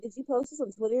Did you post this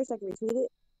on Twitter so I can retweet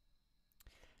it?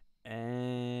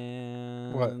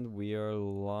 What? And we are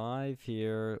live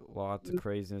here. Lots of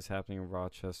craziness happening in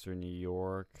Rochester, New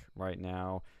York right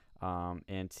now.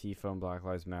 Antifa and Black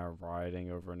Lives Matter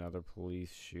rioting over another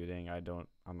police shooting.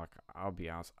 I'll be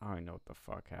honest, I don't know what the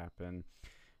fuck happened.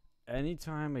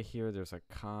 Anytime I hear there's a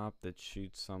cop that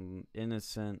shoots some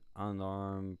innocent,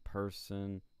 unarmed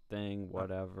person, thing,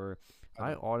 whatever,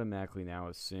 I automatically now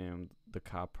assume the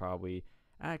cop probably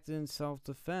acted in self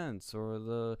defense, or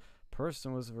the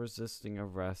person was resisting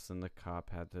arrest and the cop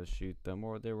had to shoot them,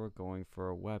 or they were going for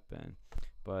a weapon.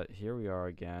 But here we are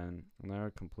again,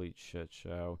 another complete shit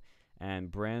show.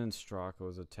 And Brandon Straka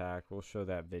was attacked. We'll show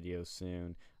that video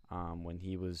soon. When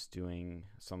he was doing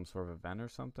some sort of event or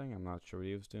something. I'm not sure what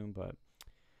he was doing, but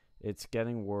it's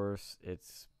getting worse.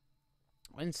 It's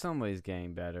in some ways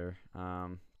getting better.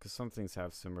 Because some things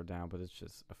have simmered down, but it's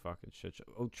just a fucking shit show.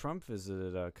 Oh, Trump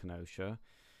visited Kenosha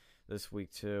this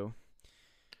week too.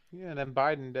 Yeah, and then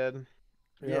Biden did.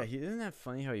 Yeah, he isn't that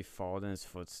funny how he followed in his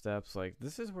footsteps. Like,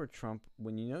 this is where Trump,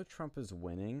 when you know Trump is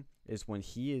winning, is when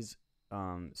he is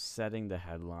setting the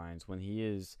headlines, when he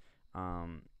is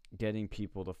getting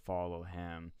people to follow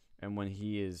him, and when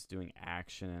he is doing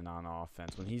action and on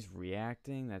offense. When he's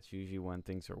reacting, that's usually when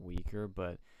things are weaker.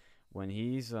 But when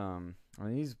he's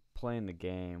playing the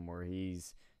game, where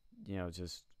he's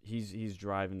just he's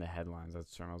driving the headlines. That's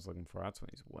the term I was looking for. That's when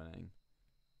he's winning.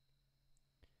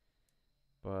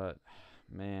 But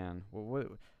man, what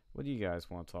do you guys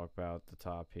want to talk about at the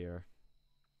top here?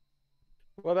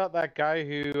 What about that guy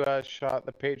who shot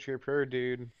the Patriot Prayer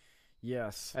dude,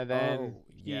 Yes. and then Oh,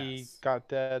 he yes. got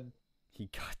dead? He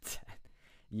got dead.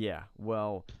 Yeah.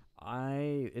 Well,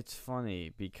 it's funny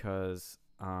because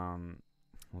well,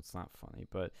 it's not funny,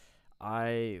 but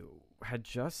I had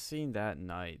just seen that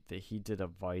night that he did a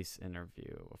Vice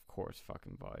interview. Of course,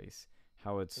 fucking Vice.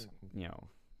 How it's,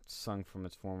 sung from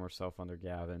its former self under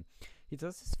Gavin. He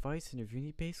does this Vice interview and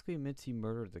he basically admits he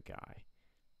murdered the guy.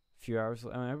 A few hours,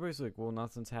 everybody's like, well,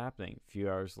 nothing's happening. A few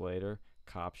hours later,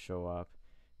 cops show up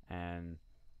and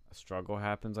a struggle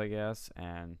happens, I guess,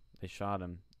 and they shot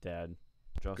him dead.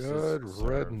 Justice Good served.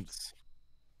 riddance.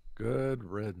 Good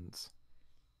riddance.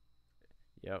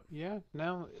 Yep. Yeah,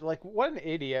 no, like what an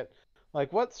idiot.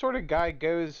 Like what sort of guy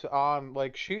goes on,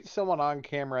 like shoots someone on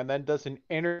camera and then does an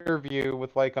interview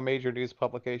with like a major news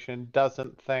publication,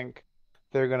 doesn't think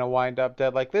they're gonna wind up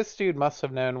dead. Like this dude must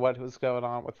have known what was going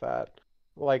on with that.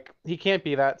 Like he can't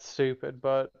be that stupid,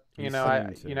 but He I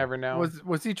seemed you to. never know.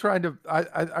 Was he trying to? I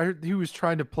heard he was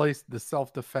trying to place the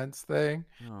self-defense thing,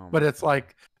 Oh but my it's god.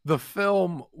 like the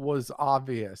film was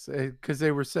obvious because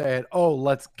they were saying, "Oh,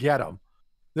 let's get him.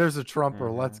 There's a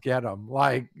Trumper. Let's get him."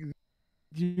 Like,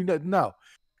 no,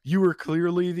 you were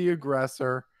clearly the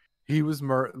aggressor. He was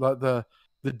the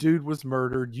dude was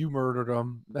murdered. You murdered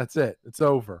him. That's it. It's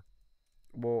over.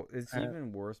 Well, it's Uh,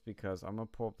 even worse because I'm gonna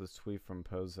pull up this tweet from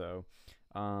Pozo,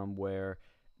 where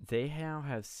they now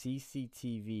have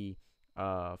CCTV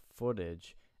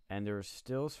footage, and there are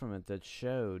stills from it that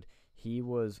showed he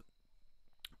was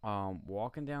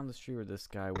walking down the street where this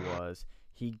guy was.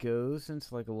 He goes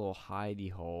into like a little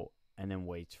hidey hole and then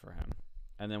waits for him,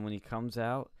 and then when he comes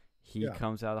out, he Yeah.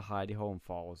 comes out of hidey hole and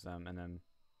follows them, and then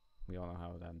we all know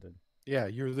how it ended. Yeah,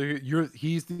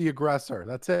 he's the aggressor.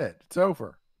 That's it. It's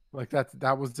over. Like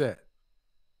that was it.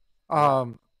 Yep.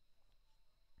 Um,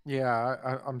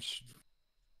 yeah,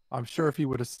 I'm sure if he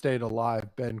would have stayed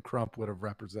alive, Ben Crump would have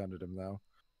represented him though.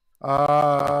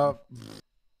 Uh,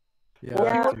 Yeah,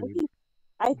 yeah, I dude. think,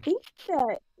 I think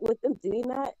that with them doing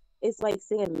that, it's like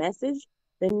saying a message.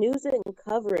 The news didn't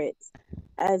cover it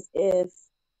as if,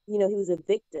 he was a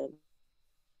victim.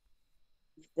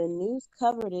 The news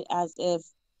covered it as if,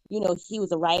 he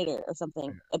was a writer or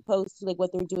something, opposed to like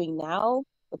what they're doing now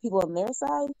with people on their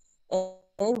side. And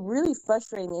it really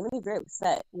frustrated me. It made me very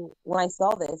upset when I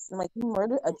saw this. I'm like, you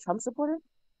murdered a Trump supporter?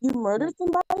 You murdered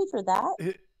somebody for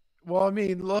that? Well, I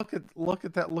mean, look at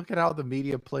that. Look at how the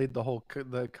media played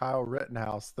the Kyle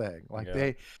Rittenhouse thing. Like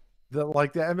Yeah. the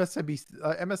MSNBC,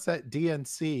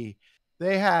 MSDNC,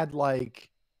 they had like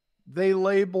they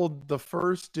labeled the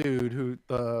first dude who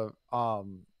the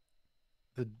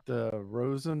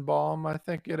Rosenbaum, I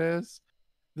think it is,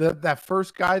 that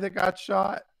first guy that got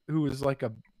shot, who was like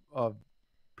a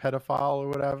pedophile or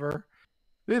whatever.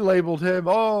 They labeled him.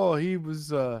 Oh, he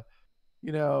was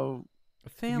you know A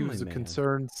he family was a man.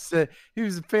 concerned he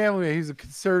was a family, he was a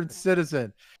concerned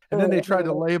citizen. And then they tried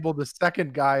to label the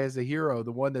second guy as a hero,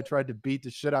 the one that tried to beat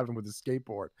the shit out of him with a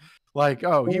skateboard. Like,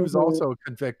 oh, he was also a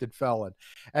convicted felon.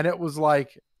 And it was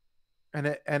like, and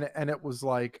it was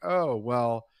like, oh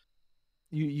well,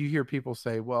 you hear people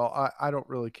say, well, I don't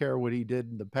really care what he did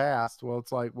in the past. Well,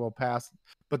 it's like, well, past,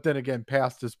 but then again,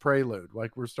 past is prelude.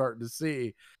 Like we're starting to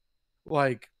see,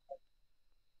 like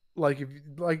if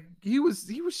like he was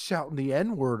shouting the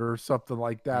N-word or something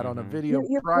like that on a video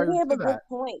You're prior bringing up to a good that.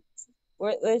 point.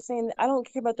 Where they're saying that I don't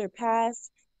care about their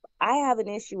past. I have an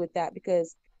issue with that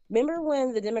because remember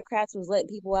when the Democrats was letting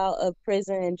people out of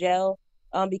prison and jail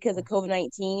because of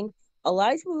COVID-19? A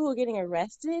lot of people who are getting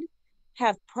arrested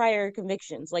have prior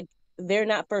convictions. Like they're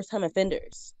not first time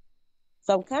offenders.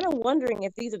 So I'm kind of wondering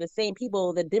if these are the same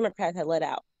people the Democrats had let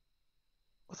out.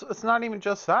 So it's not even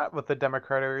just that with the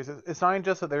Democrat areas. It's not even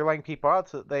just that they're letting people out.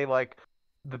 It's that they like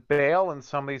the bail in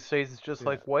some of these states is just Yeah.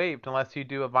 like waived unless you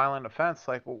do a violent offense.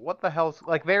 Like, well, what the hell's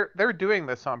like they're doing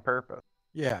this on purpose.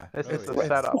 Yeah, This Oh, is yeah. the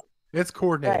setup. it's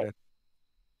coordinated.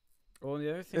 Well, the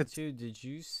other thing It's- too, did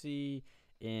you see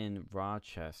in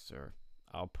Rochester?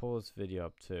 I'll pull this video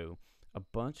up too. A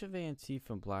bunch of Antifa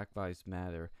and Black Lives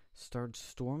Matter started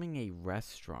storming a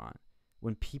restaurant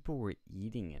when people were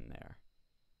eating in there.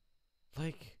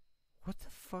 Like, what the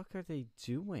fuck are they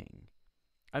doing?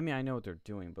 I mean, I know what they're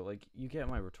doing, but like, you get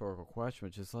my rhetorical question,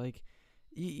 which is like,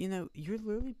 you know, you're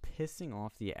literally pissing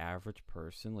off the average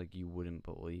person like you wouldn't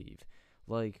believe.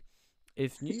 Like,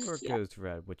 if New York Yeah. goes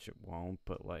red, which it won't,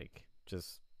 but like,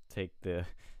 just take the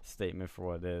statement for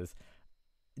what it is.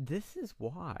 This is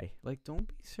why. Like, don't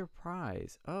be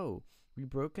surprised. Oh, we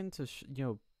broke into,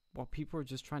 while people are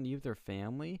just trying to eat with their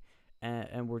family,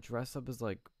 and we're dressed up as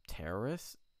like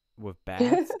terrorists with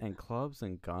bats and clubs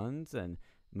and guns and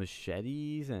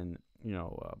machetes and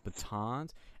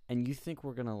batons, and you think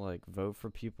we're gonna like vote for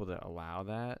people that allow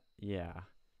that? Yeah,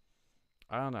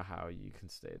 I don't know how you can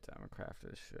stay a Democrat for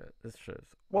this shit. This shit is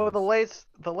Well, the latest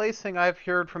thing I've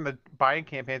heard from the Biden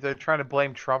campaigns, they're trying to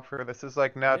blame Trump for this. Is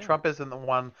like, no, Yeah. Trump isn't the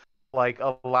one like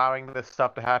allowing this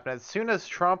stuff to happen. As soon as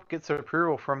Trump gets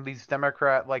approval from these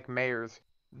Democrat like mayors,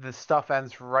 this stuff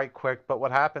ends right quick. But what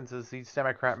happens is these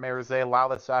Democrat mayors, they allow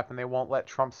this to happen. They won't let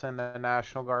Trump send the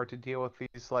National Guard to deal with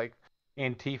these like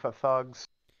Antifa thugs.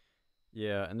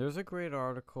 Yeah, and there's a great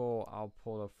article. I'll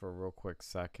pull it up for a real quick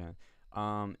second.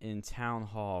 In Town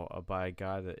Hall by a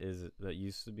guy that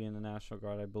used to be in the National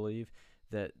Guard, I believe,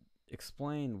 that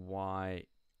explained why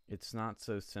it's not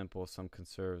so simple. Some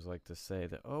conservatives like to say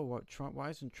that, oh, why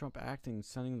isn't Trump acting and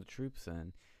sending the troops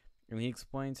in? And he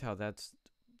explains how that's,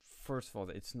 first of all,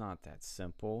 it's not that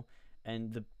simple.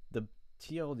 And the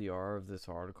TLDR of this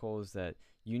article is that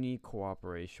you need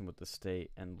cooperation with the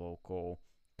state and local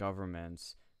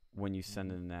governments when you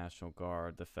send in the National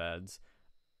Guard, the feds,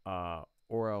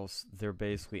 or else they're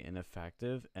basically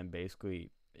ineffective and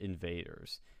basically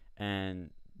invaders.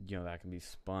 And, that can be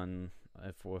spun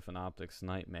with an optics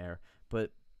nightmare.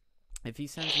 But if he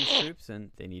sends these troops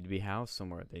in, they need to be housed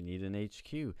somewhere. They need an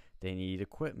HQ. They need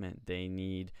equipment. They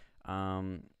need,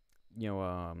 not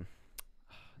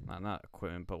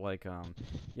equipment, but like,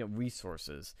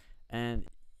 resources. And,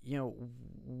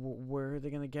 where are they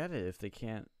going to get it if they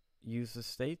can't use the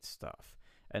state stuff?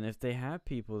 And if they have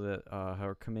people that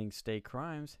are committing state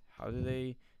crimes, how do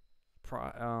they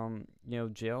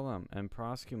jail them and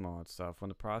prosecute them all that stuff when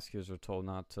the prosecutors are told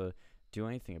not to do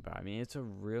anything about it? I mean, it's a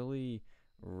really,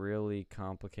 really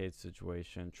complicated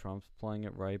situation. Trump's playing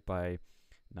it right by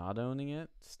not owning it,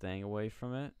 staying away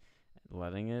from it,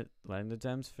 letting the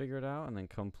Dems figure it out, and then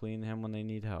come pleading him when they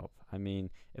need help. I mean,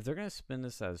 if they're gonna spin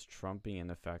this as Trump being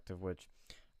ineffective, which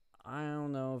I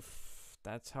don't know if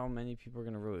that's how many people are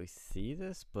gonna really see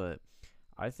this, but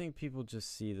I think people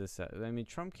just see this I mean,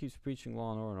 Trump keeps preaching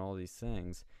law and order and all these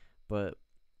things, but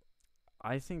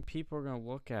I think people are going to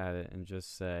look at it and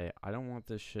just say, I don't want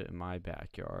this shit in my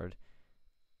backyard.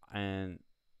 And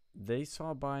they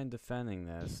saw Biden defending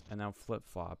this and now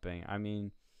flip-flopping. I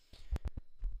mean,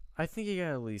 I think you got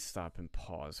to at least stop and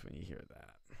pause when you hear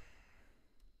that.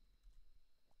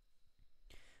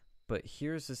 But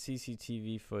here's the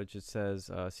CCTV footage. It says,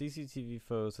 CCTV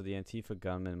photos of the Antifa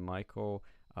gunman Michael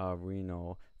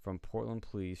Reno from Portland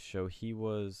police show he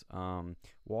was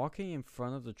walking in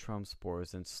front of the Trump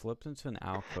supporters and slipped into an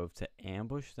alcove to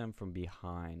ambush them from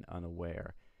behind,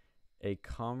 unaware. A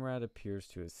comrade appears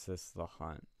to assist the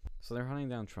hunt. So they're hunting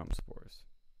down Trump supporters.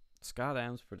 Scott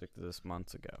Adams predicted this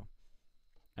months ago,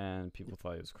 and people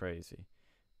thought he was crazy.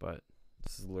 But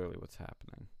this is literally what's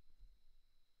happening.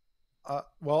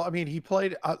 Well, I mean, he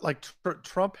played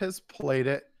Trump has played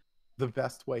it the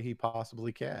best way he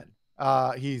possibly can.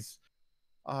 He's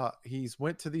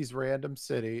went to these random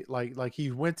city, like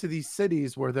he went to these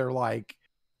cities where they're like,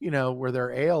 where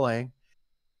they're ailing,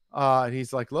 and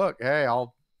he's like, look, hey,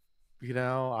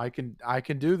 I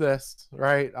can do this,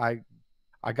 right?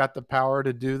 I got the power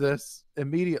to do this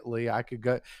immediately. I could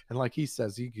go, and like he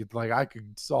says, I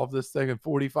could solve this thing in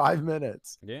 45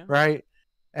 minutes, Yeah. right?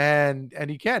 And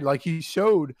he can, like, he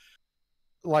showed,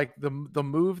 like, the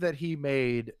move that he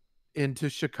made into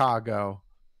Chicago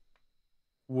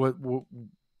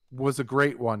was a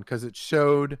great one, because it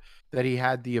showed that he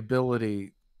had the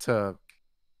ability to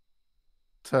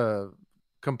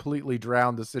completely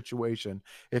drown the situation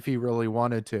if he really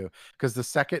wanted to. Because the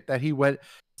second that he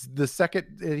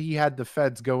had the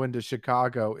feds go into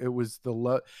Chicago, it was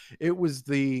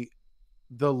the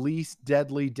least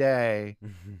deadly day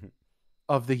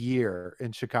of the year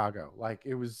in Chicago. Like,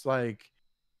 it was like,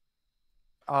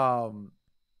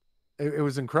 it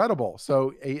was incredible.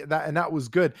 So that was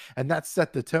good, and that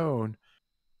set the tone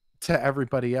to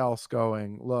everybody else,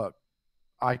 going, look,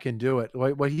 I can do it.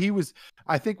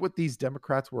 I think what these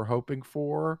Democrats were hoping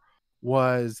for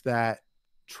was that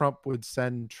Trump would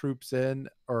send troops in,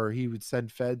 or he would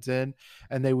send feds in,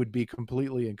 and they would be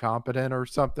completely incompetent or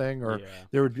something, or Yeah.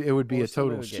 it would be Or a somebody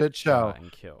total would get shit show. shot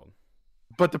and killed.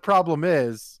 But the problem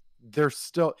is, there's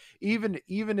still, even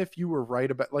if you were right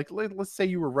about, like, let's say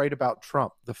you were right about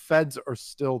Trump, the feds are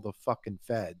still the fucking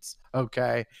feds.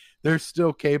 Okay, they're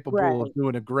still capable Right. of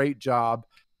doing a great job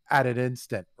at an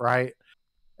instant, right?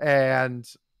 And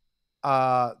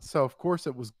so of course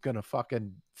it was gonna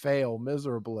fucking fail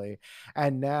miserably.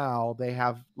 And now they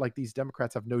have, like, these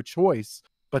Democrats have no choice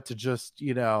but to just,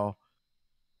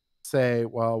 say,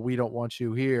 well, we don't want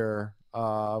you here.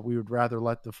 We would rather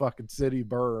let the fucking city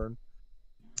burn.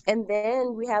 And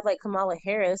then we have like Kamala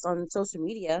Harris on social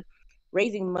media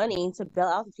raising money to bail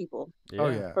out the people Yeah. Oh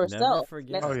yeah. for Never herself.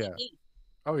 forget. Oh That's yeah. key.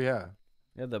 Oh yeah.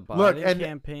 Yeah, the Look, Biden and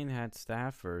campaign had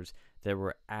staffers that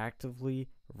were actively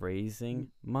raising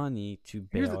money to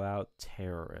Here's bail out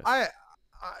terrorists.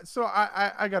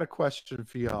 I got a question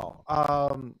for y'all.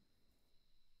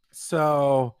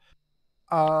 So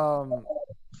um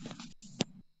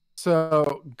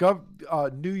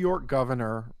New York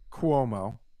Governor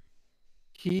Cuomo,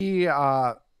 he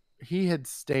had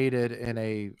stated in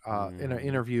an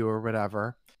interview or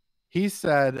whatever, he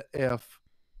said if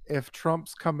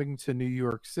Trump's coming to New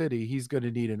York City, he's going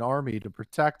to need an army to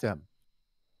protect him.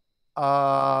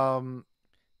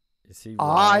 Is he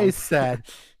I wrong?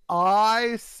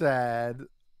 said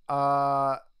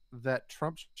that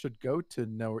Trump should go to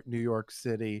New York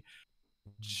City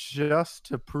just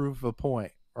to prove a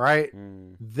point, right?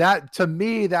 That, to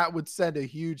me, that would send a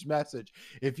huge message.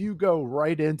 If you go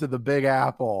right into the Big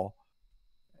Apple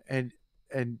and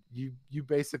you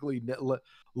basically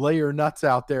lay your nuts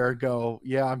out there and go,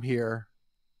 yeah, I'm here.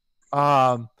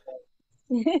 I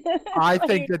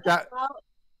think that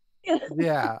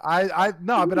yeah,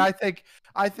 but I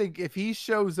think if he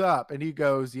shows up and he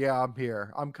goes, yeah, I'm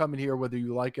here, I'm coming here whether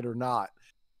you like it or not,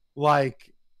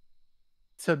 like,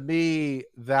 to me,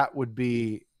 that would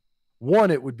be, one,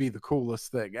 it would be the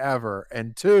coolest thing ever,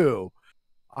 and two,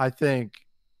 I think,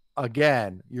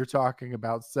 again, you're talking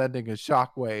about sending a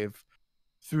shockwave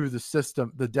through the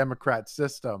system, the Democrat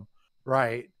system,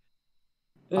 right?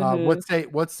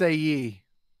 What say ye?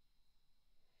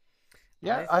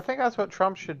 Yeah, I think that's what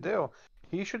Trump should do.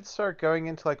 He should start going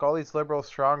into like all these liberal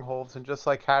strongholds and just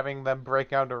like having them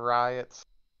break out into riots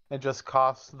and just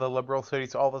cost the liberal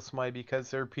cities all this money because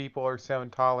their people are so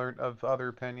intolerant of other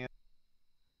opinions.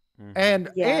 And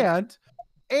Yeah.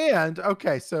 and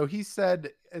okay, so he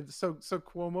said, so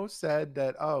Cuomo said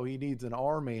that, oh, he needs an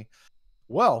army.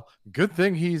 Well, good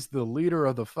thing he's the leader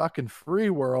of the fucking free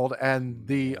world and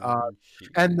the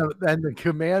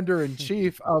commander in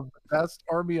chief of the best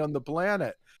army on the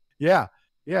planet. Yeah,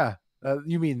 yeah.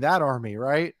 You mean that army,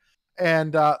 right?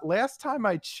 And last time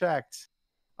I checked,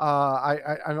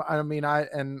 I mean,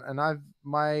 I've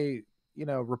my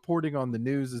reporting on the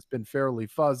news has been fairly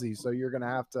fuzzy, so you're gonna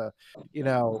have to,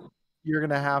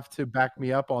 back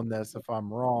me up on this if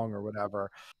I'm wrong or whatever.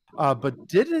 But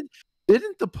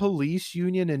didn't the police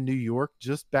union in New York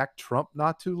just back Trump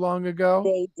not too long ago?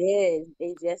 They did.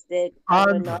 They just did.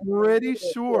 I'm pretty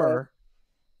sure.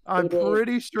 I'm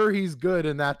pretty sure he's good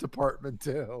in that department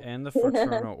too. And the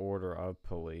Fraternal Order of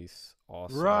Police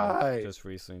also just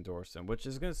recently endorsed him, which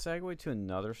is going to segue to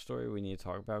another story we need to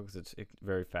talk about because it's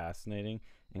very fascinating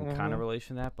and kind of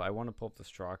relation to that. But I want to pull up the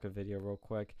Straka video real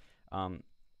quick.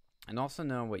 And also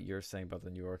knowing what you're saying about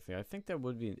the New York thing, I think that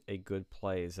would be a good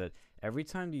play, is that every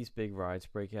time these big riots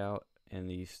break out in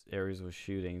these areas with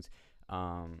shootings,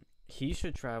 he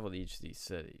should travel to each of these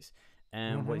cities.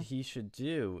 And what he should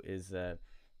do is that,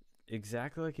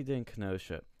 exactly like he did in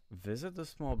Kenosha, visit the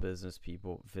small business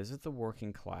people, visit the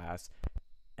working class,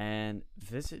 and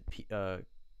visit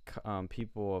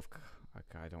people of,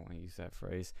 I don't want to use that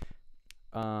phrase,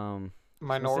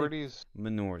 Minorities.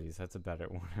 Minorities. That's a better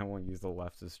one. I won't use the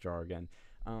leftist jargon.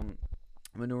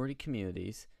 Minority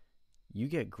communities. You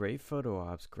get great photo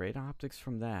ops, great optics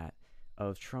from that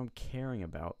of Trump caring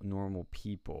about normal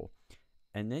people.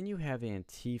 And then you have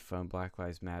Antifa and Black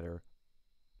Lives Matter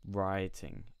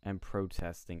rioting and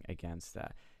protesting against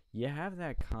that. You have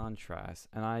that contrast,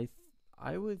 and I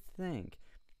would think,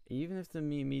 even if the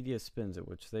media spins it,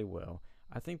 which they will,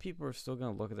 I think people are still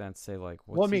going to look at that and say, like,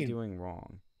 what's he doing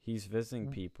wrong? He's visiting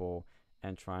people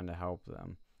and trying to help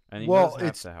them, and he does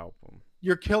have to help them.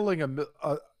 You're killing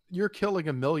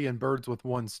a million birds with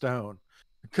one stone,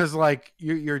 because like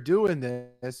you're doing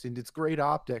this and it's great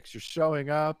optics. You're showing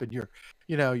up and you're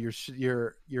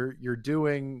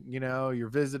doing, you're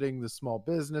visiting the small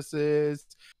businesses.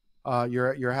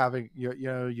 You're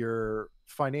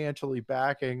financially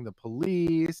backing the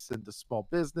police and the small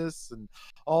business and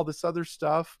all this other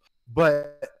stuff.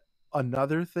 But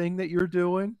another thing that you're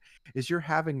doing is you're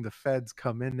having the feds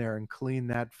come in there and clean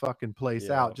that fucking place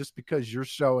out just because you're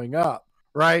showing up,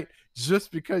 right?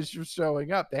 Just because you're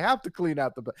showing up. They have to clean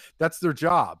out that's their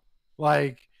job.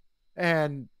 Like,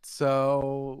 and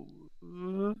so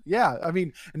yeah, I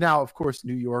mean, now of course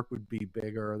New York would be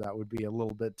bigger. That would be a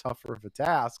little bit tougher of a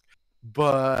task,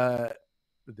 but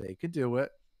they could do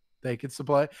it. They could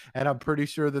supply, and I'm pretty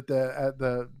sure that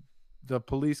the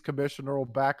police commissioner will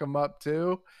back them up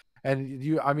too.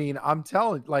 And I'm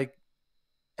telling, like,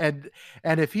 and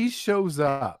if he shows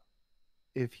up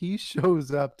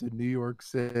to New York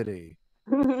City,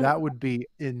 that would be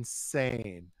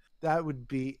insane. That would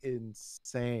be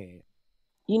insane.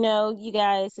 You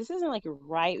guys, this isn't like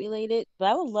right related, but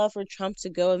I would love for Trump to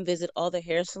go and visit all the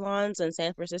hair salons in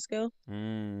San Francisco.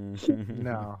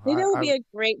 No, it would be a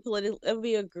great political. It would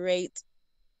be a great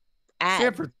ad.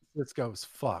 San Francisco's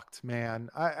fucked, man.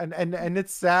 And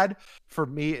it's sad for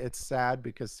me. It's sad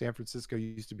because San Francisco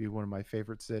used to be one of my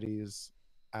favorite cities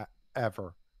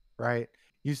ever, right?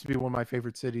 Used to be one of my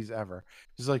favorite cities ever.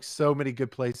 There's like so many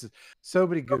good places,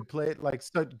 like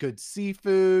so good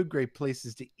seafood, great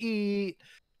places to eat.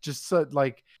 Just so,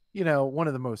 like, one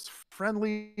of the most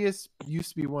friendliest, used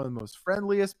to be one of the most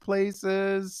friendliest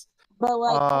places. But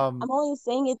like, I'm only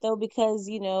saying it though because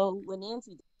when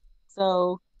Nancy,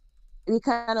 so we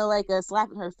kind of like a slap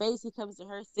in her face. He comes to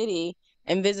her city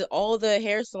and visit all the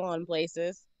hair salon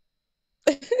places.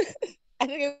 I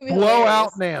think it would be blow hilarious.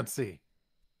 out Nancy.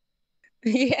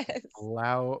 Yes.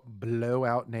 Blow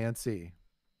out Nancy.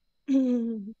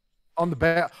 On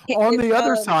the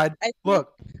other side,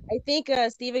 look. I think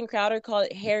Steven Crowder called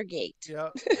it Hairgate. Yeah.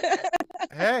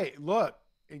 Hey, look.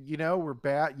 We're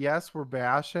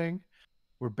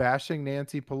bashing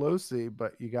Nancy Pelosi,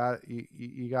 but you got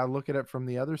to look at it from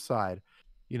the other side.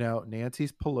 Nancy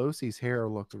Pelosi's hair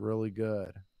looked really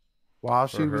good while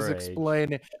she was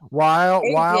explaining while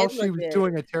she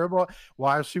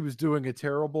was doing a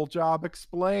terrible job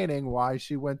explaining why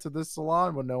she went to the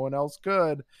salon when no one else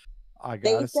could. I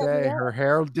gotta say, her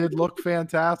hair did look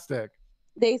fantastic.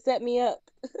 They set me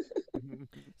up.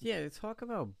 Yeah, talk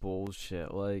about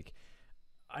bullshit. Like,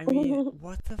 I mean,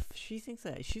 what the? She thinks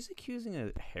that she's accusing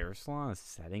a hair salon of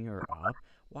setting her up.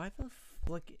 Why the?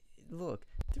 Like, look,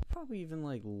 they're probably even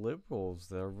like liberals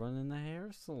that are running the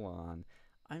hair salon.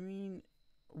 I mean,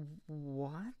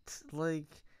 what?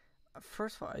 Like,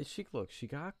 first of all, she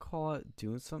got caught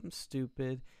doing something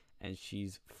stupid, and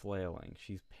she's flailing.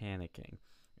 She's panicking,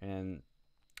 and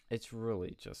it's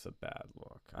really just a bad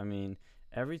look. I mean,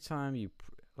 every time you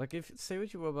if say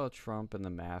what you will about Trump and the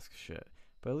mask shit,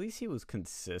 but at least he was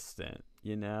consistent.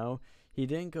 He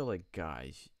didn't go like,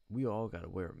 guys, we all gotta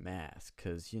wear a mask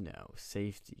because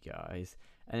safety, guys.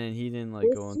 And then he didn't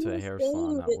go into a hair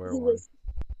salon not wear one.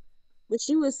 But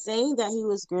she was saying that he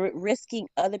was risking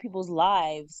other people's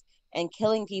lives and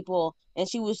killing people, and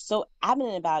she was so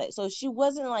adamant about it. So she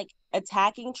wasn't like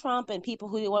attacking Trump and people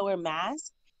who didn't want to wear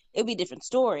masks. It would be a different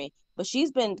story. But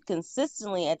she's been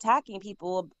consistently attacking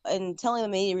people and telling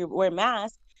them they need to wear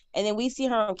masks. And then we see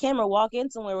her on camera walk in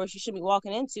somewhere where she shouldn't be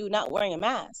walking into, not wearing a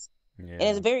mask. Yeah. And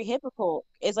it's very hypocritical.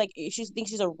 It's like she thinks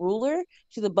she's a ruler.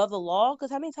 She's above the law.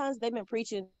 Because how many times they've been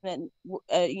preaching that,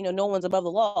 no one's above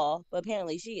the law, but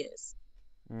apparently she is.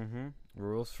 Mm-hmm.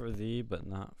 Rules for thee, but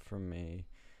not for me.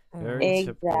 Very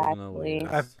exactly.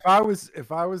 If I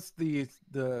was the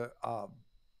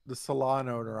salon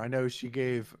owner, I know she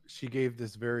gave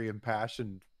this very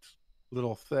impassioned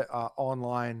little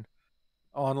online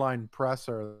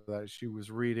presser that she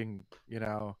was reading.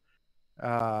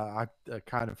 I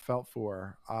kind of felt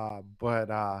for her.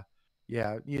 But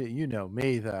yeah, you know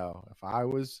me though. If I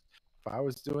was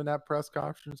doing that press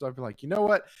conference, I'd be like, you know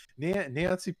what,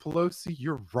 Nancy Pelosi,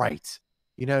 you're right.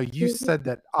 You know, you said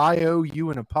that I owe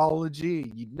you an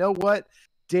apology. You know what?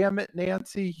 Damn it,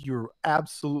 Nancy, you're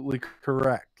absolutely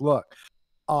correct. Look,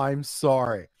 I'm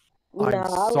sorry. No, I'm I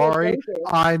was sorry. thinking.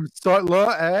 I'm sorry.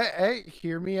 Look, hey,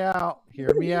 hear me out.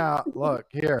 Hear me out. Look,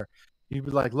 here. You'd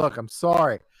be like, look, I'm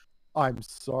sorry. I'm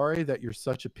sorry that you're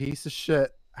such a piece of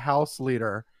shit house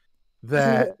leader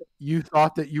that you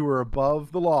thought that you were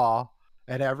above the law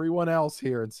and everyone else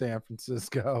here in San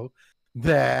Francisco,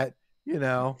 that, you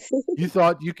know, you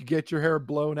thought you could get your hair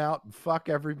blown out and fuck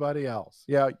everybody else.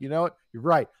 Yeah, you know what? You're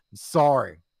right. I'm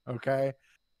sorry. Okay.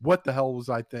 What the hell was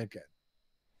I thinking?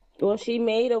 Well, she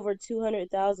made over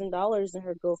 $200,000 in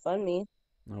her GoFundMe.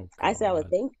 Oh I said I would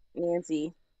God. thank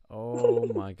Nancy. Oh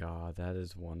my God, that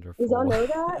is wonderful. Did y'all know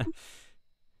that?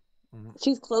 Mhm.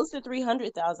 She's close to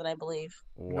 300,000, I believe.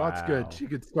 No, it's good. She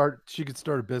could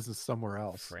start a business somewhere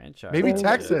else. Franchise. Maybe And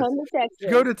Texas. come to Texas.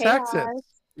 Go to Hey, Texas. hi.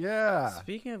 Yeah.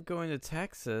 Speaking of going to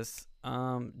Texas,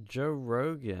 Joe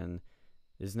Rogan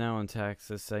is now in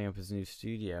Texas setting up his new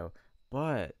studio,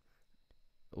 but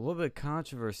a little bit of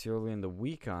controversy early in the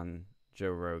week on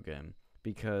Joe Rogan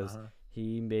because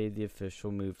he made the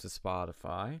official move to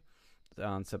Spotify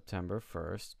on September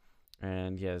 1st,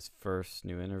 and he had his first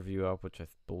new interview up, which I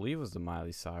believe was the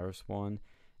Miley Cyrus one,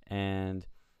 and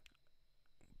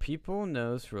people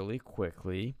noticed really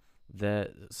quickly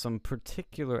that some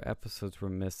particular episodes were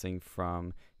missing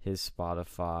from his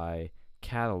Spotify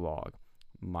catalog.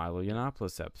 Milo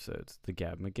Yiannopoulos episodes, the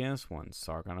Gab McGinnis ones,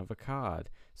 Sargon of Akkad,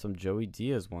 some Joey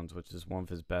Diaz ones, which is one of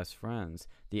his best friends,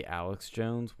 the Alex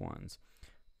Jones ones.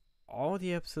 All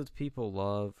the episodes people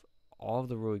love, all of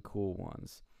the really cool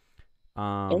ones.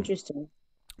 Interesting.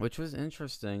 Which was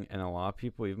interesting, and a lot of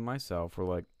people, even myself, were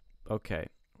like, okay,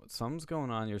 something's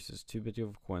going on here. It's just too big of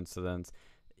a coincidence.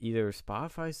 Either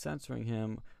Spotify's censoring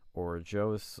him or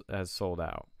Joe has sold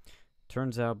out.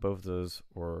 Turns out both of those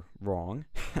were wrong.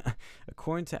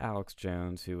 According to Alex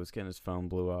Jones, who was getting his phone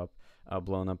blown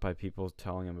up by people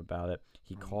telling him about it,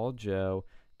 he called Joe.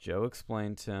 Joe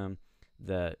explained to him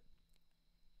that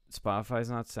Spotify's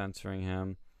not censoring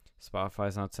him.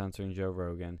 Spotify's not censoring Joe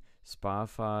Rogan.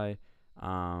 Spotify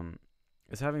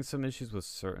is having some issues with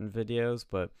certain videos,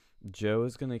 but Joe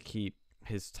is going to keep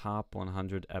his top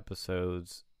 100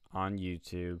 episodes on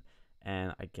YouTube,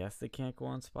 and I guess they can't go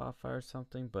on Spotify or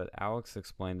something, but Alex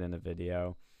explained in a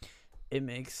video. It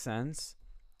makes sense,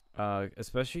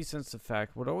 especially since the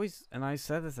fact, and I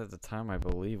said this at the time, I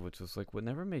believe, which was like, what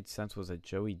never made sense was that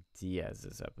Joey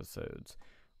Diaz's episodes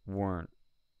weren't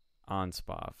on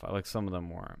Spotify. Like, some of them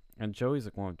weren't. And Joey's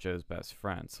like one of Joe's best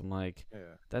friends. I'm like,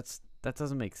 that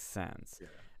doesn't make sense. Yeah.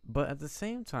 But at the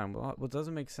same time, what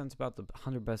doesn't make sense about the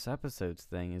 100 best episodes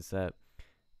thing is that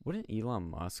wouldn't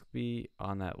Elon Musk be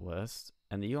on that list?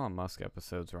 And the Elon Musk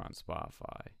episodes are on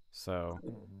Spotify. So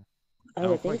I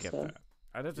don't think so. that.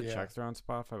 I'd have to check if they're on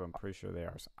Spotify, but I'm pretty sure they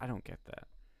are. So I don't get that.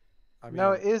 I mean,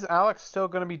 no, is Alex still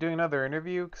going to be doing another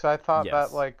interview? Because I thought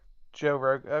that, like, Joe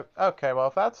Rogan... Okay, well,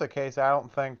 if that's the case, I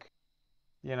don't think,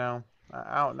 I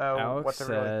don't know Alex what to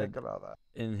really think about that.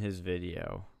 In his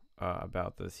video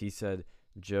about this, he said,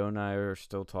 Joe and I are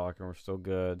still talking, we're still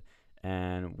good,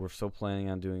 and we're still planning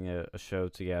on doing a show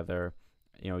together,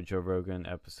 Joe Rogan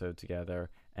episode together,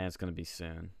 and it's going to be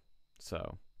soon.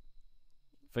 So,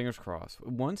 fingers crossed.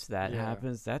 Once that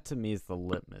happens, that to me is the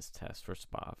litmus test for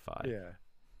Spotify.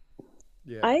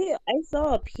 Yeah. I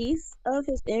saw a piece of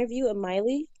his interview with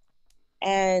Miley,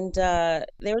 and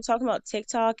they were talking about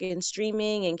TikTok and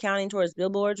streaming and counting towards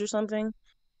billboards or something.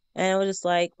 And I was just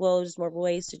like, well, there's more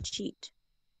ways to cheat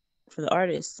for the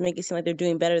artists to make it seem like they're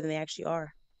doing better than they actually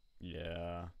are.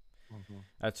 Yeah,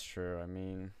 that's true. I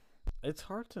mean, it's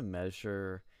hard to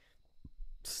measure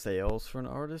sales for an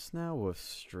artist now with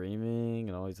streaming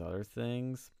and all these other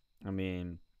things. I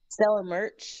mean, selling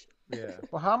merch. Yeah.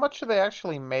 Well, how much do they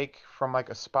actually make from like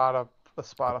a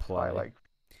Spotify? Like,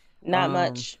 not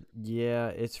much. Yeah,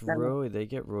 it's really, they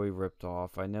get really ripped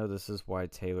off. I know this is why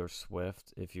Taylor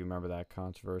Swift, if you remember that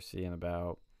controversy in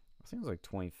about, I think it was like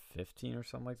 2015 or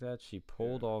something like that, she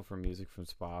pulled all of her music from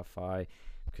Spotify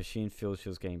because she didn't feel she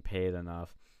was getting paid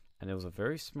enough. And it was a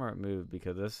very smart move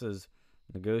because this is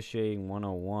negotiating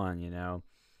 101,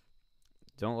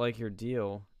 Don't like your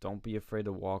deal, don't be afraid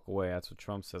to walk away. That's what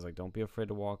Trump says, like, don't be afraid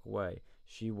to walk away.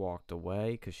 She walked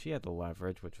away because she had the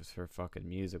leverage, which was her fucking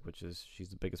music, which is, she's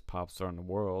the biggest pop star in the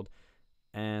world.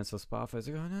 And so Spotify's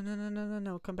like, oh,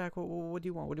 no, come back. What do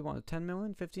you want? What do you want? 10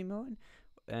 million? 15 million?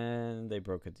 And they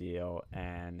broke a deal,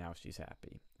 and now she's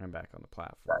happy and back on the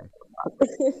platform.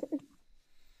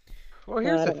 Well,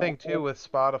 here's the thing, too, with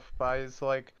Spotify is,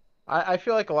 like, I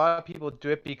feel like a lot of people do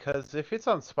it because if it's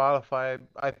on Spotify,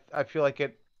 I feel like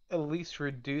it at least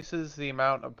reduces the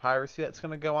amount of piracy that's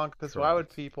going to go on. Because why would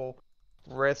Correct. people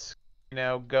risk,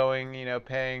 going,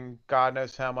 paying God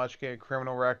knows how much, getting a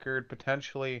criminal record,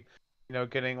 potentially,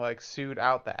 getting like sued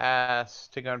out the ass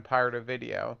to go and pirate a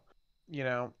video,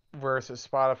 versus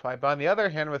Spotify. But on the other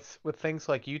hand, with things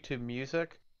like YouTube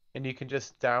Music, and you can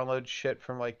just download shit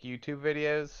from like YouTube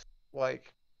videos, like,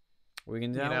 We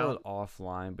can download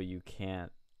offline, but you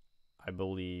can't, I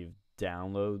believe,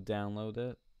 download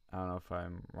it. I don't know if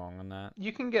I'm wrong on that.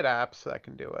 you can get apps that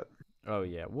can do it. Oh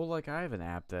yeah. Well, like I have an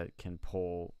app that can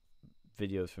pull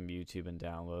videos from YouTube and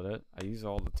download it. I use it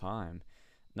all the time.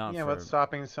 Not Yeah, for what's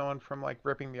stopping someone from like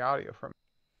ripping the audio from?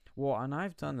 Well, and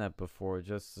I've done that before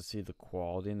just to see the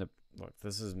quality and the look.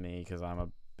 This is me because I'm a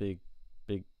big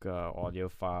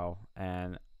audiophile,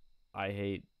 and I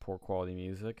hate poor quality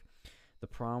music. The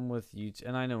problem with YouTube,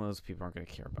 and I know most people aren't going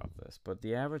to care about this, but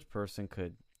the average person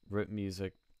could rip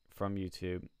music from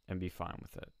YouTube and be fine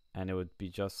with it, and it would be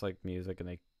just like music, and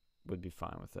they would be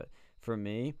fine with it. For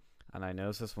me, and I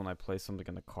notice this when I play something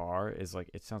in the car, is like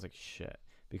it sounds like shit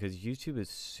because YouTube is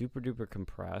super duper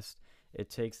compressed. It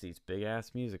takes these big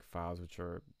ass music files, which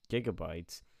are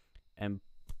gigabytes, and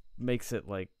makes it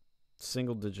like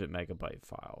single digit megabyte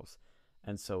files.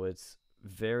 And so it's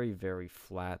very, very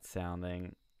flat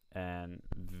sounding and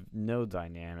no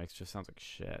dynamics, just sounds like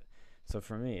shit. So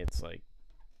for me, it's like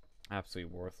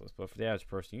absolutely worthless. But for the average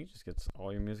person, you just get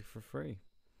all your music for free.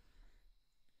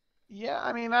 Yeah,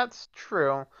 I mean that's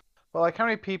true. But like how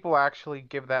many people actually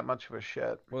give that much of a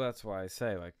shit? Well, that's why I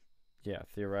say, like, yeah,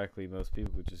 theoretically, most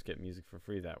people would just get music for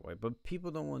free that way. But people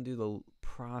don't want to do the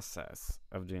process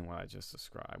of doing what I just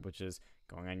described, which is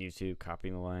going on YouTube,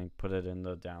 copying the link, put it in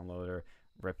the downloader,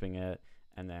 ripping it,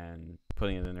 and then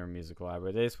putting it in their music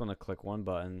library. They just want to click one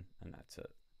button, and that's it.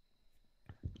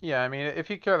 Yeah, I mean if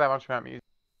you care that much about music,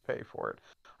 pay for it.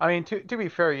 I mean to be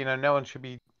fair, no one should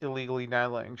be illegally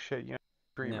downloading shit,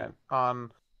 agreement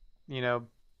on, you know,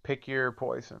 pick your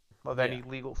poison of Yeah. any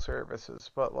legal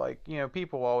services. But like,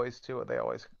 people always do what they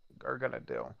always are gonna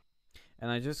do.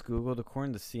 And I just Googled,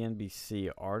 according to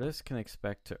CNBC, artists can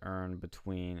expect to earn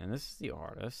between, and this is the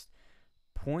artist,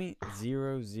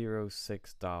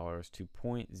 $0.006 to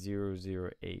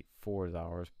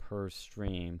 $0.0084 per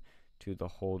stream to the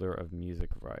holder of music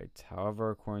rights. However,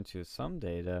 according to some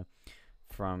data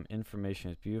from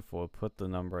Information is Beautiful, it put the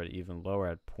number at even lower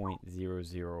at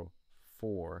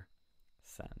 $0.004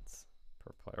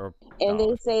 per play. And they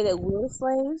dollars say per that play. we're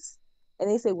slaves. And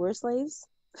they say we're slaves.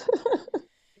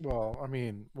 Well, I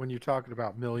mean, when you're talking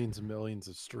about millions and millions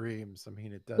of streams, I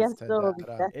mean, it does Yes, tend so to add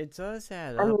up. that's, It does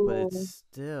add I up, but mean, it's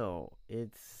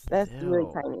really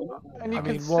still. tiny. And you I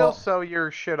can mean, still well- sell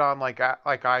your shit on like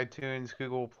iTunes,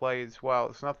 Google Play as well.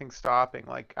 It's nothing stopping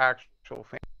like actual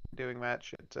fans doing that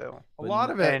shit too. A lot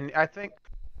of it, And I think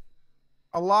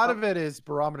a lot of it is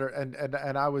barometer, and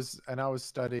I was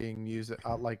studying music,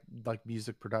 like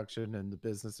music production and the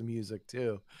business of music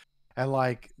too, and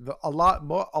like a lot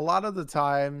of the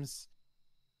times,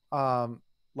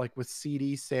 like with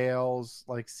CD sales,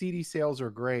 like CD sales are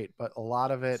great, but a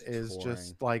lot of it It's is touring.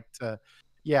 just like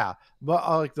yeah, but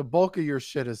like the bulk of your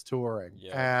shit is touring,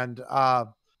 Yeah. and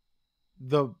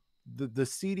the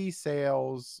CD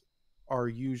sales are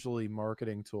usually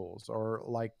marketing tools, or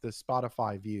like the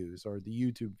Spotify views or the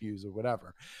YouTube views or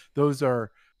whatever. Those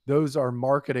are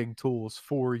marketing tools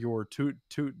for your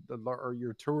or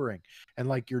your touring, and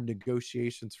like your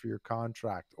negotiations for your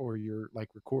contract or your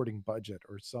like recording budget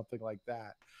or something like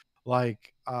that.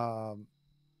 Like Oh,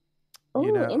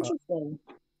 know, interesting.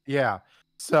 yeah.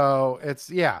 So it's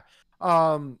Well,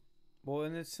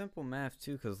 and it's simple math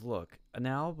too, because look, an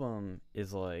album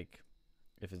is like,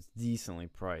 if it's decently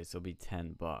priced, it'll be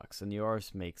 $10, and the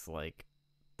artist makes like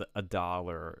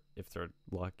 $1 if they're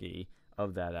lucky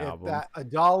of that if album. that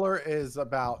 $1 is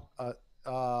about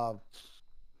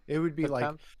it would be the like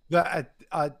 10th the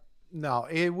no,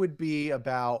 it would be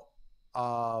about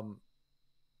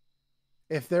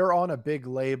if they're on a big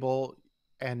label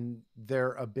and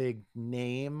they're a big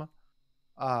name,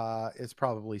 it's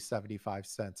probably 75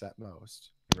 cents at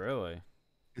most. Really?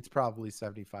 It's probably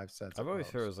 75 cents. I've at always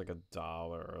most. heard it was like $1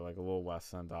 or like a little less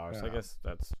than $1. So I Yeah. guess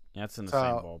that's in the So-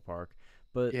 same ballpark.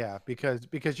 But Yeah, because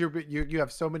you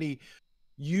have so many,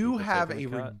 you People have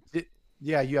taking a a cut.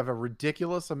 you have a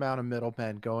ridiculous amount of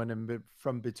middlemen going in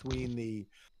from between the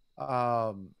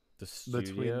the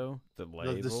studio, the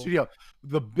label. the studio,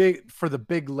 the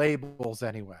big labels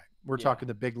anyway. We're Yeah. talking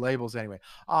the big labels anyway.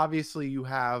 Obviously you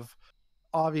have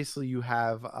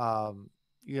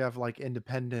like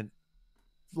independent,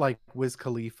 like Wiz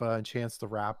Khalifa and Chance the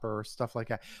Rapper, stuff like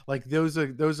that. Like those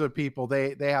are people,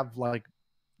 they have like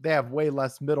have way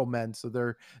less middlemen, so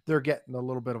they're getting a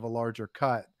little bit of a larger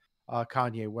cut.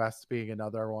 Kanye West being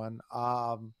another one.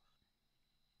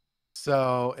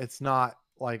 So it's not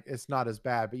as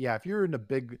bad. But yeah, if you're in a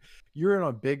big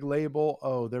label,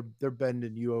 oh, they're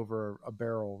bending you over a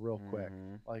barrel real quick.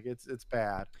 Like it's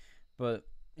bad. But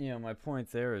my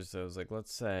point there is though, is like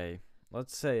let's say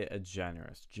a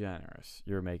generous,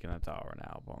 you're making $1 an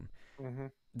album.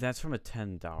 That's from a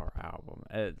 $10 album.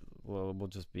 We'll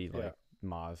just be like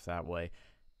modest that way.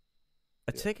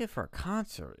 A ticket for a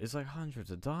concert is like hundreds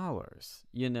of dollars,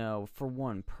 for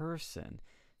one person.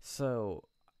 So,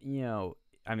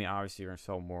 I mean, obviously you're gonna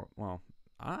sell more. Well,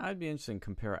 I'd be interested in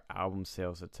compare album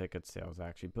sales to ticket sales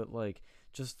actually, but like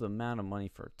just the amount of money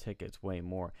for tickets way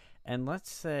more. And let's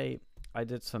say I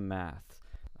did some math,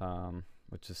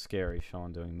 which is scary,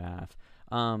 Sean doing math.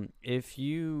 If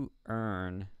you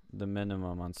earn the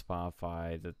minimum on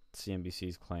Spotify that CNBC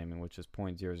is claiming, which is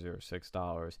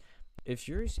 $0.006, if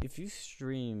you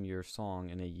stream your song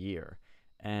in a year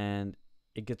and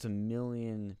it gets 1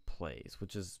 million plays,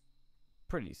 which is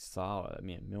pretty solid. I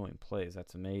mean, 1 million plays,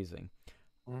 that's amazing.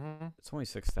 It's only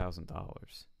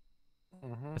 $6,000.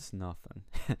 That's nothing.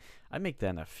 I make that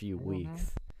in a few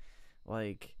weeks.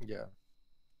 Like,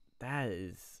 that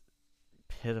is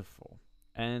pitiful.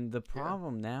 And the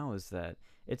problem now is that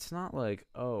it's not like,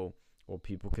 oh, well,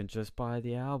 people can just buy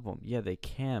the album. Yeah, they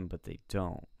can, but they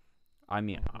don't. I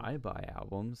mean, I buy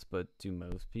albums, but do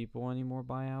most people anymore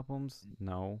buy albums?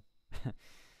 No.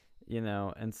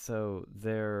 And so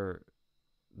the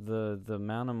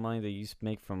amount of money they used to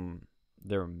make from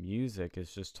their music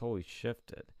is just totally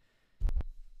shifted.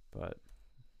 But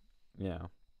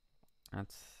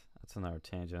that's another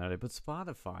tangent at it. But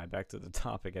Spotify, back to the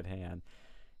topic at hand,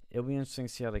 it'll be interesting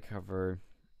to see how they cover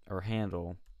or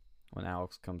handle when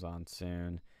Alex comes on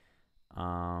soon.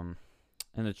 In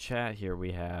the chat here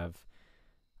we have,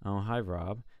 hi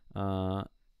Rob,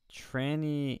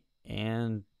 Tranny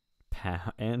and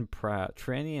Proud.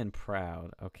 Tranny and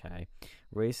Proud. Okay.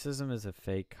 Racism is a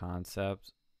fake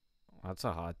concept. That's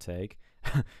a hot take.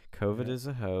 COVID is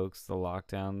a hoax. The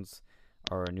lockdowns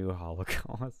are a new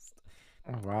Holocaust.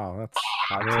 Oh, wow, that's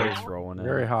hot takes rolling in.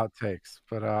 Very hot takes,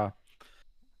 but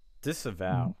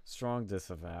disavow. Strong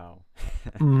disavow.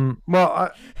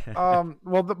 Well,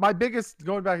 my biggest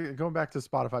going back to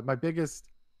Spotify. My biggest,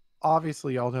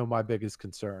 obviously, y'all know my biggest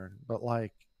concern, but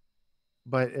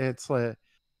it's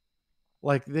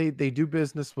like they do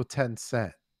business with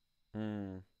Tencent.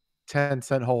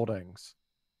 Tencent Holdings,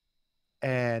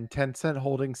 and Tencent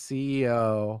Holdings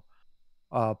CEO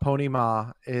Pony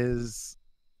Ma is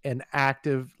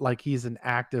he's an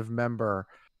active member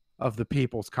of the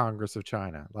People's Congress of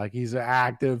China. Like, he's an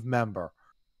active member,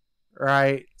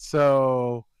 right?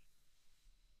 So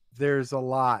there's a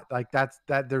lot like that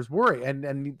there's worry,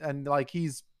 and like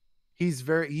he's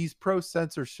pro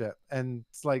censorship, and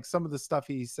it's like some of the stuff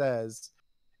he says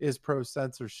is pro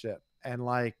censorship, and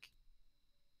like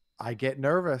I get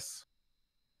nervous.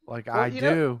 Like, well, I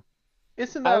do.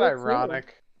 Isn't that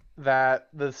ironic that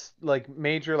this like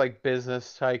major like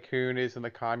business tycoon is in the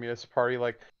Communist Party?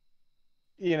 Like,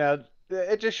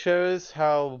 it just shows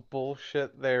how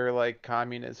bullshit their like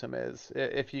communism is.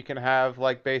 If you can have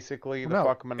like basically the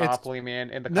fucking monopoly man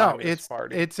in the Communist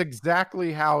Party. It's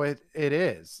exactly how it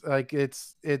is. Like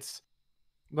it's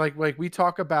like we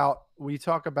talk about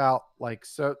like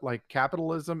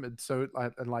capitalism and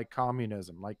like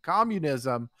communism. Like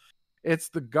communism, it's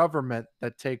the government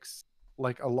that takes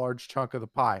like a large chunk of the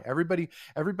pie. Everybody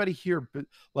here,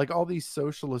 like all these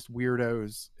socialist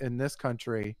weirdos in this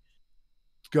country,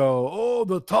 go, oh,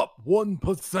 the top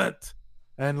 1%,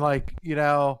 and like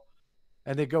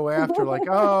and they go after like,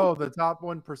 oh, the top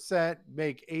 1%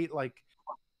 make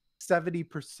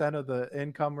 70% of the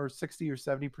income, or 60 or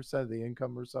 70% of the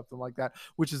income, or something like that,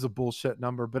 which is a bullshit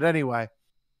number. But anyway,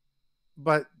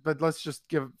 but let's just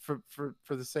give, for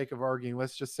the sake of arguing,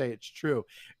 let's just say it's true.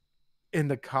 In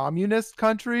the communist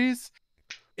countries,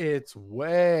 it's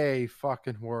way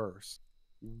fucking worse.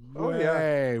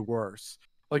 Way worse.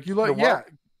 Like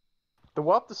the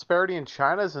wealth disparity in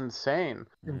China is insane.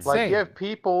 Like, you have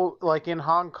people like in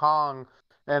Hong Kong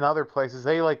and other places,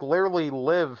 they like literally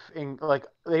live in like,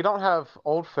 they don't have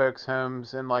old folks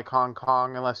homes in like Hong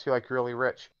Kong unless you're like really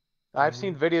rich. I've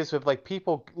seen videos of like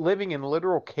people living in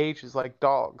literal cages, like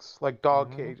dogs, like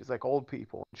dog cages, like old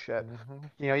people and shit.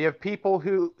 You have people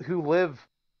who live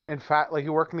in fact, like,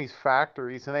 who work in these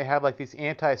factories, and they have like these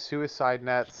anti-suicide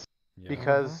nets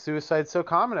because suicide's so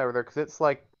common over there, because it's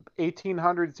like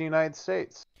 1800s United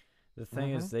States. The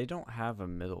thing is, they don't have a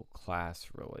middle class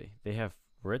really. They have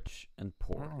rich and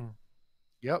poor.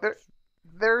 Yep.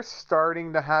 they're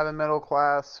starting to have a middle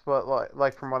class, but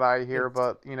like from what I hear, It's-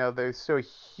 but you know, there's still a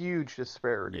huge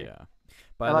disparity. Yeah.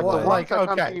 By And the like the way, ones that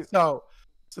come to okay, you, so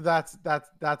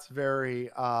that's very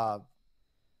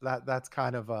that's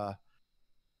kind of a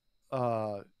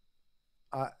uh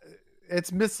uh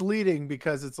it's misleading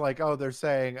because it's like, oh, they're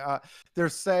saying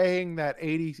that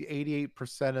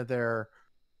 88% of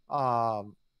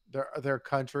um their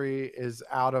country is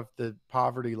out of the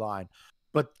poverty line,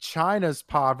 but China's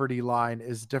poverty line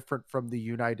is different from the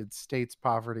United States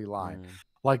poverty line.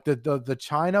 Like the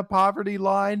China poverty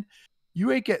line,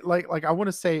 you ain't get like I want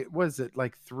to say, was it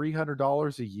like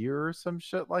 $300 a year or some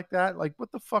shit like that? Like,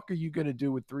 what the fuck are you gonna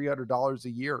do with $300 a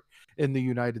year in the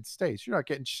United States? You're not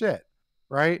getting shit,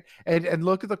 right? And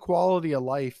look at the quality of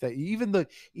life that even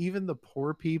the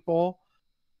poor people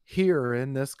here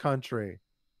in this country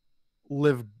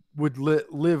live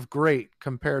great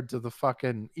compared to the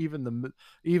fucking even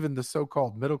the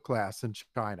so-called middle class in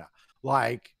China.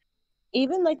 Like,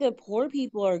 Even like the poor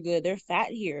people are good. They're fat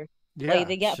here. yeah, Like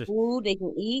they got food, they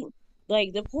can eat.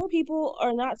 Like the poor people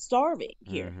are not starving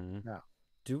here. no,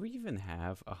 do we even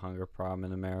have a hunger problem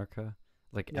in America?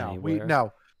 Like no, anywhere?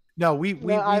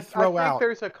 we I throw think out.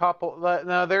 there's a couple.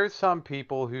 No, there's some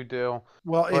people who do,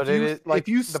 Well, but it is like if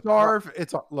you starve,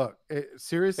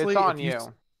 seriously, it's on if you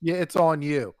you. yeah, it's on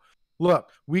you. Look,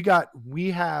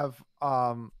 we have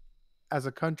as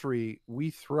a country, we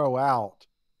throw out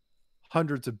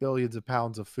hundreds of billions of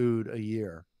pounds of food a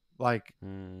year. Like,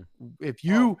 if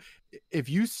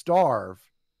you starve,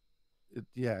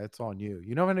 it's on you.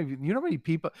 You know how many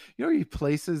people, how many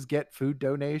places get food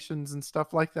donations and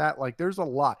stuff like that? Like, there's a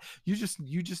lot. You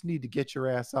just need to get your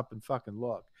ass up and fucking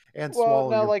look and Well, swallow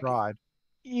no, your like pride.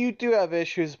 you do have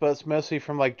issues, but it's mostly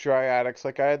from like drug addicts.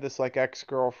 Like I had this like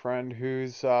ex-girlfriend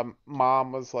whose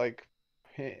mom was like,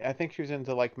 I think she was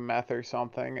into like meth or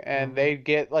something, and Mhm. they'd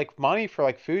get like money for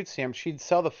like food stamps. She'd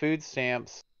sell the food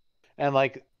stamps, and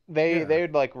like Yeah.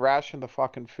 they'd like ration the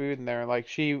fucking food in there.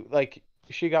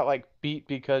 She got like beat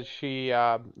because she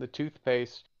the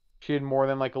toothpaste, she had more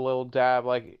than like a little dab.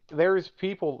 Like there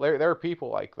are people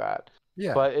like that.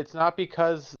 Yeah. But it's not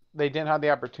because they didn't have the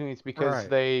opportunities, because Right.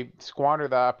 they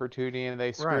squandered the opportunity and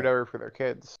they screwed Right. over for their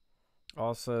kids.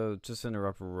 Also, just to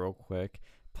interrupt real quick,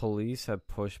 police have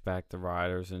pushed back the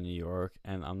rioters in New York,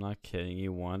 and I'm not kidding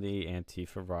you. One of the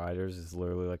Antifa rioters is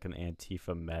literally like an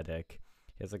Antifa medic.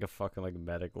 He has like a fucking like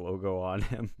medic logo on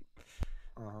him.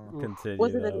 Continue.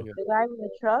 Was it though. the guy with the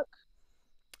truck?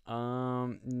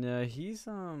 No, he's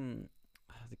the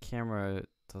camera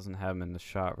doesn't have him in the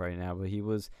shot right now, but he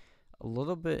was a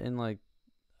little bit in like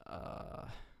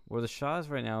where the shot is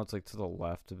right now. It's like to the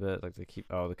left a bit. Like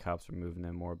the cops are moving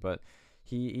in more, but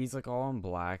he's like all in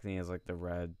black and he has like the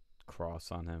red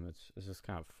cross on him. It's just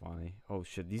kind of funny. Oh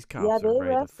shit, these cops are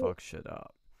ready to fuck shit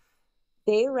up.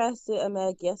 They arrested a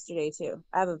medic yesterday too.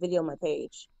 I have a video on my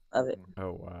page of it.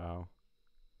 Oh wow.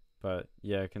 But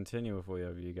yeah, continue with what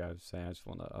you guys are saying. I just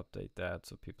want to update that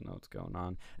so people know what's going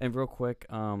on. And real quick,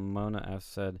 Mona F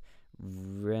said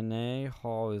Renee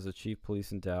Hall is the chief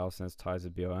police in Dallas and has ties to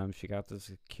BLM. She got the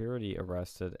security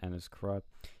arrested and is corrupt.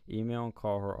 Email and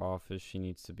call her office. She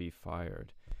needs to be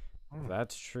fired. If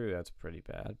that's true, that's pretty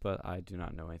bad. But I do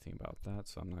not know anything about that,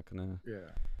 so I'm not gonna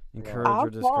encourage or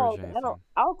discourage anything.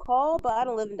 I'll call, but I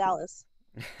don't live in Dallas.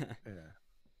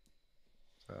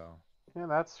 So. Yeah,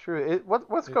 that's true.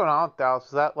 What's going on with Dallas?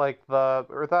 Is that like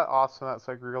or is that Austin that's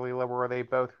like really liberal? Or are they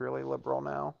both really liberal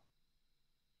now?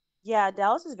 Yeah,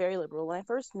 Dallas is very liberal. When I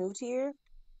first moved here,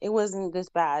 it wasn't this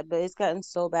bad, but it's gotten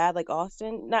so bad. Like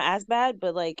Austin, not as bad,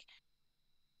 but like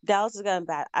Dallas has gotten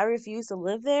bad. I refuse to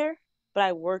live there, but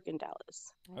I work in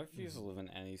Dallas. I refuse to live in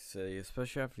any city,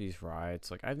 especially after these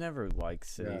riots. Like, I've never liked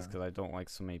cities because I don't like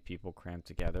so many people crammed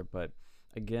together. But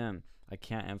again, I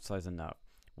can't emphasize enough.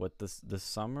 What the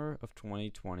summer of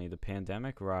 2020, the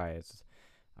pandemic riots,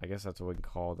 I guess that's what we can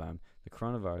call them, the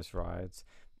coronavirus riots,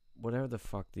 whatever the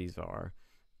fuck these are,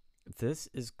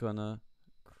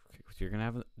 you're gonna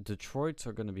have Detroit's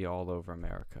are gonna be all over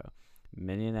America,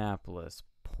 Minneapolis,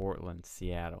 Portland,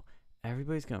 Seattle.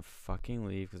 Everybody's gonna fucking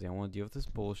leave because they don't want to deal with this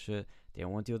bullshit. They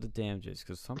don't want to deal with the damages.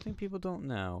 Because something people don't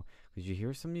know, because you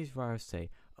hear some of these rioters say,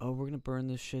 "Oh, we're gonna burn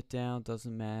this shit down.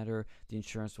 Doesn't matter. The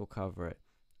insurance will cover it."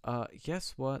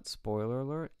 Guess what? Spoiler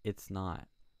alert, it's not.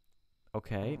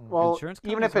 Okay? Well, Insurance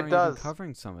even if companies it aren't even does,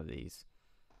 covering some of these.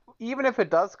 even if it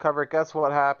does cover it, guess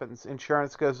what happens?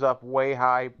 Insurance goes up way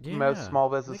high. Most Yeah, small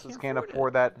they businesses can't can't afford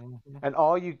afford that. And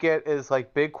all you get is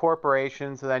like big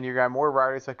corporations, and then you got more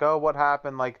riders like, oh, what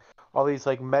happened? Like all these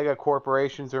like mega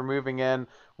corporations are moving in.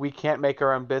 We can't make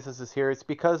our own businesses here. It's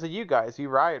because of you guys, you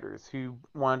rioters, who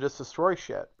want to just destroy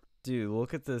shit. Dude,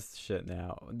 look at this shit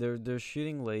now. They're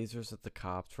shooting lasers at the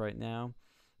cops right now.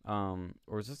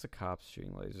 Or is this the cops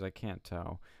shooting lasers? I can't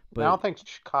tell. I don't But think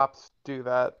cops do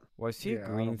that. well, I see a Yeah, I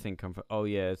green don't- thing come from. Oh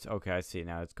yeah, it's okay. I see it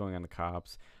now. It's going on the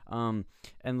cops. And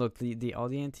look, the all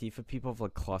the Antifa people have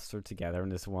like clustered together in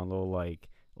this one little like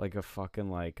a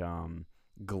fucking like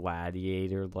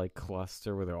gladiator like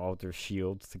cluster where they're all with their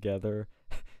shields together.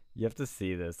 You have to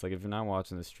see this. Like if you're not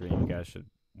watching the stream, you guys should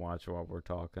watch while we're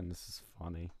talking. This is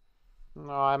funny. No,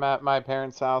 I'm at my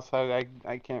parents' house. I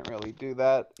can't really do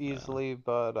that easily,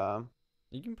 but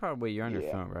You can probably you're on your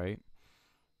Yeah. phone, right?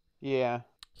 yeah,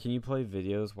 Can you play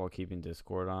videos while keeping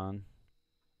Discord on?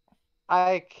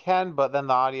 I can, but then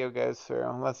the audio goes through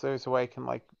unless there's a way I can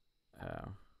like, Oh,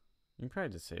 you can probably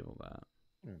disable that.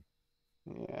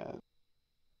 yeah.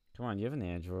 Come on, you have an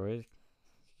Android.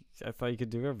 I thought you could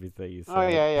do everything you said. Oh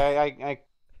yeah,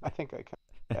 I think I can.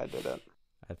 Yeah, I did it.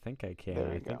 I think I can. There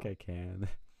I you think go. I can.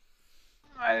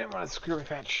 I didn't want to screw with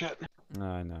that shit.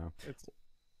 I know. It's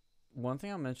One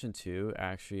thing I'll mention too,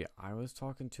 actually, I was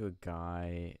talking to a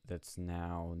guy that's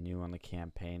now new on the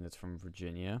campaign that's from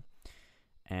Virginia.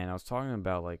 And I was talking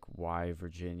about like why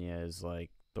Virginia is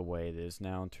like the way it is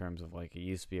now in terms of like it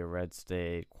used to be a red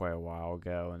state quite a while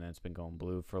ago and then it's been going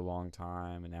blue for a long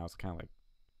time and now it's kind of like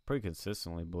pretty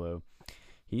consistently blue.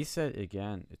 He said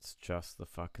again, it's just the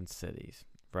fucking cities.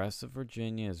 Rest of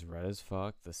Virginia is red as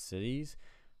fuck. The cities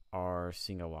are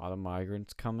seeing a lot of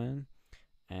migrants come in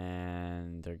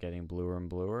and they're getting bluer and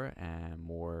bluer and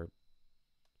more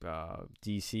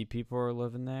DC people are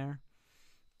living there.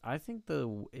 I think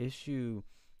the issue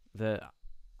that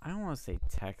I don't want to say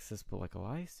Texas, but like a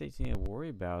lot of states need to worry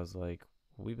about is like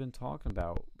what we've been talking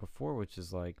about before, which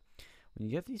is like when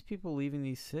you get these people leaving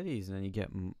these cities and then you get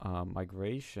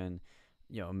migration,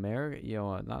 America,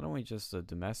 not only just the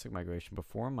domestic migration, but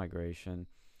foreign migration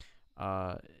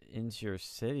into your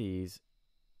cities,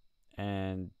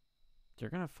 and you're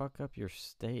gonna fuck up your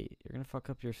state. You're gonna fuck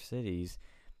up your cities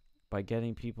by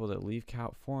getting people that leave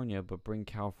California but bring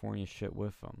California shit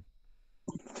with them.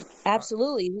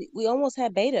 Absolutely. We almost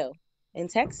had Beto in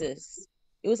Texas.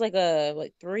 It was like a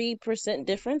 3%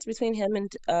 difference between him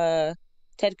and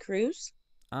Ted Cruz.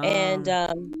 And I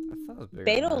thought it was bigger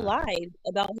than Beto that. lied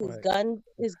about Right.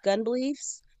 his gun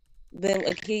beliefs. Then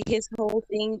like his whole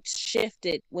thing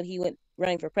shifted when he went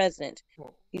running for president.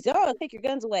 Well, He said, "Oh, take your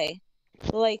guns away."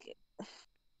 But like,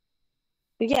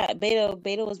 but yeah,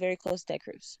 Beto was very close to Ted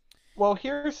Cruz. Well,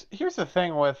 here's the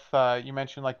thing with you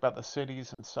mentioned like about the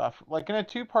cities and stuff. Like in a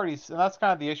two-party, and that's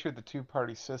kind of the issue with the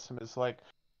two-party system is like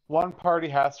one party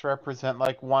has to represent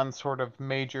like one sort of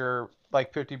major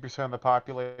like 50% of the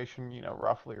population,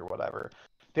 roughly or whatever.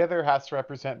 The other has to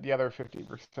represent the other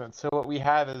 50%. So what we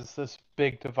have is this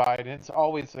big divide, and it's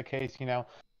always the case,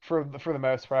 for the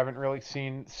most part. I haven't really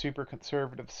seen super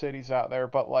conservative cities out there,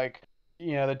 but like,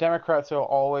 the Democrats will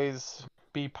always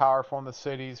be powerful in the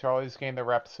cities, or always gain the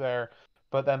reps there.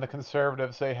 But then the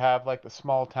conservatives, they have like the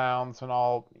small towns and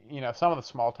all, some of the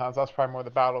small towns. That's probably more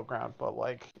the battleground, but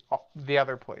like the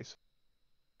other place.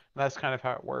 And that's kind of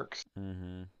how it works.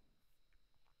 Mm-hmm.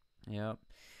 Yep.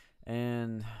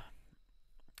 And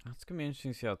it's gonna be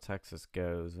interesting to see how Texas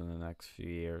goes in the next few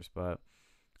years. But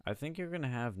I think you're gonna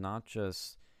have not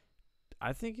just.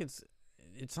 I think it's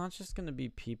not just gonna be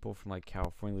people from like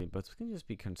California, but it's gonna just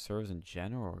be conservatives in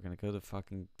general. Are gonna go to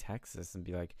fucking Texas and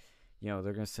be like,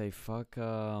 they're gonna say fuck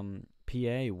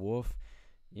PA wolf,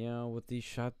 with these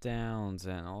shutdowns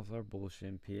and all of our bullshit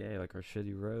in PA, like our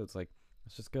shitty roads. Like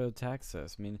let's just go to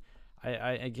Texas. I mean, I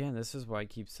again, this is why I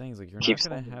keep saying is like you're not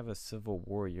gonna have a civil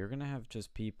war. You're gonna have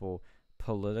just people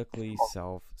politically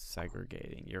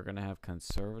self-segregating. You're gonna have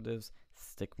conservatives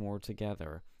stick more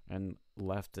together and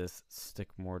leftists stick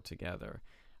more together.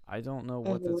 I don't know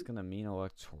what that's gonna mean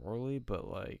electorally, but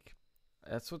like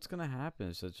that's what's gonna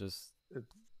happen. So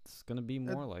it's gonna be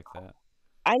more like that.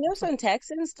 I know some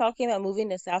Texans talking about moving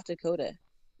to South Dakota,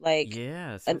 like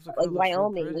Yeah, and, South like Dakota looks real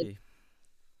Wyoming. Like, pretty.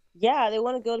 yeah, they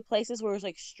want to go to places where it's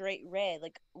like straight red.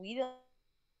 Like we don't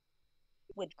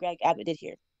what Greg Abbott did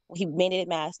here. He mandated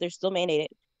masks. They're still mandated,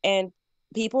 and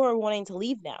people are wanting to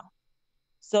leave now.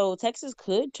 So Texas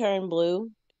could turn blue,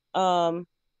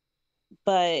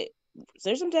 but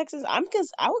there's some Texas. I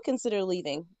would consider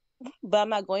leaving, but I'm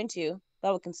not going to. But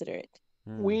I would consider it.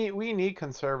 We need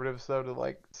conservatives though to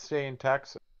like stay in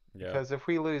Texas, Yeah, because if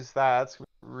we lose that, it's gonna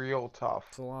be real tough.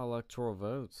 it's a lot of electoral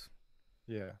votes.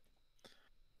 yeah.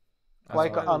 That's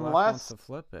Like, why the left wants unless to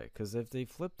flip it, because if they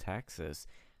flip Texas,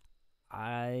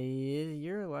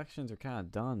 your elections are kind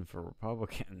of done for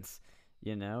Republicans.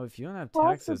 If you don't have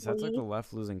Texas, that's like the Possibly.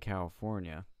 left losing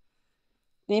California.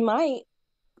 They might.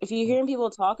 If you're hearing people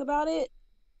talk about it,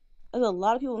 there's a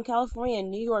lot of people in California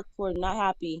and New York who are not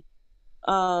happy.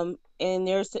 And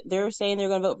they're saying they're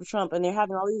going to vote for Trump, and they're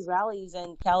having all these rallies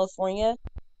in California,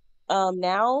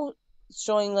 now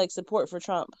showing like support for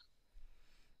Trump.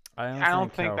 I I don't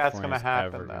don't think that's gonna California's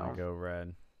happen ever gonna though. go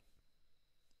red.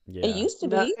 It Yeah. used to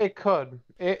No, be. it could.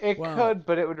 It Well, could,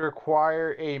 but it would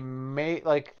require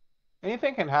like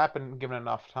anything can happen given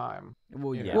enough time.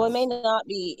 well, you yes. Well, it know? may not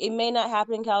be. It may not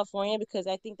happen in California because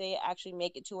I think they actually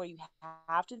make it to where you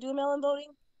have to do mail-in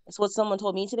voting. That's what someone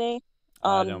told me today.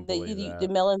 I don't The believe the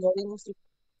that. mail-in voting.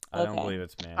 I don't Okay. believe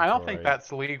it's I don't think mandatory.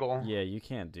 that's legal. Yeah, you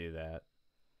can't do that.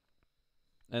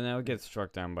 And that would get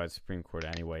struck down by the Supreme Court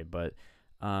anyway. But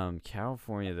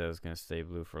California, though, is going to stay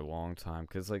blue for a long time.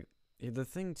 Because, like, the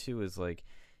thing, too, is, like,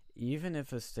 even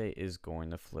if a state is going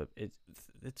to flip, it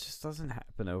just doesn't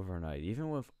happen overnight. Even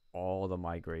with all the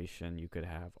migration you could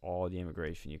have, all the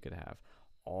immigration you could have,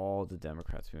 all the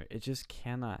Democrats, it just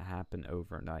cannot happen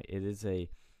overnight. It is a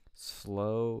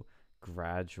slow,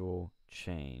 gradual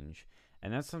change.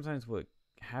 And that's sometimes what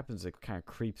happens. It kind of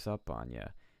creeps up on you.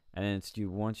 And it's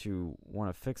once you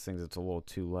want to fix things, it's a little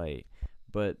too late.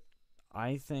 But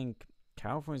I think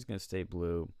California's going to stay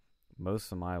blue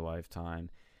most of my lifetime.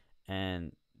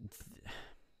 And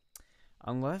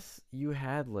unless you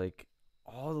had like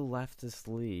all the leftists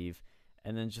leave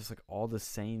and then just like all the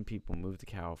sane people move to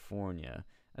California,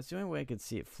 that's the only way I could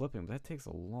see it flipping. But that takes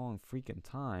a long freaking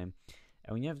time.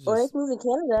 And when you have just, Or they move to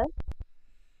Canada.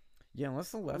 yeah,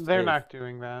 unless the left, They're not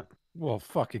doing that. Well,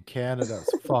 fucking Canada's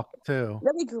fucked too.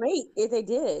 That'd be great if they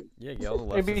did. Yeah, get all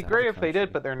the It'd be leftists out of great the if they did,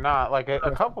 country. but they're not. Like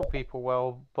a couple people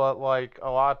will, but like a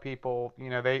lot of people,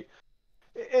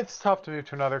 it's tough to move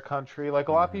to another country. Like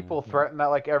a lot of people threaten that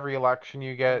like every election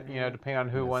you get, depending on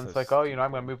who That's wins, so like, oh, I'm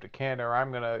stupid. gonna move to Canada or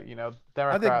I'm gonna,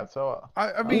 Democrat. So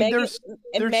I mean, Megan, there's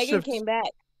Megan shifts. came back.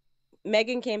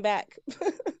 Megan came back.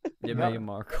 Yeah, Meghan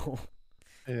Markle.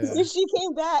 Yeah, She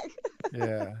came back.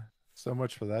 yeah. So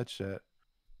much for that shit.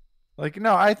 Like,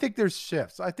 no, I think there's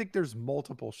shifts. I think there's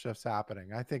multiple shifts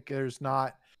happening. I think there's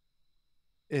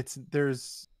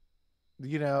there's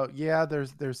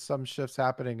some shifts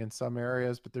happening in some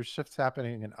areas, but there's shifts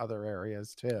happening in other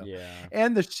areas too. Yeah.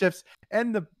 And the shifts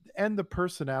and the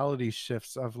personality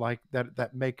shifts of like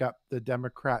that make up the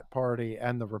Democrat Party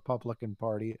and the Republican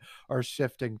Party are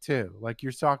shifting too. Like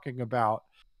you're talking about,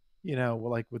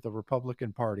 like with the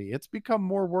Republican Party, it's become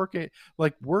more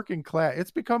working class. It's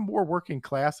become more working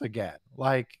class again.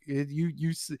 Like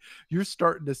you're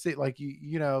starting to see like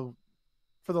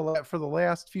for the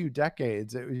last few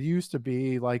decades, it used to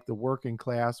be like the working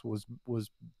class was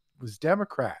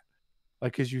Democrat,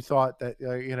 like because you thought that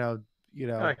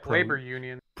like labor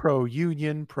union. pro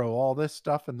union, pro all this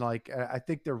stuff, and like I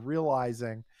think they're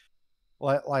realizing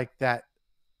like that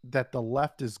the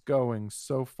left is going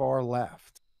so far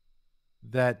left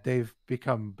that they've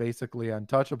become basically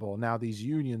untouchable. Now these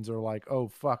unions are like, oh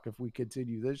fuck, if we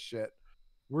continue this shit,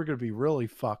 we're gonna be really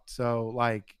fucked. So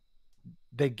like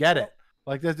they get it.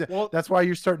 Like that's why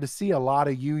you're starting to see a lot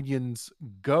of unions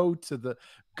go to the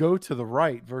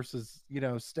right versus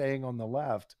staying on the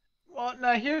left. Well,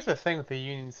 now here's the thing with the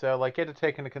unions, though. Like, you had to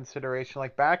take into consideration,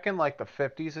 like back in like the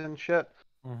 50s and shit,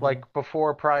 like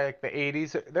before probably like the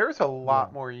 80s, there was a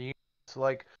lot more unions.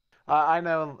 Like, I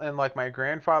know, in like my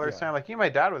grandfather's time, like my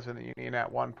dad was in the union at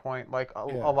one point. Like a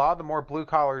lot of the more blue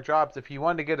collar jobs, if you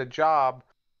wanted to get a job,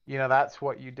 that's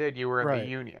what you did. You were in the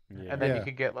union, and then you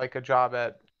could get like a job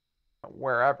at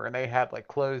wherever, and they had like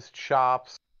closed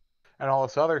shops and all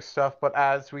this other stuff. But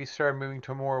as we started moving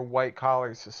to a more white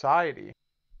collar society,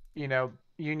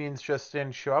 unions just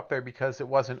didn't show up there because it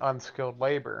wasn't unskilled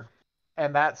labor,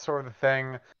 and that sort of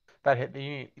thing that hit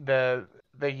the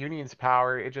union's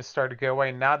power. It just started to go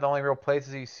away. Now the only real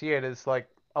places you see it is like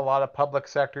a lot of public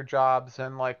sector jobs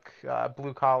and like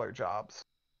blue collar jobs.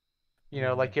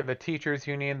 Like you have the teachers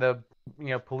union, the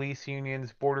police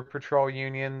unions, border patrol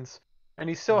unions, and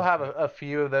you still have a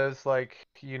few of those like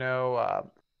what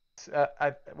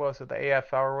was it, the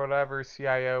AFL or whatever,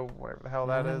 CIO, whatever the hell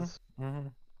that is.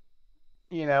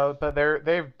 But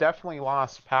they've definitely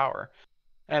lost power.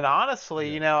 And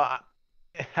honestly, I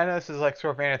know this is like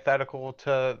sort of antithetical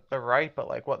to the right, but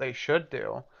like what they should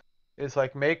do is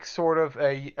like make sort of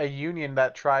a union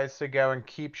that tries to go and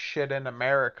keep shit in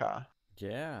America.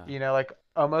 Yeah. Like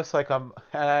almost like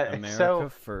America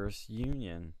First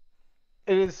Union.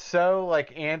 It is so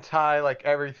like anti like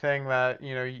everything that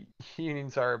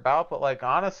unions are about, but like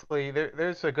honestly,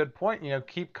 there's a good point.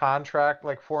 Keep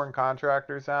foreign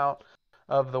contractors out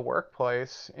of the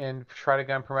workplace and try to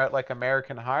go and promote like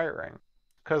American hiring,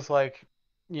 because like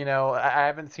I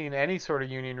haven't seen any sort of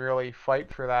union really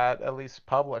fight for that, at least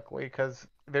publicly, because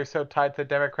they're so tied to the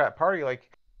Democrat Party.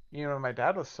 Like when my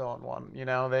dad was still in one,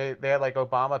 they had like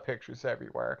Obama pictures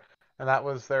everywhere, and that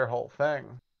was their whole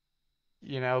thing,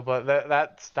 but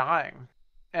that's dying.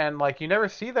 And like you never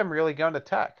see them really go into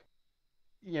tech.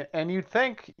 Yeah, and you'd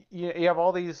think you have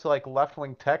all these like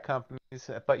left-wing tech companies,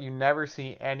 but you never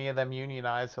see any of them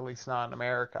unionized, at least not in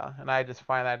America. And I just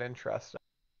find that interesting.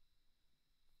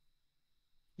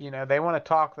 They want to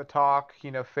talk the talk,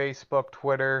 Facebook,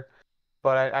 Twitter,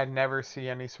 but I never see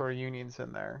any sort of unions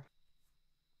in there.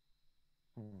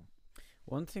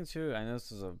 One thing too, I know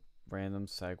this is a random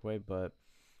segue, but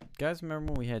guys,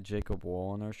 remember when we had Jacob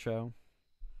Wool on our show?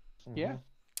 Yeah.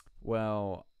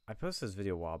 Well, I posted this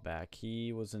video a while back.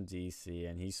 He was in DC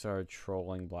and he started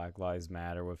trolling Black Lives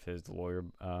Matter with his lawyer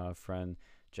friend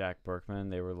Jack Berkman.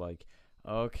 They were like,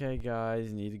 "Okay, guys,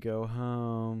 you need to go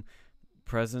home.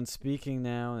 President's speaking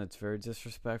now, and it's very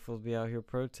disrespectful to be out here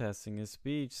protesting his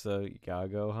speech, so you gotta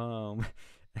go home."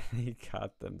 And he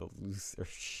got them to lose their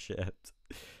shit.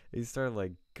 He started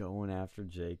like going after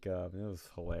Jacob, and it was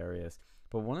hilarious.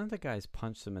 But one of the guys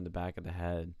punched him in the back of the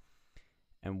head,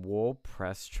 and Wool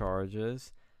pressed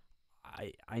charges.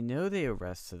 I know they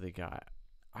arrested the guy.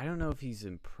 I don't know if he's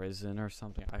in prison or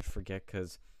something. I forget,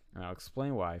 because I'll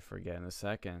explain why I forget in a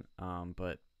second.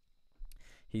 But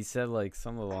he said like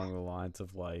something along the lines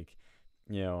of like,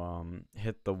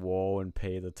 hit the wall and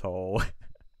pay the toll.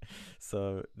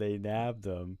 So they nabbed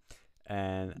him.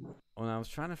 And when I was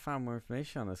trying to find more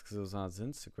information on this, because it was on his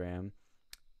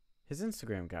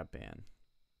Instagram got banned.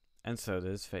 And so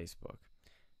did his Facebook.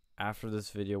 After this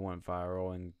video went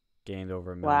viral and gained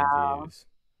over 1 million views.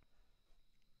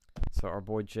 So our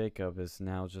boy Jacob is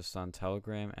now just on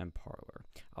Telegram and Parler.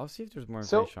 I'll see if there's more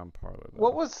information on Parler.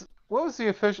 What was the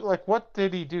official, like, what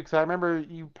did he do? Because I remember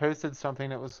you posted something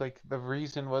that was like the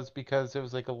reason was because it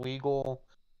was like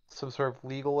some sort of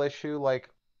legal issue. Like,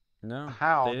 no,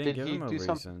 how they didn't did give he him a do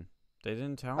reason. something? They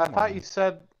didn't tell him. I thought you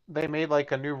said they made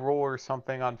like a new rule or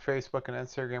something on Facebook and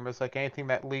Instagram. It's like anything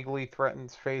that legally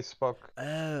threatens Facebook.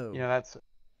 Oh. That's.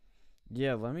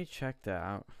 Yeah, let me check that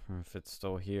out if it's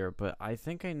still here. But I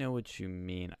think I know what you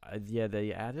mean. Yeah,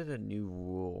 they added a new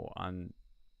rule on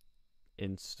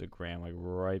Instagram, like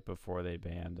right before they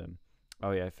banned him.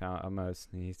 Oh yeah, I'm gonna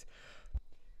sneeze.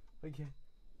 Okay.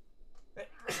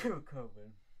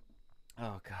 COVID.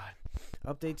 Oh god.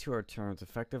 Update to our terms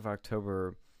effective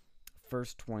October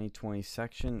 1st, 2020,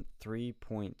 section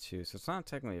 3.2. So it's not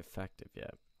technically effective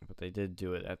yet, but they did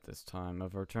do it at this time.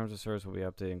 Of our terms of service will be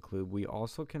updated include, we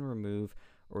also can remove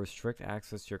or restrict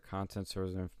access to your content,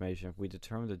 service, or information if we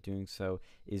determine that doing so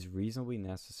is reasonably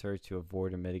necessary to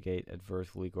avoid or mitigate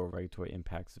adverse legal or regulatory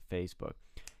impacts of Facebook.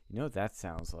 You know what that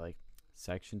sounds like?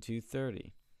 Section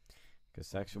 230.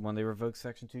 Because when they revoke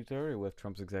Section 230 with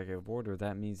Trump's executive order,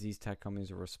 that means these tech companies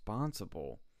are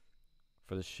responsible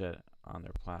for the shit on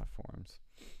their platforms.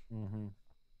 Mm-hmm.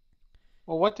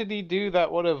 Well, what did he do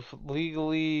that would have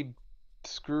legally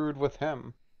screwed with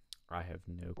him? I have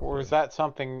no clue. Or is that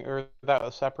something, or is that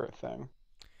a separate thing?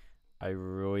 I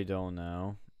really don't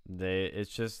know. They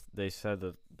said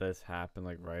that this happened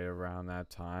like right around that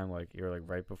time, like you're like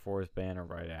right before his ban or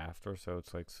right after, so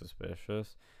it's like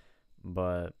suspicious.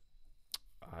 But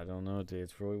I don't know, dude.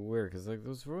 It's really weird because like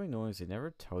those really annoying. They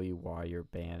never tell you why you're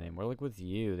banned anymore. Like with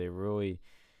you, they really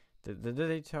did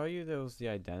they tell you that was the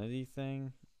identity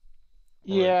thing?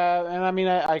 Yeah, and I mean,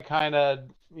 I kind of,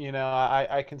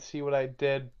 I can see what I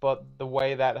did, but the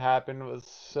way that happened was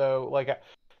so, like,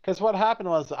 because what happened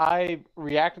was I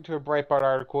reacted to a Breitbart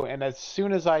article, and as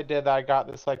soon as I did that, I got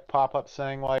this, like, pop-up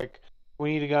saying, like,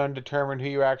 we need to go and determine who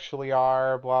you actually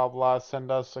are, blah, blah,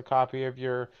 send us a copy of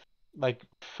your, like,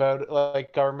 photo,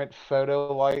 like, government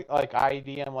photo, like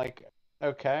ID. I'm like,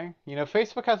 okay,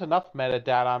 Facebook has enough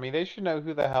metadata on me. They should know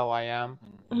who the hell I am.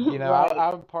 Right.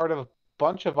 I'm part of a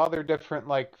bunch of other different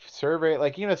like survey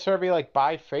like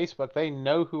by Facebook. They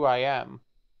know who I am.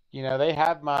 They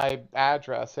have my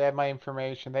address, they have my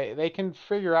information, they can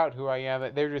figure out who I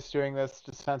am. They're just doing this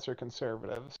to censor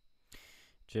conservatives.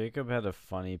 Jacob had a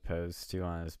funny post too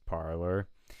on his Parler.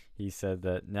 He said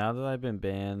that now that I've been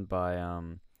banned by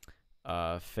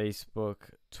Facebook,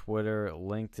 Twitter,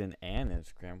 LinkedIn, and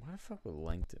Instagram. Why the fuck would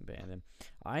LinkedIn ban him?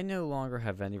 I no longer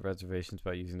have any reservations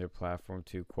about using their platform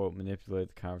to, quote, manipulate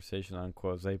the conversation,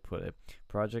 unquote, as they put it.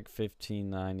 Project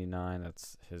 1599,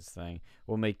 that's his thing,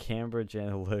 will make Cambridge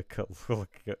Analytica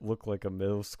look like a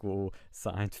middle school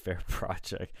science fair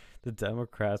project. The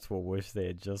Democrats will wish they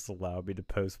had just allowed me to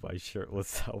post my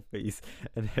shirtless selfies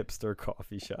and hipster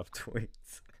coffee shop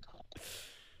tweets.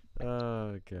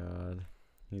 Oh, God.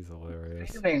 He's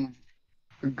hilarious.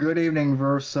 Good evening,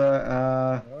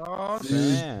 Versa. Oh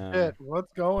Sam. shit!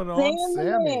 What's going on,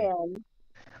 Sammy?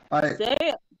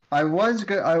 Sam. I was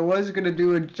gonna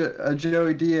do a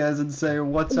Joey Diaz and say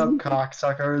what's up,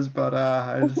 cocksuckers, but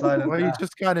I decided Well, you not.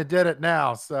 just kind of did it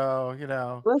now, so you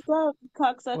know. What's up,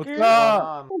 What's cocksucker? What's going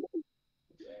up? on?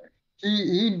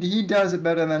 He does it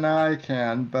better than I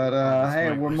can, but It's hey,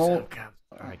 like, we're "What's more. up,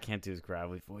 I can't do his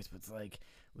gravelly voice, but it's like,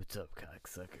 "What's up,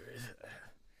 cocksuckers?"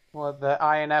 Well, the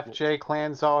INFJ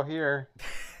clan's all here.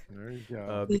 There you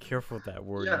go. Be careful with that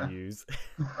word Yeah. you use.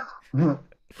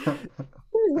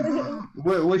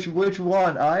 Which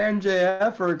one,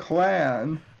 INJF or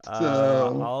clan?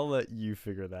 So I'll let you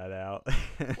figure that out.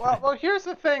 Well, here's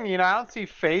the thing. I don't see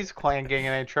FaZe Clan getting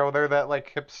in any trouble. They're that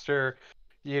like hipster,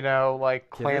 like Give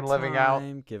clan it living out,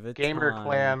 time, give it gamer time.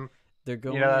 clan. They're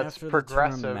going that's after the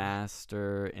progressive. term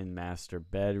master in master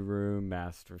bedroom,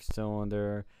 master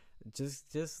cylinder.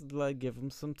 Just like give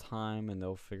them some time, and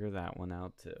they'll figure that one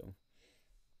out too.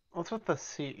 What's with the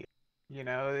C?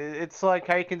 It's like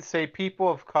how you can say people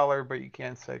of color, but you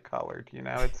can't say colored.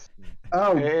 It's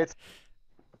oh it's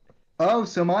oh,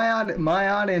 so my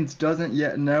audience doesn't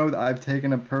yet know that I've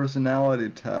taken a personality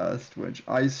test, which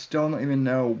I still don't even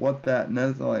know what that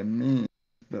necessarily means.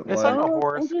 But It's like a Oh,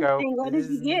 horoscope. interesting. What It did is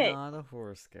you get? not a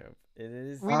horoscope. It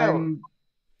is. We know.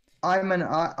 I'm an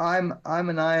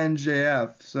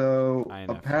INJF, so INFJ.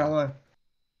 apparently,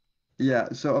 yeah.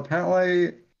 So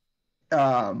apparently,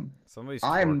 Somebody's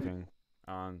I'm- twerking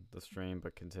on the stream,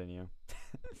 but continue.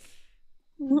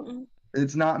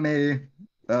 it's not me.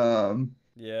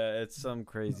 Yeah, it's some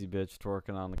crazy bitch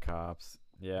twerking on the cops.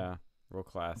 Yeah, real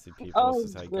classy people. Oh,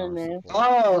 This is how you garner goodness.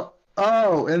 support.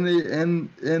 Oh, in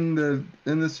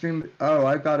the stream. Oh,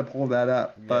 I've got to pull that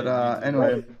up. Yeah, But you do.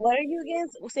 anyway, Wait, what are you again?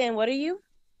 Sam, what are you?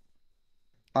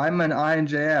 I'm an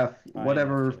INJF.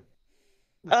 Whatever. INFJ.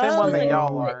 The same one that Oh,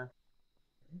 y'all wait. are.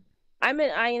 I'm an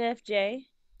INFJ.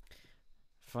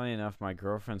 Funny enough, my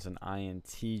girlfriend's an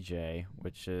INTJ,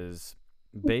 which is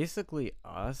basically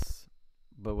us,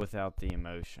 but without the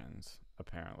emotions,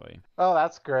 apparently. Oh,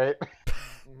 that's great.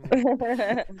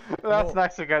 That's Well-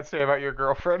 nice to get to say about your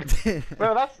girlfriend.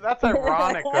 Well, that's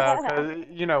ironic though,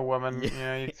 because women,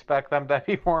 you expect them to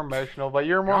be more emotional, but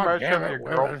you're more God emotional damn than it, your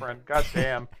women. girlfriend. God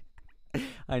damn.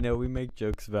 I know we make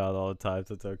jokes about it all the time,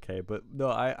 so it's okay. But no,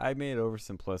 I made it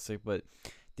oversimplistic. But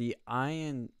the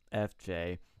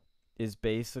INFJ is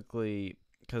basically,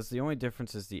 because the only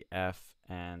difference is the F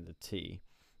and the T.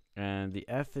 And the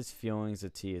F is feelings, the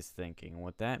T is thinking. And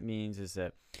what that means is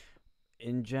that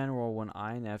in general, when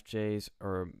INFJs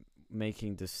are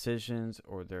making decisions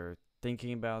or they're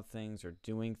thinking about things or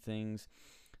doing things,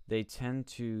 they tend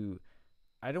to,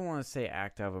 I don't want to say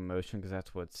act out of emotion because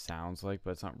that's what it sounds like,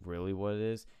 but it's not really what it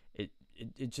is.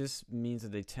 It just means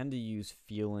that they tend to use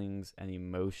feelings and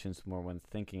emotions more when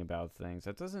thinking about things.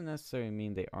 That doesn't necessarily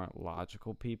mean they aren't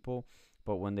logical people,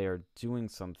 but when they are doing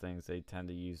some things, they tend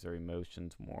to use their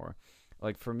emotions more.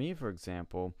 Like for me, for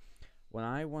example, when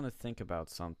I want to think about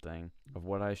something of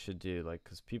what I should do, like,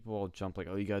 because people all jump like,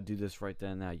 oh, you got to do this right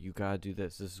then and now. You got to do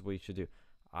this. This is what you should do.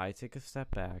 I take a step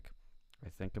back. I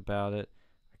think about it.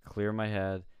 I clear my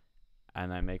head.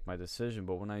 And I make my decision.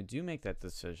 But when I do make that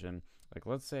decision, like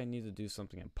let's say I need to do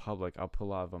something in public, I'll put a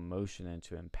lot of emotion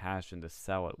into it and passion to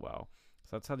sell it well.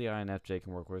 So that's how the INFJ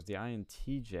can work. Whereas the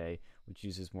INTJ, which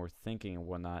uses more thinking and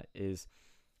whatnot,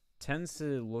 tends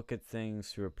to look at things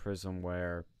through a prism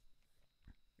where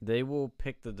they will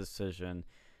pick the decision,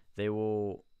 they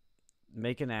will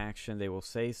make an action, they will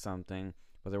say something,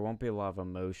 but there won't be a lot of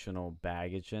emotional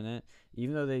baggage in it.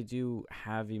 Even though they do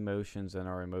have emotions and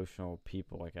are emotional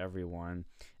people like everyone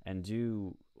and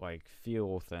do like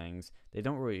feel things, they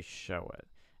don't really show it.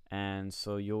 And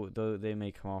so they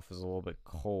may come off as a little bit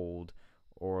cold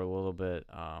or a little bit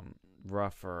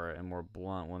rougher and more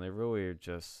blunt when they really are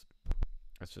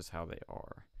that's just how they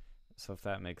are. So if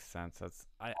that makes sense,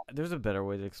 there's a better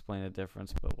way to explain the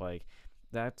difference, but like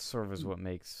that's sort of what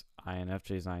makes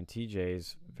INFJs and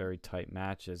INTJs very tight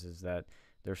matches, is that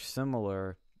they're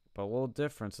similar but a little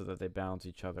different so that they balance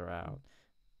each other out.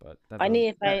 But I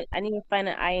need to find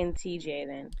an INTJ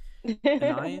then. an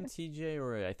INTJ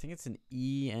or I think it's an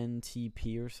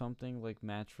ENTP or something like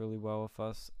match really well with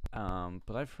us.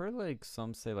 But I've heard like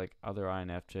some say like other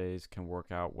INFJs can work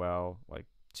out well, like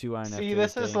two INFJs. See,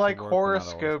 this is can like work, but not always.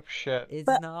 horoscope shit. It's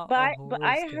But not but a I, but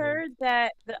I horoscope. heard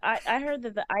that I heard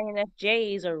that the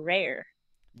INFJs are rare.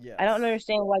 Yes. I don't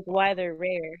understand why they're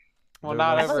rare. Well, They're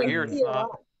not less over than- here, it's not.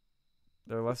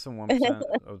 They're less than 1%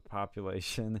 of the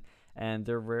population, and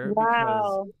they're rare because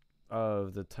Wow.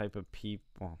 of the type of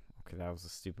people. Okay, that was a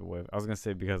stupid way. I was gonna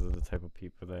say because of the type of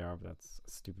people they are, but that's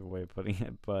a stupid way of putting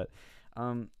it. But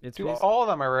it's Dude, basi- all of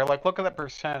them are rare. Like, look at that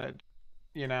percentage.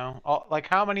 Like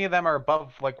how many of them are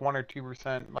above like 1 or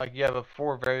 2%? Like you have a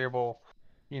 4 variable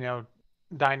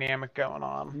dynamic going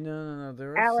on. No.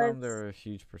 There are some that Alex, are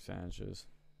huge percentages.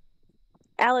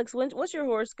 Alex, what's your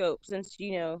horoscope? Since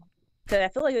because I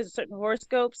feel like there's certain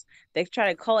horoscopes they try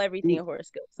to call everything a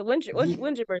horoscope. So He,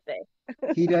 when's your birthday?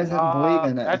 he doesn't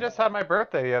believe in I it. just had my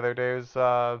birthday the other day. It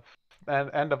was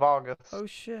end of August. Oh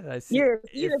shit! I see. You're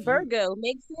If a Virgo.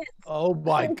 Makes sense. Oh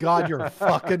my God, you're a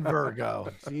fucking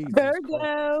Virgo. Jesus Christ.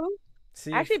 Virgo.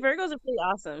 See, Actually, Virgos are pretty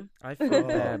awesome. I feel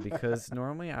bad because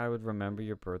normally I would remember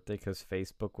your birthday because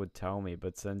Facebook would tell me,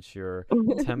 but since you're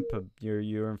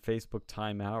you're in Facebook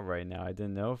timeout right now, I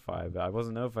didn't notify. But I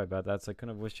wasn't notified about that, so I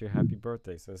couldn't wish you a happy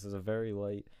birthday. So this is a very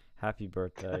late happy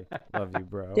birthday. Love you,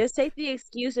 bro. Just take the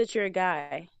excuse that you're a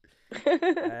guy.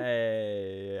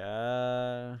 Hey,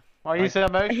 Well, he's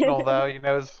emotional though.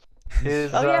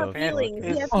 His Oh, yeah, family- feelings.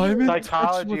 his Yeah, I'm in touch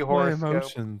psychology with my horoscope.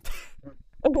 emotions.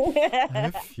 I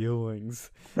have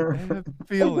feelings. I have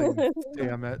feelings.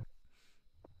 Damn it.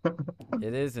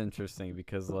 It is interesting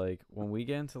because like when we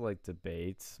get into like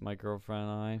debates, my girlfriend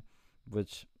and I,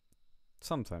 which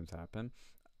sometimes happen,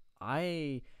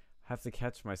 I have to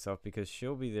catch myself because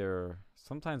she'll be there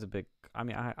sometimes a bit. I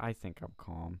mean, I think I'm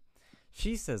calm.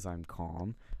 She says I'm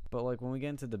calm, but like when we get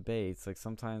into debates, like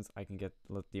sometimes I can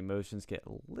let the emotions get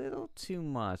a little too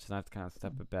much, and I have to kind of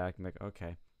step it back and be like,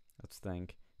 okay, let's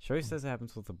think. She always says it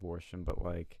happens with abortion, but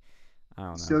like, I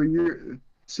don't know.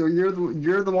 So you're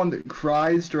the one that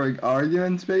cries during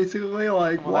arguments, basically.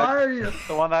 Like, Well, why are you?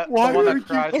 The one that Why the one are that you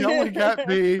cries yelling at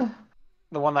me?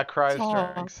 the one that cries during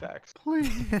Stop. sex.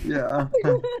 Please. Yeah.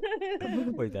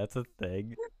 Wait, that's a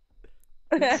thing.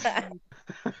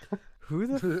 Who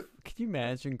the? Can you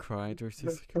imagine crying to her? She's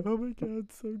like, "Oh my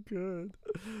god, so good.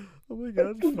 Oh my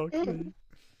god, fuck me."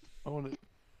 I want to.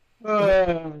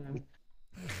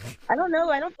 I don't know.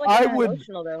 I don't feel like I I'm would-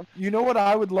 emotional though. You know what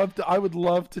I would love to? I would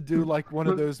love to do like one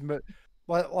of those,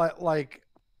 like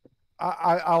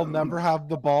I'll never have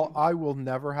the ball. I will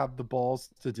never have the balls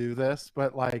to do this,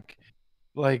 but like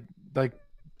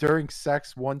during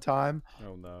sex one time,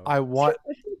 Oh no.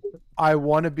 I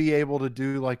want to be able to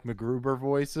do like MacGruber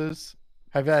voices.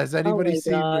 Has anybody my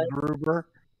seen God. MacGruber?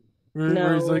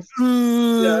 Where he's No. like,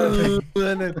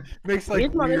 and it makes like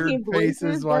He's not weird making faces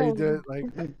voices, while you no. do it, like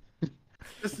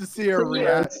just to see her Yeah.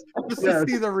 react, just to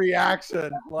see the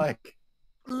reaction, like.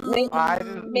 Maybe, I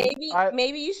didn't-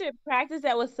 maybe you should practice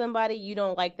that with somebody you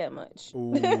don't like that much.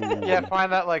 Ooh. Yeah,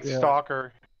 find that like Yeah.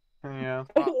 stalker. Yeah.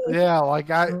 Yeah, like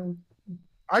I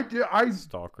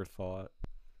Stalker thought.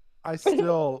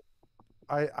 still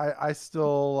but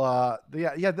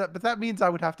that means I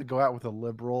would have to go out with a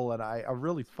liberal, and I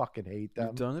really fucking hate them.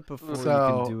 You've done it before. You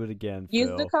So- can do it again. Use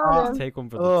Phil. the condom. Take one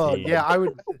for the Oh team. yeah, I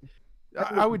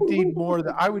would need more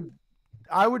than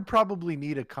I would probably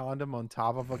need a condom on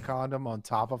top of a condom on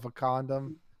top of a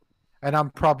condom, and I'm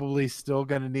probably still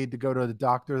gonna need to go to the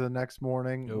doctor the next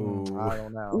morning. Ooh. I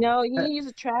don't know. No, you need to use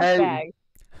a trash Hey.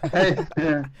 bag.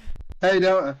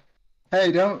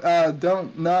 Hey,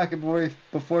 don't knock it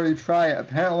before you try it.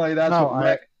 Apparently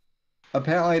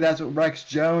that's what Rex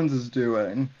Jones is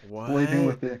doing. Sleeping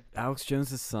with What? it. Alex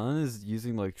Jones' son is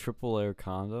using like triple layer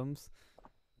condoms.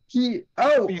 He's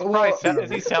Probably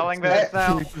is he selling those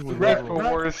now? Rex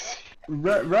Infowars.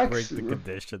 Break the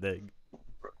conditioning.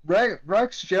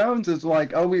 Rex Jones is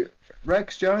like,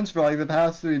 Rex Jones for like the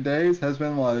past 3 days has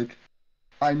been like,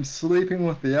 I'm sleeping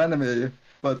with the enemy,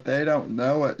 but they don't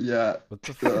know it yet. What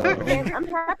the So- fuck? And I'm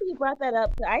happy you brought that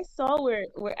up. I saw where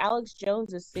Alex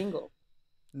Jones is single.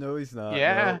 No, he's not.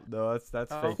 Yeah. No,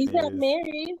 that's Oh. fake He's not news.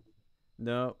 married.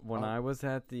 No, when Oh. I was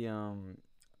at the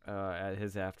at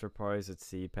his after parties at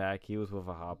CPAC, he was with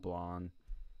a hot blonde.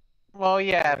 Well,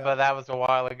 yeah, Yeah. but that was a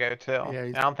while ago too. Yeah,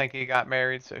 he's- I don't think he got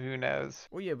married, so who knows?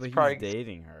 Well, yeah, but he's probably-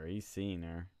 dating her. He's seen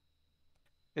her.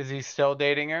 Is he still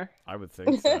dating her? I would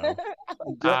think so.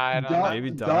 I don't know.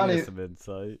 Maybe Donnie Donnie, has some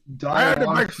insight. I had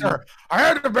to make sure. I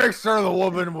had to make sure the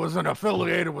woman wasn't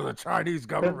affiliated with the Chinese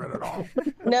government at all.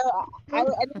 No, I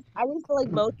just feel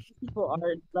like most people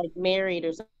are like married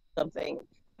or something.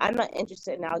 I'm not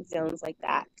interested in Alex Jones like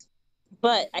that.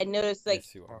 But I noticed like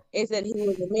Yes, you are. it said he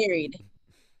was married.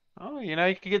 Oh, you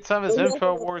could get some of his He has, like,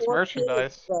 Infowars 4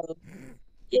 merchandise. kids, though.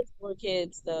 He has 4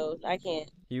 kids, though. I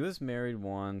can't. He was married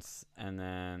once and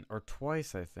then, or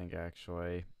twice, I think,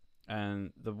 actually.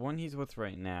 And the one he's with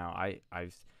right now,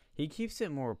 he keeps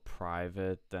it more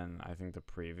private than I think the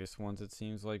previous ones. It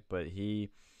seems like, but he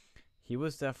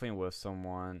was definitely with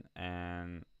someone,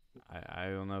 and I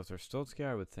don't know if they're still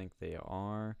together. I would think they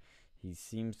are. He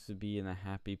seems to be in a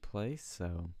happy place,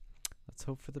 so let's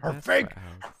hope for the Her best. fake- For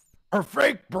Alex. Her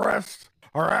fake breasts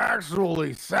are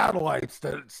actually satellites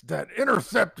that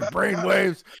intercept the brain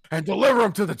waves and deliver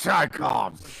them to the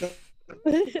Chi-Coms.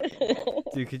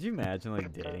 Dude, could you imagine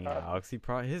like dating Alex?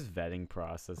 His vetting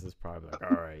process is probably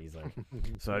like, all right. He's like,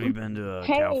 so have you been to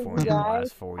Hey, California in the guys,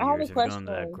 last 4 I have a years? Have you gone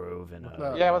to that question. grove and What's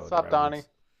up? Yeah, what's up, Donnie?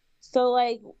 So,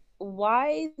 like,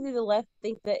 why did the left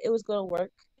think that it was going to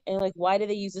work? And, like, why did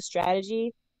they use a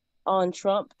strategy on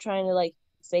Trump trying to, like,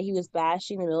 say he was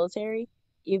bashing the military,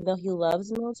 even though he loves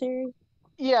the military?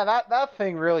 Yeah, that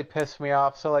thing really pissed me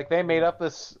off. So like they made up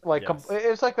this like Yes. it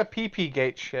was like the PP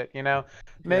Gate shit, you know,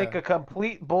 make Yeah. a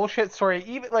complete bullshit story.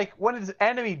 Even like when his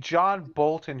enemy John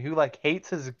Bolton, who like hates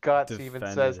his guts, even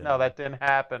Defended says no, him. that didn't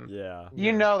happen. Yeah.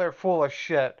 You know they're full of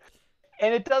shit.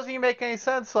 And it doesn't even make any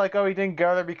sense. Like, oh, he didn't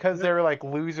go there because they were like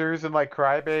losers and like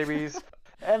crybabies.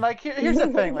 And like here's the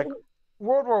thing, like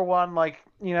World War One, like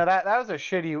you know that was a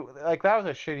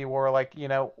shitty war. Like you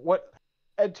know what.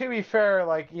 And to be fair,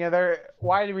 like you know,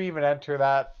 why did we even enter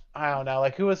that? I don't know.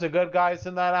 Like, who was the good guys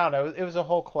in that? I don't know. It was a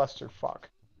whole clusterfuck.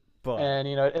 But And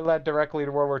you know, it led directly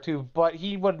to World War II. But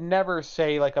he would never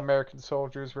say like American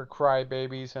soldiers were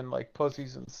crybabies and like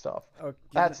pussies and stuff.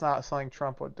 That's not something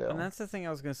Trump would do. And that's the thing I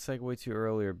was gonna segue to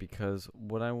earlier, because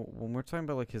when we're talking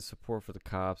about like his support for the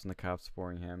cops and the cops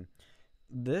supporting him,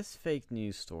 this fake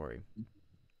news story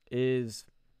is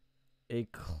a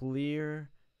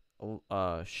clear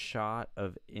shot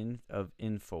of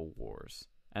Infowars.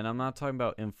 And I'm not talking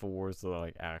about Infowars, the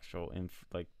like actual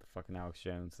like the fucking Alex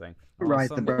Jones thing. Right,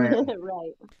 the brand.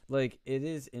 Right. Like it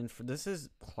is this is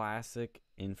classic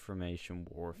information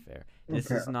warfare. This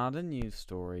Okay. is not a news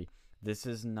story. This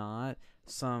is not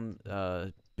some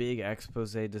big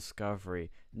expose discovery.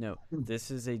 No,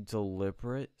 this is a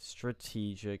deliberate,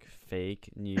 strategic, fake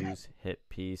news hit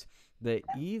piece that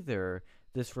either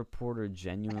this reporter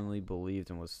genuinely believed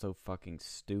and was so fucking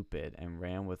stupid and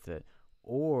ran with it,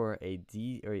 or a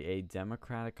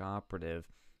Democratic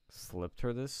operative slipped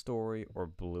her this story or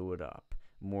blew it up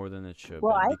more than it should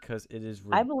Well, be, because it is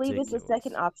ridiculous. I believe it's the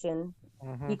second option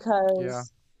Mhm.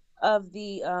 because of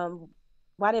the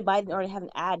why did Biden already have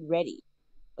an ad ready,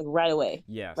 like right away,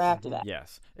 Yes. right after that,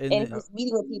 Yes. and he's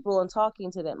meeting with people and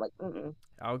talking to them, like.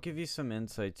 I'll give you some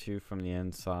insight too from the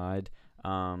inside.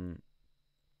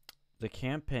 The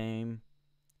campaign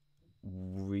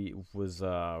was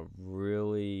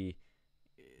really,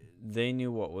 they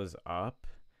knew what was up,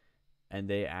 and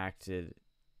they acted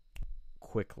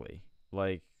quickly.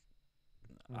 Like,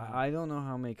 I don't know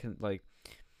how many like,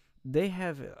 they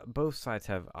have, both sides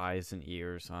have eyes and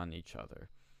ears on each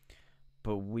other,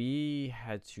 but we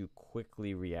had to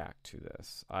quickly react to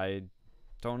this. I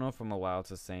don't know if I'm allowed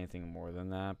to say anything more than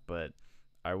that, but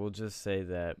I will just say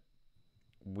that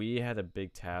we had a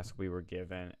big task we were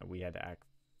given, and we had to act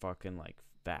fucking like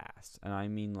fast. And I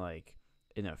mean like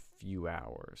in a few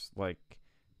hours, like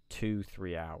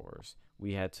 2-3 hours.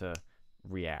 We had to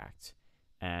react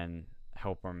and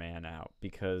help our man out,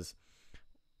 because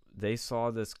they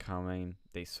saw this coming.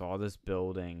 They saw this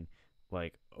building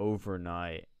like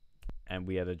overnight, and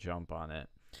we had to jump on it.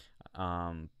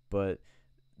 But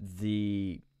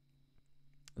the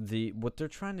what they're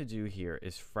trying to do here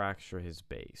is fracture his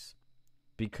base,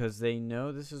 because they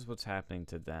know this is what's happening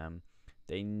to them.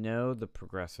 They know the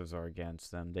progressives are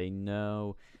against them. They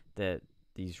know that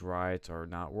these riots are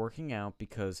not working out,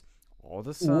 because all of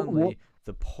a sudden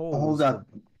the polls.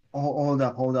 Hold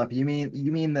up. You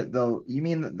mean that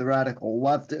the radical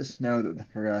leftists know that the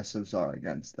progressives are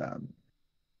against them?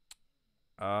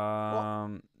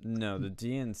 No, the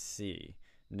DNC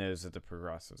knows that the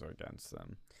progressives are against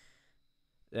them,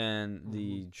 and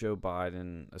the Joe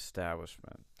Biden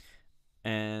establishment.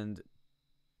 And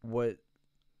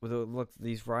look,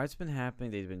 these riots been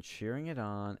happening. They've been cheering it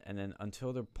on, and then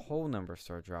until their poll numbers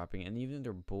start dropping, and even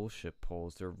their bullshit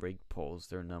polls, their rigged polls,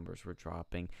 their numbers were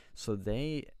dropping. So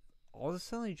all of a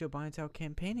sudden, Joe Biden's out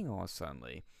campaigning. All of a sudden,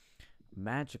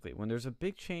 magically, when there's a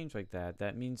big change like that,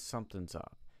 that means something's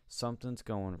up. Something's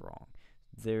going wrong.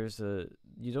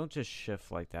 You don't just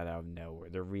shift like that out of nowhere.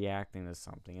 They're reacting to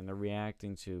something, and they're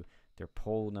reacting to their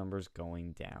poll numbers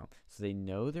going down. So they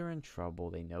know they're in trouble.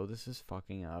 They know this is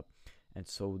fucking up. And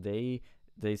so they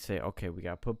say, okay, we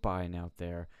got to put Biden out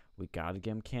there. We got to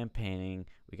get him campaigning.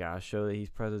 We got to show that he's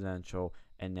presidential.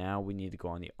 And now we need to go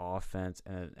on the offense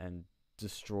and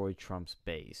destroy Trump's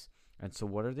base. And so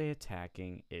what are they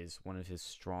attacking is one of his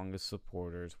strongest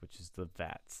supporters, which is the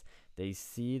vets. They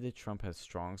see that Trump has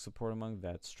strong support among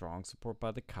vets, strong support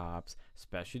by the cops,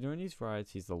 especially during these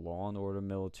riots. He's the law and order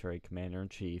military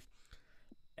commander-in-chief.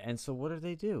 And so what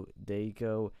do? They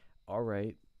go, all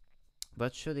right,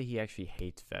 let's show that he actually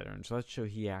hates veterans. Let's show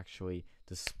he actually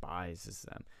despises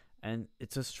them. And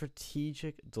it's a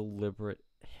strategic, deliberate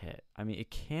hit. I mean, it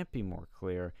can't be more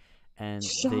clear. And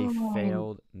they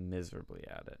failed miserably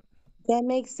at it. That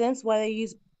makes sense why they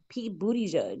use Pete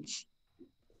Buttigieg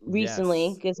recently,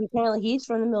 Yes. because apparently he's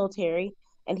from the military,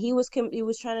 and he was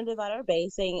trying to divide our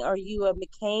base, saying, "Are you a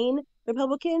McCain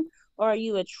Republican or are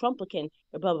you a Trumpican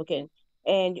Republican?"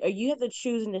 And you have to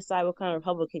choose and decide what kind of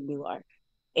Republican you are.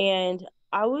 And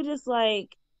I would just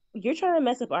like, you're trying to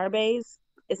mess up our base.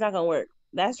 It's not gonna work.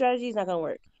 That strategy is not gonna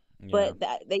work. Yeah. But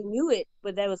that they knew it,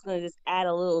 but that was gonna just add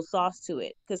a little sauce to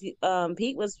it because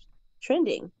Pete was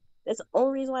trending. That's the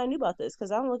only reason why I knew about this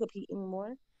because I don't look at Pete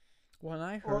anymore. When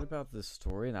I heard about this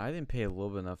story, and I didn't pay a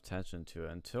little bit enough attention to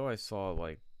it until I saw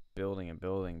like building and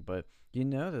building, but you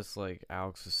notice, like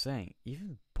Alex was saying,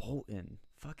 even Bolton,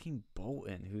 fucking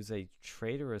Bolton, who's a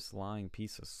traitorous, lying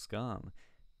piece of scum,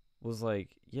 was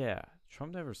like, yeah,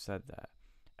 Trump never said that.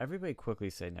 Everybody quickly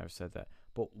said never said that.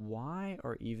 But why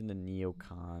are even the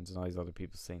neocons and all these other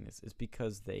people saying this? It's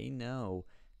because they know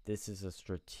this is a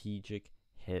strategic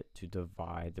hit to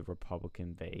divide the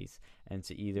Republican base and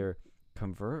to either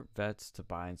convert vets to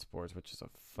buying sports, which is a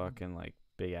fucking like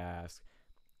big ask,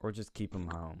 or just keep them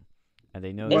home. And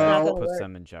they know It's not that gonna puts work.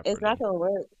 them in jeopardy. It's not gonna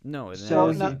work. No, it So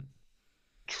isn't. no,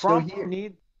 Trump here-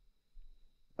 need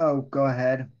Oh, go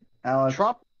ahead, Alex.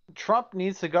 Trump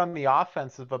needs to go on the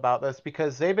offensive about this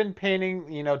because they've been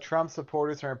painting, Trump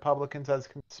supporters and Republicans as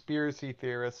conspiracy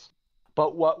theorists.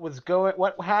 But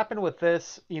what happened with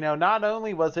this, not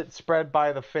only was it spread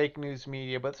by the fake news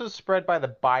media, but this was spread by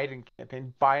the Biden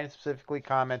campaign. Biden specifically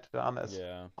commented on this.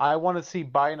 Yeah. I want to see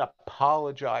Biden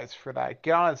apologize for that.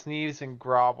 Get on his knees and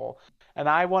grovel. And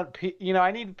I want,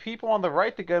 I need people on the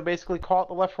right to go basically call it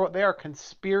the left for what they are,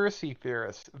 conspiracy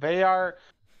theorists. They are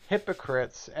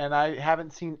hypocrites, and I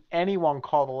haven't seen anyone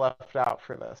call the left out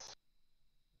for this.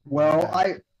 Well,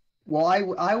 Yeah.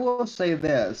 I will say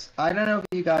this. I don't know if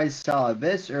you guys saw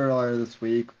this earlier this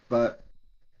week, but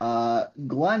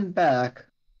Glenn Beck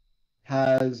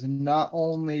has not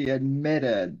only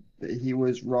admitted that he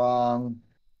was wrong,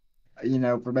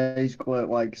 for basically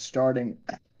like starting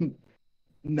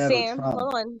never Sam, Trump.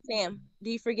 hold on, Sam. Do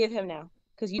you forgive him now?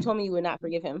 Because you told me you would not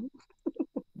forgive him.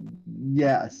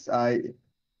 Yes, I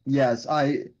have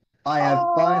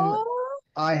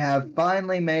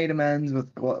finally made amends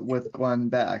with Glenn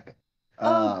Beck.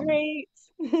 Oh, great.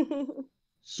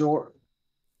 So,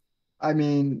 I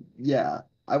mean, yeah,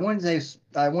 I wouldn't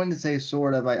say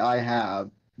sort of. I have,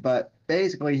 but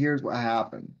basically, here's what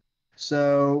happened.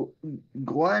 So,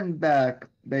 Glenn Beck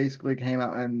basically came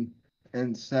out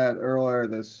and said earlier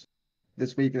this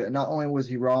week that not only was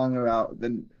he wrong about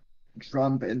the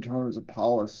Trump in terms of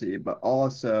policy, but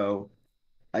also,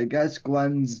 I guess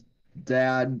Glenn's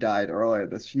dad died earlier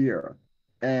this year,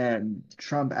 and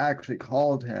Trump actually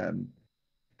called him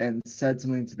and said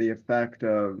something to the effect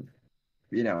of,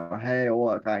 hey,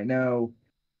 look, I know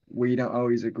we don't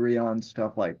always agree on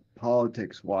stuff like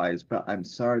politics wise, but I'm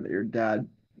sorry that your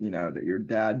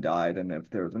dad died, and if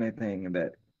there's anything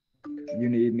that you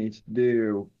need me to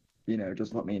do,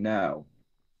 just let me know.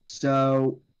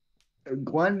 So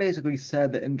Glenn basically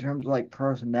said that in terms of like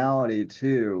personality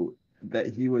too,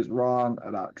 that he was wrong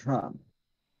about Trump.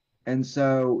 And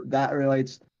so that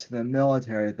relates to the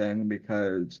military thing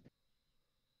because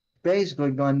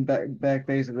basically Glenn Beck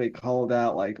basically called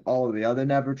out like all of the other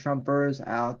Never Trumpers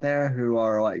out there who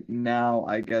are like now,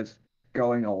 I guess,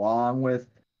 going along with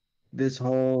this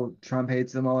whole Trump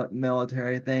hates the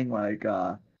military thing, like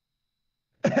Bill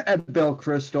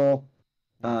Kristol,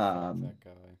 Fuck that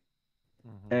guy.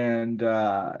 and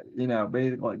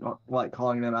basically like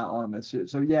calling them out on this shit.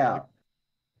 So yeah,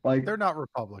 like They're not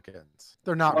Republicans.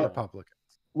 They're not Well, Republicans.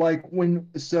 like when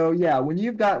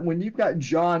you've got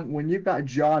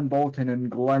John Bolton and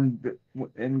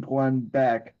Glenn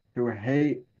Beck who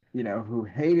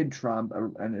hated Trump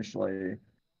initially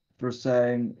for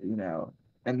saying,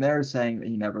 and they're saying that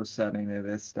he never said any of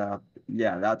this stuff.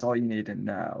 Yeah, that's all you need to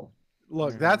know.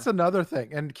 Look, that's another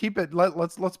thing, and keep it.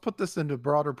 Let's put this into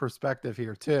broader perspective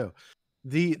here too.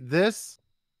 This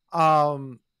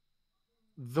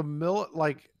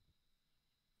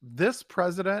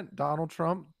president Donald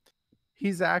Trump,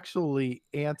 he's actually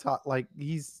I don't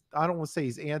want to say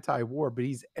he's anti-war, but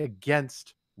he's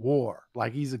against war.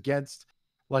 Like he's against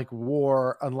like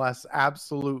war unless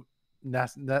unless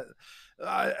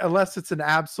it's an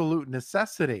absolute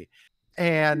necessity,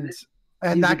 and He's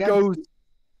that against- goes.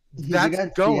 He's That's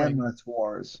against going the endless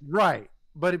wars. right,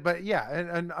 but yeah,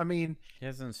 and I mean He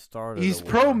hasn't started. he's a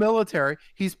war. pro-military.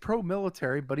 He's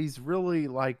pro-military, but he's really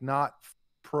like not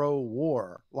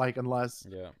pro-war. Like unless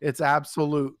Yeah. it's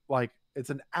absolute, like it's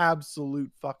an absolute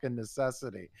fucking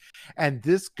necessity, and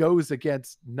this goes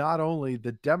against not only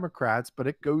the Democrats, but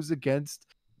it goes against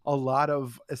a lot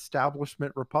of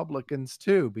establishment Republicans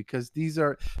too, because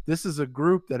this is a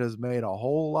group that has made a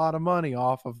whole lot of money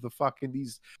off of the fucking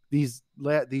these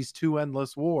two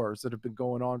endless wars that have been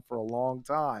going on for a long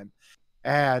time.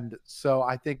 And so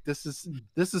I think this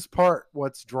is part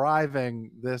what's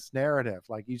driving this narrative.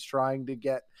 Like he's trying to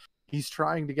get these.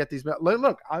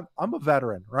 Look, I'm a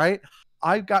veteran, right?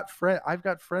 I've got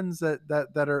friends that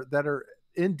are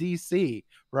in DC,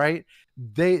 right?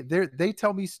 They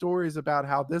tell me stories about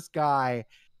how this guy,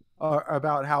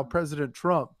 about how President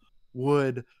Trump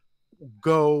would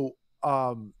go,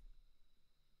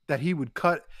 that he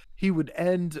would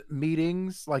end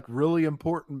meetings, like really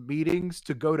important meetings,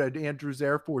 to go to Andrews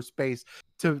Air Force Base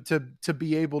to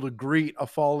be able to greet a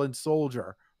fallen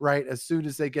soldier, right? As soon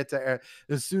as they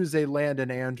land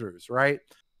in Andrews, right?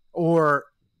 Or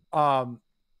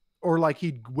like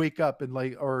he'd wake up and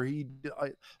like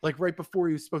right before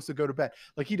he was supposed to go to bed,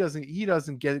 like he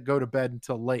doesn't go to bed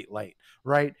until late,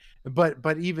 right?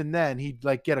 But even then he'd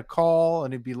like get a call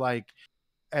and it'd be like,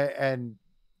 and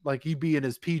like he'd be in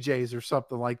his PJs or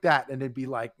something like that, and it'd be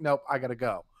like, nope, I gotta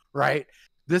go, right?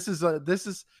 This is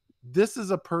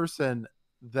a person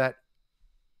that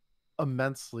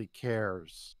immensely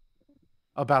cares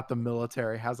about the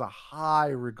military, has a high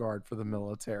regard for the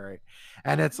military,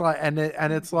 and it's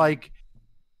like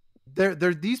they're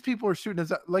these people are shooting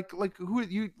us like who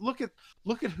you look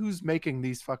at who's making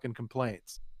these fucking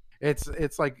complaints.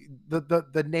 It's like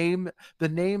the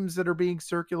names that are being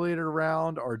circulated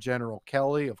around are General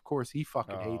Kelly, of course he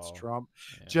fucking hates Trump.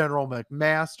 Yeah. General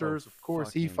McMaster's, of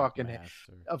course he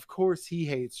of course he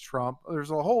hates Trump. There's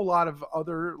a whole lot of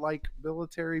other like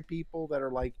military people that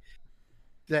are like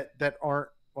that aren't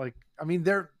like, I mean,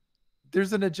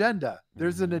 there's an agenda.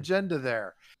 There's an agenda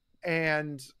there.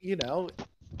 And you know,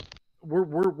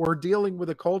 we're dealing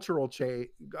with a cultural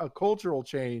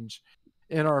change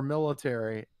in our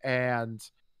military, and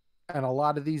a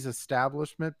lot of these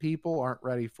establishment people aren't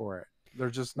ready for it. They're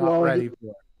just not ready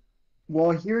for it.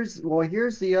 Well, here's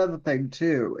the other thing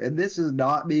too, and this is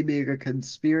not me being a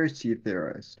conspiracy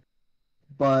theorist,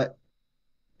 but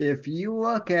if you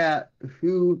look at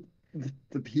who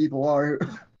the people are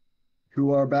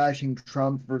who are bashing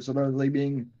Trump for supposedly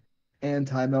being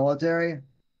anti-military,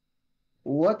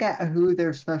 look at who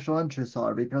their special interests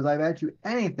are, because I bet you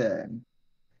anything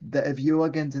that if you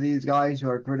look into these guys who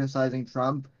are criticizing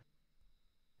Trump,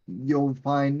 you'll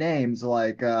find names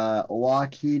like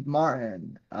Lockheed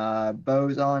Martin,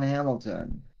 Bose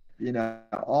Hamilton, you know,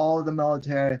 all of the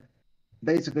military,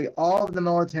 basically all of the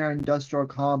military industrial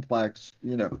complex,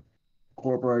 you know,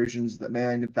 corporations that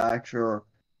manufacture,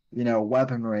 you know,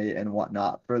 weaponry and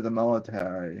whatnot for the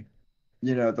military.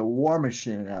 You know, the war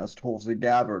machine, as Tulsi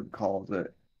Gabbard calls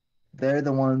it. They're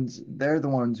the ones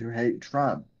who hate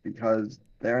Trump because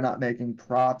they're not making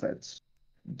profits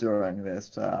during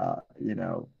this you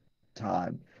know,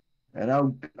 time. And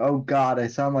oh God, I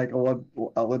sound like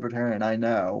a libertarian, I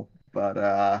know,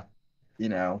 but you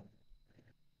know,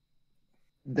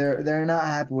 they're not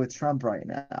happy with Trump right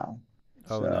now.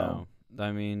 Oh So, no.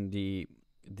 I mean the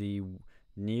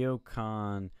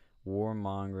neocon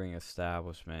warmongering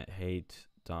establishment hates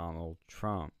Donald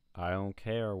Trump. I don't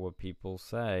care what people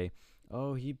say.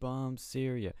 Oh, he bombed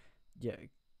Syria. Yeah,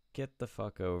 get the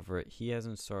fuck over it. He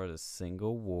hasn't started a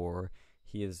single war.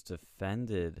 He has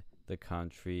defended the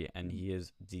country, and he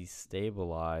has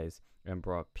destabilized and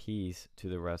brought peace to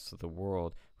the rest of the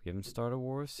world. We haven't started a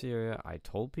war with Syria. I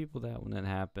told people that when it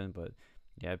happened, but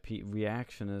yeah,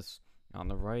 reactionists on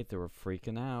the right, they were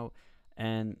freaking out.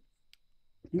 And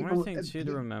one thing too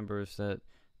to remember is that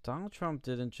Donald Trump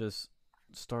didn't just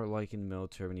start liking the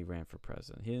military when he ran for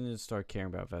president. He didn't just start caring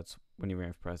about vets when he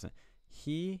ran for president.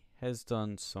 He has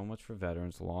done so much for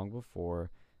veterans long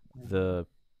before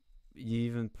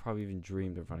you probably even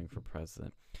dreamed of running for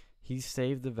president. He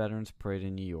saved the Veterans Parade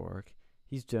in New York.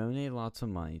 He's donated lots of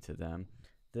money to them.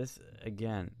 This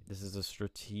is a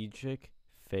strategic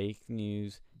fake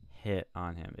news hit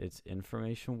on him. It's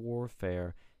information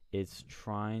warfare. It's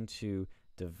trying to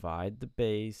divide the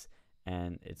base,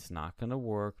 and it's not going to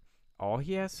work. All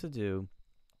he has to do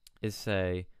is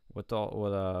say what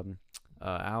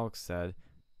Alex said,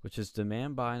 which is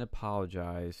demand Biden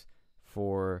apologize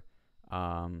for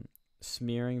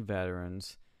smearing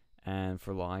veterans and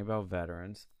for lying about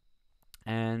veterans,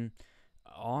 and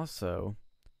also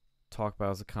talk about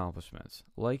his accomplishments,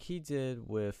 like he did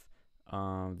with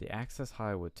the Access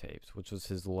Hollywood tapes, which was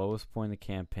his lowest point of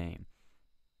campaign.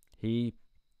 He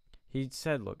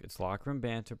said, look, it's locker room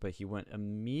banter, but he went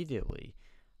immediately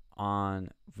on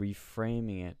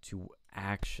reframing it to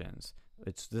actions.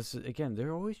 It's this again.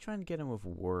 They're always trying to get him with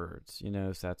words,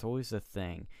 so that's always the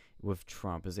thing with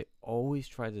Trump is they always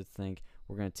try to think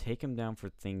we're gonna take him down for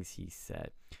things he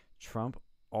said. Trump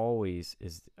always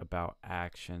is about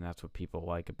action. That's what people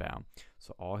like about him.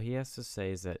 So all he has to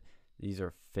say is that these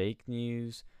are fake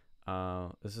news.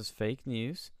 This is fake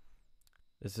news.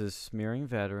 This is smearing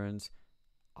veterans.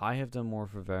 I have done more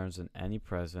for veterans than any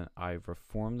president. I've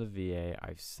reformed the VA.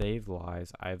 I've saved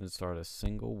lives. I haven't started a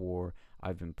single war.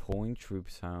 I've been pulling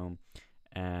troops home.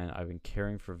 And I've been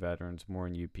caring for veterans more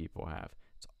than you people have.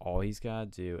 It's all he's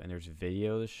got to do. And there's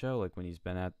video to show, like when he's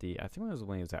been at I think it was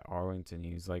when he was at Arlington,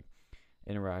 he was like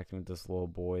interacting with this little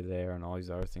boy there and all these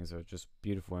other things that are just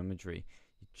beautiful imagery.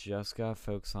 You just got to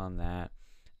focus on that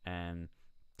and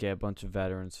get a bunch of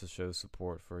veterans to show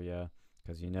support for you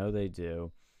because they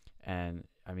do. And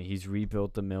I mean, he's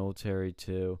rebuilt the military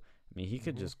too. I mean, he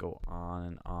could just go on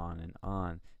and on and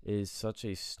on. It is such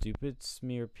a stupid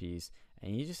smear piece,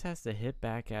 and he just has to hit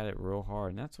back at it real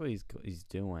hard, and that's what he's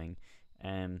doing.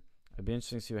 And it'd be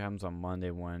interesting to see what happens on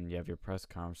Monday when you have your press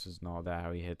conferences and all that,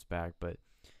 how he hits back. But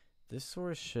this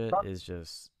sort of shit is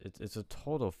just it's a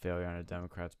total failure on the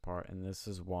Democrats' part, and this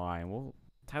is why. And we'll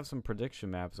have some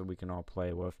prediction maps that we can all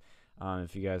play with.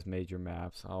 If you guys made your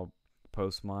maps, I'll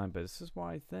post mine. But this is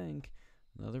why I think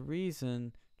another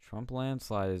reason Trump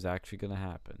landslide is actually going to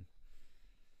happen.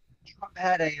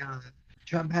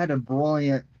 Trump had a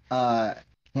brilliant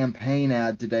campaign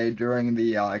ad today during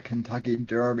the Kentucky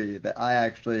Derby that I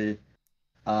actually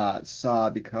saw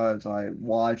because I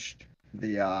watched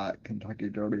the Kentucky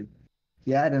Derby.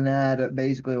 He had an ad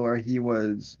basically where he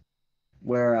was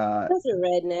That's a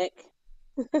redneck.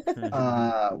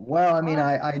 well, I mean,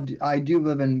 I do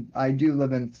live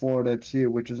in Florida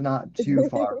too, which is not too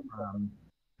far from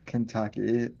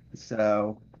Kentucky.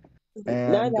 So,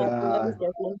 and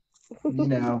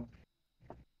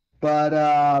but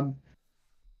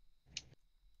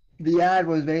the ad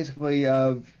was basically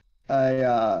of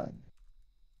the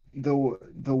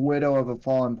widow of a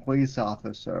fallen police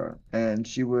officer, and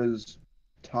she was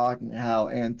talking how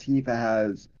Antifa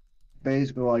has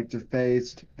basically like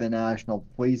defaced the National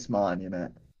Police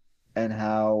Monument, and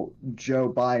how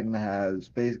Joe Biden has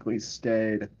basically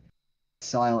stayed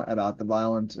silent about the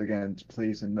violence against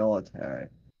police and military.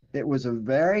 It was a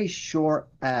very short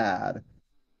ad,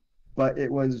 but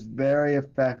it was very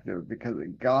effective because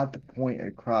it got the point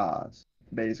across,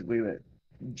 basically that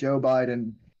Joe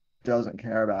Biden doesn't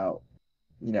care about,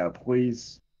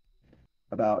 police,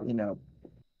 about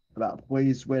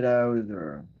police widows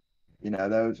or,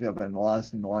 those who have been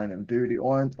lost in the line of duty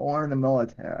or in the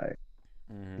military,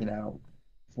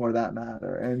 for that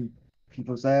matter. And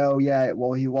people say, oh yeah,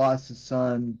 well he lost his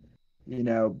son,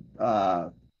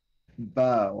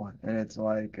 Bo, and it's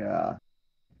like,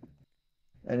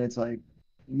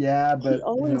 yeah, but he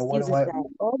always uses that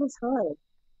all the time.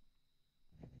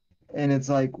 And it's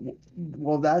like,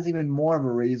 well, that's even more of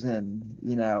a reason,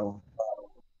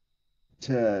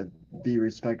 to be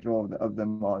respectful of the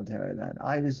military. Then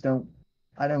I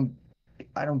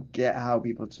don't get how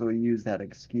people still use that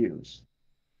excuse.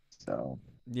 So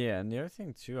yeah, and the other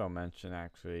thing too, I'll mention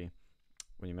actually,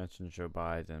 when you mentioned Joe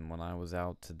Biden, when I was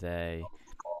out today,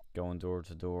 going door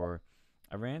to door,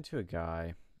 I ran into a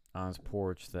guy on his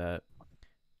porch that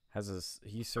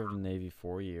he served in the Navy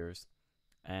 4 years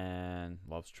and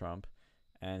loves Trump,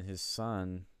 and his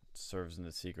son serves in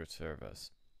the Secret Service.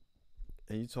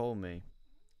 And he told me,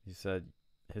 he said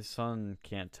his son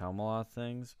can't tell him a lot of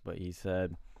things, but he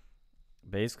said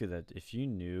basically that if you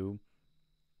knew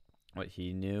what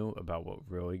he knew about what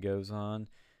really goes on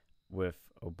with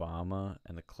Obama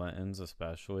and the Clintons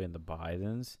especially and the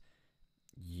Bidens,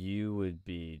 you would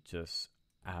be just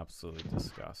absolutely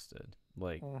disgusted,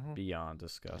 like beyond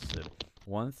disgusted.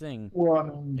 One thing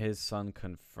his son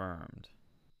confirmed,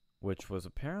 which was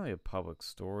apparently a public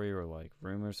story or like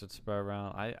rumors that spread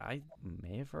around. I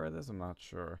may have heard this, I'm not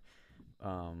sure,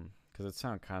 because it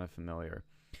sounded kind of familiar.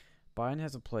 Biden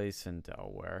has a place in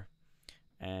Delaware,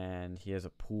 and he has a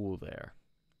pool there.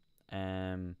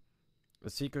 And the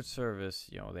Secret Service,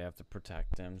 they have to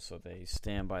protect him, so they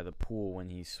stand by the pool when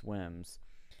he swims.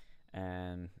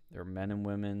 And there are men and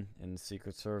women in the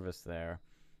Secret Service there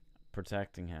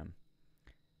protecting him.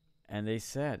 And they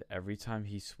said every time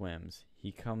he swims,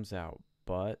 he comes out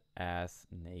butt-ass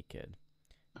naked.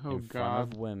 Oh, in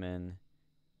front of women.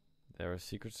 There are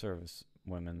Secret Service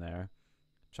women there.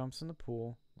 Jumps in the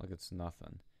pool like it's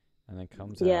nothing. And then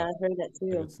comes out. Yeah, I heard that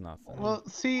too. Like it's nothing. Well,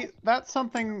 see, that's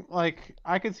something, like,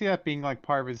 I could see that being, like,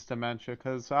 part of his dementia,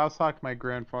 because I was talking to my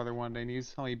grandfather one day, and he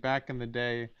was telling me back in the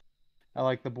day, at,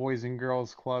 like, the Boys and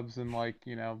Girls Clubs, and, like,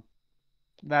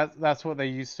 that's what they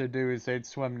used to do, is they'd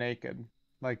swim naked.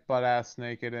 like butt ass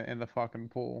naked in the fucking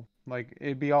pool. Like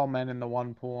it'd be all men in the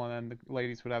one pool, and then the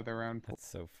ladies would have their own pool. That's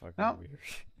so fucking Now, weird.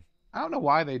 I don't know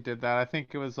why they did that. I think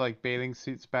it was like bathing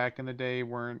suits back in the day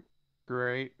weren't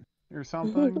great or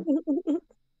something.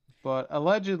 But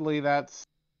allegedly,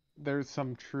 there's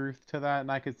some truth to that,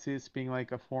 and I could see this being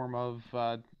like a form of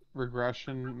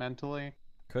regression mentally,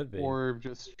 Could be. or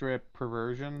just straight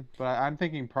perversion. But I'm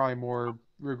thinking probably more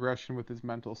regression with his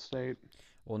mental state.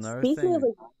 Well, another Speaking of,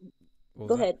 thing. like, what was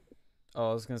go that? ahead. Oh,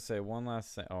 I was gonna say one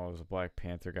last thing. Oh, there's a Black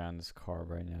Panther guy in this car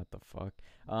right now. What the fuck?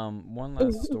 One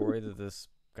last story that this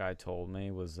guy told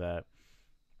me was that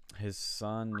his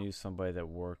son knew somebody that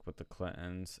worked with the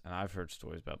Clintons, and I've heard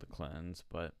stories about the Clintons,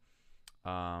 but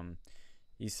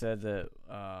he said that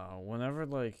whenever,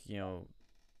 like, you know,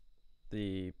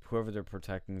 whoever they're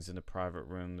protecting is in a private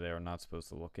room, they are not supposed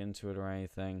to look into it or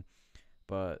anything.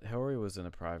 But Hillary was in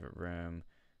a private room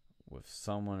with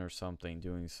someone or something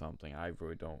doing something. I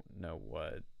really don't know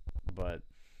what, but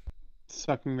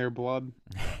Sucking their blood.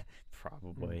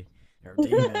 probably they're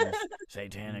demons,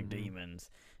 satanic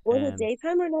demons. Was it And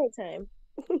daytime or nighttime?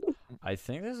 I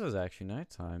think this was actually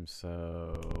nighttime,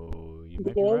 so you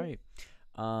might be Yeah. right.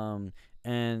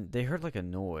 And they heard like a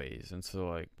noise, and so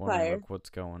like wondering Fire. like what's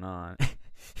going on.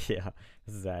 Yeah,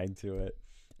 zag to it.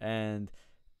 And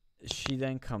she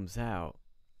then comes out,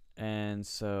 and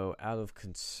so out of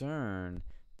concern,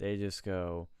 they just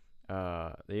go.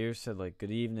 They either said like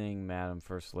 "Good evening, Madam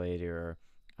First Lady," or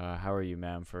 "How are you,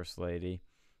 Madam First Lady?"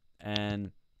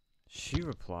 And she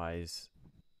replies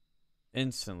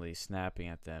instantly, snapping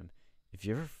at them, "If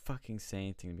you ever fucking say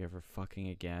anything to me ever fucking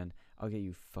again, I'll get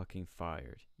you fucking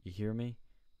fired. You hear me?"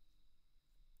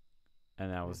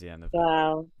 And that was the end of it.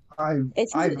 Wow. I've, And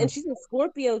I've, she's a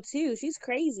Scorpio too. She's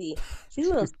crazy. She's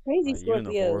one of those crazy Even the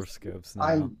Scorpios. horoscopes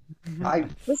I, now. I,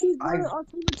 But she's born I, on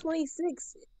October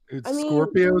 26th. It's I mean-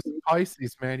 Scorpios and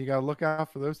Pisces, man. You gotta look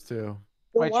out for those two.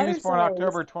 The Wait, she water was born signs.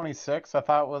 October 26th. I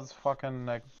thought it was fucking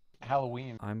like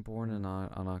Halloween. I'm born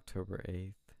on October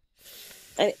 8th.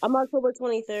 I'm October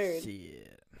 23rd. Yeah.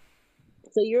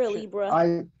 So you're a Shit.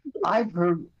 Libra.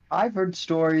 I've heard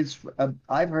stories.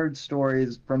 I've heard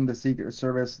stories from the Secret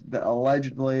Service that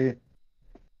allegedly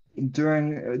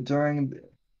during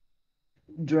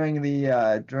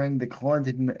the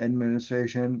Clinton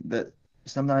administration that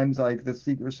sometimes like the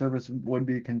Secret Service would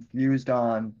be confused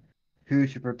on who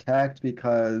to protect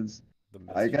because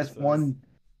I guess one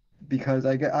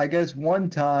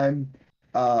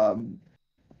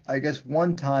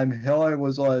time Hillary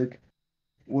was like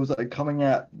coming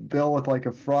at Bill with like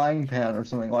a frying pan or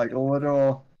something like a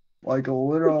literal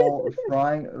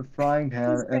frying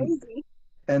pan She's crazy.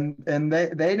 and they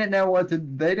didn't know what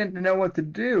to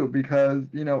do because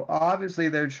obviously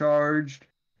they're charged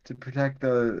to protect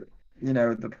the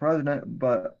president,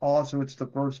 but also it's the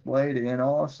first lady, and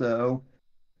also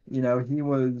he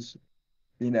was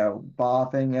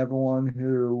bopping everyone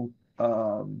who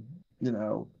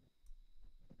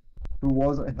who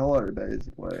wasn't Hillary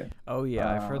basically. Oh yeah,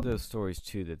 I've heard Um, those stories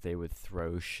too, that they would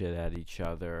throw shit at each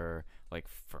other, like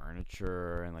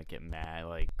furniture, and like get mad,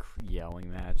 like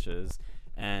yelling matches.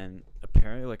 And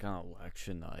apparently, like on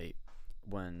election night,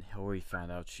 when Hillary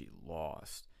found out she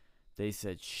lost, they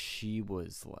said she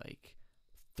was like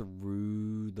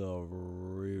through the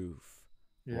roof.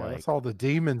 Yeah, Like- that's all the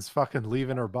demons fucking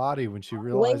leaving her body when she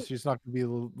realized she's not gonna be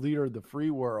the leader of the free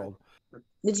world.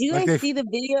 Did you Like guys they- see the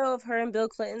video of her and Bill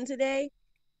Clinton today?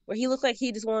 Where he looked like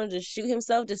he just wanted to shoot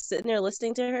himself just sitting there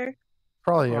listening to her?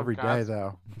 Probably Oh, every day God.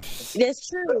 though. That's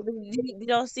true. Did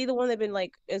y'all see the one that been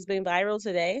like has been viral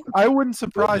today? I wouldn't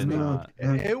surprise Did me. not.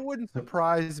 It wouldn't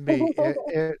surprise me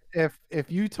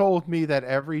if you told me that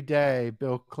every day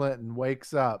Bill Clinton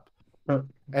wakes up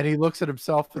and he looks at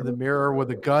himself in the mirror with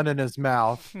a gun in his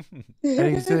mouth and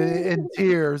he's in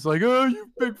tears like, "Oh, you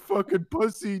big fucking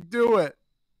pussy, do it."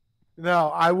 No,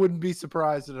 I wouldn't be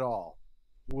surprised at all.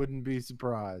 Wouldn't be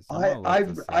surprised. I'm gonna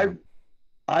look this up.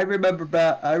 I remember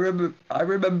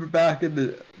back in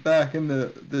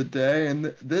the day, and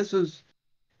this was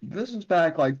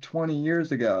back like 20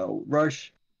 years ago.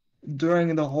 Rush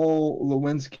during the whole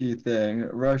Lewinsky thing,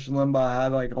 Rush Limbaugh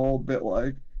had like a whole bit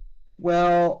like,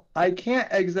 well, I can't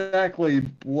exactly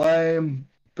blame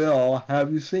Bill.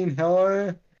 Have you seen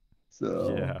Hillary?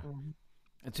 So Yeah.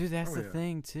 Dude, that's Oh, the yeah.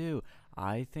 thing too.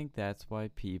 I think that's why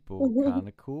people kind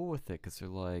of cool with it, because they're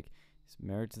like, he's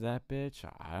married to that bitch.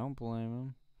 I don't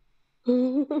blame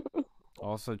him.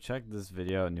 Also, check this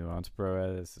video at Nuance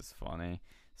Bro. This is funny.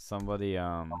 Somebody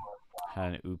had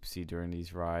an oopsie during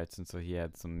these riots, and so he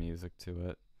had some music to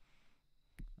it.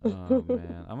 Oh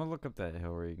man, I'm gonna look up that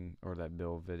Hillary or that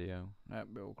Bill video.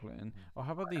 That Bill Clinton. Oh,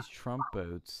 how about these Trump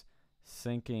boats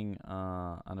sinking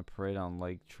on a parade on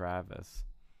Lake Travis?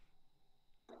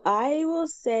 I will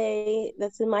say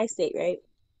that's in my state, right?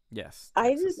 Yes, I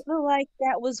Texas. just feel like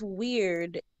that was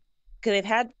weird because they've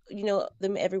had,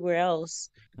 them everywhere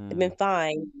else. They've been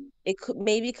fine. It could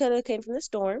have came from the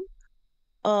storm,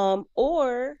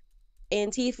 or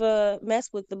Antifa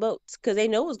messed with the boats because they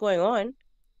know what's going on.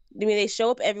 I mean, they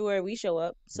show up everywhere we show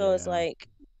up, so it's Yeah. like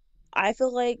I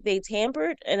feel like they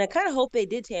tampered, and I kind of hope they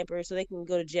did tamper so they can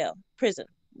go to jail, prison,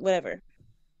 whatever.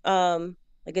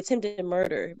 Like attempted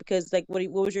murder because like what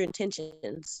was your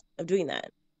intentions of doing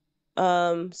that?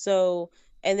 So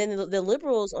and then the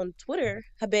liberals on Twitter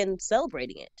have been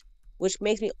celebrating it, which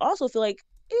makes me also feel like,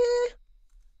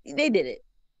 they did it.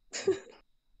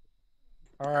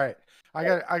 All right.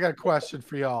 I got a question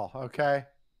for y'all, okay?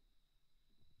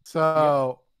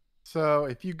 So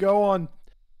if you go on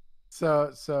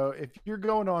so if you're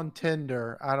going on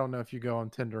Tinder, I don't know if you go on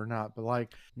Tinder or not, but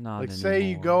like say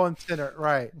you go on Tinder,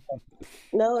 right?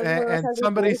 No, and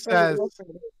somebody says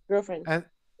girlfriend.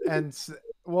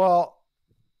 Well,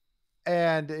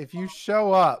 and if you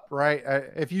show up, right?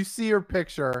 If you see her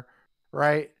picture,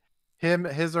 right?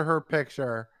 His or her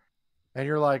picture, and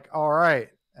you're like, all right,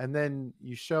 and then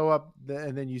you show up,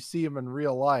 and then you see him in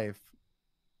real life,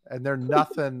 and they're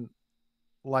nothing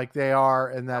like they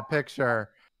are in that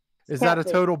picture. Is that a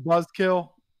total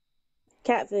buzzkill?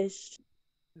 Catfish.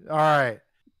 All right.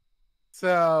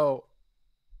 So,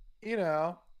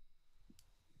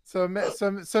 so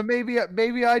maybe I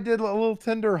did a little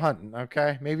Tinder hunting.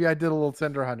 Okay, maybe I did a little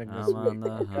Tinder hunting this week.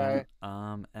 Okay,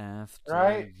 I'm after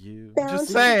right? you. Just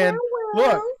saying.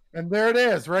 Look, and there it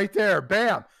is, right there.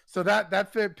 Bam. So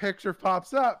that picture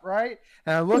pops up, right?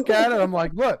 And I look at it. I'm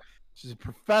like, look, she's a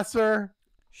professor.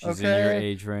 She's in your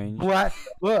age range. Black.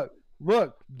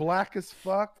 Look, black as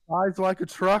fuck, eyes like a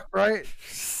truck, right?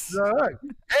 So, look,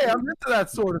 hey, I'm into that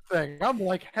sort of thing. I'm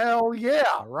like, hell yeah,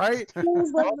 right?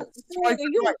 Hold on,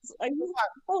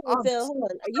 Phil. Hold on.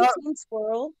 Are you Team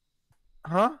Swirl?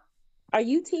 Huh? Are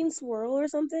you Team Swirl or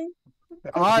something?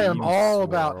 I am all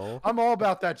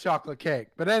about that chocolate cake.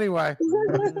 But anyway,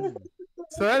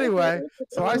 so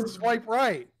I swipe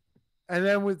right, and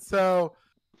then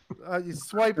you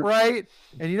swipe right,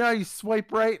 and you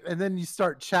swipe right, and then you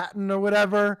start chatting or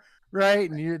whatever,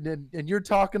 right? And you're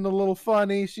talking a little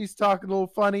funny, she's talking a little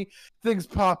funny, things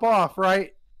pop off,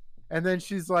 right? And then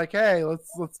she's like, "Hey,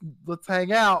 let's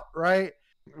hang out," right?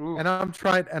 Ooh. And I'm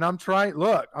trying to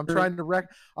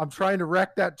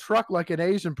wreck that truck like an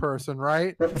Asian person,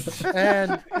 right?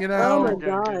 And oh my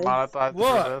God.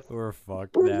 Look, we're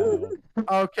fucked now.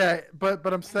 Okay, but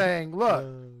I'm saying, look,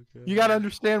 you got to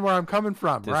understand where I'm coming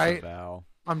from, right?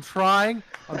 I'm trying to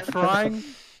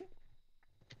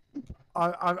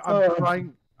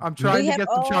get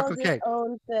some chocolate cake.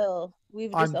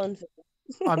 We've just owned Phil.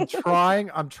 I'm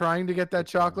trying to get that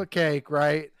chocolate cake,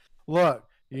 right? Look,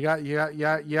 you got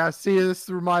to see this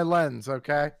through my lens,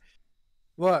 okay?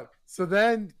 Look, so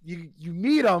then you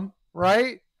meet them,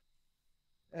 right?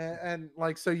 And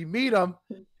like, so you meet them,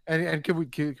 and can we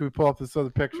pull up this other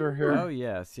picture here? Oh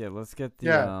yes, yeah. Let's get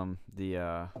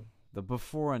the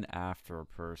before and after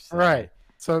person. Right.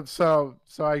 So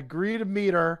I agree to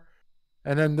meet her,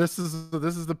 and then this is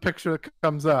the picture that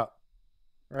comes up.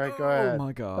 Right. Go ahead. Oh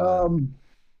my God.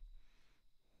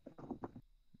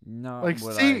 Not like,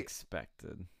 what I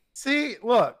expected. See,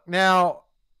 look now,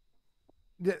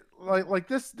 like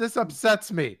this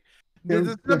upsets me.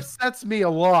 This upsets me a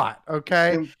lot.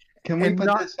 Okay. Can we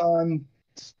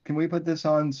put this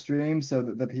on stream so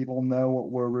that the people know what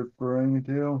we're referring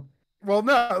to? Well,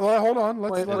 no. Hold on.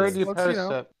 Let's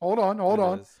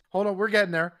hold on. We're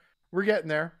getting there.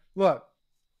 Look.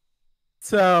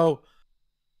 So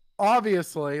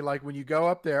obviously, like when you go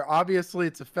up there, obviously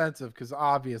it's offensive because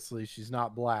obviously she's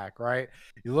not black, right?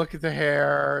 You look at the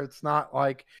hair; it's not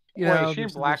like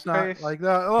she's blackface. Like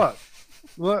that.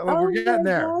 Look, we're getting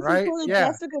there, right? Yeah.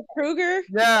 Jessica Kruger.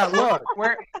 Yeah. Look.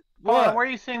 Where are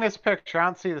you seeing this picture? I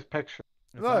don't see this picture.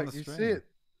 Look, you see it.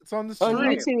 It's on the screen. On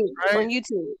YouTube. Right? On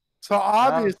YouTube. So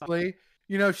obviously,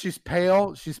 she's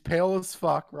pale. She's pale as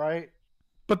fuck, right?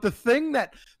 But the thing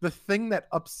that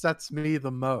upsets me the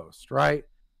most, right?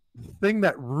 The thing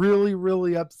that really,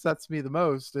 really upsets me the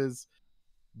most is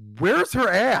where's her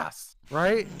ass,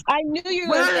 right? I knew you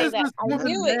were going to say that. I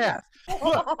knew it. Ass?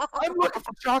 Look, I'm looking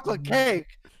for chocolate cake.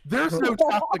 There's no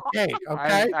chocolate cake,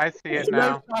 okay? I see it There's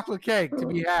now. No chocolate cake to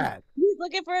be had. He's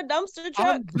looking for a dumpster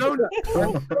truck. I'm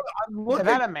looking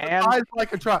for eyes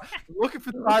like a truck. I'm looking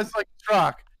for eyes like a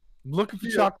truck. I'm looking for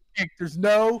chocolate cake. There's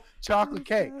no chocolate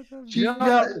cake.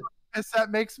 piss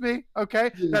that makes me.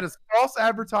 Okay, Yeah. that is false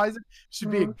advertising.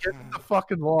 Should be against the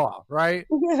fucking law, right?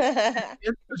 Did Against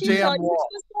the she tell damn you law.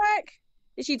 she was black?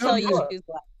 Did she No, tell you look. she was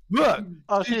black? Look,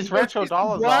 Oh, she's Rachel she's been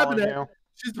Dolezal blabbing on it. you.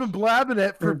 She's been blabbing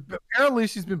it for apparently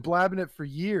she's been blabbing it for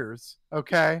years.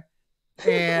 Okay,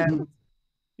 and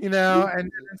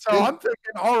and so I'm thinking,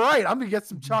 all right, I'm gonna get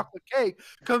some chocolate cake.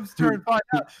 Comes to and find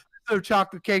out there's no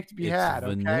chocolate cake to be It's had.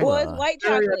 Okay, vanilla. Well, it's white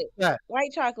Very chocolate. upset.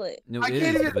 White chocolate. No, I it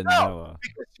can't is even vanilla.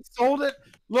 because she sold it.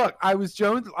 Look, I was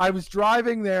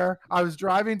driving there. I was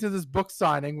driving to this book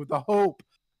signing with the hope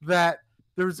that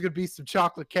there was going to be some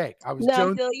chocolate cake. I was No,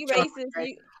 Jones. Phil, you chocolate racist.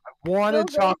 cake. You, I wanted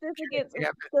Phil's chocolate racist cake. against Damn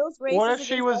it. Phil's racist What if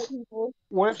she against was- white people.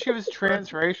 What if she was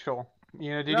transracial?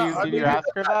 Did No, you I did you mean, ask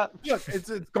her that? Look, it's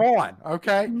gone.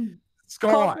 Okay, it's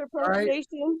gone. Culture All right,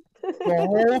 appropriation. the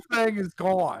whole thing is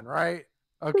gone. Right.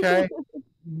 Okay.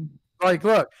 Like,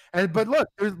 look, but look,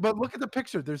 but look at the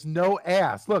picture. There's no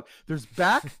ass. Look, there's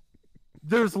back,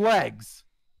 there's legs,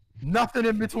 nothing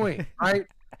in between. Right?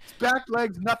 It's back,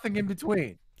 legs, nothing in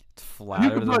between. It's flatter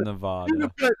could than put- Nevada.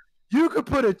 You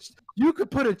could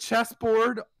put a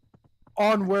chessboard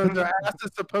on where the ass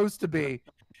is supposed to be,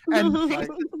 and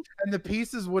the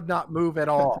pieces would not move at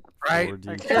all. Right? 4D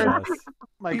Yeah. chess.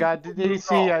 My God, did you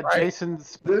see Right.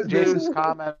 Jason's There's-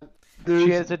 comment? there's-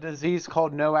 She has a disease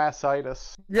called no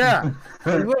assitis. Yeah.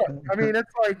 Like, look, I mean,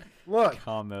 it's like, look,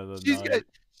 Comment of the she's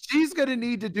night. gonna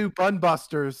need to do bun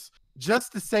busters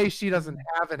just to say she doesn't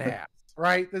have an ass,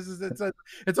 right?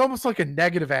 It's almost like a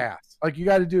negative ass. Like you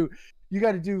got to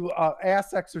do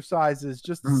ass exercises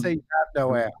just to say you have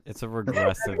no ass. It's a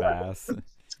regressive ass.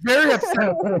 It's very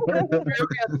upsetting.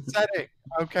 Very upsetting.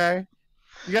 Okay,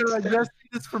 you gotta see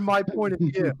this from my point of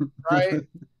view, right?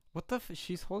 What the?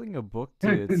 She's holding a book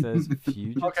too. It says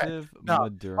 "Fugitive no,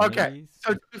 Modernities."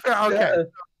 So to be fair, okay,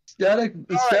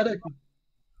 Aesthetic.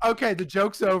 okay, the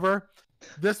joke's over.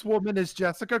 This woman is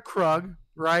Jessica Krug,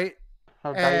 right?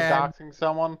 Okay, And- doxing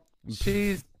someone.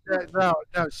 She's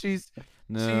she's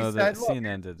No, the said, look,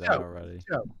 CNN did that joke. already.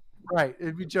 right.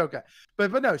 It'd be joking,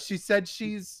 but no, she said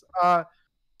she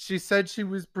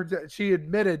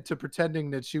admitted to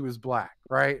pretending that she was black,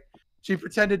 right? She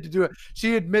pretended to do it.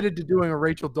 She admitted to doing a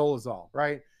Rachel Dolezal,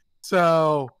 right?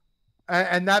 So,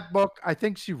 and that book, I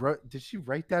think she wrote. Did she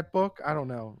write that book? I don't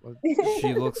know.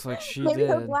 She looks like she Maybe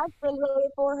her did. black friend wrote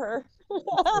it for her.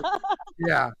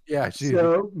 Yeah, she.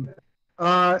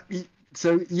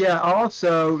 So yeah.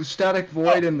 Also, Static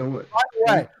Void in the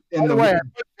By in the way, I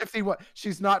put 51.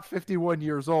 She's not 51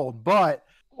 years old, but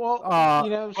Well, she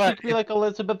but could be like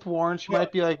Elizabeth Warren. She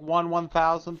might be like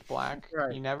 1/1000th black.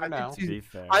 Right. You never I think know. she's- To be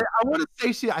fair. I want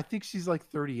to say I think she's like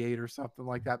 38 or something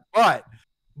like that.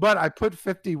 But I put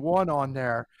 51 on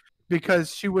there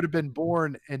because she would have been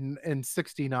born in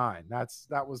 69.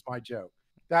 That was my joke.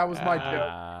 That was my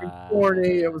joke. It was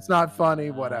corny. It was not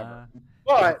funny. Whatever.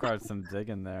 But required some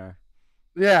digging there.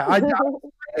 yeah, I was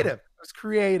creative. It was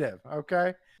creative.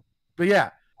 Okay. But yeah,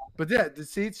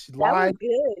 see, she That was lied.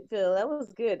 good, Phil. That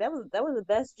was good. That was the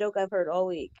best joke I've heard all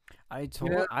week. I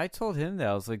told know- I told him that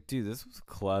I was like, dude, this was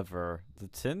clever. The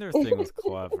Tinder thing was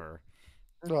clever.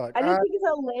 Look, I just think it's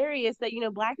hilarious that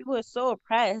black people are so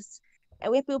oppressed,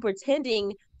 and we have people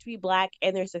pretending to be black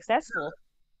and they're successful,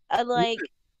 and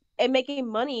and making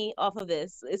money off of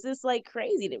this. It's just like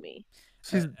crazy to me.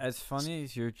 she's As funny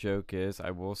as your joke is,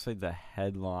 I will say the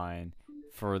headline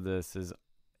for this is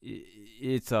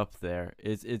it's up there.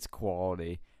 It's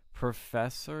quality.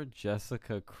 Professor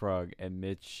Jessica Krug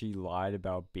admits she lied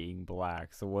about being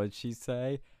black. So what did she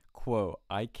say? Quote,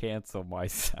 I cancel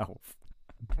myself.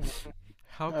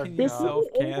 How can you Did she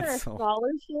enter a self-cancel?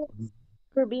 scholarship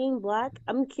for being black?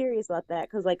 I'm curious about that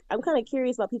because I'm kind of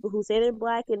curious about people who say they're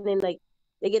black and then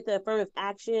they get the affirmative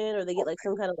action or they get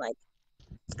some kind of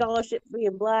scholarship for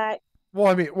being black. Well,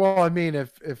 I mean,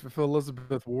 if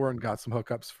Elizabeth Warren got some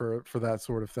hookups for that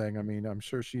sort of thing, I mean, I'm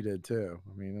sure she did too.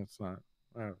 I mean, it's not.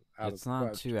 Out It's of the not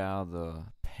question, too out of the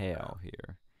pale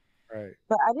here. right?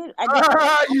 But I did.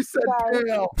 You said guys-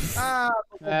 tail.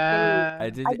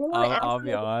 I did. I did wanna ask I'll you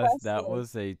be a honest. That question.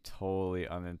 was a totally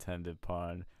unintended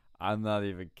pun. I'm not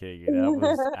even kidding. That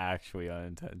was actually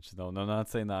unintentional. No, not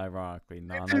saying that ironically. It's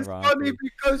funny Non-ironically.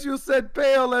 because you said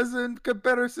pale as in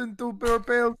comparison to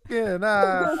pale skin.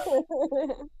 I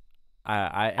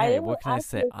I hey, didn't what can I ask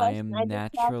say? you a I am question, I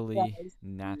just asked you guys.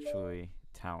 naturally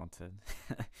talented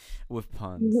with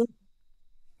puns. Mhm.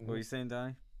 What are you saying,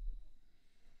 Donnie?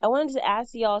 I wanted to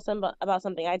ask y'all about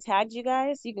something. I tagged you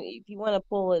guys. You can, if you want to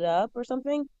pull it up or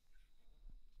something.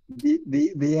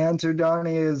 The answer,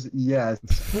 Donnie, is yes.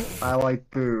 I like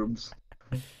boobs.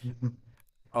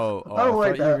 Oh, Oh, I wait,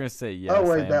 thought you were gonna say yes. oh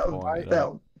wait, I am pulling it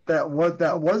up.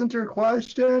 that wasn't your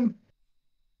question.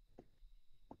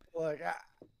 Look,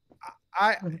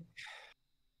 I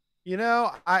you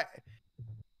know, I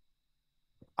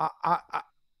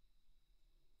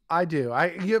do.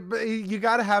 You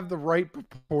got to have the right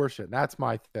proportion. That's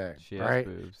my thing, She has right?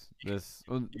 boobs. You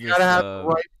got to have the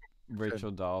right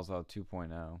Rachel Dolezal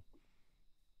 2.0.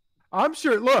 I'm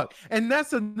sure. Look, and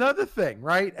that's another thing,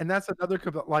 right? And that's another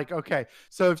like, okay,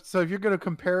 so if you're going to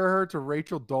compare her to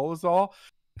Rachel Dolezal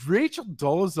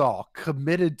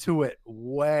committed to it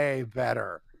way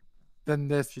better than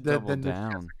this. She than doubled this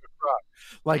down. Jessica Truck.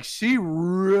 Like she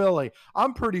really,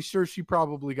 I'm pretty sure she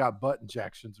probably got butt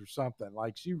injections or something.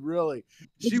 Like she really,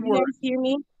 Did you guys hear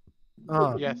me?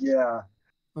 Yes. Yeah.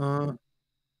 Yeah.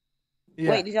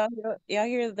 Wait, did y'all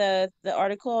hear the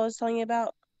article I was telling you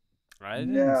about? I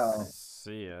didn't No.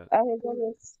 see it.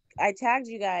 I tagged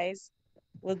you guys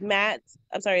with Matt.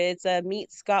 I'm sorry, it's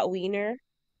Meet Scott Wiener.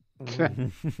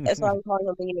 That's why I'm calling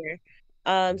him Wiener.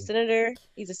 Senator.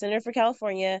 He's a senator for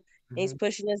California. And he's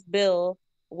pushing this bill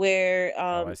where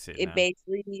I see it it now.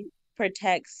 basically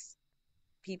protects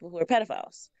people who are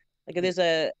pedophiles. Like if there's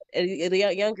a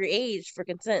younger age for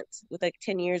consent with like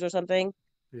 10 years or something.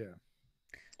 Yeah.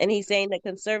 And he's saying that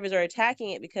conservatives are attacking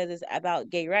it because it's about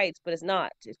gay rights, but it's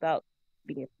not. It's about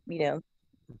being, being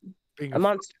a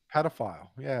monster. Pedophile.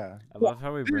 Yeah. I love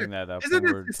how we bring that up when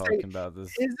we're talking about this.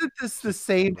 Isn't this the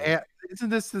same? Isn't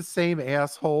this the same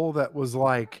asshole that was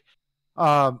like,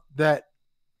 that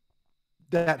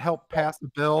helped pass the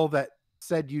bill that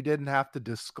said you didn't have to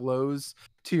disclose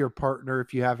to your partner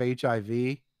if you have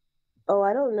HIV? Oh,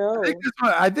 I don't know.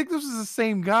 I think this was the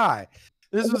same guy.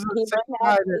 This was the same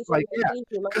guy that, like, yeah,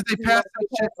 because they passed that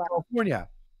shit in California.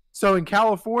 So in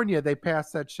California, they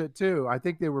passed that shit too. I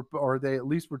think they at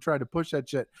least were trying to push that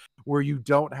shit where you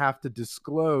don't have to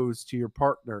disclose to your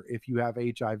partner if you have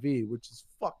HIV, which is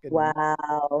fucking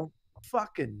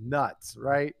nuts,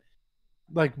 right?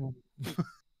 Like,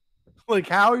 like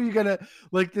how are you gonna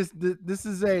like this? This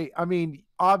is I mean,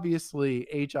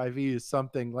 obviously HIV is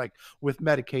something like with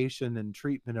medication and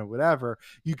treatment or whatever,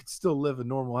 you could still live a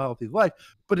normal, healthy life,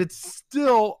 but it's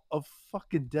still a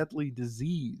fucking deadly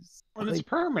disease. And it's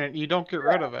permanent. You don't get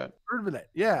rid of it. Permanent,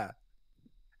 yeah.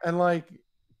 And like,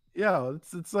 yeah,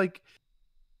 it's like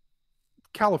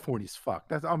California's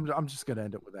fucked. I'm just gonna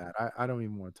end it with that. I don't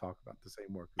even want to talk about this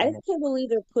anymore. I just can't believe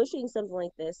they're pushing something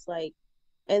like this, like,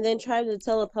 and then trying to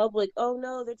tell the public, oh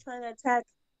no, they're trying to attack,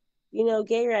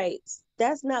 gay rights.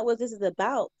 That's not what this is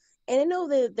about. And I know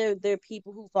that there are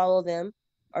people who follow them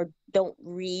or don't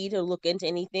read or look into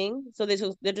anything, so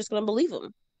they're just gonna believe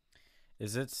them.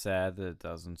 Is it sad that it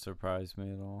doesn't surprise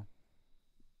me at all?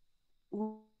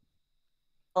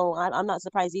 Oh, I'm not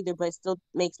surprised either, but it still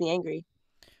makes me angry.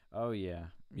 Oh yeah,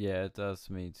 it does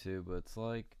me too. But it's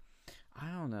like, I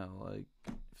don't know, like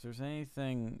if there's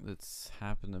anything that's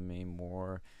happened to me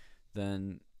more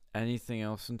than anything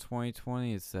else in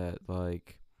 2020, it's that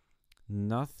like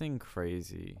nothing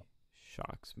crazy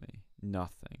shocks me,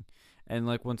 nothing. And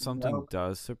like when something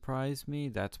does surprise me,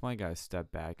 that's when I gotta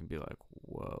step back and be like,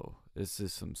 whoa, this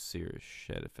is some serious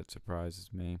shit if it surprises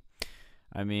me.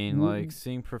 I mean, like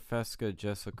seeing Professor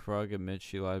Jessica Krug admit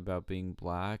she lied about being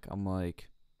black, I'm like,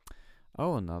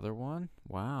 oh, another one?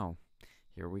 Wow.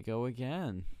 Here we go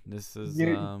again. This is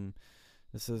 20,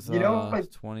 this is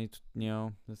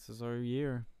our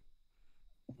year.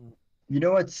 You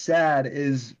know what's sad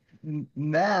is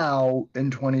now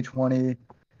in 2020,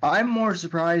 I'm more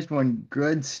surprised when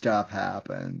good stuff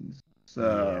happens.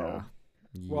 So,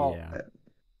 well,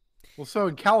 so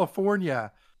in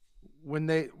California, when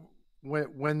they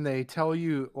tell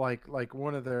you like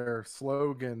one of their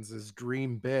slogans is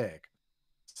 "Dream Big,"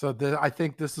 so I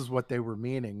think this is what they were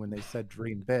meaning when they said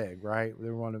 "Dream Big," right?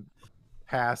 They want to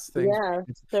pass things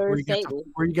where you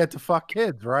get to fuck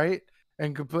kids, right?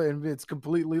 And it's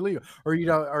completely legal, or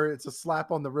or it's a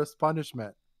slap on the wrist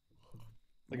punishment.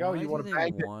 Like, oh, you want to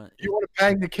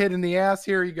bang the kid in the ass?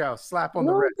 Here you go, slap on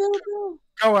the wrist.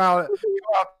 Go out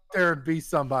there and be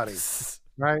somebody,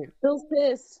 right? Bill's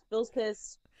pissed.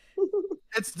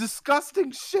 It's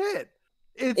disgusting shit.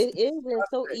 It is, and it's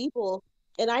so evil.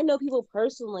 And I know people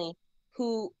personally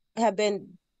who have been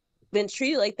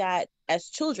treated like that as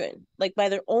children, like by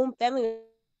their own family.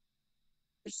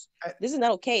 This is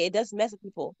not okay. It does mess with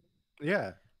people.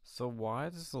 Yeah. So why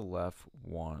does the left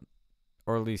want,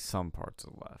 or at least some parts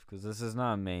of the left, because this is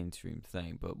not a mainstream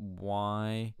thing, but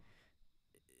why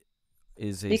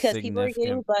is because people are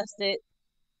getting busted.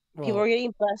 People are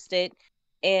getting busted,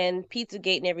 and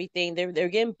Pizzagate and everything. They're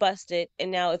getting busted, and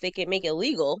now if they can make it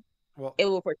legal, it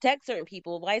will protect certain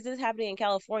people. Why is this happening in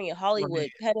California,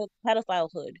 Hollywood,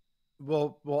 pedophilehood?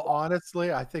 Well,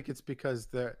 honestly, I think it's because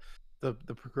the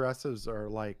progressives are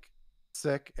like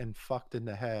sick and fucked in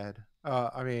the head.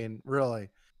 I mean, really.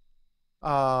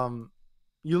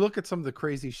 You look at some of the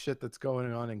crazy shit that's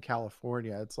going on in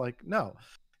California. It's like, no.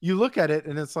 You look at it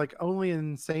and it's like only an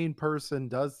insane person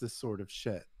does this sort of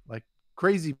shit. Like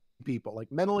crazy people,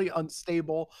 like mentally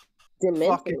unstable fucking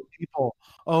Demented. people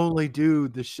only do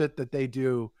the shit that they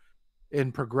do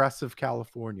in progressive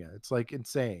California. It's like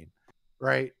insane,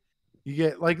 right? You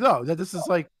get like, no, that this is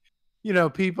like,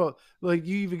 people like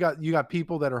you got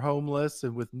people that are homeless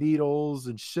and with needles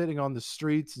and shitting on the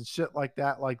streets and shit like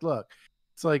that. Like, look,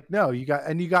 it's like, no, you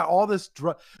got all this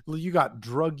you got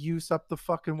drug use up the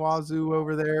fucking wazoo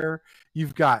over there.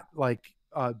 You've got like,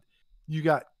 you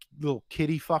got little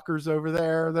kitty fuckers over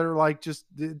there that are like, just,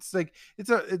 it's like,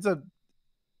 the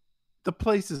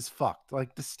place is fucked.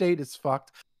 Like the state is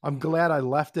fucked. I'm glad I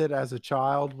left it as a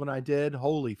child when I did.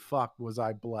 Holy fuck, was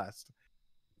I blessed.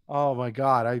 Oh my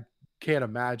God. I can't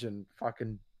imagine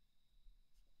fucking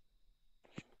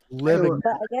living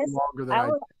But I guess longer than I I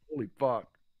did. was, Holy fuck.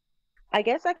 I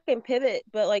guess I can pivot,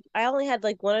 but like I only had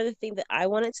like one other thing that I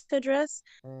wanted to address,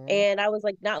 and I was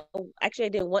like, not actually I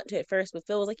didn't want to at first, but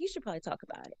Phil was like, you should probably talk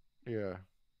about it. Yeah.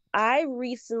 I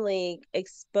recently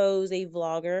exposed a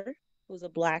vlogger who's a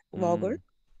black vlogger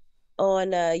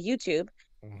on YouTube,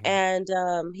 and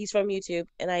he's from YouTube,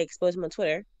 and I exposed him on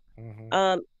Twitter.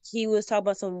 He was talking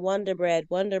about some Wonder Bread,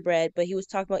 but he was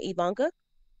talking about Ivanka,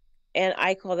 and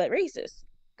I call that racist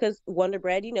because Wonder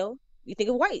Bread, you think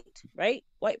of white, right?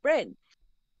 White bread,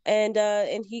 and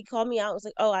he called me out. Was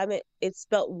like, oh, I meant it's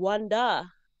spelled Wanda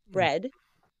bread,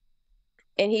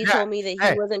 and he Yeah. told me that he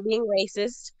Hey. wasn't being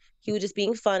racist. He was just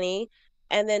being funny.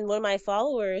 And then one of my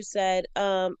followers said,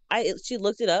 she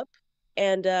looked it up,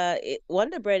 and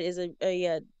Wonder Bread is a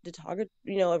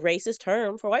racist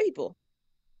term for white people.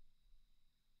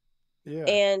 Yeah.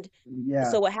 And Yeah.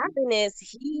 so what happened is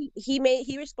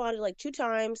he responded like 2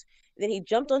 times, then he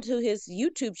jumped onto his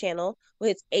YouTube channel with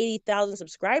its 80,000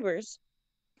 subscribers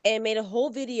and made a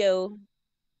whole video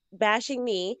bashing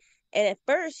me. And at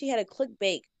first he had a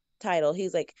clickbait title.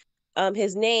 He's like,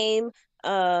 his name,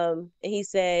 and he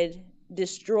said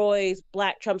destroys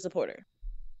Black Trump supporter.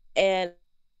 And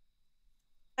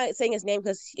I'm not saying his name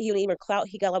because he didn't even clout.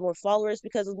 He got a lot more followers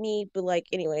because of me, but like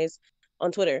anyways,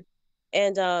 on Twitter.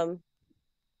 And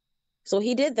so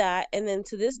he did that, and then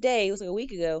to this day, it was like a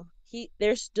week ago,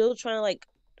 they're still trying to like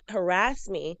harass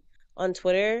me on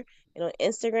Twitter and on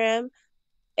Instagram.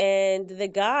 And the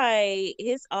guy,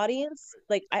 his audience,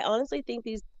 like I honestly think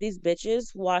these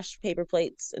bitches wash paper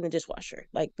plates in the dishwasher.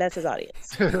 Like that's his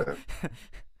audience. Do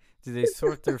they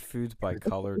sort their foods by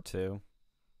color too?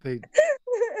 They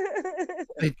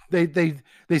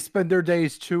spend their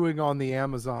days chewing on the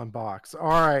Amazon box. All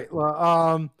right.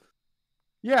 Well,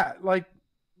 yeah, like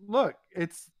look,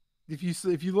 it's if you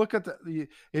look at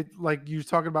it, like you're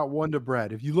talking about Wonder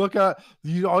Bread. If you look at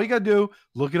all you gotta do,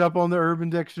 look it up on the Urban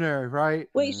Dictionary, right?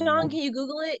 Wait, Sean, can you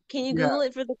Google it? Can you Google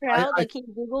it for the crowd? Like, can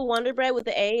you Google Wonder Bread with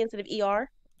the A instead of ER?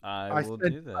 I will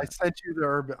do that. I sent you the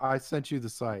Urban. I sent you the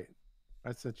site.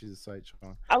 I sent you the site,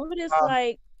 Sean. I would just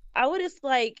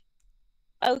like,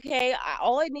 okay,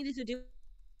 all I needed to do was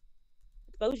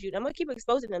expose you. And I'm gonna keep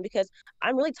exposing them because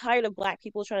I'm really tired of Black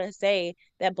people trying to say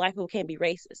that Black people can't be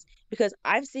racist. Because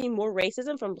I've seen more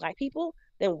racism from Black people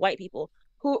than white people.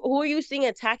 Who are you seeing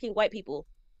attacking white people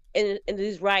in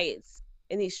these riots,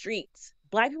 in these streets?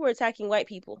 Black people are attacking white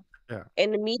people. Yeah.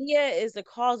 And the media is the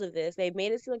cause of this. They've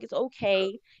made it seem like it's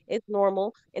okay, it's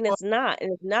normal, and it's not,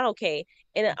 and it's not okay.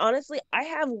 And honestly, I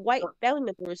have white family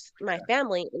members in my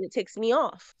family, and it ticks me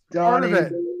off.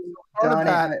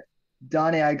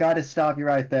 Donnie, I got to stop you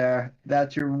right there.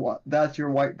 That's your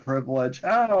white privilege.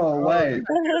 Oh wait,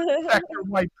 that's your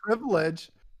white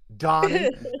privilege, Donnie.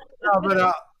 No,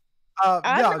 but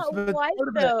I'm not white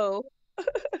though.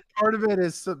 Part of it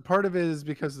is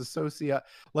because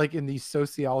like in these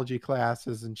sociology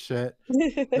classes and shit,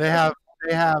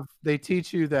 they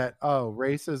teach you that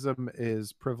racism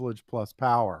is privilege plus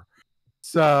power.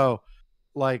 So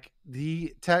like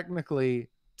technically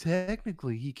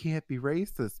he can't be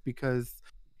racist because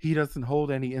he doesn't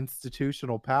hold any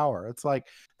institutional power. It's like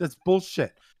that's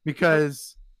bullshit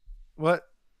because what?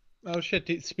 Oh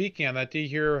shit! Speaking on that, do you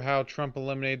hear how Trump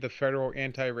eliminated the federal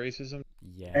anti-racism?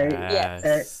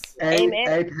 Yes.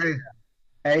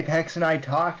 Apex and I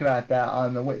talked about that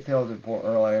on the Whitfield report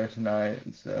earlier tonight.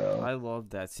 So I love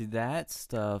that. See, that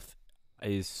stuff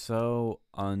is so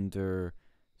underappreciated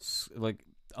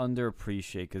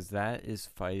because that is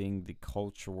fighting the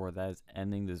culture war. That is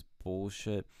ending this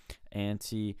bullshit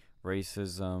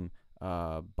anti-racism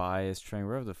bias training,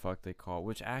 whatever the fuck they call it,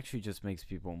 which actually just makes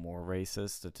people more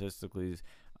racist statistically.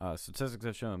 statistics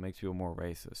have shown it makes people more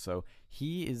racist. So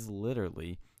he is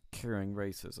literally curing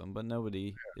racism, but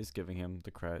nobody is giving him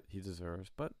the credit he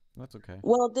deserves. But that's okay.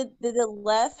 Well, did the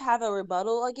left have a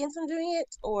rebuttal against him doing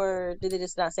it, or did they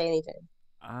just not say anything?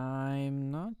 I'm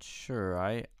not sure.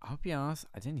 I'll be honest.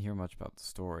 I didn't hear much about the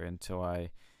story until I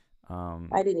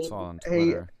didn't saw it on Hey,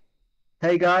 Twitter.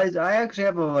 Hey guys, I actually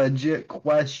have a legit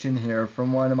question here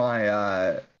from one of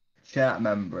my chat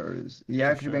members. He Yeah,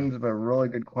 actually sure. brings up a really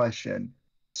good question.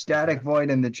 Static Void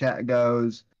in the chat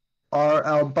goes, are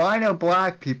albino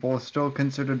black people still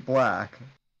considered black?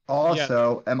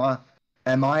 Also, am I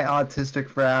autistic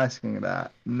for asking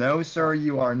that? No, sir,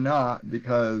 you are not,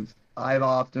 because I've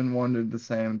often wondered the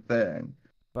same thing.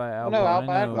 By Well, no,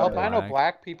 albino albino black.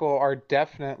 black people are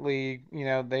definitely,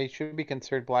 they should be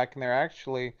considered black, and they're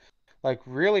actually like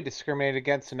really discriminated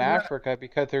against in Yeah. Africa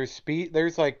because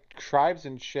there's like tribes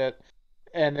and shit,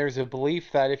 and there's a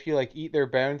belief that if you like eat their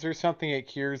bones or something, it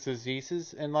cures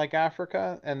diseases in like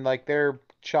Africa, and like they're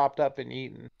chopped up and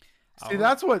eaten. See,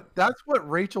 that's what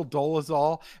Rachel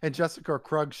Dolezal and Jessica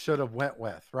Krug should have went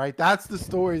with, right? That's the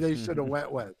story they should have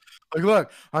went with. Like,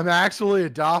 look, I'm actually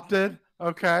adopted.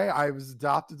 Okay, I was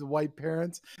adopted to white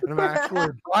parents, and I'm actually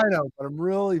albino, but I'm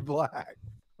really black.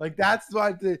 Like that's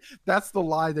the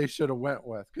lie they should have went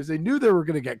with because they knew they were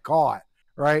going to get caught,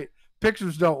 right?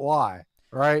 Pictures don't lie,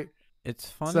 right? It's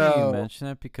funny you So- mention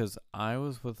it because I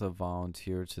was with a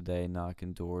volunteer today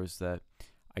knocking doors that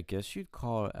I guess you'd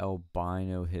call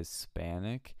albino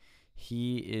Hispanic.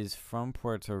 He is from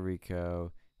Puerto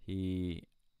Rico. He,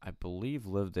 I believe,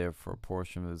 lived there for a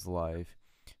portion of his life,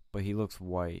 but he looks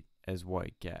white as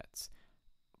white gets.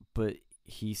 But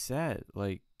he said,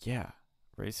 like, yeah,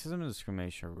 racism and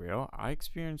discrimination are real. I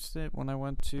experienced it when I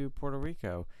went to Puerto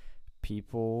Rico.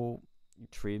 People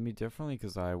treated me differently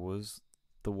because I was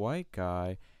the white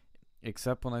guy,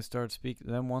 except when I started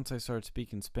speaking. Then once I started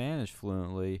speaking Spanish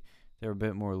fluently, they were a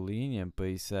bit more lenient. But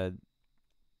he said,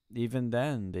 even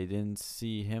then, they didn't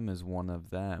see him as one of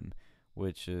them,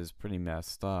 which is pretty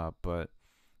messed up. But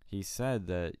he said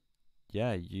that,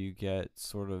 yeah, you get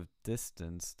sort of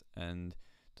distanced and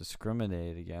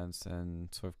discriminated against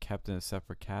and sort of kept in a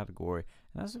separate category.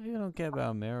 And that's what people don't get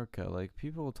about America. Like,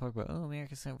 people will talk about, oh,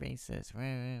 America's so racist.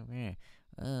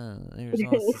 Oh, there's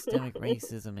all systemic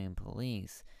racism in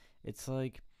police. It's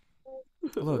like,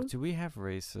 look, do we have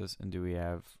racists and do we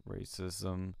have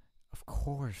racism? Of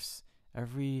course.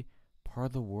 Every part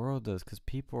of the world does because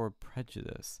people are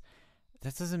prejudiced.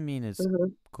 That doesn't mean it's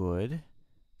good.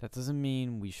 That doesn't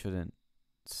mean we shouldn't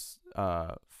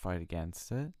fight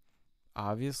against it.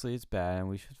 Obviously, it's bad and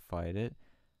we should fight it.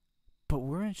 But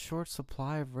we're in short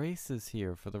supply of racists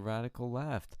here for the radical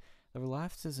left. The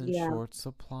left is in short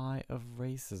supply of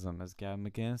racism, as Gavin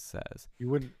McGinnis says. You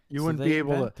wouldn't be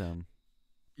able to.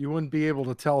 You wouldn't be able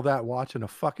to tell that watching a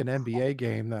fucking NBA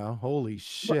game, though. Holy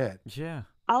shit! Yeah.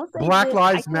 Black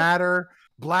Lives Matter.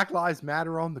 Black Lives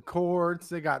Matter on the courts.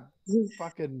 They got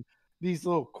fucking these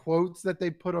little quotes that they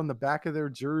put on the back of their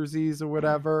jerseys or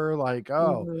whatever. Like,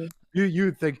 oh,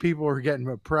 you'd think people are getting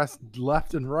oppressed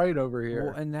left and right over here.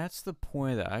 Well, and that's the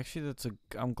point. Actually,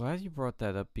 I'm glad you brought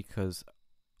that up because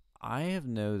I have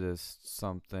noticed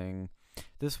something.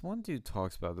 This one dude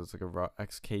talks about this, like a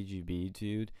ex-KGB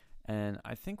dude, and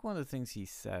I think one of the things he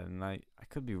said, and I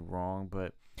could be wrong,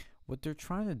 but what they're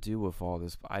trying to do with all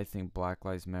this, I think Black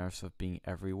Lives Matter stuff being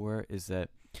everywhere, is that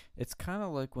it's kind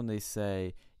of like when they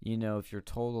say, if you're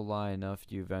told a lie enough,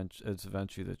 it's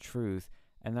eventually the truth,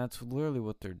 and that's literally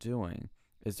what they're doing.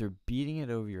 Is they're beating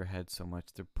it over your head so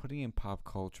much, they're putting in pop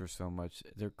culture so much,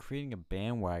 they're creating a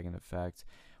bandwagon effect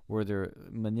where they're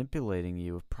manipulating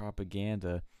you with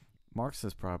propaganda,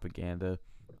 Marxist propaganda,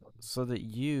 so that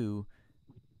you,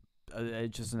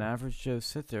 just an average Joe,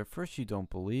 sit there. First, you don't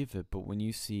believe it, but when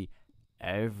you see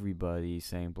everybody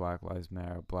saying Black Lives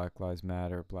Matter, Black Lives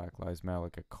Matter, Black Lives Matter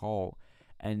like a cult,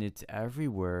 and it's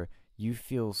everywhere, you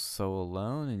feel so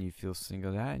alone and you feel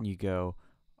singled out, and you go,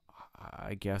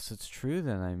 I guess it's true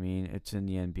then. I mean, it's in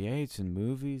the NBA, it's in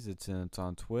movies, it's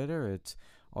on Twitter, it's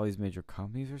all these major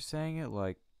companies are saying it.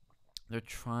 Like, they're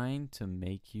trying to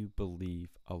make you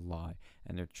believe a lie,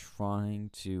 and they're trying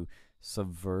to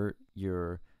subvert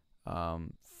your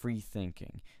free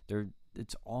thinking.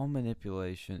 It's all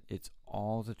manipulation. It's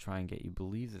all to try and get you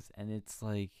believe this, and it's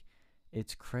like,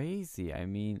 it's crazy. I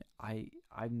mean,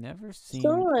 I've never seen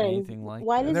anything like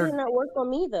why that. does it not work on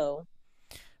me though?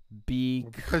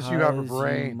 Because you have a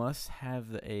brain. You must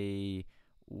have a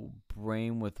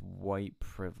brain with white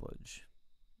privilege.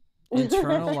 White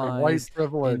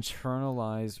privilege.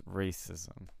 Internalized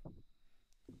racism.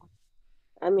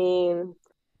 I mean,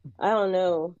 I don't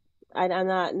know. I'm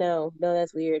not. No,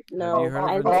 that's weird. Have No, you heard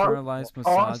I of look. internalized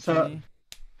misogyny?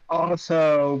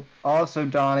 Also,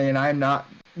 Donnie, and I'm not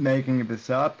making this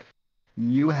up.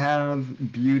 You have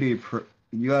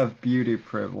you have beauty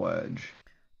privilege.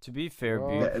 To be fair, Oh,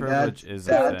 beauty Th- privilege that's- is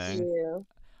a Thank thing, you.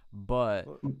 but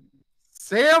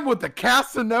Sam with the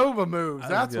Casanova moves. I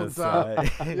That's was what's gonna up.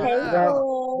 say, Hey, Yeah.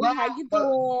 Lynn, how you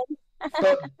doing?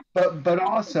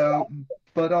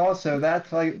 but also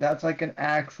that's like an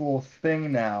actual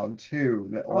thing now too.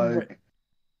 That I'm like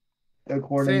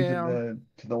according Sam,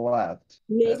 to the left.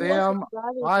 Maybe that's Sam, why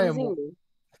God is I using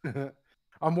am. me.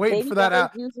 I'm waiting Maybe for that.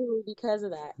 God is using me because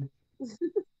of that.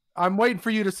 I'm waiting for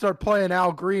you to start playing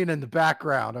Al Green in the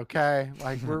background. Okay,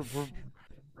 like we're.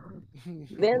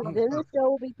 Then the show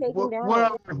will be taken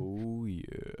down. oh yeah.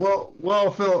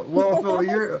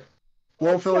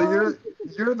 Phil,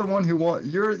 you're the one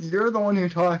you're the one who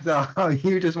talked about how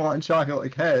you just want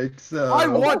chocolate cake. So I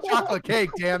want chocolate cake,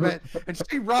 damn it! And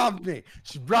she robbed me.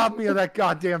 She robbed me of that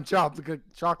goddamn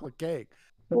chocolate cake.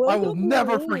 What I if will it's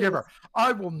never Louise? forgive her.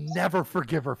 I will never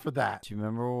forgive her for that. Do you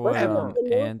remember What what if the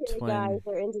military Antoine? guys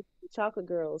are into chocolate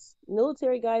girls?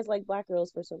 Military guys like black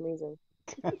girls for some reason.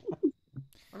 I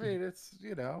mean, it's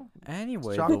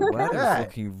Anyway, the chocolate weather's cake.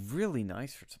 looking really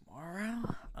nice for tomorrow.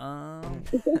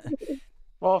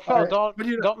 Well, Phil, Alright,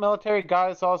 don't military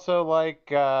guys also like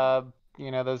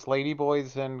those lady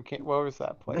boys in what was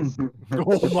that place?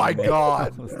 Oh my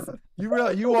god! You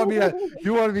want me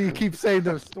to keep saying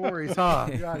those stories, huh?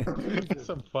 God, Jesus.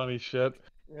 Some funny shit.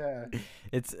 Yeah.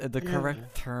 It's the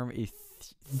correct term is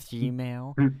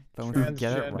female. If I want to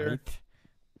get it Transgender. right.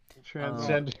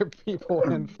 Transgender people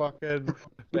in fucking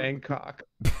Bangkok.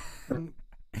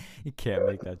 You can't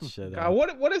make that shit God,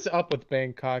 up. what is up with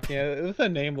Bangkok? Yeah, with a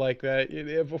name like that,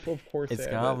 of course It's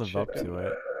they have gotta that live shit up to going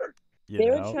it. They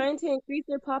You were know? trying to increase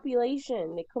their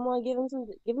population. They come on, give them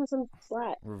some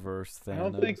slack. Reverse Thanos. I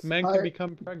don't think men can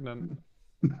become pregnant.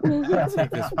 Take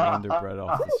this Wonder Bread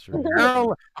off the street.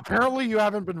 Apparently, you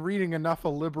haven't been reading enough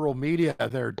of liberal media,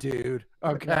 there, dude.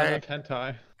 Not Okay. enough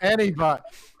hentai. Anybody?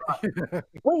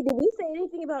 Wait, did we say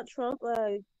anything about Trump?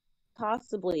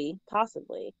 Possibly,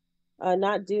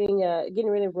 not doing getting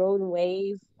rid of Roe and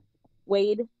Wade.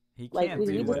 He Like can't we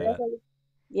do discussed that. that.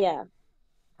 Yeah,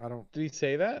 I don't. Did he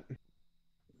say that?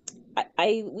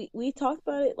 we talked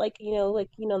about it like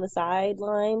on the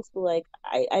sidelines, but like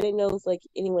I didn't know if like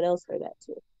anyone else heard that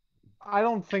too. I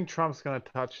don't think Trump's gonna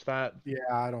touch that Yeah,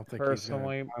 I don't think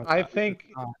personally. He's I think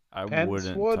I Pence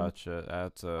wouldn't would. touch it.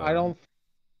 That's I don't.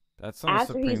 That's something the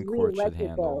After he's Supreme Court should reelected,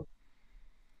 handle.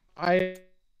 I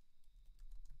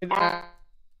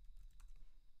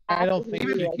After don't he's think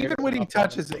reelected. even when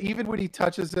he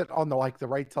touches it on the right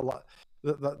to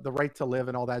the right to live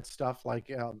and all that stuff,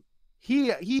 like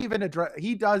he even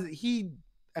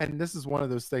and this is one of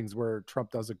those things where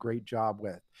Trump does a great job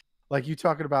with, like you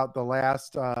talking about the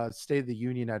last State of the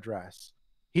Union address.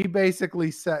 He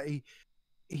basically said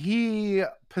he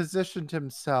positioned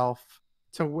himself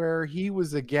to where he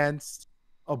was against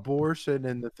abortion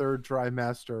in the third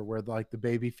trimester, where like the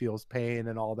baby feels pain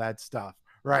and all that stuff,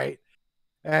 right?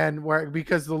 And where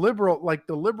because the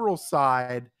liberal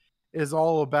side is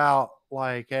all about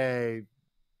like, hey,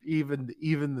 even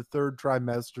the third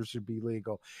trimester should be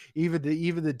legal, even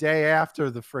the day after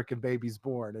the frickin' baby's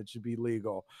born, it should be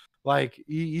legal. Like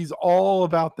he's all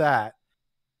about that,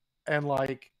 and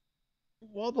like,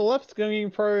 well, the left's going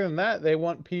even further than that. They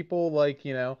want people like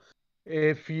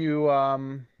if you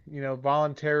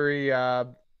voluntary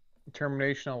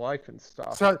termination of life and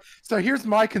stuff. so here's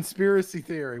my conspiracy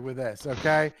theory with this,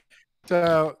 okay?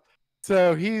 So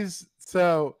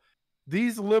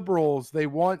these liberals, they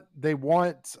want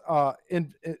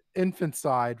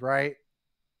infanticide, right?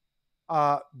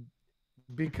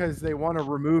 Because they want to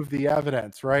remove the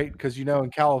evidence, right? Because in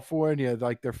California,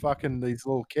 like they're fucking these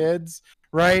little kids,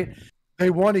 right? They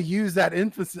want to use that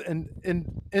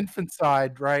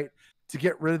infanticide, right, to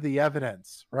get rid of the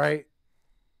evidence, right?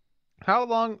 How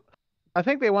long? I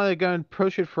think they want to go and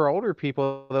push it for older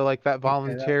people. They're like that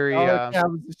voluntary. That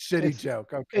was a shitty it's-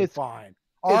 joke. Okay, it's- fine.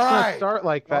 It's All gonna right. start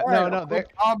like that. All No, right, no, they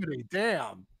comedy.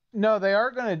 Damn. no, they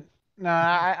are gonna. No,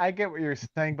 I get what you're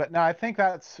saying, but no, I think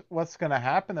that's what's gonna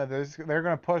happen. Though they're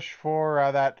gonna push for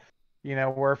that.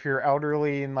 Where if you're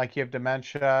elderly and like you have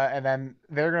dementia, and then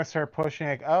they're gonna start pushing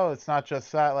like, oh, it's not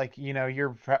just that. Like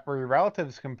your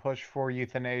relatives can push for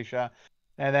euthanasia,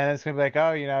 and then it's gonna be like,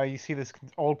 oh, you see this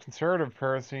old conservative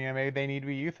person, maybe they need to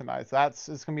be euthanized.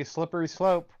 It's gonna be a slippery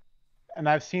slope. And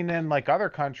I've seen in like other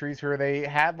countries where they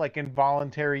had like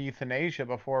involuntary euthanasia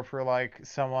before for like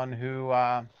someone who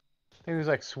I think it was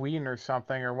like Sweden or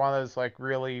something, or one of those like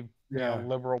really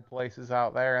liberal places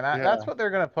out there, and that's what they're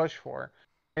gonna push for.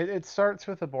 It starts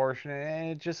with abortion,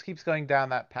 and it just keeps going down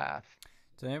that path.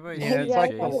 Did anybody Yeah, see it's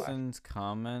like Jason's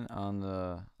comment on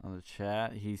the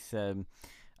chat? He said,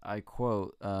 I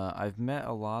quote, I've met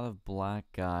a lot of black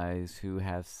guys who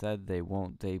have said they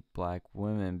won't date black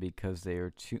women because they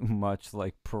are too much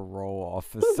like parole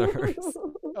officers.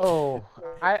 Oh,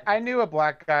 I knew a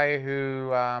black guy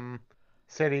who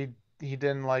said he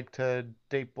didn't like to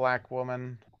date black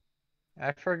women.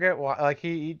 I forget why. Like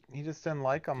he just didn't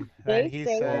like them. They He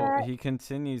say said, Well, that. he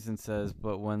continues and says,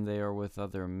 but when they are with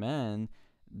other men,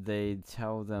 they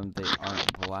tell them they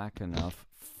aren't black enough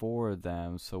for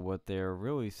them. So what they're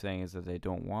really saying is that they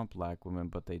don't want black women,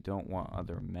 but they don't want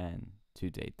other men to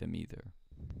date them either.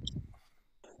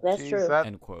 That's "Geez, true. that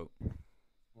End quote.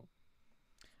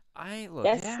 Look.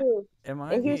 That's yeah." true. Am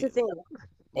I And here's the thing.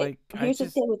 like I Here's the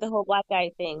just thing with the whole black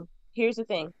guy thing. Here's the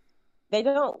thing. They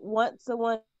don't want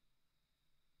someone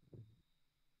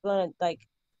gonna like.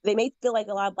 They may feel like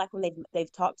a lot of black women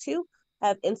they've talked to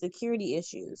have insecurity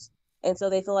issues, and so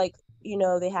they feel like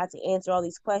they have to answer all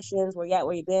these questions. Where you at?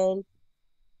 Where you been?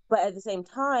 But at the same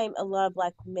time, a lot of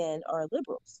black men are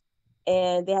liberals,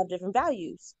 and they have different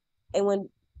values. And when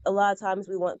a lot of times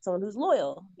we want someone who's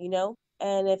loyal,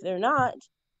 and if they're not,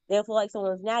 they'll feel like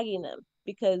someone's nagging them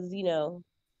because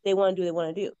they want to do what they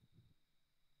want to do.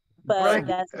 But Right.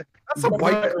 that's That's some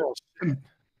white girl shit.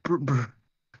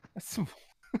 That's some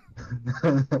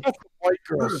white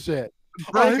girl shit.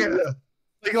 Break I'm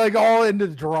it. like all into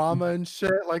drama and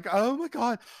shit. Like, oh my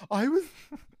god,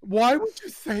 why would you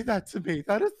say that to me?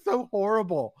 That is so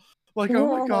horrible. Like,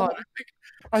 oh my god,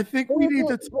 I think we need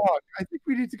to talk. I think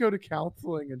we need to go to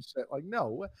counseling and shit. Like,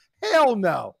 no, hell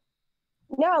no.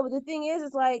 No, but the thing is,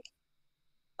 it's like,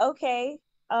 okay,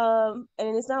 and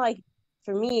it's not like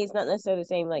for me, it's not necessarily the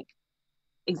same like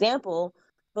example,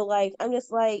 but like I'm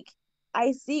just like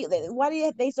I see. Why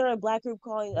do they start a black group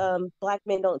calling black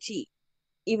men don't cheat,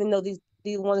 even though these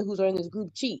ones who are in this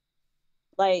group cheat,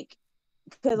 like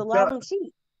because a lot of them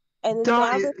cheat, and then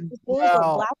now Donnie, this thing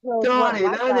Wow. black girls Donnie,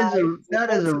 want black that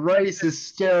guys. is a racist Well,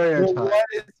 stereotype.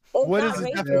 It's what not is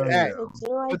the racist. definition? It's a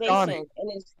But Donnie, generalization,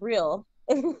 and it's real.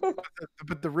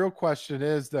 but the real question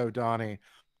is though, Donnie,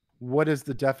 what is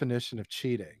the definition of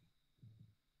cheating?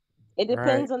 It Right.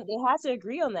 depends on. They have to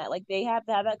agree on that. Like they have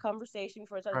to have that conversation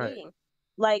before they start Right. dating.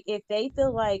 Like if they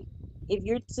feel like if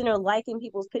you're sitting there liking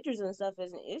people's pictures and stuff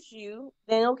is an issue,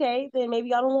 then okay, then maybe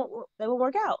y'all don't want that will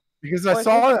work out. Because Or I if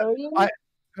saw you're it. flirting,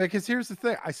 Because here's the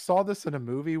thing, I saw this in a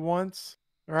movie once,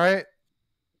 right?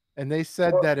 And they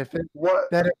said What- that What?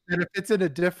 that if it's in a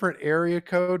different area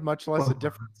code, much less a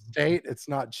different state, it's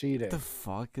not cheating. what the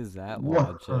fuck is that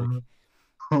What? logic?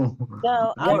 no,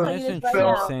 I'll Can you tell you imagine this right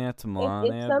Trump now. saying that to If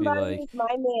Melania? I'd be somebody like, is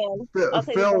my man, I'll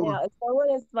tell you this right now. If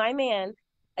someone is my man,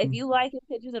 if you like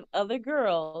pictures of other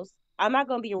girls, I'm not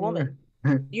gonna be your woman.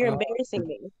 You're embarrassing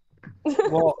me.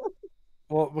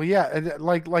 Well, yeah, and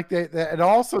like it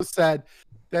also said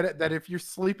that if you're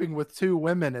sleeping with two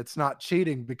women, it's not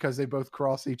cheating because they both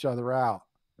cross each other out.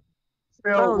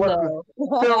 Phil, Oh what,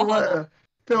 no.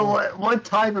 Phil, what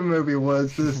type of movie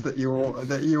was this that you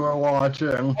were watching?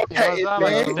 Okay, was on,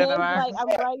 Like, like, Ben's Cinemax. like, I'm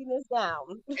writing this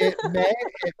down.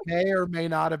 it may or may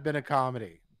not have been a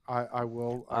comedy. I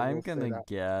will. I'm will say gonna that.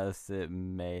 guess it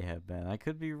may have been. I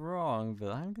could be wrong,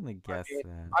 but I'm gonna guess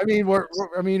that. I mean,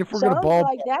 if we're So gonna ball,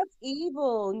 like, that's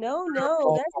evil. No,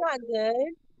 that's not good.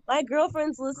 My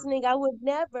girlfriend's listening. I would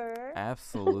never.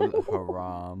 Absolute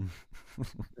haram.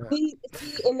 See,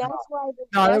 and that's why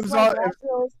No, it was all- black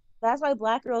girls. That's why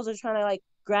black girls are trying to like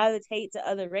gravitate to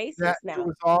other races that now. it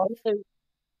was all.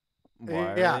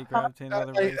 Why Yeah. are they gravitating to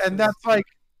other races? And that's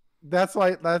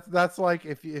like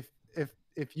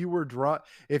if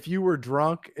you were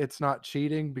drunk, it's not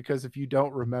cheating because if you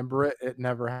don't remember it, it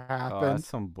never Oh, happened. that's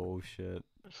some bullshit.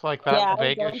 It's like that Yeah,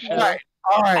 Vegas I shit. don't Right.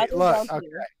 All I right. was Look. dumb Okay.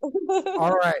 too.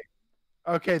 All right.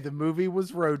 Okay. The movie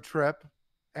was Road Trip,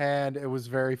 and it was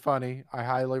very funny. I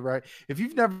highly recommend. If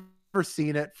you've never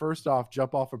seen it, first off,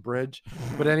 jump off a bridge.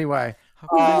 But anyway, How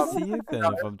can I Um, see it then no,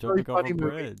 if it's I'm a very jumping off a funny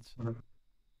movie. bridge?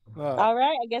 All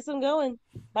right, I guess I'm going.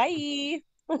 Bye.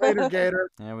 later, Gator.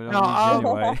 Yeah, we don't No, need you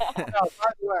anyway. No,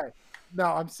 by the way, no,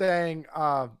 I'm saying,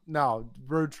 no,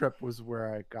 Road Trip was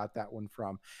where I got that one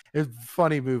from. It's a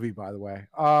funny movie, by the way.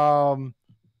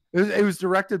 It was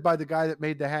directed by the guy that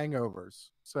made The Hangovers.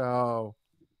 So,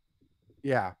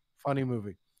 yeah, funny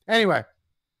movie. Anyway,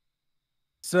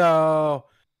 so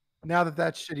now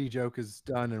that shitty joke is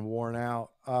done and worn out,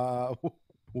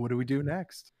 what do we do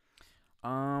next?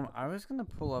 I was gonna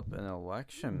pull up an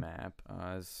election map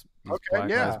as these Okay, Black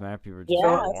yeah. Lives Matter people were just Yeah,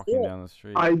 let's walking do it. down the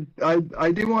street.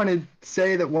 I do want to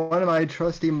say that one of my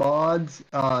trusty mods,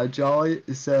 Jolly,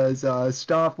 says,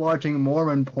 "Stop watching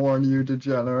Mormon porn, you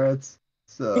degenerates."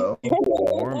 So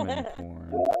Mormon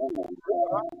porn.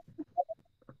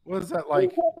 What is that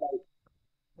like?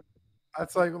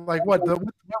 That's like what?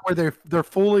 Where they're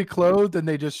fully clothed and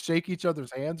they just shake each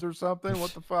other's hands or something?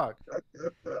 What the fuck?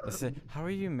 I say, how are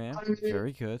you, ma'am? I mean-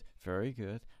 Very good, very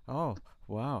good. Oh,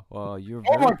 wow. Well, you're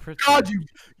Oh very my pretty. God,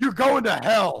 you're going to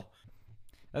hell.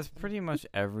 That's pretty much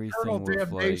Eternal everything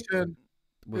with like. damnation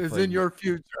With is like, in your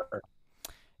future.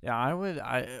 Yeah,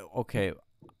 okay.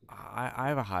 I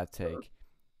have a hot take.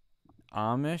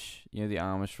 Amish, you know the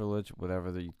Amish religion,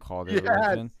 whatever you call their Yes.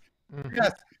 religion.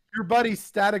 Yes, your buddy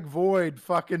Static Void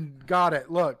fucking got it.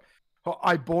 Look, oh,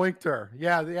 I boinked her.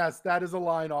 Yeah, yes, that is a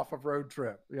line off of Road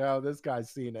Trip. Yeah, this guy's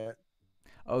seen it.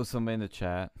 Oh, somebody in the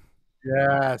chat.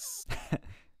 Yes, That's-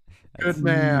 good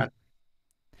man.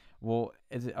 Well,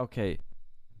 is it okay?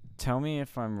 Tell me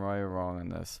if I'm right or wrong on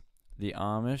this. The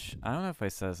Amish, I don't know if I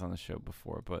said this on the show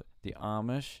before, but the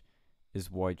Amish is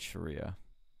white Sharia.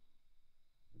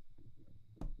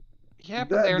 Yeah,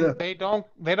 but The-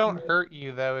 they don't hurt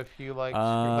you though if you like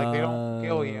they don't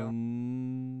kill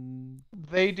you.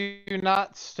 They do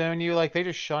not stone you, like they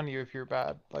just shun you if you're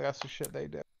bad. Like that's the shit they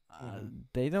do.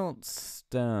 They don't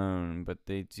stone, but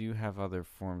they do have other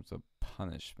forms of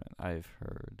punishment, I've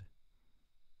heard.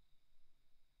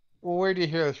 Well, where do you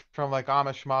hear this from? Like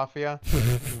Amish Mafia?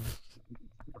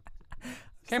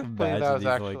 Can't believe that was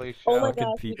actually Oh my shown. Fucking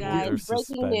gosh, you people guys! with their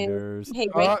Breaking news! suspenders. Hey,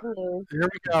 breaking news! Here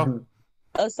we go.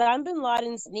 Osama bin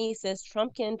Laden's niece says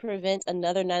Trump can prevent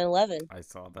another 9/11. I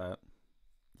saw that.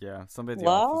 Yeah, somebody at the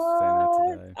office was saying that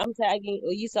What? today. I'm tagging.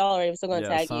 Well, you saw already. I'm still gonna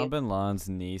Yeah, tag Osama you. bin Laden's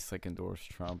niece like endorsed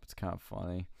Trump. It's kind of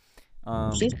funny.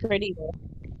 She's pretty.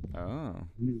 Oh,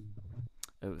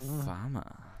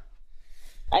 Osama.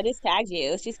 I just tagged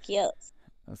you. She's cute.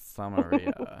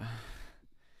 Osamaria.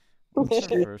 What's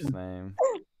her first name?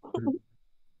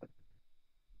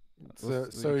 So Can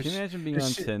is you she- imagine being is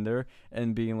on she- Tinder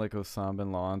and being like Osama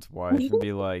bin Laden's wife and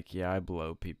be like, yeah, I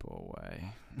blow people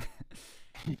away.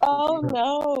 Oh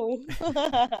no!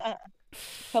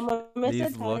 Come on, Mr.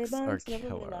 These looks are Taliban, Osama bin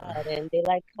killer. Laden. They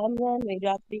like come on, they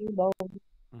drop the bomb.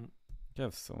 You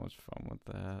have so much fun with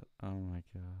that. Oh my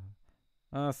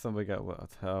god. Somebody got let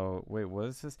out. Wait, what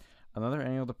is this? Another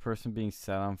angle, the person being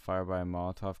set on fire by a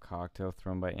Molotov cocktail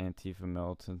thrown by Antifa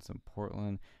militants in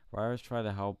Portland. Rioters try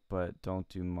to help but don't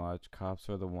do much. Cops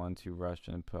are the ones who rush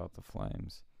in and put out the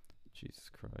flames. Jesus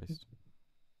Christ.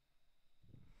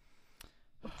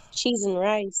 Cheese and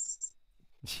rice.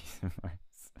 Jesus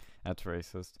Christ. That's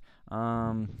racist.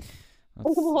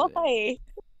 Let's see. Why?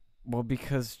 Well,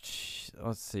 because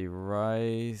let's see,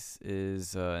 rice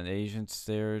is an Asian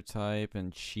stereotype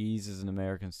and cheese is an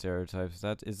American stereotype. So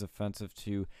that is offensive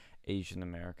to Asian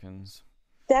Americans.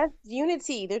 That's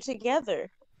unity. They're together.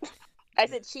 I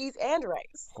said cheese and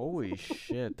rice. Holy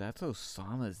shit, that's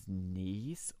Osama's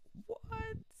niece? What?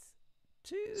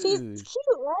 She's Dude.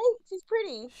 cute, right? She's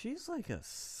pretty. She's like a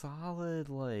solid,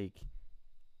 like.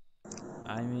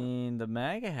 I mean, the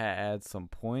MAGA hat adds some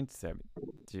points there.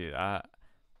 Dude,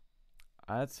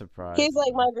 I'd surprise. He's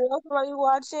like, my girlfriend might be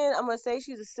watching. I'm gonna say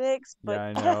she's a 6, but Yeah,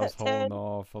 I know. I was holding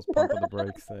off. I was pumping the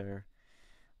brakes there.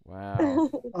 Wow.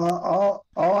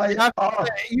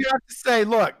 You have to say,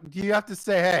 look, you have to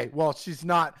say, hey, well, she's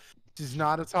not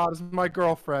as hot as my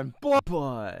girlfriend,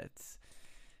 but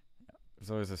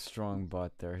there's always a strong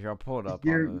butt there. Here, I'll pull it up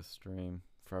You're- on the stream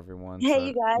for everyone Hey, to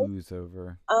you guys. ooze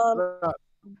over.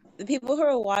 The people who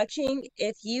are watching,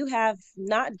 if you have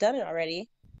not done it already,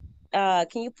 can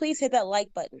you please hit that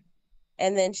like button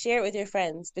and then share it with your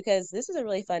friends because this is a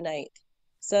really fun night.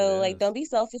 So, It like, is. don't be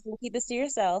selfish and keep this to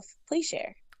yourself. Please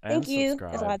share. Thank And you.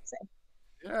 That's all I subscribe. have to say.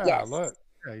 yeah, Yes. look.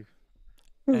 Hey,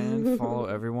 And follow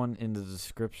everyone in the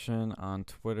description on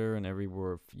Twitter and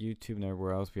everywhere, YouTube and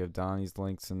everywhere else. We have Donnie's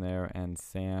links in there and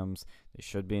Sam's. They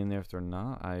should be in there. If they're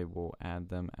not, I will add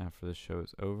them after the show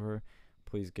is over.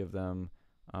 Please give them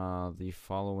the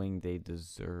following they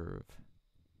deserve.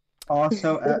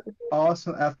 Also,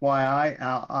 FYI,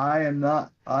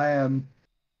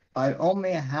 I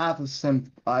only have a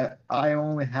simp. I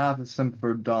only have a simp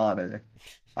for Donnie.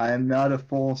 I am not a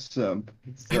full simp.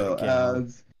 So Okay.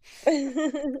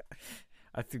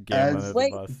 I threw Game under the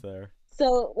Wait. bus there.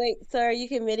 So, wait, so are you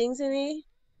committing to me?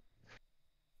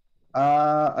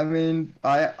 I mean,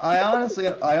 I honestly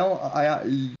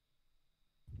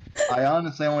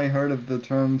only heard of the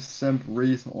term simp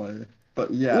recently.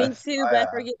 But yes, Me too, but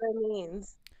I forget what it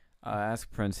means.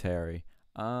 Ask Prince Harry.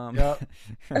 Yep.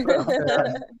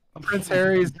 Prince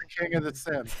Harry is the king of the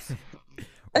Sims.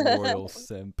 Royal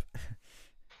simp.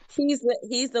 He's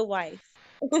the wife.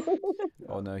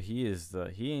 Oh no, he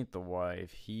ain't the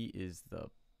wife. He is the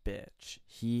bitch.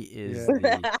 He is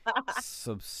Yeah. the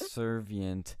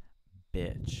subservient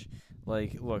bitch.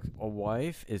 Like, look, a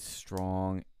wife is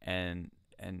strong and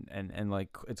like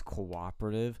it's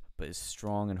cooperative, but is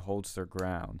strong and holds their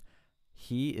ground.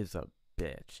 He is a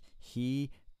bitch.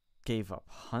 He gave up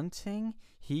hunting.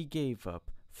 He gave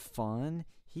up fun.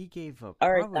 He gave up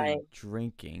probably Everything.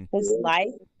 drinking. His life,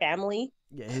 family.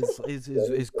 Yeah,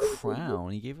 his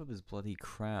crown. He gave up his bloody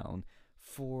crown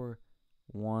for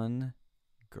one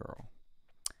girl.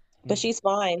 But she's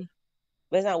fine.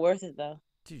 But it's not worth it though.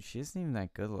 Dude, she isn't even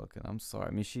that good looking. I'm sorry.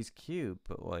 I mean, she's cute,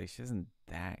 but like, she isn't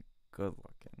that good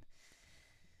looking.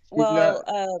 Well,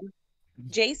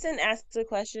 Jason asked a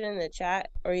question in the chat,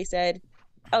 or he said,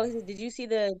 did you see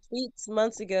the tweets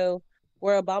months ago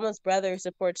where Obama's brother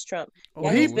supports Trump? Oh,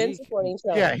 Yeah, he's been Malik. supporting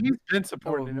Trump. Yeah, he's been Oh,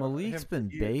 supporting him Malik's for been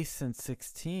years. base since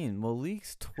 16.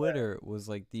 Malik's Twitter was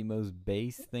like the most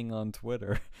base thing on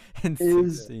Twitter in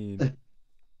Is- 16.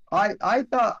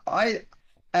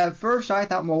 At first I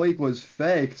thought Malik was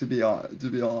fake, to be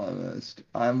honest.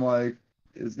 I'm like,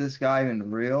 is this guy even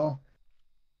real?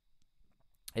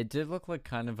 It did look like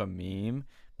kind of a meme,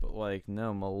 but like,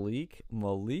 no, Malik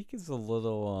is a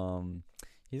little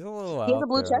he's a little He has out a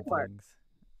blue there on check mark. things.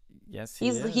 Yes, he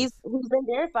He's is. been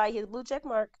verified. He has a blue check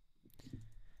mark.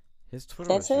 His Twitter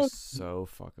That's was him. just so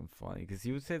fucking funny because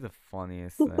he would say the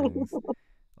funniest things.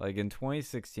 Like in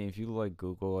 2016, if you like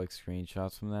Google like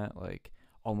screenshots from that, like,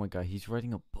 oh my god, he's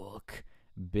writing a book,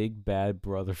 Big Bad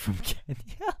Brother from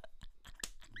Kenya.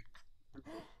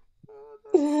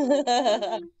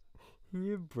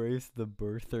 He embraced the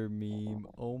birther meme.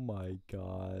 Oh my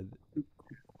god.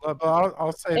 But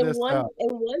I'll say And this.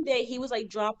 one day he was like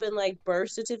dropping like birth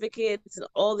certificates and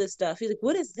all this stuff. He's like,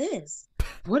 "What is this?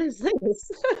 What is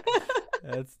this?"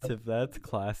 That's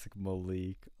classic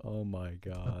Malik. Oh my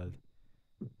god.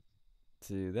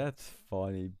 Dude, that's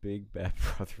funny. Big Bad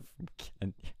Brother from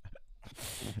Kenya.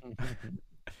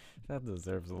 That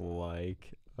deserves a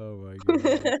like. Oh my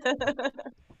god.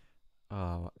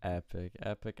 Oh, epic.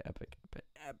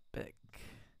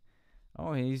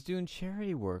 Oh, and he's doing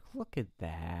charity work. Look at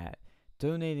that.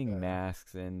 Donating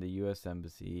masks in the U.S.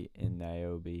 Embassy in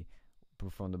Nairobi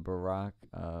from the Barack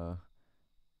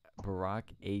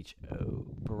H.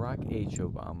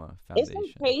 Obama It's so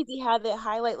Foundation. crazy how they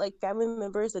highlight like family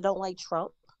members that don't like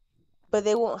Trump, but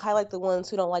they won't highlight the ones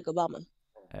who don't like Obama.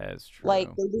 That's true. Like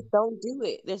they just don't do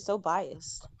it. They're so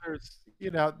biased.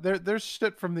 There's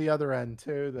shit from the other end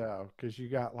too, though, because you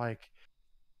got Mary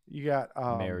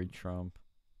Trump.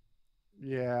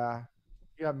 Yeah,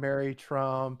 you got Mary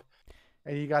Trump,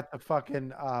 and you got the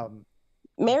fucking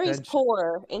Mary's Ben-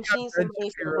 poor and she Ben needs some money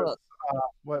for the Shapiro's,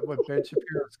 book. what Ben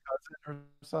Shapiro's cousin or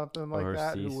something like Or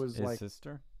that, his who was like,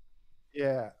 sister?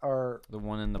 yeah, or The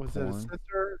one in the was it a porn?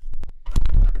 sister?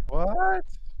 What?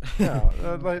 No,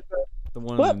 like The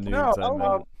one What? in the No, nudes I meant.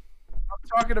 I'm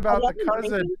talking about the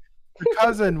cousin. The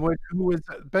cousin who was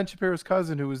Ben Shapiro's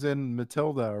cousin who was in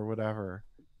Matilda or whatever.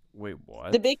 Wait,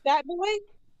 what? The big fat boy?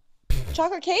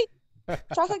 Chocolate cake?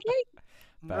 Chocolate cake?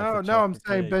 Back No, to no, I'm chocolate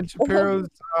saying cake. Ben Shapiro's.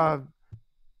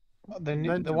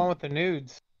 The one with the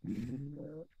nudes.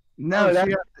 No, Oh,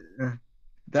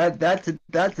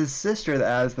 that's his sister that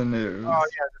has the news. Oh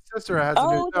yeah, the sister has a new.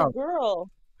 Oh, the No, girl.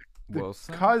 the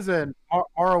Wilson? cousin,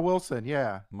 Mara Wilson.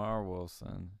 Yeah, Mara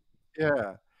Wilson.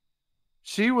 yeah.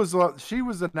 She was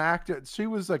an actor. She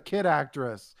was a kid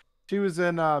actress. She was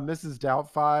in Mrs.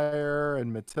 Doubtfire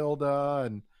and Matilda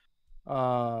and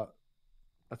I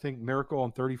think Miracle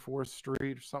on 34th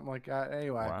Street or something like that.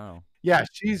 Anyway, Wow. yeah,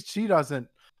 she doesn't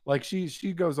like she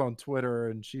goes on Twitter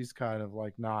and she's kind of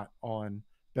like not on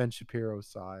Ben Shapiro's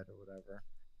side or whatever.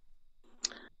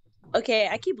 Okay,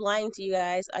 I keep lying to you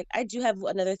guys. I do have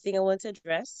another thing I want to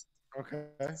address. Okay.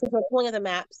 So we're pulling at the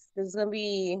maps. This is going to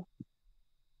be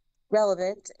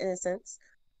relevant in a sense,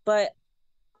 but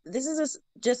this is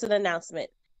just an announcement.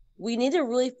 We need to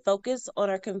really focus on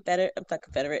our Confederate. Whoa,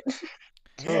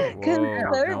 we're going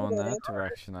Conservative. that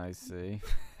direction, I see.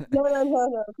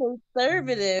 No.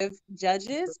 Conservative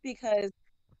judges, because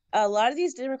a lot of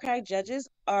these Democratic judges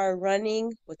are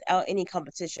running without any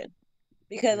competition.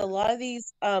 Because a lot of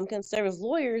these conservative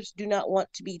lawyers do not want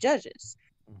to be judges.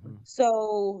 Mhm.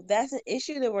 So that's an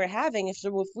issue that we're having. If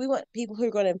we want people who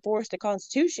are going to enforce the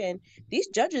Constitution, these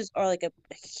judges are like a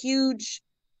huge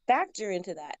factor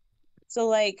into that. So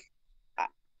like,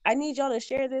 I need y'all to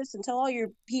share this and tell all your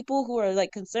people who are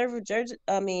like conservative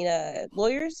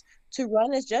lawyers to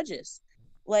run as judges.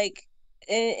 Like,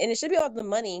 and it should be about the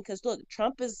money, because look,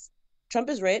 Trump is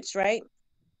rich, right?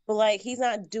 But like he's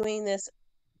not doing this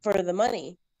for the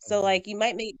money. So like you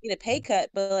might get a pay cut,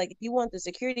 but like if you want the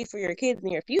security for your kids in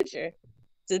your future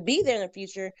to be there in the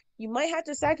future, you might have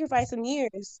to sacrifice some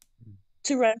years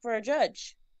to run for a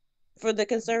judge for the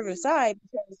conservative side,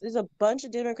 because there's a bunch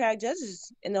of Democratic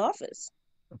judges in the office,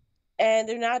 and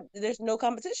there's no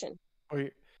competition.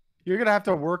 You're gonna have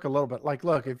to work a little bit. Like,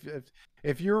 look,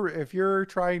 if you're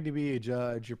trying to be a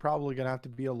judge, you're probably gonna have to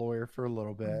be a lawyer for a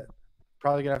little bit.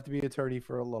 Probably gonna have to be attorney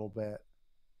for a little bit.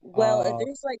 Well, if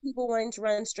there's like people wanting to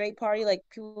run straight party, like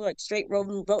people like straight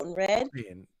voting red,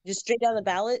 just straight down the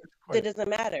ballot, it doesn't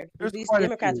matter. These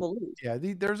Democrats will lose. Yeah,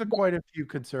 there's quite a few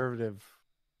conservative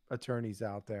attorneys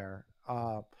out there.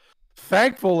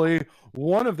 Thankfully,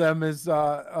 one of them is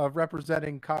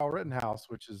representing Kyle Rittenhouse,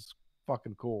 which is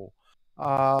fucking cool.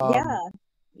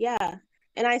 Yeah.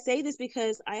 And I say this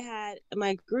because I had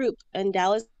my group in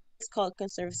Dallas called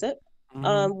Conservative.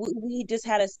 We just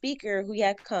had a speaker who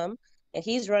had come, and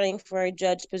he's running for a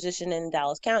judge position in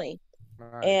Dallas County.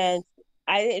 Nice. And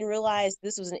I didn't realize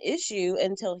this was an issue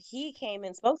until he came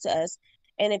and spoke to us.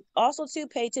 And also to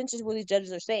pay attention to what these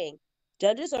judges are saying.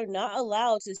 Judges are not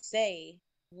allowed to say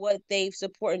what they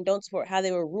support and don't support, how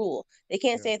they will rule. They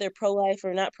can't say if they're pro-life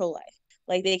or not pro-life.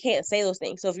 Like, they can't say those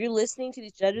things. So if you're listening to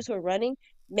these judges who are running,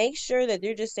 make sure that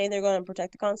they're just saying they're going to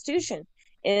protect the Constitution.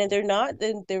 And if they're not,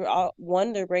 then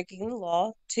one, they're breaking the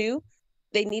law. Two,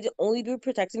 they need to only be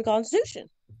protecting the Constitution.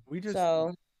 I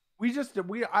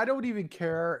don't even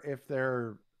care if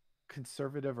they're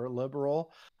conservative or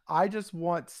liberal. I just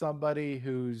want somebody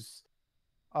who's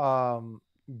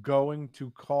going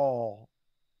to call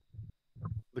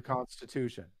the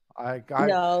Constitution.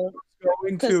 No,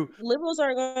 because liberals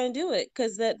aren't going to do it,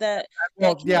 because in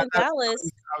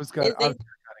Dallas,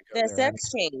 that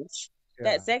sex change. Yeah.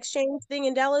 That sex change thing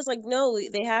in Dallas, like, no,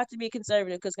 they have to be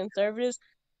conservative, because conservatives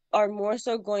are more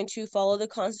so going to follow the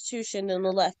Constitution than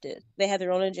the left is. They have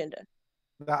their own agenda.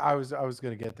 I was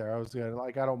going to get there. I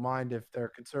don't mind if they're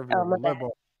conservative or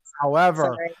liberal.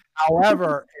 However,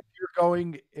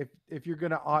 if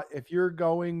you're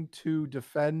going to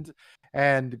defend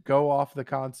and go off the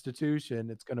Constitution,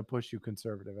 it's going to push you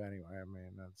conservative anyway. I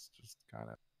mean, that's just kind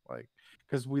of like,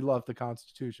 because we love the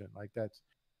Constitution. Like that's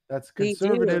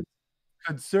conservative.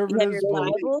 Conservatives you have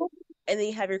your Bible, and then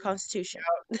you have your Constitution.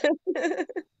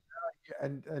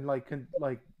 and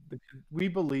we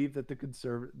believe that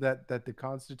the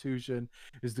Constitution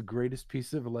is the greatest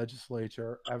piece of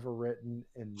legislature ever written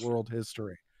in world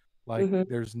history. Like,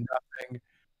 there's nothing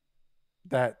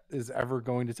that is ever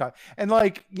going to top. And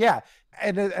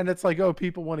and it's like, oh,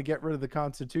 people want to get rid of the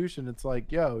Constitution. It's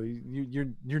like, yo,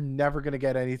 you're never going to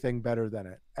get anything better than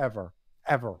it, ever.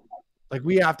 Like,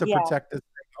 we have to protect this thing.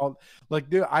 Like,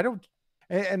 dude, I don't.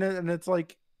 And it's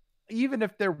like, even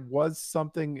if there was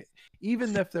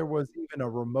even a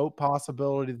remote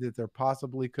possibility that there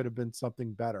possibly could have been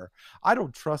something better, I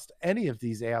don't trust any of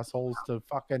these assholes to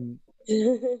fucking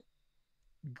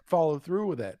follow through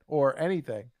with it or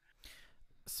anything.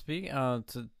 Speaking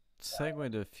to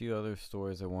segue to a few other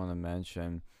stories I want to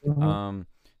mention.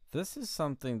 This is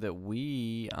something that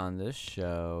we on this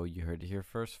show, you heard it here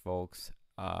first, folks,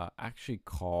 actually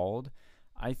called.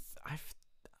 I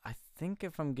think,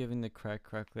 if I'm giving the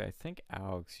correctly, I think,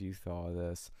 Alex, you thought of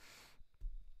this.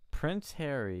 Prince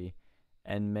Harry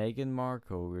and Meghan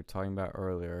Markle, we were talking about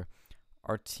earlier,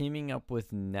 are teaming up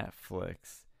with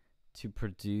Netflix to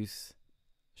produce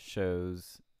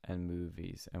shows and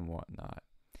movies and whatnot.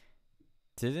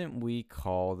 Didn't we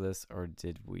call this, or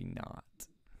did we not?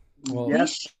 Well, we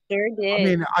sure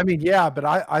did. I mean, yeah, but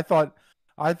I thought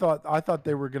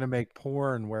they were gonna make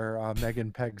porn where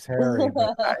Meghan pegs Harry.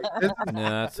 No,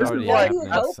 that's already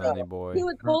happening, Sonny boy. He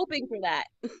was hoping for that.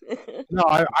 No,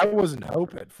 I wasn't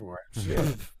hoping for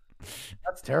it.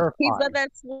 That's terrifying. He's got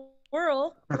that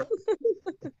swirl.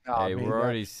 Hey, we're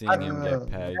already seeing him get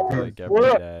pegged like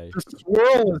every day. The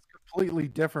swirl is completely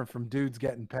different from dudes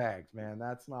getting pegged, man.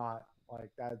 That's not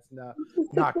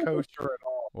kosher at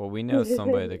all. Well, we know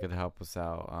somebody that could help us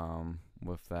out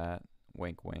with that.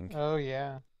 Wink, wink. Oh,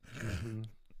 yeah.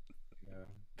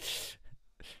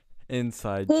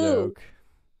 Inside joke.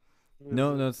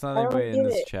 No, it's not anybody in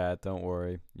this chat. Don't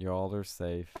worry. You all are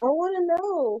safe. I want to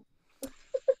know.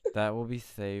 That will be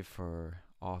saved for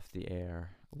off the air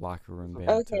locker room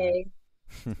banter. Okay.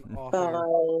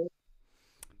 Bye.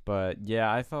 But yeah,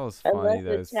 I thought it was funny,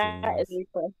 those scenes. Unless the chat is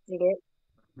requesting it.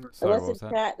 Sorry,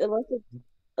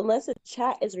 unless the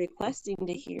chat is requesting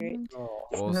to hear it.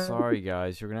 Well, sorry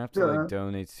guys, you're gonna have to like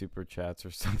donate super chats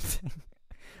or something.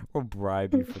 We'll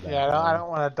bribe you for that. Yeah, I one. don't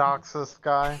want to dox this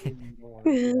guy.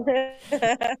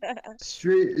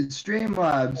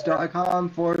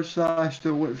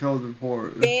 Streamlabs.com/The Whitfield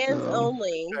Report. Fans So,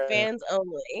 only. Fans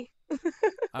only.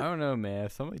 I don't know, man.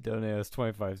 If somebody donates us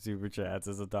 25 super chats,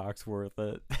 is a doc's worth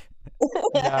it?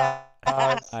 No,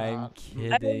 it's I'm not.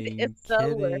 kidding. it's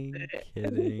so worth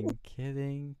kidding, it.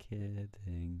 kidding.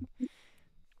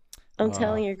 I'm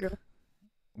telling your girl.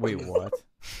 Wait, what?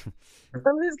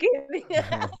 I'm just kidding.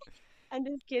 I'm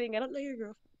just kidding. I don't know your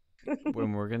girl.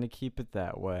 When we're gonna keep it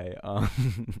that way.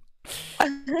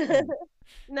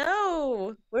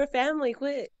 No, we're family.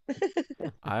 Quit.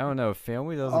 I don't know.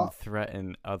 Family doesn't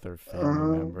threaten other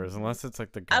family members unless it's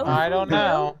like the guy. I don't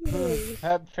know. joking.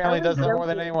 That family I was does that more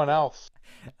than joking. anyone else.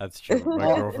 That's true.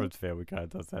 My girlfriend's family kind of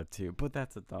does that too, but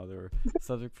that's another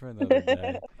subject for another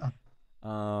day.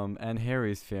 And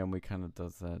Harry's family kind of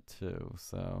does that too.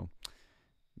 So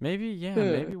maybe,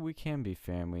 maybe we can be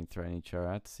family and threaten each other.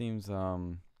 That seems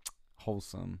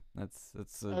wholesome. That's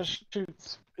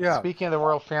Shoot. Yeah. Speaking of the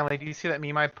royal family, do you see that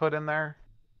meme I put in there?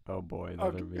 Oh boy,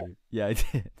 another Okay. meme. Yeah, I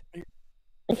did.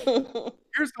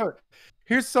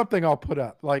 Here's something I'll put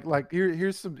up.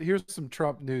 Here's some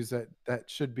Trump news that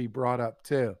should be brought up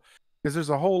too, because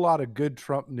there's a whole lot of good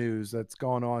Trump news that's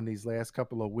gone on these last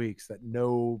couple of weeks that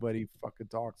nobody fucking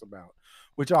talks about.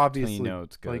 Which obviously, You know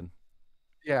it's good. like,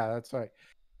 yeah, that's right.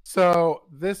 So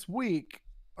this week,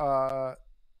 Donald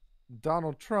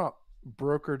Trump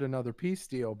brokered another peace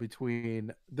deal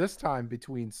between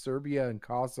Serbia and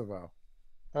Kosovo.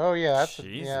 Oh yeah, that's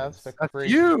Jesus. that's That's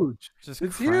crazy. huge. Just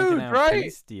It's cranking huge, out right?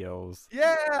 peace deals.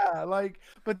 Yeah,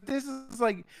 but this is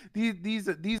like these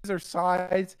are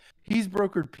sides. He's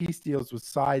brokered peace deals with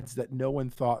sides that no one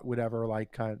thought would ever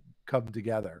like kind of come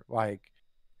together.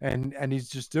 And he's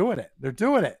just doing it. They're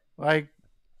doing it. Like,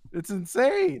 it's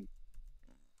insane.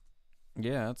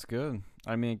 Yeah, that's good.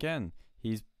 I mean, again,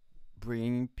 he's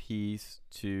bringing peace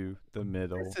to the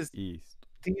Middle East.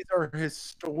 These are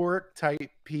historic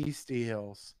type peace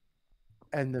deals,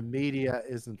 and the media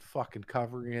isn't fucking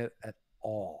covering it at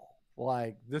all.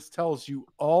 Like, this tells you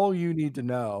all you need to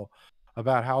know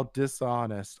about how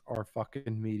dishonest our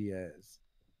fucking media is.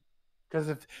 Because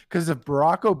if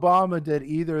Barack Obama did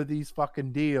either of these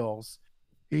fucking deals,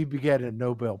 he'd be getting a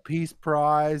Nobel Peace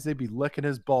Prize. They'd be licking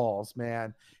his balls,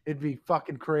 man. It'd be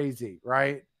fucking crazy,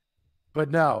 right?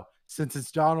 But no, since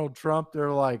it's Donald Trump,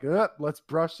 they're like, let's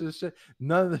brush this shit.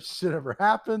 None of this shit ever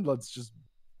happened. Let's just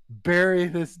bury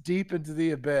this deep into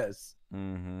the abyss.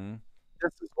 Mm-hmm.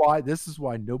 This is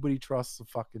why nobody trusts the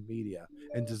fucking media,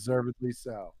 and deservedly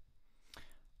so.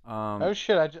 Oh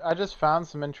shit! I just found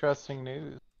some interesting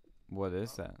news. What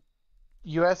is that?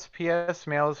 USPS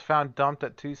mail is found dumped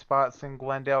at 2 spots in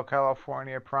Glendale,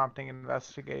 California, prompting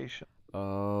investigation.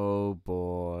 Oh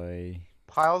boy.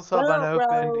 Piles of Bro.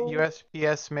 unopened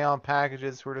USPS mail and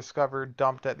packages were discovered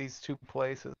dumped at these 2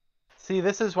 places. See,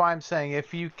 this is why I'm saying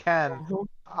if you can,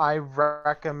 I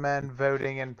recommend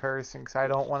voting in person because I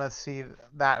don't want to see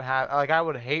that happen. Like, I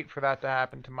would hate for that to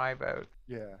happen to my vote.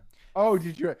 Yeah. Oh,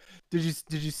 did you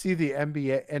see the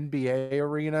NBA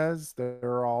arenas?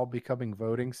 They're all becoming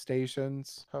voting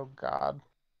stations. Oh God.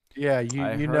 Yeah, I you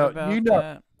heard know about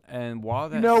that, and while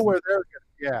you that's know where they're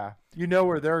you know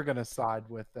where they're gonna side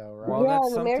with though, right? Well, yeah,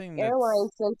 that's the American something that's-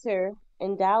 Airlines Center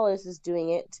in Dallas is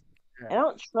doing it. I Yeah.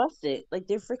 don't trust it. Like,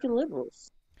 they're freaking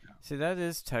liberals. See, that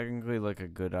is technically like a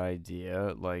good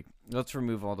idea. Like, let's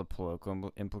remove all the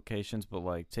political implications, but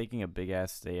like taking a big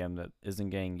ass stadium that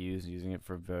isn't getting used, using it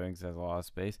for voting 'cause it has a lot of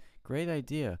space, great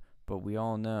idea. But we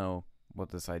all know what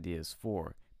this idea is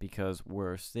for because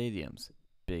we're stadiums,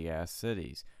 big ass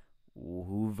cities.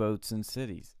 Who votes in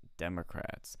cities?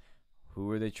 Democrats. Who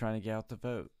are they trying to get out to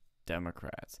vote?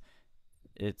 Democrats.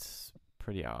 It's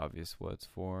pretty obvious what it's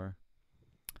for.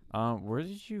 Where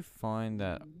did you find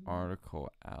that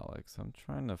article, Alex? I'm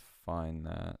trying to find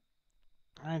that.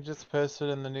 I just posted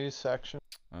in the news section.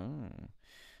 Oh.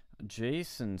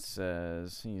 Jason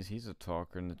says he's a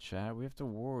talker in the chat. We have to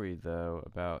worry though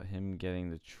about him getting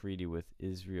the treaty with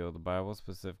Israel. The Bible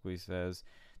specifically says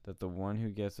that the one who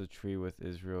gets a treaty with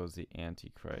Israel is the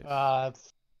Antichrist.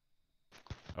 That's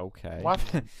Okay. What?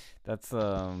 That's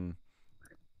I'm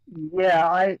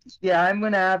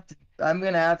gonna have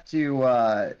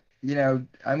to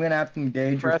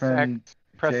engage your press friend X.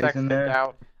 Press X Jason to there.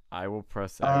 doubt. I will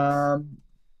press X.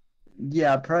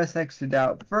 Press X to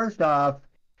doubt. First off,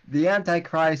 the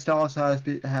Antichrist also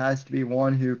has to be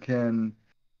one who can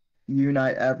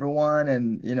unite everyone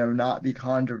and not be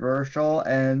controversial.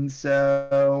 And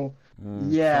so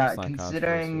Trump's not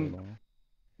considering controversial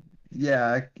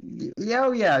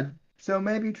at all. so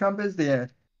maybe Trump is the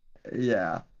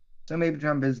So maybe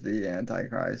Trump is the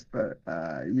Antichrist, but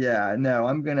yeah, no,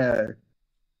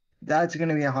 that's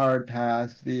gonna be a hard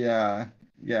pass. Yeah,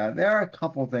 there are a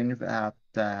couple things that have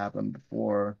to happen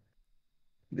before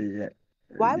the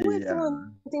Why would the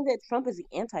someone think that Trump is the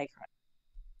Antichrist?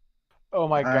 Oh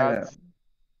my I God. don't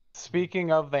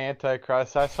Speaking of the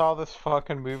Antichrist, I saw this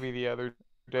fucking movie the other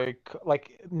day.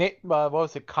 Like, what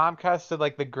was it? Comcast did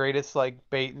like the greatest like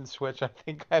bait and switch I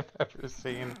think I've ever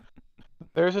seen.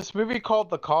 There's this movie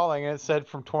called The Calling, and it said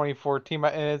from 2014,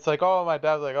 and it's like, oh, my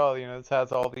dad's like, oh, this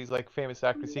has all these like famous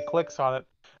actors. He clicks on it,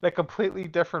 and a completely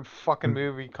different fucking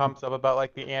movie comes up about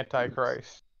like the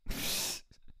Antichrist.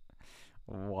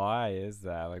 Why is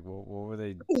that? Like, what were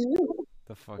they?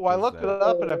 The fuck Well, I is looked it that?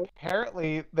 up, and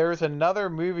apparently there's another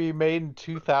movie made in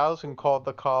 2000 called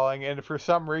The Calling, and for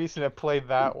some reason it played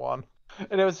that one.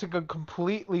 And it was like a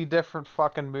completely different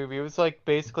fucking movie. It was like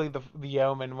basically the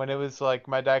Omen, when it was like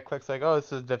my dad clicks like, oh,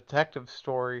 this is a detective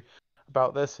story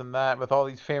about this and that with all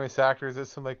these famous actors. It's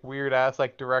some like weird ass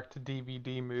like direct to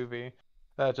DVD movie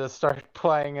that just started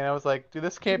playing, and I was like, dude,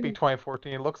 this can't be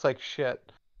 2014. It looks like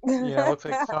shit. It looks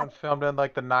like someone filmed in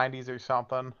like the 90s or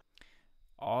something.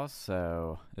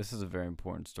 Also, this is a very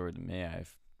important story to me. I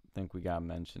think we got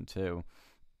mentioned too.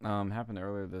 Happened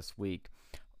earlier this week.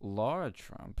 Laura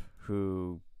Trump,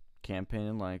 who campaigned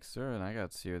in Lancaster, and I got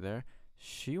to see her there.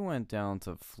 She went down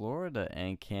to Florida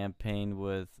and campaigned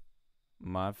with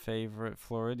my favorite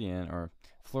Floridian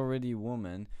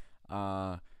woman,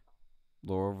 Laura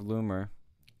Loomer,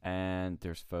 and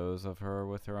there's photos of her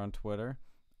with her on Twitter.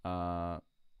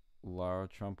 Laura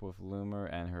Trump with Loomer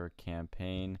and her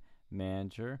campaign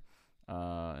manager,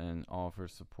 and all of her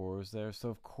supporters there. So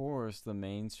of course the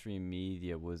mainstream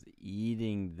media was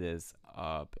eating this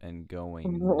up and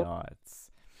going nuts.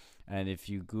 And if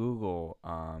you Google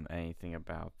anything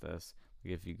about this,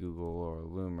 like if you Google Laura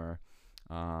Loomer,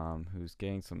 who's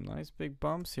getting some nice big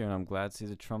bumps here, and I'm glad to see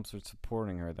the Trumps are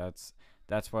supporting her. That's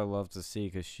what I love to see,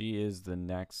 because she is the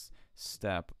next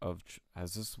step of,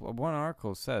 as this one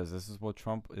article says, this is what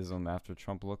Trumpism after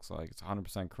Trump looks like. It's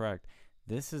 100% correct.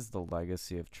 This is the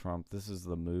legacy of Trump. This is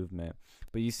the movement.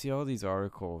 But you see all these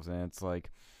articles, and it's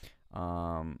like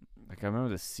I remember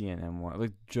the CNN one.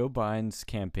 Like, Joe Biden's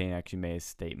campaign actually made a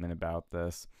statement about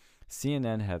this.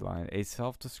 CNN headline: a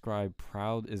self-described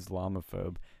proud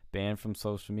Islamophobe banned from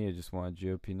social media just won a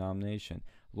GOP nomination.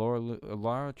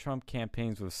 Laura Trump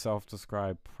campaigns with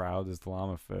self-described proud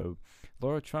Islamophobe.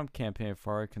 Laura Trump campaign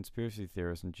far conspiracy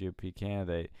theorist and GOP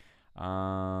candidate.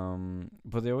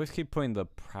 But they always keep putting the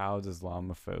proud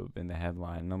Islamophobe in the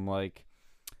headline, and I'm like,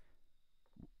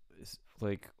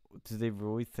 do they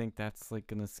really think that's like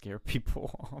gonna scare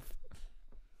people off?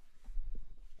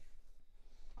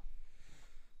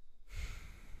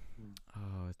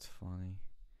 Oh, it's funny.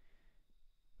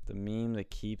 The meme that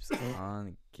keeps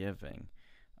on giving.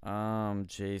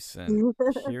 Jason,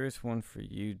 here's one for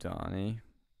you, Donnie.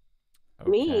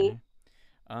 Okay. Me?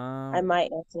 I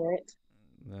might answer it.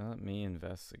 Let me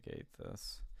investigate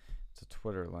this. It's a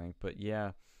Twitter link, but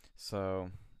yeah. So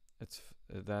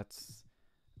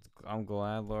I'm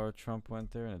glad Laura Trump went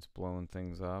there, and it's blowing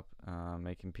things up,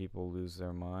 making people lose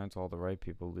their minds. All the right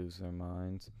people lose their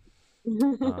minds.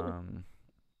 Oh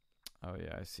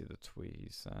yeah, I see the tweet he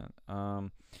sent.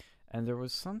 And there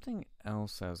was something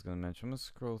else I was gonna mention. I'm gonna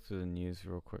scroll through the news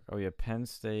real quick. Oh yeah, Penn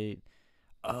State.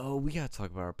 Oh, we gotta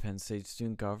talk about our Penn State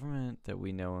student government that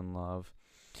we know and love.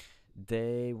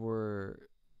 They were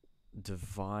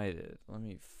divided. Let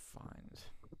me find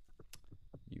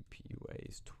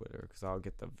UPUA's Twitter, because I'll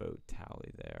get the vote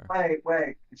tally there.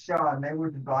 Wait, Sean, they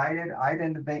were divided.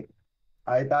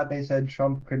 I thought they said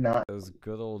Trump could not. Those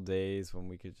good old days when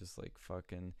we could just like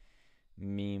fucking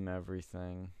meme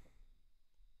everything.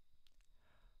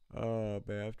 Oh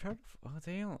man, I've tried.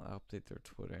 They don't update their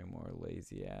Twitter anymore.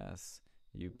 Lazy ass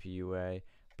UPUA.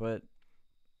 But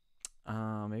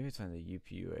maybe it's on the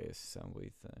UPUA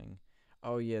assembly thing.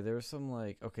 Oh yeah, there was some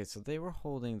okay, so they were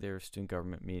holding their student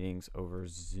government meetings over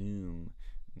Zoom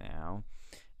now,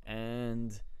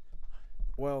 and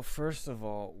well, first of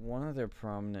all, one of their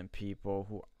prominent people,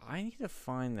 who I need to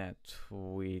find that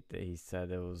tweet that he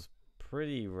said it was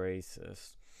pretty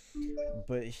racist,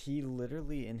 but he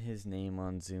literally in his name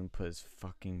on Zoom put his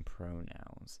fucking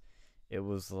pronouns. It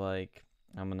was like,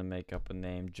 I'm gonna make up a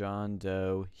name: John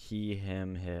Doe, he,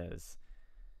 him, his.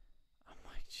 I'm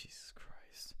like, Jesus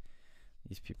Christ,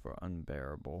 these people are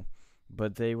unbearable.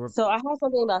 But they were. So I have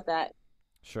something about that.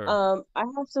 Sure. I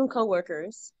have some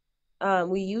coworkers.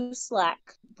 We use Slack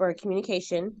for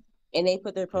communication, and they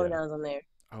put their pronouns on there.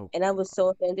 Oh. And I was so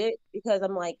offended, because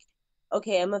I'm like,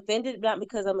 okay, I'm offended not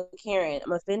because I'm a Karen.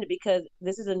 I'm offended because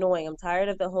this is annoying. I'm tired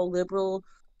of the whole liberal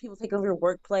people take over your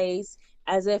workplace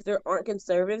as if there aren't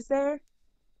conservatives there.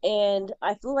 And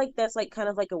I feel like that's like kind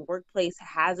of like a workplace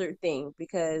hazard thing,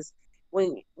 because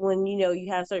when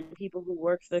you have certain people who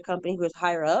work for the company who is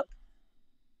higher up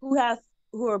who have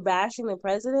who are bashing the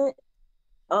president,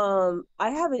 I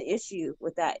have an issue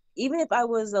with that. Even if I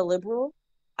was a liberal,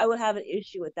 I would have an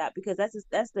issue with that, because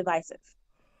that's divisive.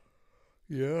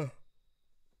 Yeah.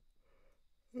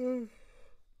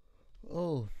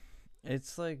 Oh,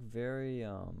 it's like very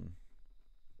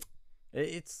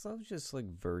it's so just like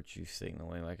virtue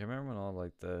signaling. Like I remember when all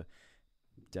like the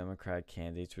Democratic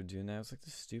candidates were doing that. It was like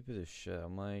the stupidest shit.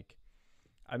 I'm like,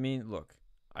 I mean, look,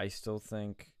 I still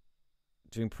think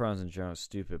doing pronouns in general is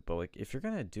stupid, but like if you're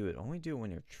gonna do it, only do it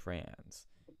when you're trans.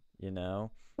 You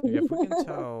know, like if we can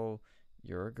tell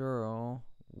you're a girl,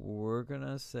 we're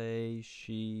gonna say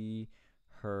she,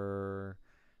 her,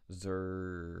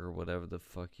 zer, or whatever the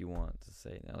fuck you want to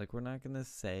say now. Like we're not gonna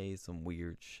say some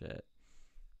weird shit.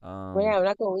 Well, yeah, I'm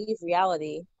not gonna leave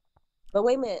reality. But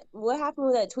wait a minute, what happened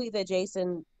with that tweet that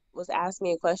Jason was asking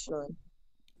me a question on?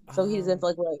 So he doesn't feel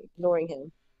like we're ignoring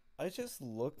him. I just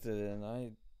looked at it and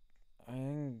I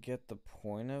didn't get the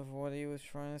point of what he was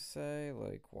trying to say,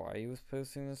 like why he was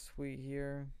posting this tweet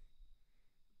here.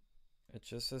 It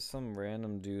just says some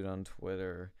random dude on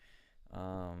Twitter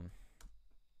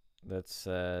that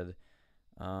said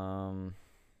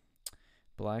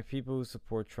black people who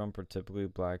support Trump are typically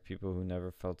black people who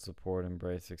never felt support,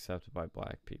 embraced, accepted by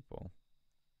black people.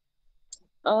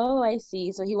 Oh, I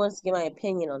see. So he wants to get my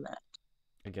opinion on that.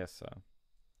 I guess so.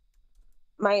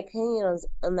 My opinion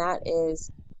on that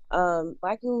is,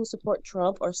 black people who support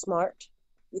Trump are smart.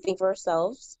 We think for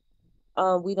ourselves.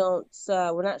 We don't.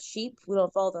 We're not sheep. We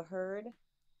don't follow the herd.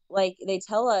 Like they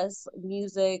tell us,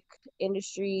 music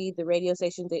industry, the radio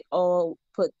stations, they all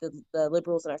put the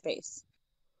liberals in our face.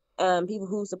 People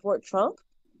who support Trump,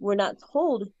 we're not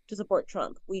told to support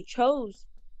Trump. We chose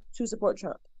to support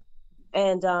Trump,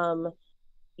 and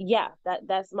yeah,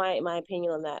 that's my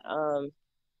opinion on that.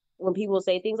 When people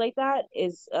say things like that,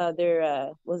 is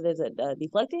they're was it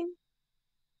deflecting,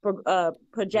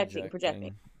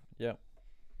 projecting. Yep.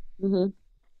 Mm-hmm.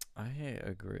 I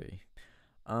agree.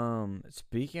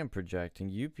 Speaking of projecting,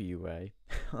 UPUA,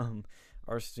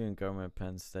 our student government at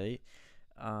Penn State,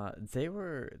 they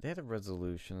had a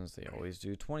resolution, as they always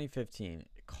do, 2015,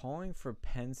 calling for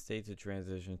Penn State to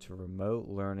transition to remote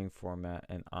learning format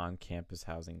and on-campus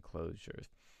housing closures.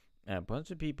 And a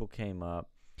bunch of people came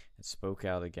up and spoke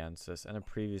out against this. And a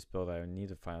previous bill that I need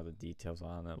to find out the details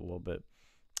on it a little bit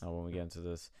when we get into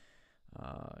this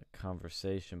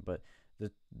conversation, but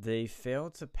they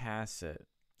failed to pass it.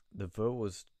 The vote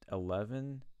was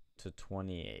 11 to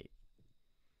 28.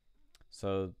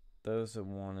 So those that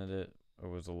wanted it, it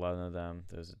was 11 of them.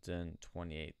 Those that didn't,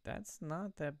 28. That's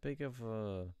not that big of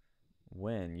a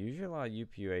win. Usually a lot of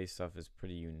UPUA stuff is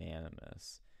pretty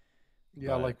unanimous.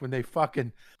 Yeah, like when they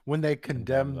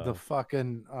condemned the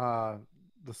fucking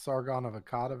the Sargon of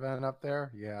Akkad event up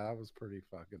there. Yeah, that was pretty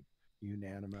fucking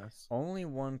unanimous. Only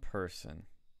one person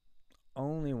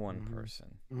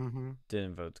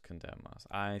didn't vote to condemn us.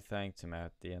 I thanked him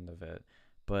at the end of it,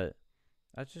 but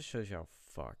that just shows you how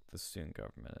fucked the student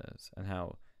government is and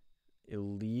how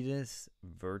elitist,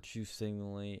 virtue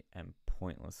signaling, and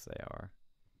pointless they are.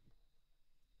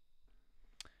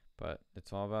 But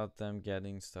it's all about them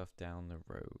getting stuff down the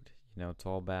road. You know, it's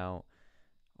all about,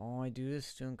 oh, I do this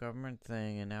student government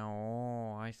thing, and now,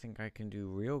 oh, I think I can do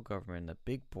real government in the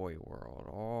big boy world.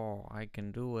 Oh, I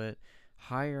can do it.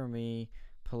 Hire me,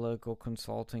 political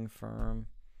consulting firm.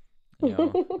 You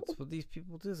know, that's what these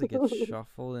people do. Is they get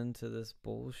shuffled into this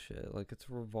bullshit. Like it's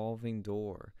a revolving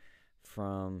door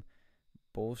from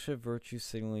bullshit virtue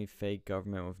signaling fake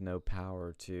government with no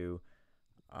power to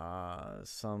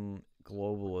some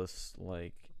globalist,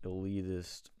 like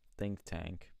elitist think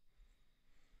tank.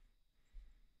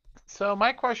 So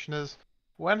my question is,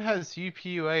 when has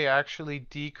UPUA actually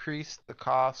decreased the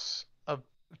costs of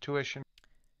tuition?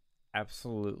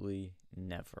 Absolutely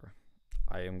never.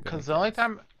 I am because the only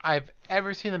time I've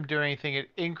ever seen them do anything,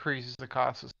 it increases the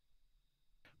costs,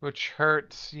 which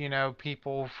hurts,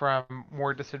 people from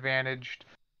more disadvantaged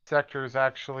sectors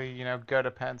actually, go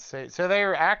to Penn State. So they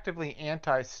are actively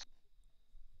anti,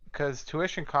 because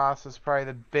tuition costs is probably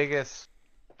the biggest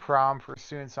problem for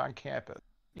students on campus.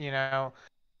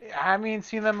 I mean,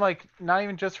 see them like not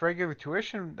even just regular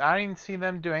tuition. I didn't see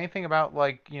them do anything about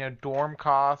like, dorm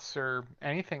costs or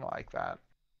anything like that.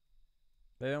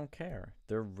 They don't care.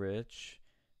 They're rich.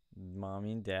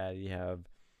 Mommy and daddy have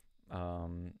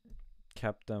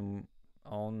kept them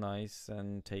all nice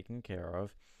and taken care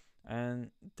of.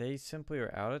 And they simply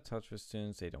are out of touch with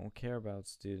students. They don't care about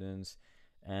students.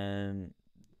 And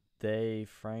they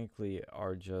frankly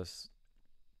are just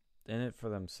in it for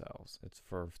themselves. It's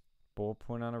for bullet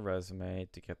point on a resume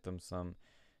to get them some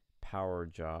power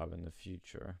job in the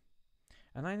future.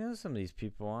 And I know some of these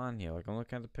people on here. Like, I'm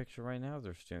looking at the picture right now of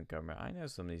their student government. I know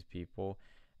some of these people,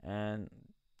 and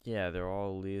yeah, they're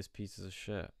all elitist pieces of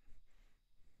shit.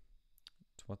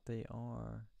 It's what they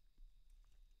are.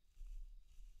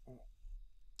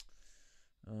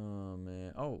 Oh,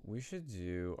 man. Oh, we should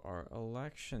do our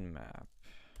election map.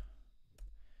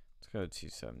 Let's go to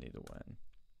 270 to win.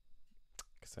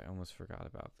 Because I almost forgot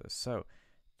about this. So,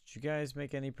 did you guys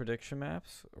make any prediction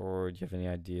maps? Or do you have any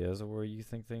ideas of where you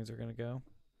think things are going to go?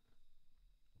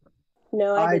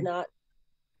 No, I did not.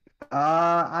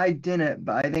 I didn't,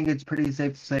 but I think it's pretty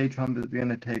safe to say Trump is going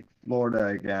to take Florida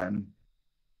again.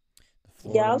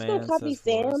 Yeah, I was going to copy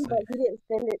Sam, Florida's but safe. he didn't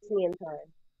send it to me in time.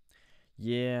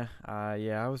 Yeah,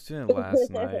 I was doing it last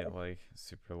night, like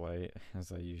super late,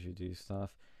 as I usually do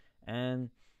stuff. And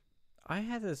I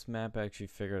had this map actually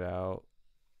figured out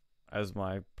as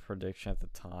my prediction at the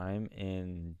time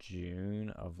in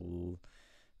June of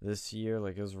this year.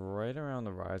 Like, it was right around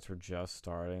the riots were just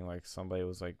starting. Like, somebody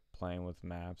was like playing with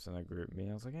maps in a group meeting.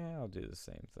 I was like, yeah, I'll do the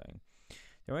same thing.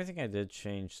 The only thing I did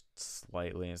change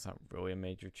slightly, and it's not really a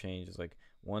major change, is like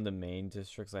one of the main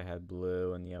districts I had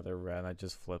blue and the other red. And I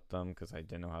just flipped them because I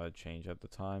didn't know how to change at the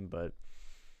time. But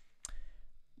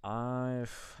I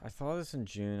thought this in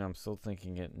June. I'm still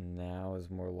thinking it now is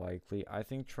more likely. I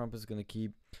think Trump is going to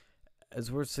keep,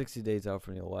 as we're 60 days out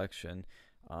from the election,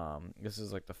 this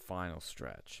is like the final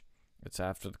stretch. It's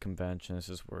after the convention. This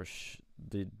is where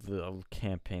the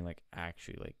campaign like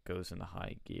actually like goes into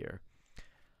high gear.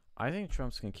 I think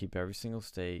Trump's going to keep every single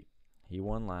state he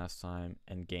won last time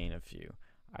and gain a few.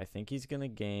 I think he's going to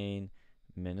gain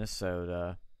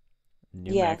Minnesota,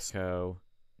 New Mexico,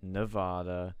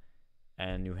 Nevada,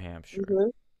 and New Hampshire. Mm-hmm.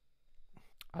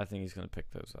 I think he's going to pick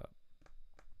those up.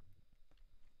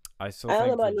 I don't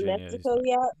know about New Mexico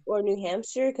yet or New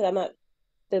Hampshire because I'm not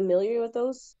familiar with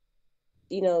those,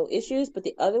 issues. But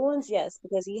the other ones, yes,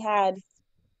 because he had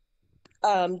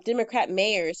Democrat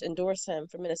mayors endorse him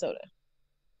for Minnesota.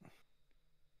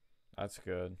 That's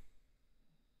good.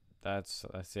 That's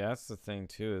the thing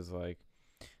too, is like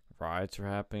riots are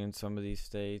happening in some of these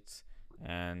states,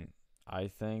 and I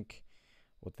think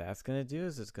what that's gonna do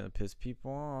is it's gonna piss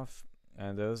people off,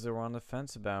 and those that were on the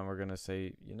fence about him are gonna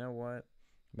say, you know what,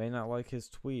 may not like his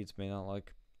tweets, may not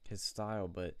like his style,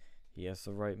 but he has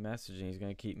the right message and he's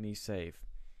gonna keep me safe.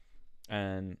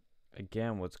 And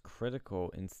again, what's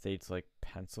critical in states like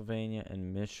Pennsylvania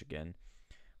and Michigan,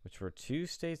 which were two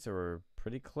states that were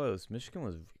pretty close. Michigan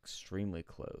was extremely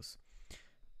close.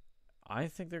 I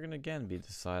think they're going to again be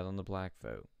decided on the black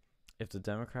vote. If the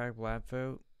Democratic black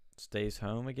vote stays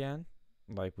home again,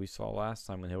 like we saw last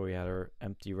time when Hillary had her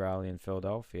empty rally in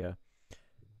Philadelphia,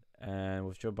 and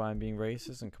with Joe Biden being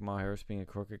racist and Kamala Harris being a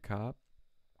crooked cop,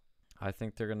 I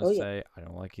think they're going to say, I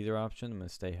don't like either option, I'm going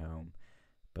to stay home.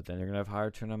 But then you're going to have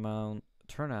higher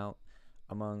turnout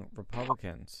among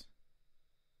Republicans.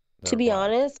 To be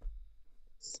honest,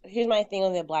 here's my thing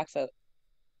on the black vote.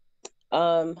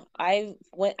 I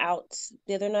went out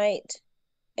the other night,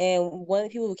 and one of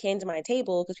the people who came to my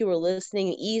table, because people were listening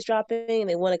and eavesdropping, and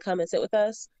they want to come and sit with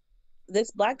us.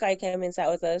 This black guy came and sat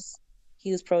with us.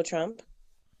 He was pro-Trump.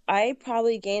 I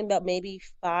probably gained about maybe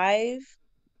 5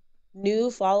 new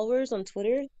followers on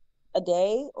Twitter a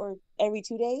day or every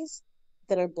 2 days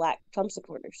that are black Trump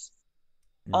supporters.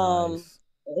 Nice.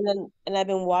 And I've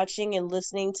been watching and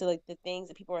listening to like the things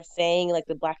that people are saying, like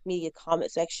the black media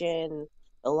comment section,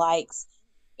 the likes,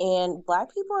 and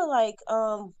black people are like,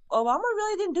 Obama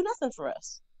really didn't do nothing for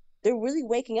us. They're really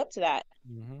waking up to that.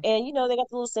 Mm-hmm. And they got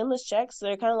the little stimulus checks, so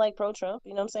they're kind of like pro-Trump,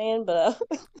 you know what I'm saying? But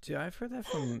dude, I've heard that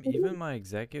from even my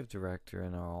executive director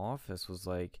in our office was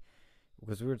like,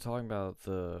 because we were talking about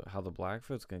how the black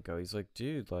vote's gonna go. He's like,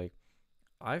 dude, like,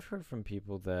 I've heard from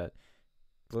people that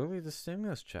literally the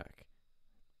stimulus check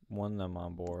won them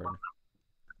on board.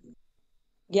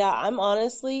 Yeah, I'm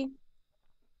honestly,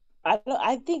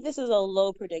 I think this is a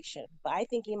low prediction, but I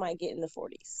think he might get in the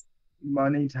 40s.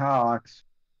 Money talks.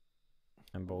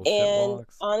 And bullshit And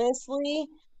blocks. honestly,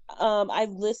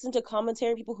 I've listened to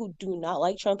commentary people who do not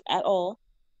like Trump at all,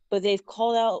 but they've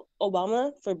called out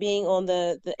Obama for being on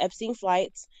the Epstein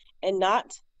flights and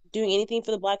not doing anything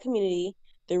for the black community.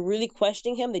 They're really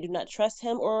questioning him. They do not trust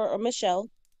him or Michelle,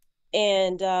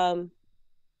 and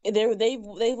they've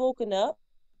woken up.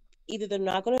 Either they're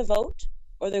not going to vote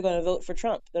or they're going to vote for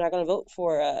Trump. They're not going to vote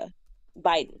for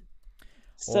Biden.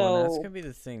 Well, and that's going to be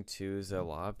the thing, too, is that a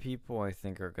lot of people, I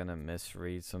think, are going to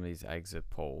misread some of these exit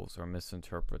polls or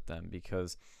misinterpret them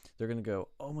because they're going to go,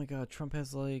 oh, my God, Trump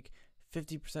has, like,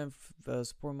 50%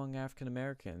 support among African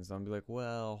Americans. I'll be like,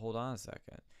 well, hold on a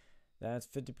second. That's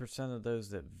 50% of those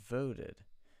that voted.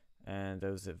 And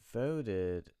those that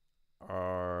voted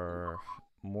are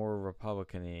more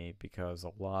Republican-y because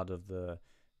a lot of the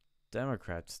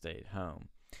Democrats stayed home.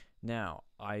 Now,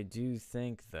 I do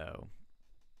think, though,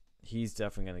 he's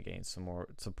definitely going to gain some more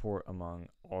support among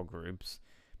all groups.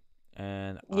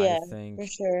 And Yeah, I think for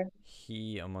sure.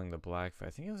 he, among the black, I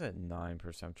think it was at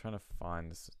 9%. I'm trying to find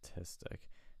the statistic.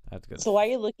 I have to go So while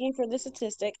you're looking for the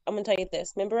statistic, I'm gonna tell you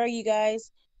this. Remember, you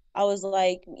guys, I was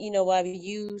like, what I've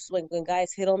used when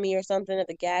guys hit on me or something at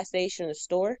the gas station or the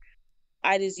store.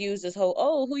 I just use this whole,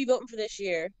 oh, who you voting for this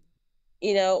year?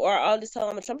 Or I'll just tell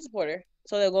them I'm a Trump supporter,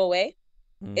 so they'll go away.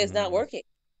 It's not working.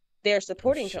 They're Oh,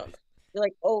 supporting shit. Trump. They're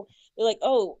like,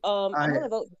 I'm I gonna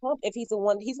vote for Trump if he's the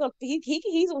one. He's the one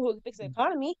who can fix the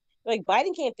economy. Like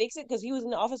Biden can't fix it because he was in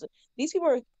the office. These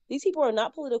people are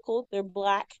not political. They're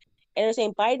black, and they're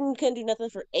saying Biden couldn't do nothing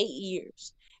for 8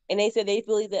 years. And they said they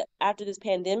believe that after this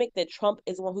pandemic, that Trump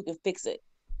is the one who can fix it.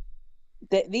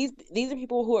 That these are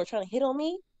people who are trying to hit on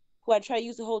me, who I try to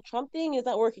use the whole Trump thing. It's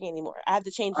not working anymore. I have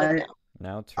to change them I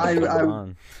Now I turn I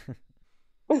on.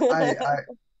 I now.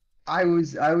 I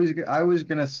was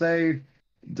gonna say,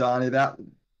 Donnie, that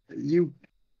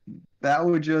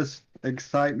would just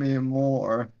excite me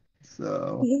more.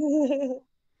 So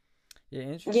Yeah, Yeah.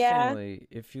 interestingly,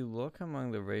 if you look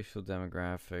among the racial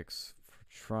demographics for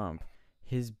Trump,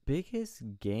 his biggest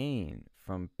gain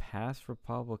from past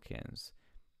Republicans,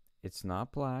 it's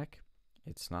not black,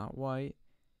 it's not white,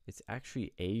 it's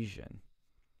actually Asian.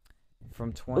 From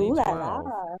Ooh la 2012,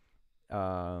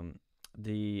 la.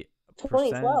 the percentage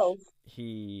 2012.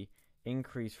 he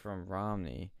increased from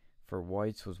Romney for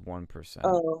whites was 1%,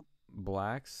 Oh,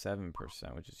 blacks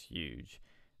 7%, which is huge.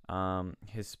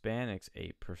 Hispanics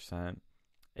 8%,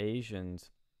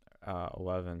 Asians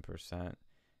 11%,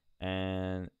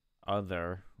 and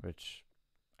other, which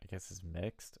I guess is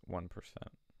mixed, 1%.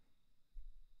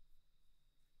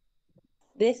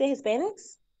 did they say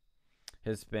Hispanics?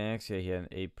 Hispanics, yeah, he had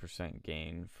an 8%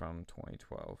 gain from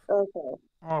 2012. Okay.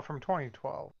 Oh, from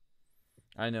 2012.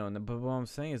 I know, but what I'm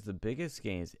saying is the biggest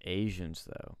gain is Asians,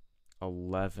 though,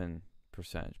 11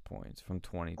 percentage points from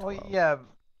 2012. Well, yeah.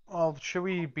 Well, should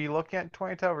we be looking at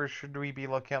 2012 or should we be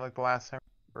looking at like the last time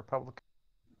Republican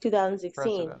 2016.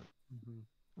 president?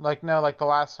 Like no, like the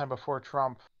last time before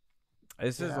Trump.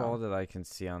 This you is know. all that I can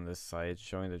see on this site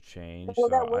showing the change. Well,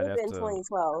 So that would I'd have have been to.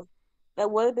 2012. That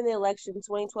would have been the election.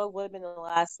 2012 would have been the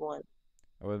last one.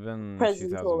 It would have been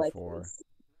Presidential 2004. elections.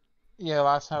 Yeah,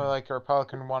 last time like a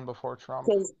Republican won before Trump.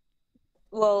 Because,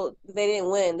 well, they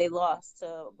didn't win. They lost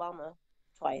to Obama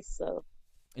twice. So.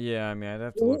 Yeah, I mean, I'd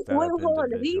have to look that Wait, up hold on.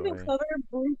 Did we even individually.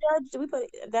 cover Buttigieg?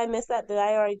 Did I miss that? Did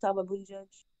I already talk about Buttigieg?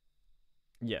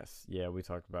 Yes, yeah, we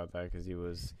talked about that because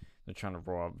they're trying to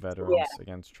roll out veterans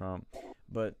against Trump,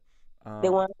 but They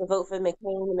wanted to vote for McCain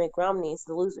and Mitt Romney. It's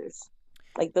the losers,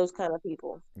 like those kind of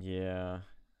people. yeah,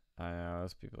 I know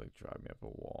those people like drive me up a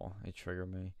wall. They trigger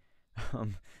me.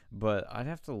 But I'd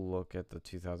have to look at the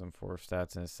 2004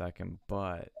 stats in a second.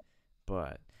 But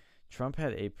Trump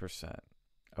had 8%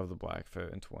 of the black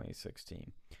vote in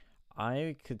 2016.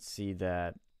 I could see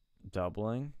that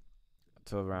doubling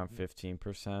to around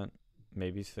 15%,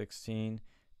 maybe 16,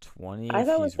 20 I if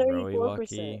thought it he's was really 34%.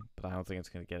 lucky. But I don't think it's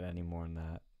gonna get any more than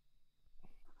that.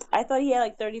 I thought he had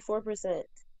like 34%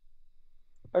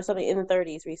 or something in the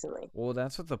 30s recently. Well,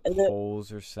 that's what the And the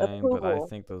polls are saying, but I approval.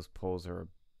 think those polls are a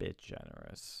bit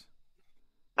generous.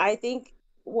 I think,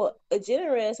 well,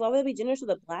 generous. Why would they be generous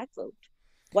with a black vote?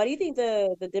 Why do you think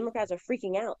the Democrats are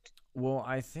freaking out? Well,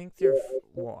 I think they're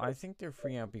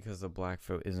freaking out because the black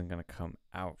vote isn't going to come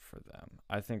out for them.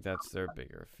 I think that's their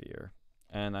bigger fear.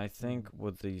 And I think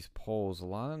with these polls, a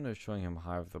lot of them are showing him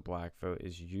high with the black vote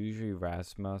is usually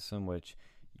Rasmussen, which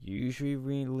usually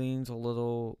leans a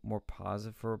little more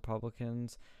positive for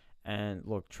Republicans. And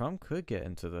look, Trump could get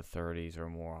into the 30s or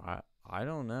more. I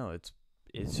don't know.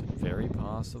 It's very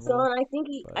possible. So I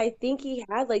but think he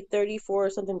had like 34 or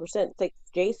something percent. Like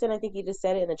Jason, I think he just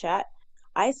said it in the chat.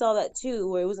 I saw that too,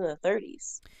 where it was in the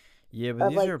 30s. yeah, but Of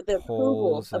these like are the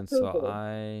polls, and so approval.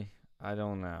 I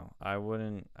don't know. I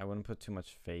wouldn't put too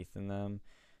much faith in them.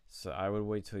 So I would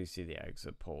wait till you see the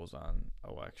exit polls on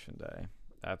election day.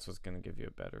 That's what's going to give you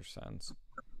a better sense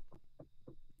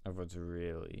of what's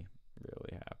really,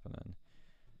 really happening.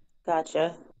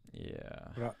 Gotcha.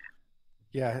 Yeah.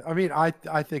 Yeah, I mean, I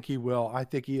think he will. I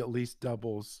think he at least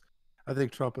doubles. I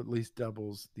think Trump at least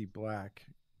doubles the black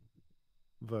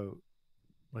vote.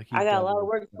 Like I got a lot of doubles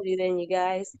work to do then, you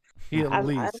guys. He I'm at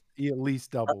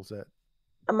least doubles it.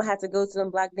 gonna have to go to some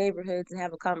black neighborhoods and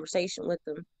have a conversation with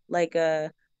them. Like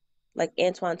like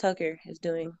Antoine Tucker is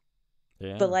doing.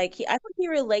 Yeah. But like I think he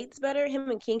relates better. Him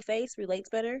and King Face relates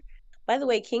better. By the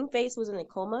way, King Face was in a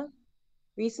coma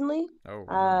recently. Oh,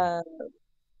 wow.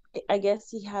 I guess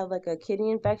he had like a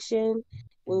kidney infection,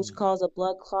 which caused a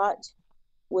blood clot.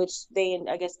 Which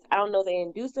I guess I don't know if they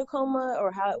induced a coma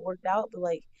or how it worked out, but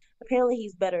like apparently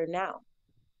he's better now.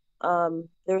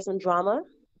 There was some drama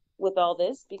with all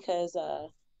this because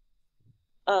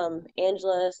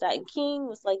Angela Staten King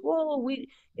was like, well,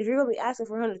 if you're gonna be asking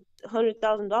for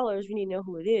 $100,000, you need to know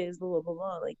who it is, blah blah blah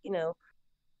blah, like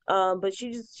but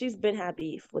she's been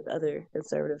happy with other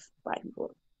conservative Black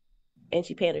people, and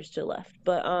she panders to the left,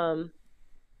 but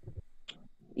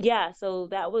yeah, so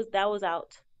that was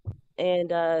out,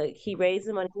 and he raised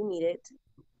the money he needed.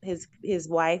 His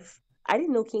wife, I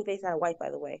didn't know King Face had a wife, by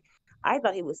the way. I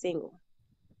thought he was single,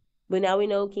 but now we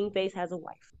know King Face has a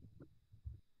wife.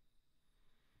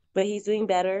 But he's doing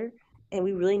better, and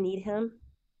we really need him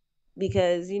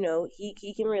because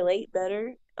he can relate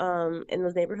better in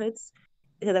those neighborhoods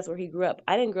because that's where he grew up.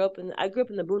 I grew up in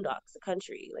the boondocks, the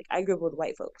country. Like I grew up with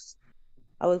white folks.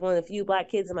 I was one of the few Black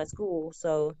kids in my school,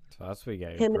 so that's where you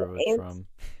get your him and privilege Ants-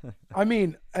 from. I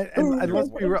mean, and let's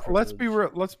be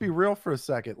real. Let's be real for a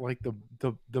second. Like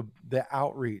the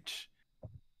outreach,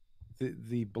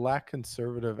 the Black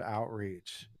conservative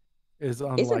outreach is it's a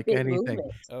unlike big anything.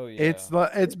 movement. Oh yeah.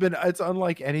 It's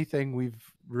unlike anything we've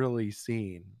really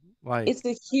seen. Like It's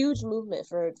a huge movement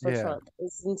for Yeah. Trump.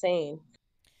 It's insane.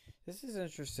 This is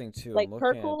interesting too. Like I'm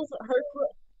looking at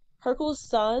Hercule's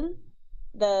son,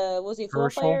 was he a football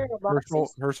player? or boxer?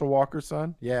 Herschel Walker's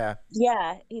son. Yeah.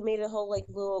 Yeah, he made a whole like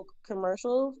little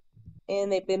commercial,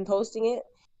 and they've been posting it.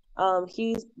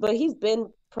 He's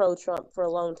been pro Trump for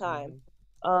a long time.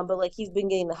 But like he's been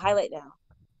getting the highlight now.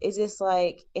 It's just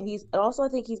like, and also I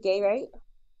think he's gay, right?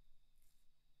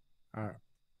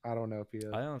 I don't know if he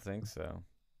is. I don't think so.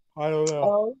 I don't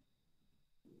know.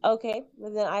 Oh, okay.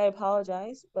 Well, then I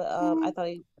apologize, but I thought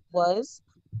he was.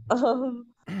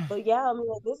 But yeah, I mean,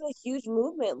 like, this is a huge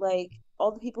movement. Like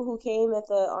all the people who came at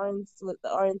the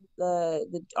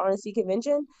RNC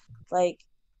convention, like,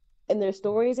 and their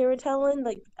stories they were telling,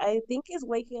 like, I think is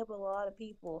waking up a lot of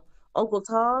people. Uncle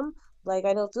Tom, like,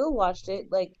 I know Phil watched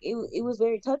it. Like, it was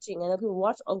very touching. I know people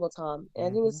watched Uncle Tom, and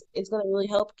I think it's gonna really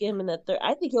help get him in the third.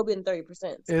 I think he'll be in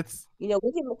 30%. It's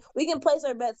we can place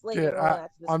our bets later on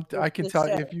after this. I can this tell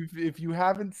you show. if you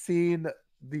haven't seen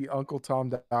the Uncle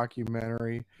Tom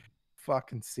documentary,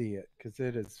 fucking see it because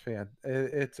it is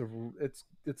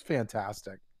it's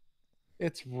fantastic.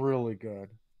 It's really good.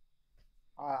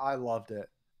 I loved it.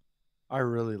 I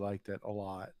really liked it a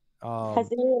lot.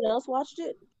 Has anyone else watched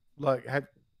it? Like I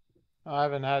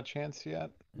haven't had a chance yet.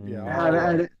 Yeah.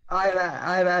 I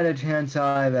haven't had a chance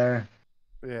either.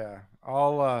 Yeah.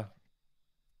 I'll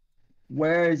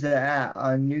Where is it at?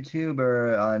 On YouTube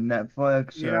or on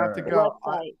Netflix? You have to go.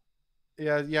 Website.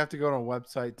 Yeah, you have to go to a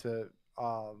website to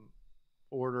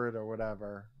order it or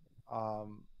whatever. I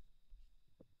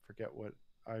forget what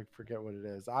it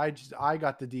is. I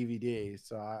got the DVD,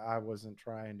 so I wasn't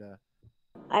trying to.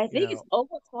 I think it's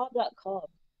UncleTom.com.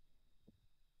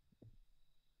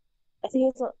 I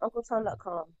think it's on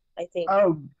UncleTom.com. I think.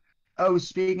 Oh,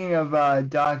 speaking of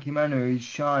documentaries,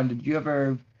 Sean,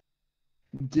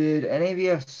 did any of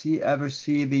you ever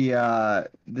see the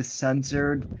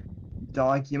censored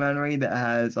documentary that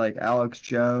has like Alex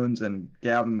Jones and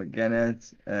Gavin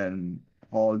McInnes and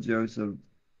Paul Joseph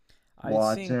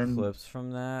Watson? I've seen clips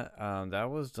from that.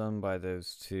 That was done by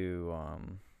those two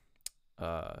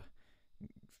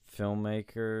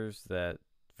filmmakers,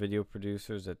 video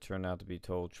producers that turned out to be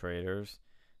total traitors.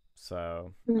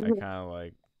 So I kind of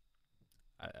like,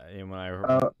 when I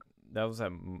heard that was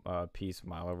that piece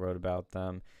Milo wrote about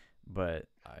them, but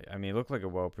I mean, it looked like a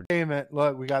well-produced.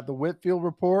 Look, we got the Whitfield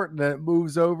report, and then it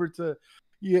moves over to,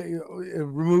 it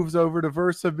moves over to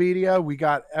Versa Media. We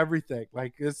got everything.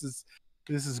 Like this is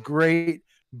great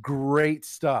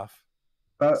stuff.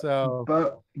 Both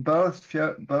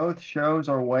shows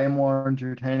are way more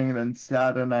entertaining than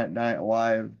Saturday Night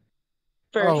Live.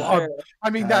 For sure. I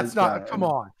mean, that's not. Come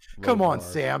on,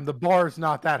 Sam. The bar's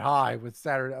not that high with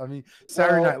Saturday. I mean,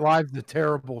 Saturday Night Live's a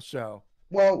terrible show.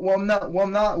 Well,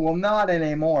 not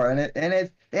anymore. And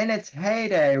in its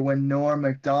heyday when Norm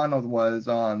Macdonald was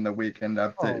on the Weekend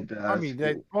Update.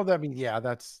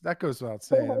 That goes without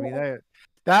saying. I mean,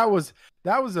 that was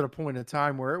at a point in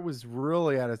time where it was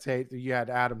really at its height. You had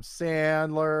Adam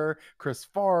Sandler, Chris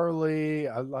Farley,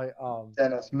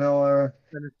 Dennis Miller.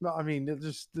 I mean, it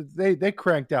just they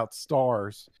cranked out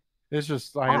stars. It's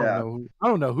just I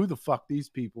don't know who the fuck these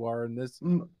people are in this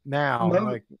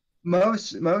now.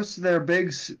 Most of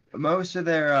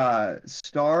their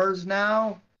stars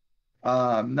now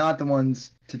Not the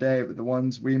ones today, but the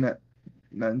ones we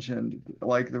mentioned,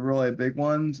 like the really big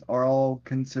ones, are all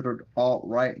considered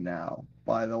alt-right now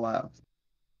by the left.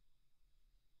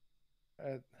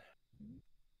 Uh,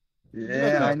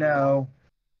 Yeah, I know.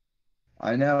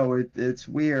 It's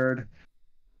weird.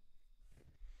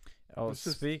 Oh, It's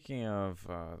just- speaking of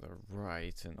the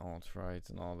right and alt-right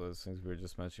and all those things we were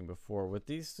just mentioning before, with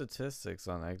these statistics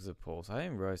on exit polls, I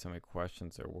didn't realize how many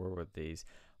questions there were with these.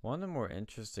 One of the more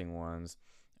interesting ones,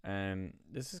 and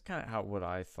this is kind of what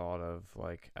I thought of,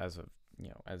 like as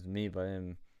me, but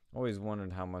I always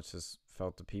wondered how much this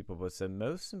felt to people. But it's the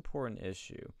most important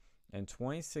issue in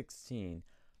 2016,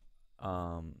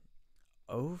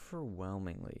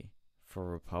 overwhelmingly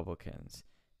for Republicans.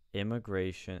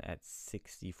 Immigration at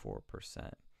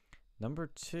 64%. Number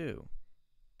 2,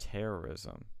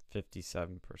 terrorism,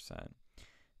 57%.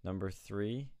 Number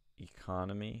 3,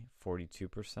 economy,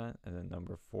 42%. And then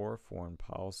number 4, foreign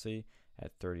policy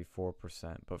at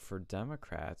 34%. But for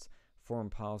Democrats, foreign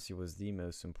policy was the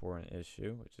most important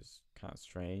issue, which is kind of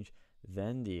strange.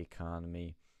 Then the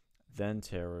economy, then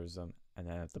terrorism, and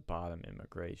then at the bottom,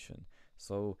 immigration.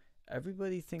 So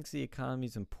everybody thinks the economy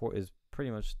is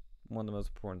pretty much one of the most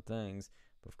important things.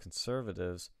 But with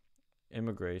conservatives,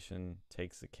 immigration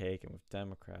takes the cake, and with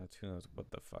Democrats, who knows what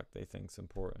the fuck they think's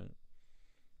important.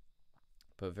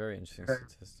 But very interesting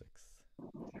statistics.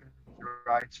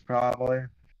 Rights, probably.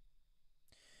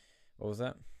 What was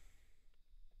that?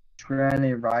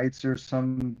 Tranny rights or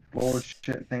some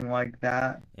bullshit thing like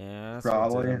that. Yeah, that's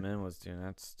Probably. what Dylan Min was doing.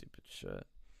 That stupid shit.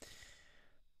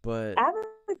 But I have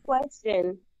a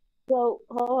question. So,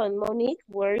 hold on. Monique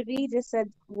Worthy just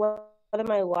said, what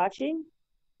am I watching?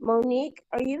 Monique,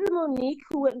 are you the Monique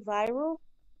who went viral?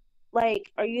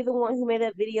 Like, are you the one who made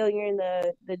that video and you're in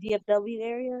the DFW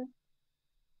area?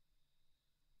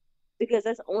 Because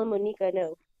that's the only Monique I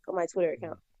know on my Twitter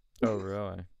account. oh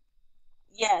really?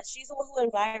 Yeah, she's the one who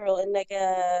went viral. And, like,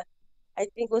 I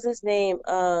think, what's his name?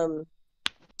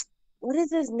 What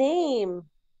is his name?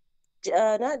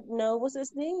 What's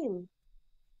his name?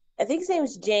 I think his name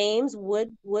is James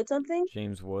Wood something.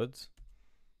 James Woods.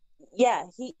 Yeah,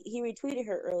 he retweeted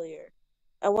her earlier.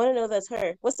 I want to know if that's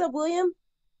her. What's up, William?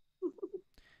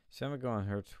 So I'm gonna go on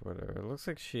her Twitter. It looks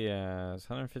like she has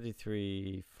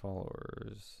 153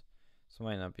 followers. So it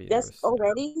might not be. That's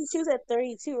already. She was at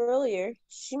 32 earlier.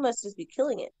 She must just be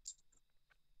killing it.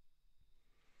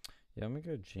 Yeah, let me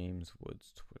go James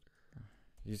Woods Twitter.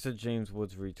 You said James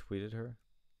Woods retweeted her?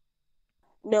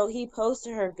 No, he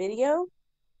posted her video.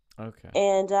 Okay.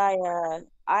 And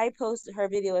I posted her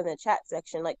video in the chat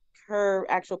section, like her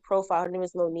actual profile. Her name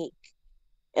is Monique,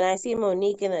 and I see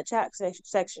Monique in the chat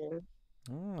section.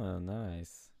 Oh,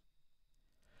 nice.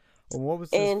 Well, what was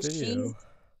this video?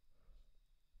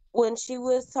 When she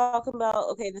was talking about,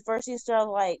 okay, the first she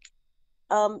started like,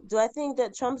 do I think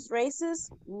that Trump's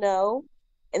racist? No.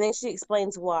 And then she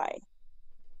explains why.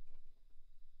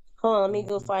 Hold on, let me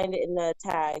go find it and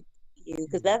tag you,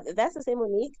 because that's the same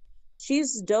Monique.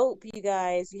 She's dope, you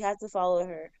guys. You have to follow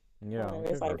her. Yeah, I'll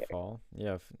give her a follow.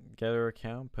 Yeah, get her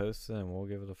account, post it, and we'll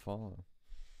give it a follow.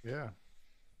 Yeah.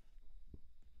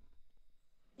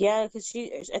 Yeah, because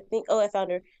I think, I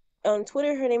found her. On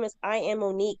Twitter, her name is I am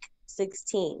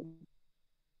Monique16.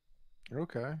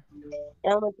 Okay. And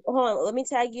I'm like, hold on, let me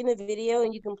tag you in the video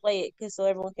and you can play it so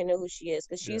everyone can know who she is.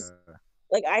 Because she's,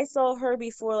 like, I saw her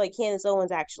before, like, Candace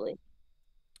Owens, actually.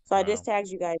 So I just tagged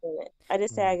you guys in it. I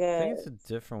just tag I think it's a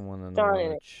different one than the one in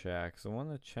the chat. Because the one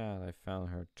in the chat, I found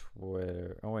her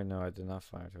Twitter. Oh, wait, no, I did not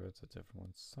find her. It's a different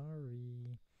one.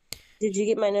 Sorry. Did you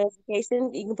get my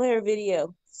notification? You can play her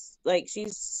video. Like, she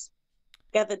has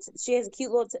a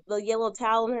cute little yellow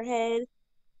towel on her head.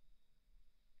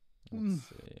 Let's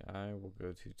see. I will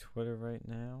go to Twitter right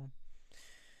now.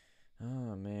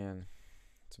 Oh, man.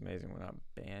 It's amazing we're not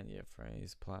banned yet for any of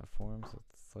these platforms.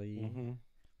 Let's see. Mm-hmm.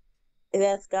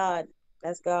 That's God.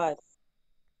 That's God.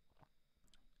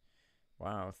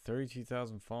 Wow,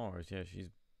 32,000 followers. Yeah, she's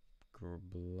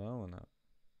blowing up.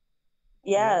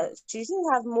 Yeah, she should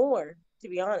have more, to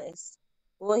be honest.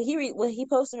 When he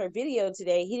posted her video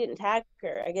today, he didn't tag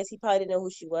her. I guess he probably didn't know who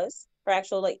she was. Her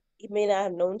actual, like, he may not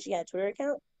have known she had a Twitter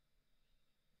account.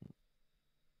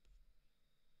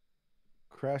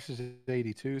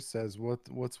 Crashes82 says,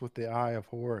 "What's with the Eye of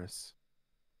Horus?"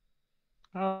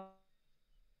 I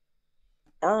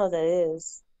don't know what that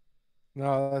is.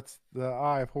 No, that's the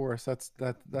Eye of Horus. That's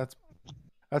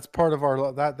part of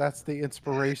our that's the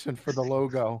inspiration for the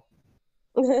logo.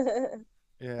 Yeah.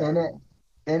 And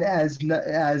it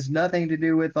has nothing to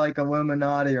do with like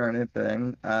Illuminati or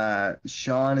anything.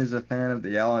 Sean is a fan of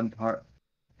the Alan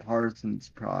Parsons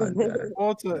Project.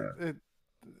 Well,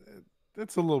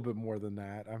 it's a little bit more than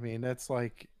that. I mean, that's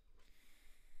like,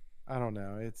 I don't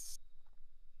know. It's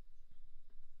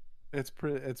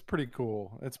pretty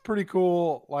cool. It's pretty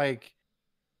cool. Like,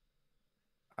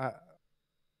 I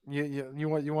you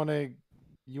want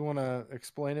to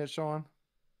explain it, Sean?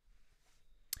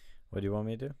 What do you want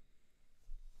me to do?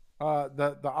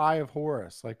 The Eye of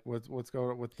Horus. Like, what's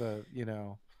going with the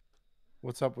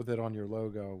what's up with it on your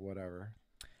logo or whatever?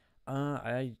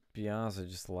 I be honest, I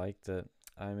just liked it.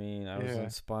 I mean, I was Yeah.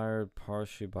 inspired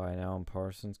partially by an Alan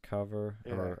Parsons cover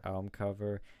or album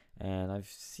cover, and I've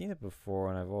seen it before,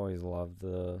 and I've always loved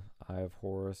the Eye of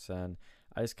Horus, and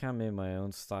I just kind of made my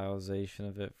own stylization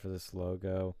of it for this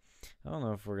logo. I don't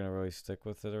know if we're gonna really stick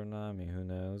with it or not. I mean, who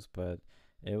knows? But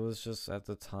it was just at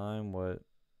the time what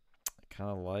I kind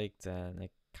of liked, and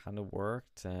it kind of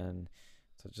worked, and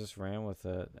so I just ran with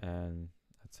it, and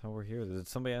that's how we're here. Did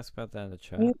somebody ask about that in the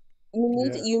chat?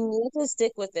 You need to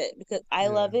stick with it because I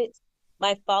love it.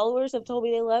 My followers have told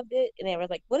me they loved it, and they were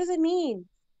like, "What does it mean?"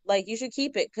 Like, you should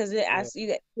keep it because it asks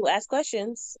you ask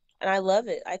questions, and I love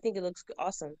it. I think it looks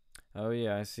awesome. Oh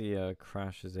yeah, I see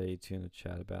Crashes 82 in the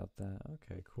chat about that.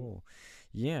 Okay, cool.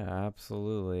 Yeah,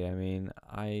 absolutely. I mean,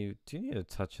 I do need to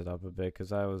touch it up a bit because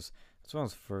that's when I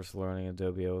was first learning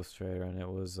Adobe Illustrator, and it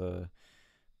was a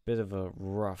bit of a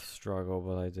rough struggle,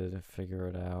 but I did figure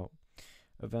it out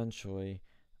eventually.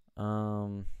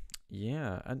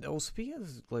 Yeah, and speaking of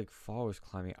like followers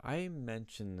climbing, I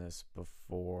mentioned this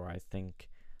before, I think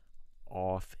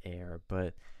off air,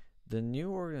 but the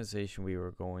new organization we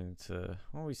were going to,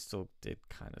 well, we still did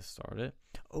kind of start it.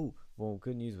 Oh, well,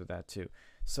 good news with that too.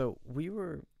 So when we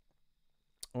were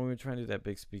trying to do that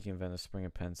big speaking event this spring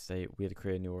at Penn State, we had to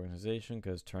create a new organization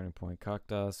because Turning Point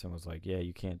cucked us and was like, yeah,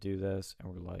 you can't do this. And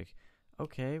we're like,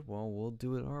 okay, well, we'll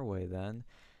do it our way then.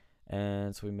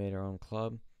 And so we made our own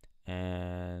club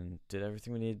and did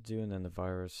everything we needed to do, and then the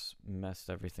virus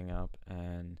messed everything up,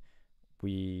 and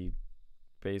we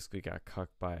basically got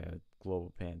cucked by a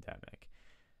global pandemic.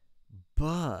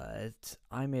 But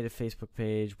I made a Facebook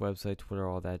page, website, Twitter,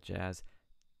 all that jazz.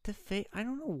 I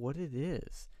don't know what it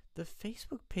is. The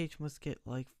Facebook page must get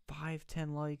like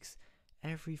 5-10 likes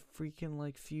every freaking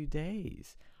like few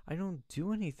days. I don't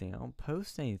do anything. I don't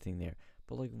post anything there,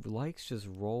 but like likes just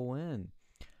roll in.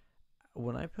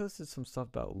 When I posted some stuff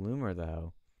about Loomer,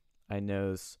 though, I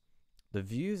noticed the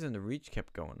views and the reach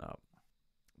kept going up.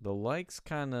 The likes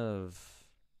kind of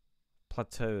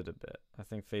plateaued a bit. I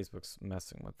think Facebook's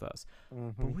messing with us.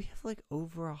 Mm-hmm. But we have like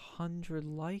over 100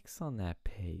 likes on that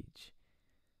page.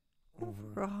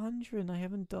 Over 100, and I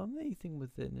haven't done anything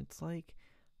with it. And it's like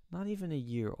not even a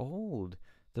year old.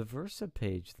 The Versa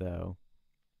page, though,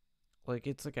 like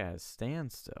it's like at a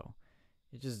standstill.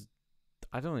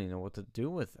 I don't even know what to do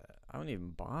with it. I don't even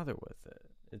bother with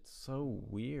it. It's so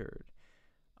weird.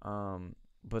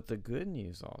 But the good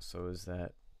news also is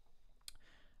that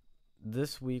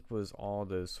this week was all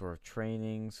those sort of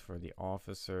trainings for the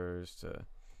officers to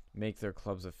make their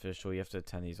clubs official. You have to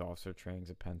attend these officer trainings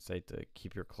at Penn State to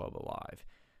keep your club alive.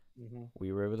 Mm-hmm.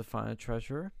 We were able to find a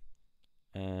treasurer,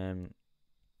 and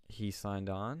he signed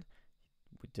on.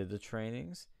 We did the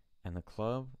trainings, and the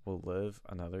club will live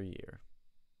another year.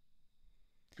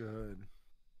 Good.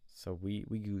 So we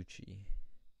Gucci.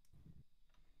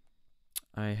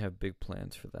 I have big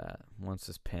plans for that once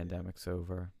this pandemic's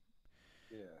over.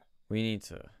 Yeah. We need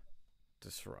to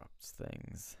disrupt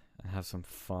things and have some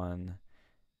fun.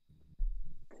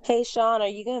 Hey, Sean, are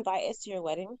you gonna invite us to your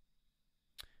wedding?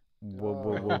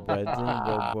 Wedding?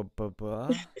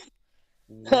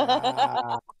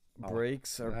 Wow.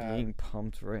 Brakes are being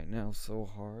pumped right now so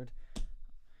hard.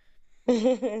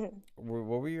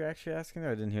 What were you actually asking?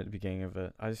 I didn't hear the beginning of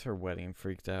it. I just heard wedding and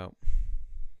freaked out.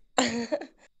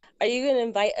 Are you gonna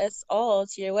invite us all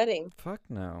to your wedding? Fuck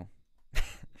no.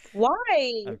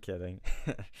 Why? I'm kidding.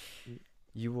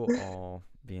 You will all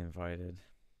be invited.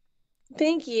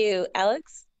 Thank you,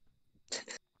 Alex.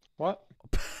 What?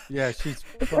 Yeah, she's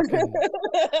fucking.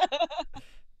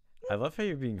 I love how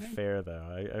you're being fair, though.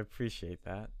 I appreciate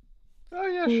that. Oh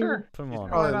yeah, sure. Put them on.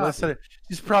 Probably listening.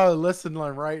 She's probably listening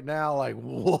right now, like,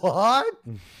 what?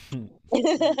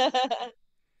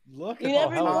 Look at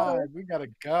the time. We gotta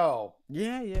go.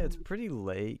 Yeah, it's pretty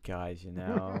late, guys. You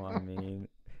know, I mean,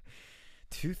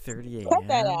 2:30 a.m. Cut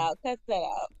that out.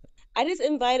 I just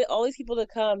invited all these people to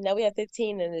come. Now we have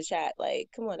 15 in the chat. Like,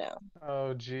 come on now.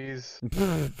 Oh jeez.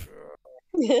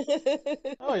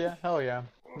 Oh yeah, hell yeah.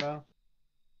 No.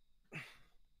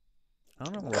 I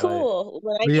don't know. Cool.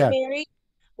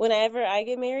 Whenever I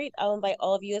get married, I'll invite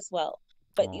all of you as well.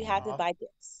 But you have to buy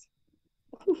gifts.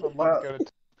 I'd love to go to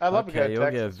I love Okay, to you'll go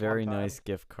to get a Texas very one time. nice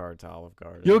gift card to Olive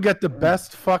Garden. You'll get the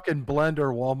best fucking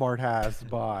blender Walmart has to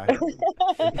buy.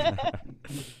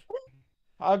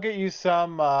 I'll get you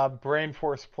some Brain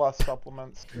Force Plus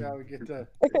supplements. Yeah, we get the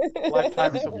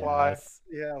Lifetime supply. Yes.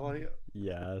 yeah, like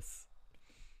Yes.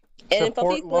 And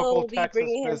Puffy Support Phil local will be Texas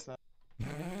bringing his business.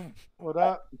 what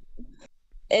up?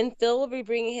 and Phil will be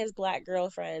bringing his black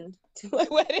girlfriend to my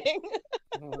wedding.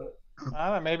 I don't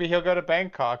know, maybe he'll go to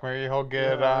Bangkok. Maybe he'll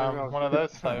get Yeah, maybe one of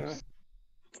those types.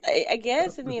 I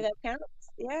guess I mean that counts.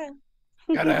 Yeah.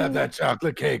 Gotta have that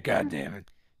chocolate cake, goddammit.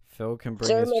 Phil can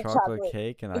bring his German chocolate chocolate.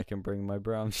 cake, and I can bring my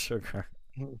brown sugar.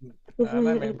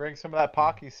 Maybe bring some of that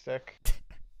Pocky stick.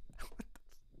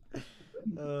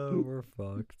 Oh, we're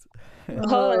fucked.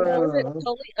 Oh, and that was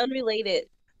totally unrelated,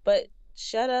 but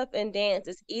Shut Up and Dance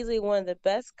is easily one of the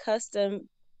best custom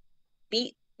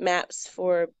beat maps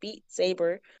for Beat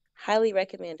Saber. Highly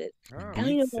recommended. I don't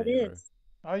even know what it Saber. is.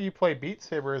 Oh, you play Beat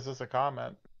Saber? Is this a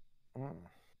comment? Oh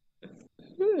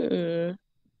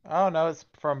no, it's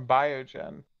from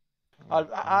Biogen.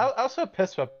 I also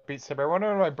pissed about Beat Saber. I went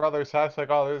over to my brother's house, like,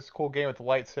 oh, there's a cool game with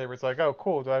lightsabers. Like, oh,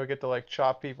 cool. Do I get to like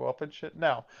chop people up and shit?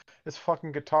 No, it's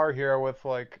fucking Guitar Hero with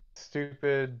like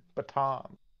stupid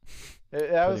baton.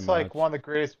 That was like much. one of the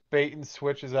greatest bait and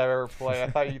switches I've ever played. I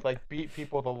thought you'd like beat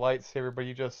people with a lightsaber, but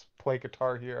you just play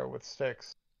Guitar Hero with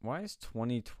sticks. Why is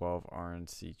 2012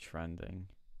 RNC trending?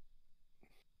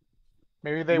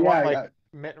 Maybe they want like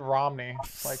Mitt Romney,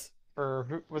 like, or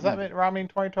who was that Mitt Romney in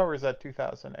 2012 or is that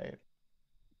 2008?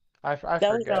 I That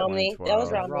was forget. Romney. That was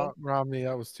 2012. Romney. Romney,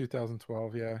 that was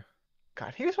 2012, yeah.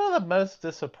 God, he was one of the most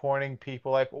disappointing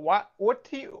people. Like,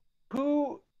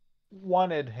 who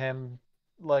wanted him,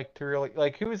 like, to really,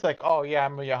 like, who was like, oh yeah,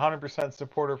 I'm a 100%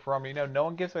 supporter for him. No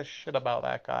one gives a shit about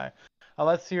that guy,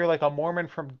 unless you're like a Mormon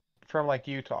from like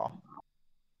Utah.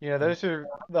 Those are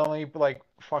the only like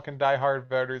fucking diehard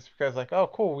voters because like,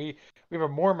 oh cool, we have a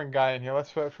Mormon guy in here,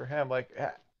 let's vote for him. Like,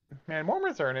 man,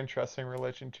 Mormons are an interesting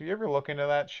religion too. You ever look into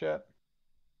that shit?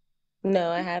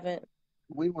 No, I haven't.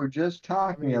 We were just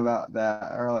talking about that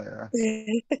earlier.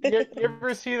 You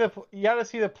ever see you gotta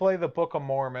see the play The Book of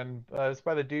Mormon. It's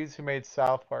by the dudes who made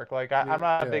South Park. Like, I'm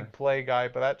not a big play guy,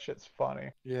 but that shit's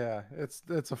funny. Yeah, it's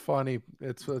a funny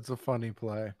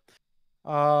play.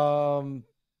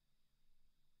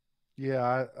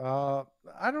 Yeah,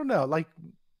 I don't know. Like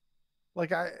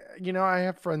I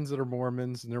have friends that are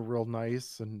Mormons and they're real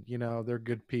nice and they're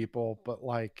good people, but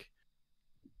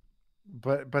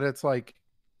it's like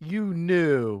you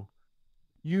knew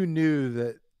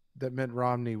that Mitt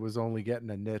Romney was only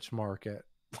getting a niche market.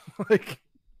 Like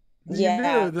you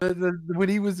knew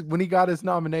that when he got his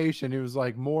nomination, it was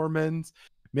like Mormons,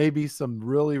 maybe some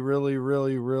really, really,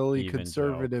 really, really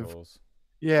conservative. Evangelicals.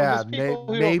 Yeah, who don't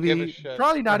give a maybe shit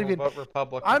probably not and will even. vote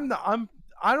Republican.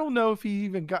 I don't know if he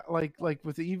even got like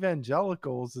with the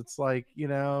evangelicals. It's like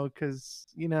because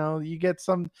you get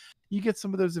some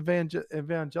of those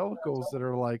evangelicals that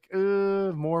are like,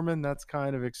 Mormon, that's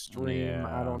kind of extreme.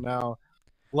 I don't know.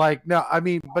 Like no, I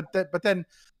mean, but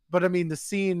I mean the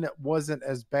scene wasn't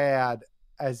as bad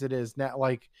as it is now.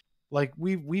 Like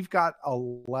we've got a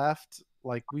left,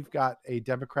 like we've got a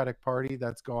Democratic Party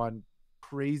that's gone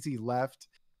crazy left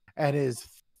and is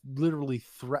literally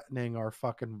threatening our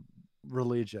fucking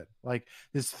religion, like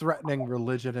is threatening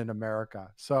religion in America.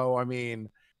 So I mean,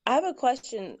 I have a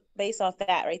question based off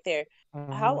that right there.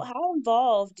 How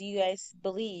involved do you guys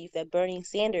believe that Bernie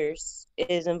Sanders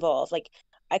is involved? Like,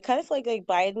 I kind of feel like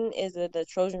Biden is the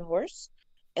Trojan horse,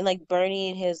 and like Bernie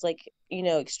and his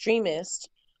extremists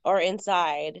are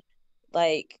inside,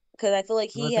 like because I feel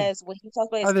like he has when he talks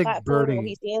about his platform and what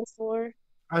he stands for.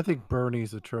 I think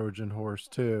Bernie's a Trojan horse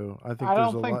too. I think I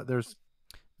there's don't a lot. There's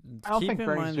Keep in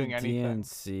Bernie's mind doing the anything.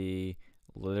 DNC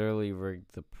literally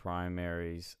rigged the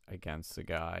primaries against the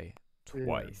guy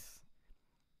twice.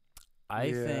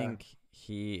 I think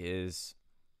he is.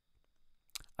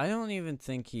 I don't even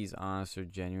think he's honest or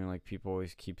genuine like people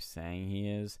always keep saying he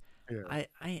is. Yeah.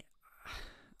 I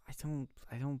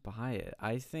don't buy it.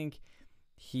 I think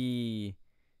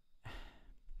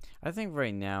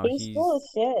right now He's full of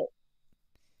shit.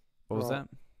 What was that?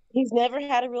 He's never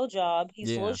had a real job.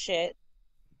 He's full of shit.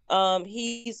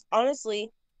 He's honestly,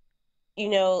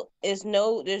 there's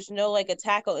no like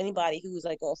attack on anybody who's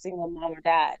like a single mom or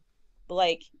dad. But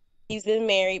like he's been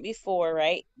married before,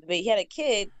 right? But he had a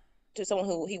kid to someone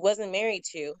who he wasn't married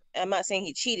to. I'm not saying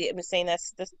he cheated. I'm just saying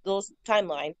that's little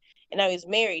timeline. And now he's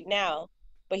married now,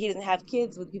 but he doesn't have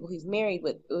kids with people he's married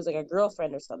with. It was like a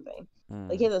girlfriend or something.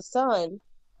 Like he has a son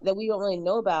that we don't really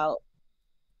know about.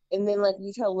 And then like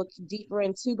you try to look deeper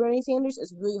into Bernie Sanders,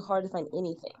 it's really hard to find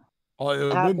anything. I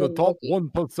am in the top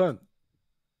 1%.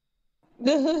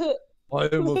 I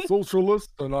am a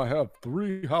socialist and I have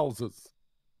 3 houses.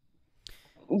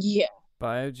 Yeah.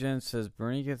 Biogen says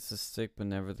Bernie gets the stick but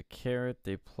never the carrot.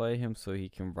 They play him so he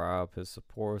can rile up his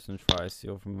supporters and try to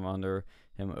steal from under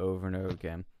him over and over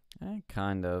again.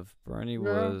 Kind of. Bernie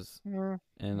was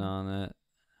in on it.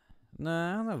 No,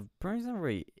 I don't know. Bernie's not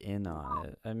really in on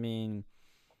it. I mean,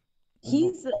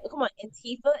 He's come on.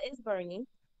 Antifa is Bernie.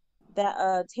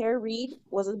 That Tara Reid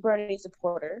was a Bernie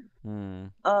supporter. hmm.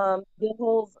 The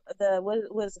whole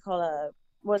what is it called?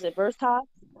 Was it Veritas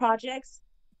projects?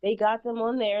 They got them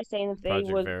on there saying that they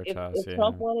Project would Veritas, if yeah.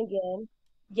 Trump won again,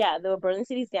 yeah, they were burning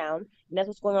cities down, and that's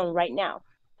what's going on right now.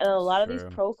 And a lot of these True.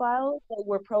 profiles that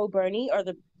were pro Bernie are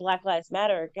the Black Lives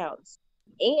Matter accounts.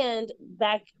 And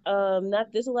back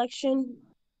not this election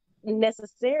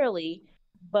necessarily,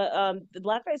 but the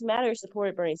Black Lives Matter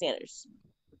supported Bernie Sanders.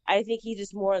 I think he's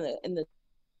just more in the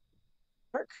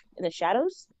dark, in the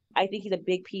shadows. I think he's a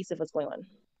big piece of what's going on.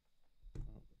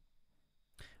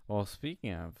 Well,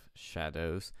 speaking of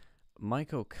shadows,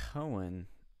 Michael Cohen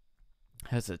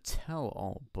has a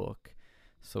tell-all book,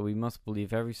 so we must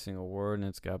believe every single word, and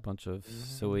it's got a bunch of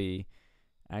silly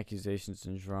accusations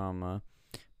and drama.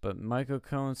 But Michael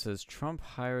Cohen says Trump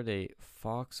hired a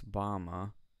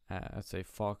Fox-Obama, that's a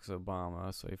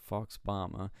Fox-Obama, so a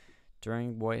Fox-Obama,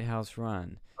 during White House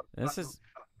run. This is...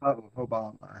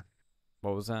 Obama.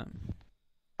 What was that?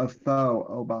 A faux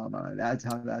Obama. That's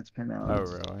how that's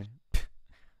pronounced. Oh, really?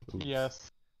 Oops.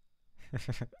 Yes.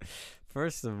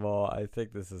 First of all, I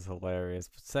think this is hilarious.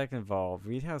 But second of all,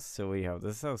 read how silly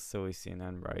this is how silly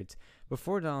CNN writes.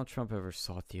 Before Donald Trump ever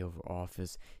sought the Oval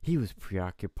Office, he was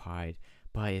preoccupied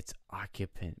by its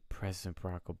occupant, President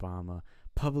Barack Obama,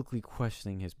 publicly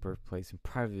questioning his birthplace and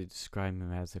privately describing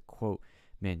him as a, quote,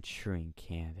 Manchurian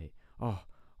candidate.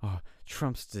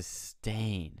 Trump's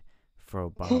disdain for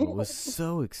Obama was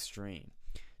so extreme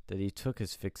that he took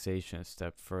his fixation a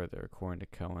step further. According to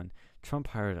Cohen, Trump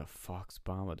hired a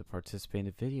Fox-Obama to participate in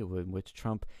a video in which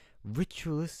Trump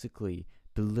ritualistically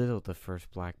belittled the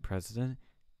first black president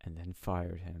and then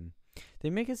fired him. They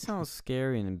make it sound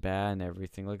scary and bad and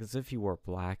everything, like as if he wore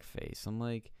blackface. I'm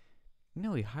like,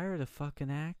 no, he hired a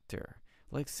fucking actor,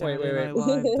 like Saturday Night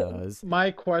Live does.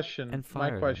 My question. And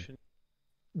fired him.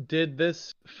 Did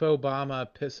this Obama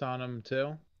piss on him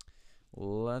too?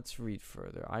 Let's read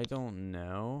further. I don't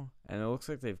know, and it looks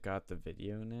like they've got the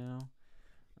video now.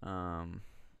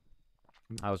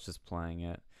 I was just playing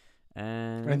it,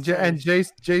 and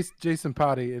Jason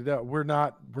Potty, we're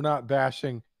not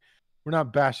bashing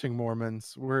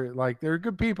Mormons. We're like, they're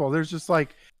good people. There's just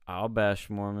like, I'll bash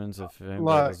Mormons if anybody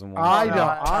look, doesn't want to.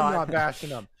 I'm not bashing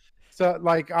them. So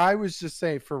like, I was just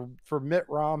saying for Mitt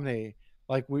Romney,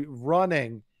 like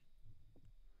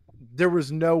there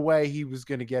was no way he was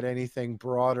going to get anything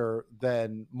broader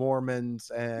than Mormons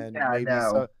and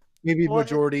maybe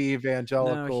majority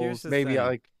evangelicals. Maybe thing.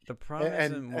 like the problem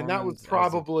and that was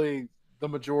probably the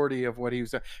majority of what he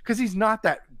was, because he's not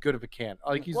that good of a candidate.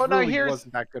 Like he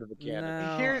wasn't that good of a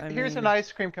candidate. Here's an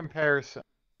ice cream comparison.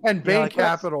 And Bain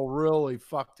Capital really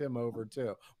fucked him over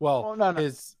too. Well,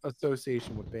 his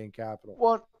association with Bain Capital.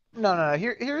 Well, no.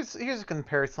 Here's a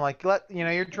comparison. Like,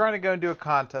 you're trying to go and do a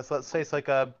contest. Let's say it's like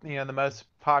the most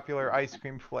popular ice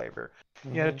cream flavor.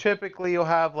 Mm-hmm. Typically you'll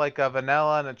have like a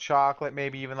vanilla and a chocolate,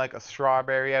 maybe even like a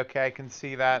strawberry. Okay, I can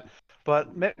see that.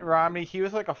 But Mitt Romney, he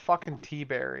was like a fucking tea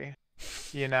berry.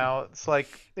 It's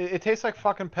like it tastes like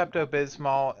fucking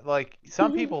Pepto-Bismol. Like,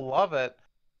 some people love it,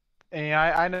 and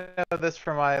I know this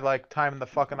from my like time in the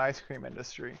fucking ice cream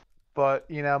industry. But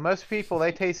most people,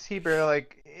 they taste tea berry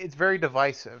like it's very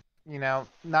divisive.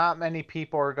 Not many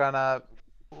people are gonna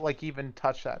like even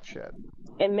touch that shit.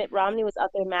 And Mitt Romney was out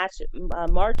there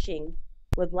marching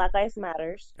with Black Lives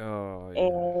Matters. Oh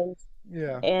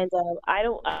yeah. And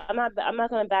I'm not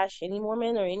gonna bash any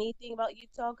Mormon or anything about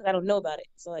Utah because I don't know about it.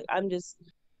 So like, I'm just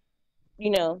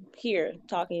here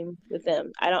talking with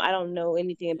them. I don't know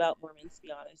anything about Mormons, to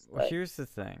be honest. Well, here's the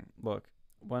thing. Look,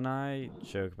 when I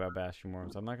joke about bashing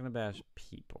Mormons, I'm not gonna bash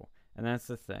people, and that's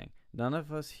the thing. None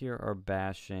of us here are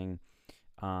bashing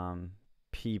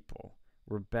people.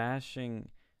 We're bashing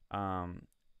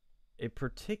a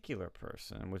particular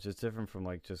person, which is different from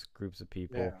like just groups of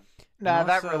people. Yeah. Nah,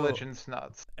 that religion's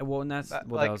nuts. Well, and that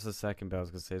was the second bit I was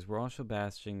gonna say, is we're also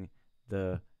bashing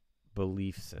the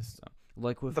belief system,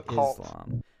 like with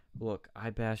Islam. Look, I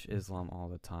bash Islam all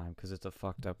the time because it's a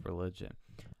fucked up religion.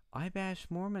 I bash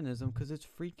Mormonism because it's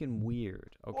freaking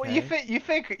weird. Okay. Well, you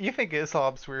think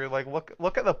Islam's weird? Like,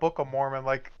 look at the Book of Mormon.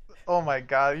 Like, oh my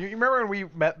god, you remember when we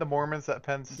met the Mormons at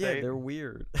Penn State? Yeah, they're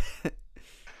weird.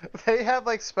 They have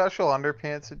like special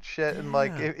underpants and shit, and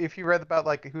like if you read about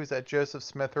like who's that, Joseph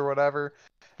Smith or whatever,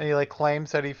 And he like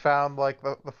claims that he found like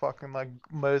the fucking like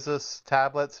Moses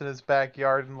tablets in his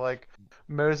backyard, and like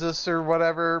Moses or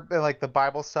whatever, and like the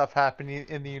Bible stuff happening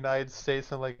in the United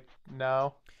States, and like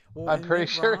no, Well, I'm and pretty Mitt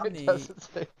sure it Romney, doesn't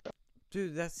say.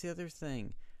 dude, that's the other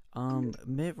thing.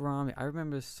 Mitt Romney, I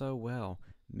remember this so well.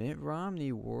 Mitt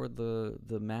Romney wore the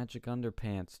magic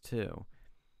underpants too,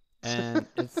 and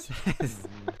it says.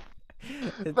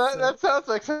 That sounds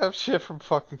like some shit from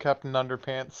fucking Captain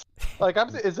Underpants. Like,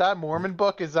 is that Mormon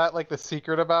book? Is that like the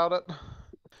secret about it?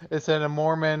 Is it a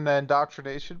Mormon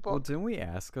indoctrination Well, book? didn't we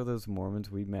ask all those Mormons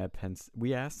we met?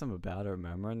 We asked them about it,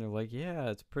 remember? And they're like,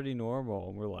 "Yeah, it's pretty normal."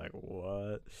 And we're like,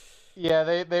 "What?"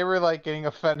 Yeah, they were like getting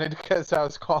offended because I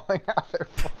was calling out their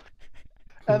book.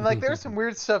 And like, there's some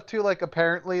weird stuff too. Like,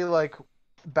 apparently, like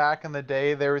back in the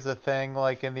day, there was a thing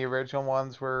like in the original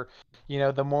ones where, you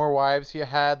know, the more wives you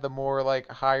had, the more like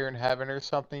higher in heaven or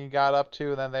something you got up to.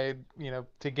 And then they, you know,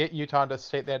 to get Utah to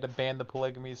state, they had to ban the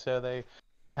polygamy, so they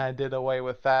kind of did away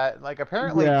with that. Like,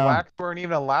 apparently, Yeah. blacks weren't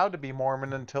even allowed to be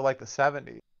Mormon until like the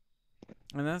 70s.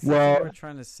 And that's the thing Well- we're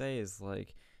trying to say is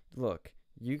like, look,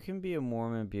 you can be a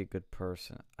Mormon and be a good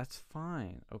person. That's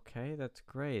fine, okay? That's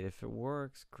great. If it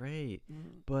works, great.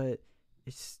 But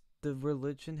it's the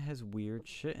religion has weird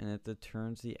shit in it that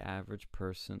turns the average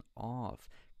person off.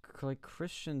 Like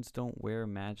Christians don't wear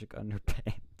magic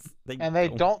underpants. And they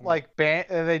don't like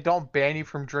they don't ban you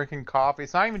from drinking coffee.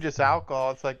 It's not even just alcohol.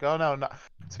 It's like, oh no.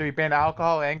 So you ban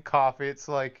alcohol and coffee. It's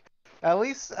like at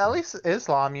least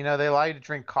Islam, you know, they allow you to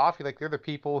drink coffee. Like they're the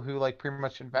people who like pretty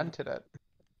much invented it.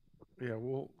 Yeah,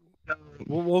 we'll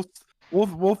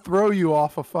throw you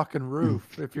off a fucking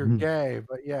roof if you're gay,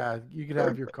 but yeah, you can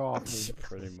have your coffee.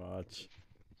 pretty much.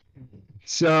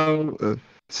 So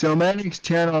Manix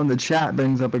channel in the chat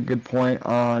brings up a good point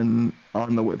on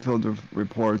the Whitfield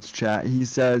Reports chat. He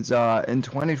says in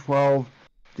 2012,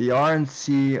 the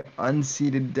RNC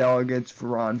unseated delegates for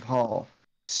Ron Paul,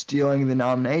 stealing the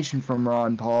nomination from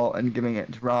Ron Paul and giving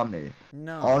it to Romney.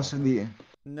 No. Also,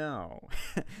 No.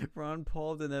 Ron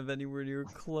Paul didn't have anywhere near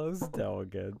close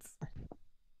delegates.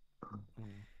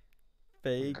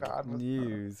 Fake God,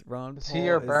 news. Ron Is Paul he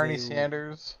or is Bernie a-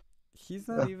 Sanders? He's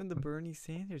not even the Bernie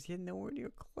Sanders. He had nowhere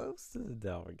near close to the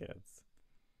delegates.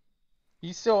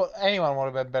 Anyone would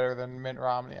have been better than Mitt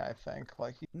Romney, I think.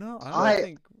 Like No, I I- don't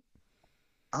think.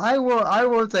 I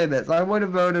will say this: I would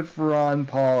have voted for Ron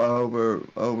Paul over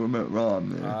Mitt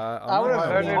Romney. I would have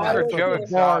Well, voted I for would Joe say-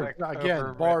 Exotic. Again,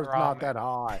 over bar's Mitt not Romney. that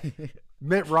high.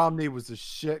 Mitt Romney was a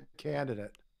shit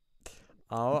candidate.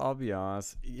 I'll be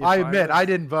honest. If I admit, was- I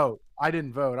didn't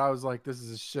vote. I was like, this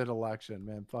is a shit election,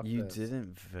 man. Fuck You this.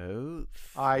 didn't vote?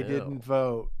 I Phil. didn't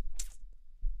vote.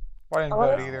 Well, I didn't vote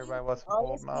Honestly- either, but I wasn't old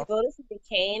Honestly, enough. voted for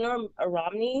McCain or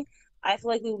Romney, I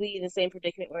feel like we would be in the same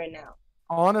predicament we're in now.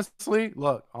 Honestly,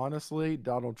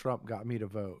 Donald Trump got me to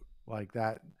vote like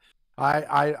that.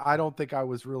 I don't think I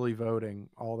was really voting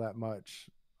all that much.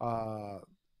 I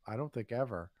don't think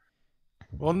ever.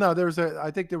 Well, no,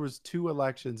 I think there was 2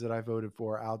 elections that I voted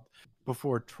for out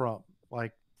before Trump.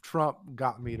 Like Trump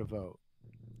got me to vote.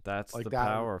 That's like the that-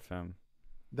 power of him.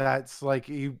 That's like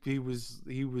he's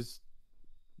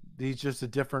just a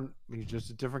different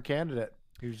candidate.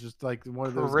 He was just like one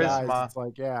of those guys. Charisma. It's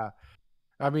like, yeah.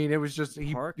 I mean, it was just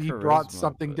he Part brought charisma,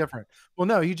 something but- different. Well,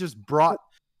 no, he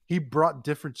brought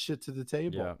different shit to the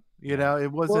table. Yeah. You know,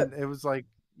 it wasn't. It was like,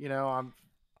 you know,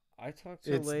 I talked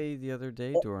to a It's- lady the other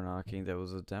day door knocking that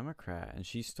was a Democrat, and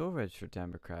she still registered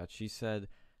Democrat. She said,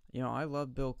 you know, I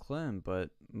love Bill Clinton, but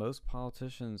most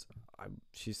politicians,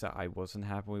 she said, I wasn't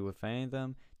happy with any of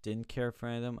them, didn't care for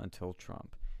any of them until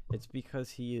Trump. It's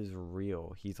because he is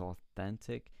real. He's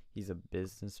authentic. He's a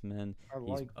businessman.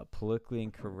 He's politically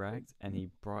incorrect, and he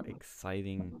brought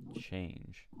exciting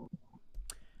change.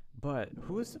 But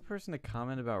who was the person to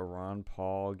comment about Ron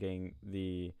Paul getting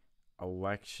the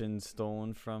election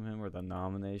stolen from him or the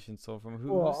nomination stolen from him?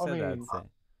 Who Well, said I that? mean- Say?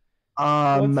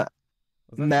 Um, Was that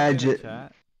somebody in the Magic-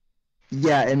 chat?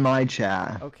 yeah, in my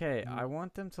chat. Okay, I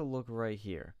want them to look right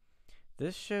here.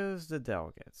 This shows the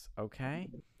delegates, okay?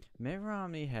 Mitt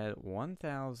Romney had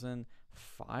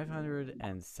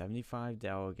 1,575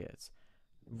 delegates.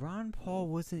 Ron Paul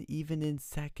wasn't even in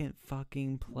second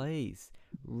fucking place.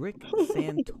 Rick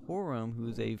Santorum,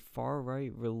 who's a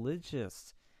far-right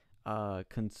religious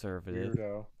conservative,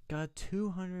 weirdo. got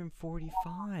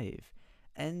 245.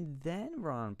 And then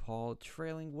Ron Paul,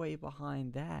 trailing way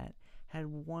behind that, had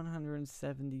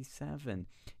 177.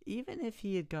 Even if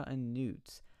he had gotten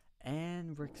Newts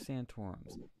and Rick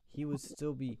Santorum's, he would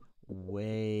still be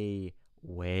way,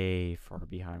 way far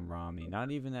behind Romney.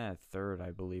 Not even at a third,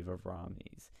 I believe, of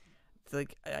Romney's. It's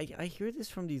like I hear this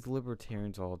from these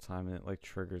libertarians all the time, and it like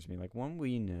triggers me. Like one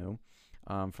we knew,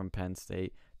 from Penn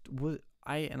State,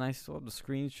 I still have the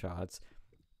screenshots,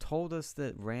 told us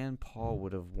that Rand Paul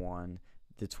would have won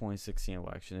the 2016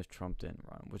 election if Trump didn't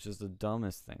run, which is the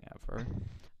dumbest thing ever.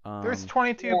 There's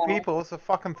 22 people. It's a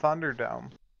fucking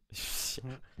Thunderdome.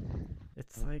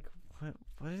 It's like,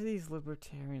 what are these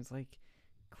libertarians like?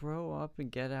 Grow up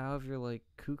and get out of your like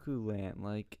cuckoo land.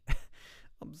 Like,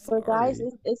 I'm sorry. So guys,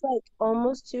 it's like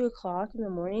almost 2:00 in the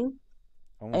morning.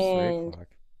 Almost 3:00.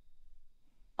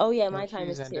 Oh yeah, my time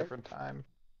She's is in 2. different time.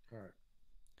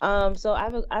 All right. So I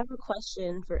have a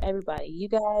question for everybody, you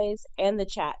guys and the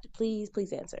chat. Please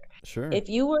answer. Sure. If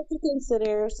you were to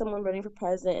consider someone running for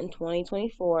president in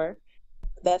 2024,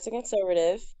 that's a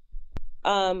conservative,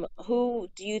 who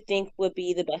do you think would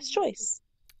be the best choice?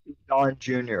 Don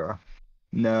Jr.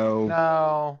 No.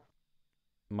 No.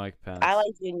 Mike Pence. I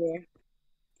like Junior.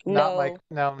 Not No. Mike.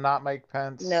 No, not Mike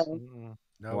Pence. No.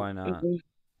 No. Why not?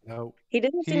 No. He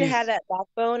doesn't seem to have He's- that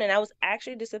backbone, and I was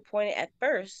actually disappointed at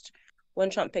first when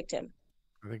Trump picked him.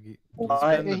 I think he, He's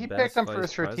Yeah, been the he picked best him for a vice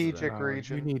strategic president.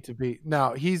 you region. need to be.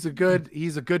 No, he's a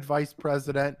good vice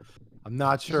president. I'm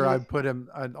not sure He- I'd put him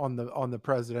on the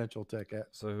presidential ticket.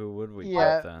 So who would we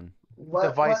Yeah. pick then?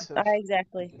 Divisive.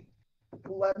 Exactly.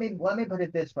 Let me put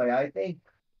it this way. I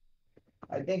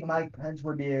think Mike Pence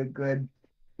would be a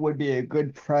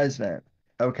good president.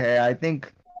 Okay, I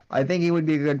think he would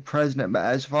be a good president, but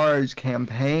as far as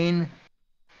campaign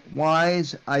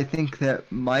wise, I think that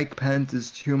Mike Pence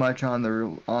is too much on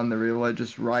the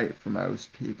religious right for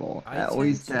most people. I At tend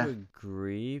least to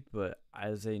agree, but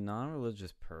as a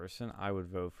non-religious person, I would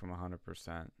vote for him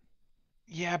 100%.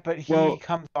 Yeah, but he Well-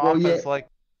 comes well, off yeah. as like,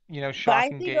 But I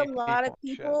shocking think gay a lot of and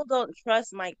shit. people don't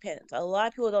trust Mike Pence. A lot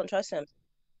of people don't trust him.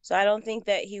 So I don't think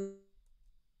that he will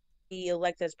be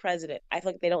elected as president. I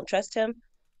feel like they don't trust him.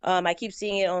 I keep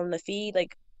seeing it on the feed,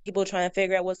 like people trying to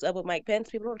figure out what's up with Mike Pence.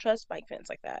 People don't trust Mike Pence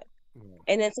like that.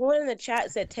 And then someone in the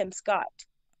chat said Tim Scott.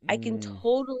 I can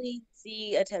totally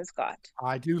see a Tim Scott.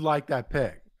 I do like that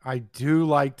pick. I do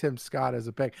like Tim Scott as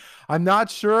a pick. I'm not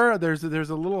sure. There's a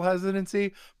little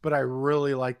hesitancy, but I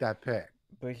really like that pick.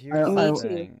 But here's Me the too.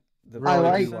 thing. The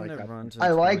Really person like that that. runs in I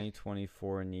like-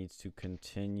 2024 needs to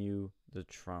continue the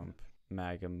Trump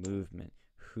MAGA movement.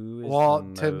 Who is Well,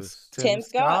 the most... Tim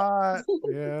Scott.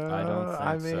 Yeah, I don't think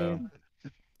I so. mean,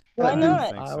 Why I not?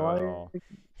 don't think I so at like- all.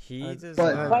 He does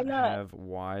But- not Why not? have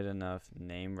wide enough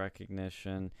name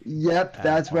recognition. Yep, At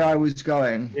that's where I all. was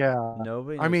going. yeah.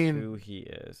 Nobody I knows mean- who he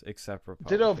is except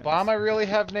Did Republicans. Obama really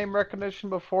have name recognition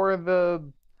before the,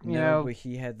 No, but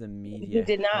he had the media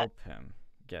did not. help him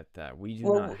get that. We do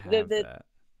Well, not have the- that.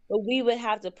 But we would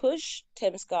have to push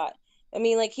Tim Scott. I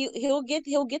mean, like he'll get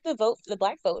the vote, the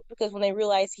black vote, because when they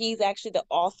realize he's actually the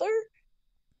author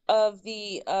of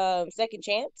the Second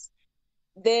Chance,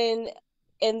 then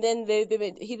he's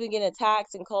been getting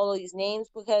attacked and called all these names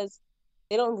because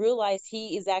they don't realize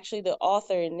he is actually the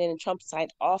author, and then Trump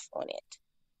signed off on it.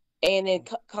 And then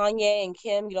Kanye and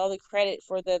Kim get all the credit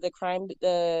for the crime,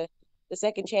 the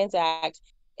Second Chance Act,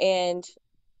 and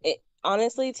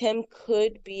honestly, Tim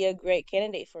could be a great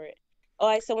candidate for it.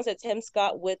 Oh, someone said Tim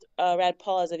Scott with Rand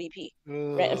Paul as a VP.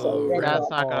 I'm sorry, Rand That's Paul.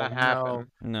 not gonna no.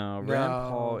 happen. No, No.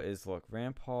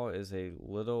 Rand Paul is a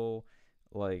little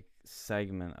like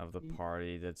segment of the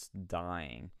party that's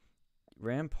dying.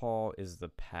 Rand Paul is the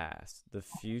past. The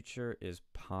future is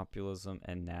populism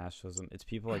and nationalism. It's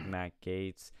people like Matt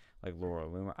Gaetz, like Laura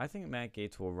Loomer. I think Matt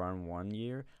Gaetz will run 1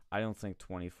 year. I don't think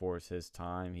 24 is his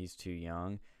time. He's too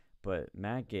young. But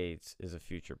Matt Gaetz is a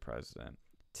future president.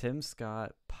 Tim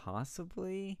Scott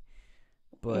possibly,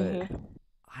 but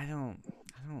I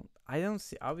don't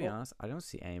see. I'll be honest. I don't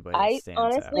see anybody that I stands out.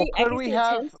 honestly, Well, I could can we see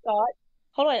have- a Tim Scott.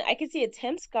 Hold on, I can see a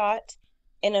Tim Scott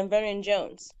and a Vernon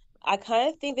Jones. I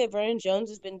kind of think that Vernon Jones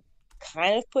has been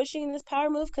kind of pushing this power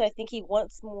move because I think he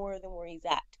wants more than where he's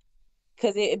at.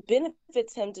 Because it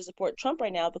benefits him to support Trump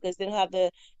right now because they don't have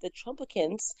the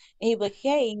Trumpicans, and he'd be like,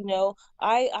 hey,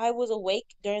 I was awake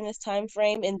during this time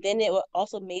frame, and then it will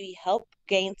also maybe help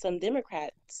gain some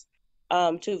Democrats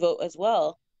to vote as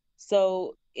well.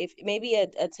 So if maybe a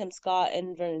Tim Scott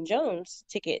and Vernon Jones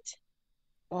ticket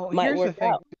Well, might here's the work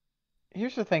thing. out.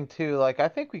 Here's the thing too. Like, I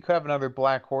think we could have another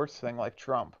black horse thing like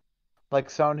Trump, like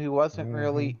someone who wasn't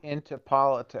really into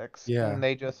politics, Yeah. and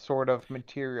they just sort of Who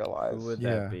materialized. would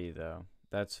Yeah. that be though?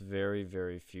 That's very,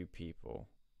 very few people.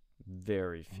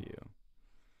 Very few.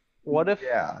 What if?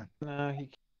 Yeah. No, he.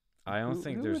 I don't Who-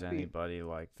 think who there's would be- anybody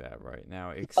like that right now,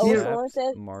 Oh, except someone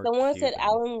Mark said Cuban.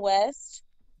 Alan West,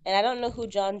 and I don't know who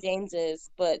John James is,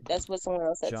 but that's what someone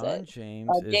else had John said. James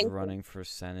is James- running for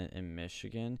Senate in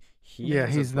Michigan. He Yeah,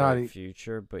 has he's a not bright e-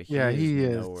 future, but he yeah, is he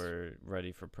is. nowhere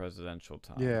ready for presidential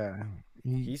time. Yeah.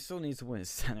 He still needs to win his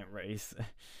Senate race.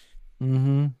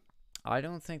 Mm-hmm. I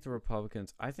don't think the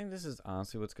Republicans. I think this is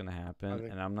honestly what's going to happen,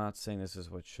 and I'm not saying this is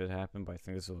what should happen, but I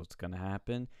think this is what's going to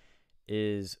happen.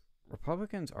 Is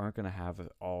Republicans aren't going to have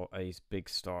a big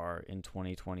star in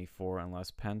 2024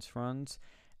 unless Pence runs,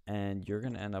 and you're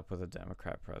going to end up with a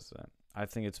Democrat president. I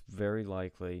think it's very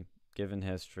likely, given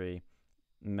history,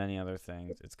 many other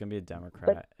things. It's going to be a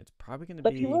Democrat. It's probably going to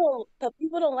But be. people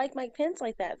don't like Mike Pence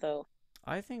like that though.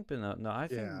 I think, but no, I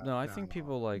think Yeah, I think no,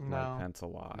 people like Mike no. Pence a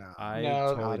lot. No. I No,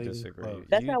 totally not even disagree. close.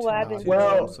 That's You not what I've talk been to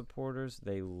Well- Trump supporters,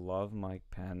 they love Mike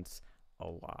Pence a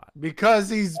lot. Because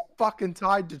he's fucking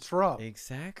tied to Trump.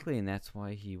 Exactly, and that's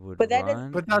why he would But that is-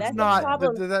 run. But and that's that's the not.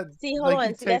 problem. That, See, hold like, on.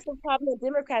 you See, take- that's the problem the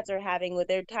Democrats are having with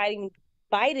their tying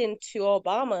Biden to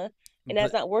Obama, and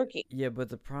that's But- not working. Yeah, but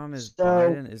the problem is So-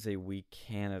 Biden is a weak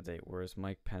candidate, whereas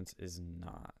Mike Pence is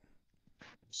not.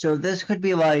 So this could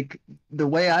be like the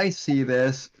way I see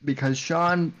this, because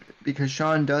Sean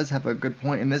does have a good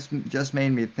point, and this just made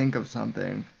me think of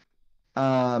something.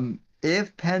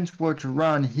 If Pence were to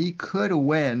run, he could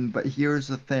win, but here's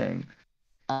the thing.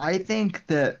 I think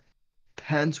that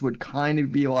Pence would kind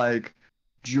of be like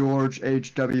George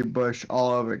H.W. Bush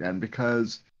all over again,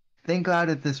 because think about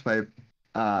it this way,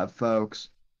 folks.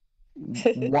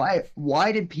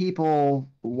 Why did people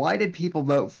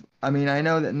vote? I mean, I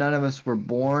know that none of us were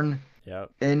born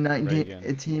Yep. in Reagan.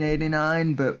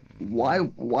 1889, but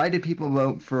why did people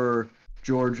vote for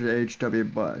George H.W.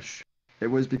 Bush? It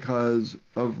was because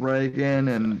of Reagan,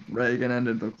 and Reagan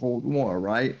ended the Cold War,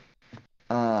 right?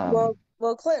 Well,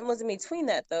 Clinton was in between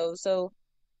that though. So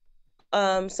why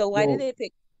Well- did they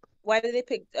pick? Why did they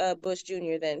pick Bush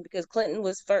Jr. then? Because Clinton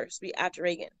was first after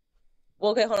Reagan.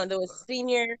 Well, okay, hold on. There was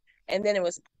Senior, and then it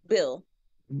was Bill.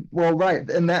 Well, right,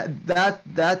 and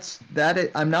that's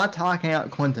it. I'm not talking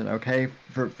about Clinton, okay?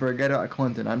 Forget about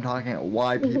Clinton. I'm talking about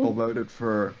why people voted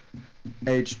for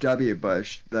H.W.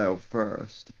 Bush though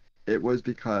first. It was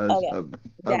because Okay. of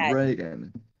Dad.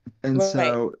 Reagan, and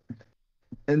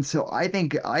Right. so I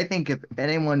think if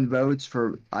anyone votes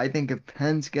for, I think if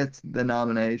Pence gets the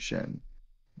nomination,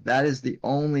 that is the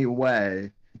only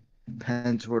way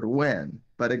Pence would win.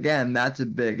 But again, that's a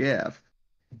big if.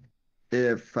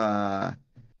 If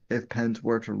Pence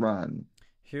were to run.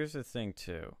 Here's the thing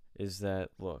too, is that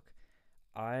look,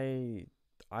 I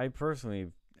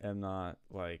personally am not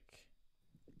like,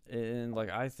 and like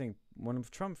I think when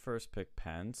Trump first picked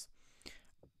Pence,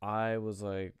 I was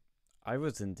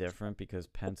indifferent because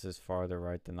Pence is farther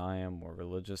right than I am, more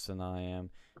religious than I am,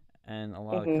 and a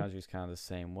lot of countries kind of the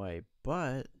same way.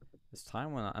 But as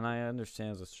time went on, and I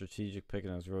understand the strategic pick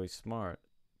and it was really smart.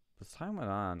 As time went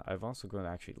on, I've also grown to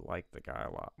actually like the guy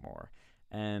a lot more.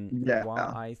 And Yeah.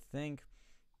 while I think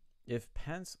if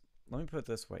Pence, let me put it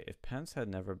this way, if Pence had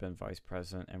never been vice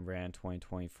president and ran in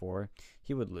 2024,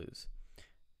 he would lose.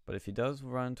 But if he does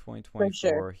run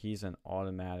 2024, he's an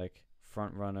automatic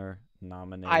front runner,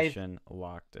 nomination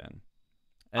locked in.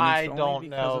 And I it's only don't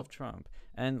because know. of Trump.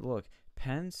 And look,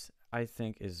 Pence, I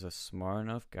think, is a smart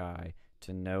enough guy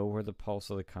to know where the pulse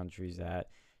of the country's at.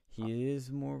 He is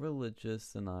more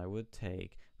religious than I would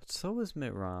take. But so is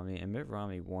Mitt Romney, and Mitt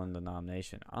Romney won the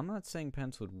nomination. I'm not saying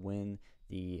Pence would win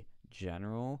the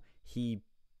general. He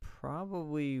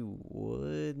probably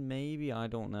would, maybe. I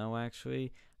don't know,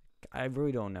 actually. I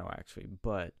really don't know, actually.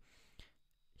 But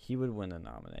he would win the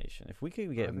nomination. If we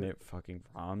could get Mitt fucking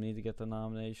Romney to get the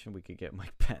nomination, we could get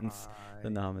Mike Pence the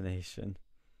nomination.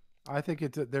 I think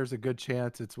there's a good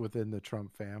chance it's within the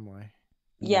Trump family.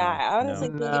 Yeah, No, I honestly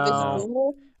no, think if it's No.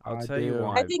 Junior, I'll I tell you do.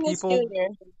 why. I think it's People- Junior.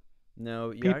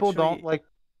 No, you People don't actually- like.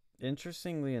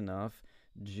 Interestingly enough,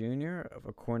 Junior,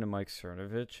 according to Mike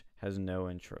Cernovich, has no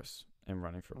interest in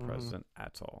running for president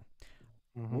at all.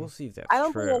 Mhm. We'll see if that's I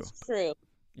don't true. think that's true.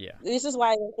 Yeah. This is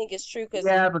why I don't think it's true because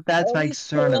Yeah, but that's all Mike these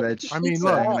pull-ups Cernovich. I mean, speaks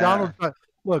look, to that.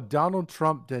 us. Donald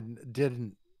Trump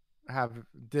didn't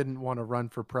want to run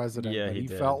for president. Yeah, but he he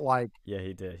did. felt like Yeah,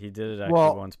 he did. He did it actually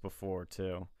Well- once before,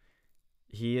 too.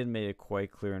 He had made it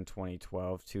quite clear in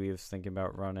 2012, too. He was thinking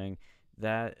about running.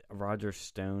 That Roger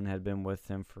Stone had been with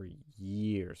him for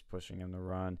years, pushing him to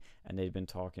run, and they'd been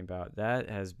talking about that.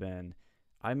 Has been,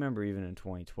 I remember even in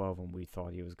 2012 when we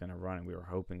thought he was going to run and we were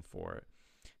hoping for it.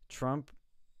 Trump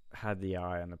had the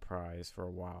eye on the prize for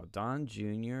a while. Don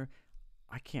Jr.,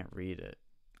 I can't read it.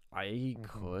 He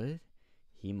could,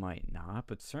 he might not,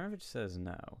 but Cernovich says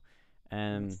no.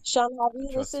 And Sean, have you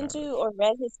Trust listened to Cernovich. or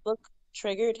read his book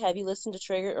Triggered? Have you listened to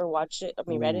Triggered or watched it? I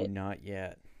mean, read ooh, it? not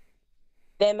yet.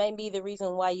 That might be the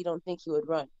reason why you don't think he would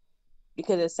run.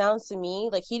 Because it sounds to me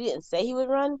like he didn't say he would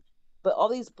run, But all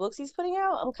these books he's putting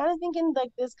out, I'm kind of thinking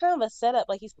like this kind of a setup,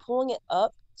 like he's pulling it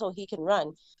up so he can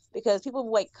run, because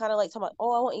people like kind of like talking about,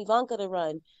 oh, I want Ivanka to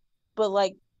run, but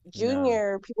like No.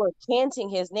 Junior, people are chanting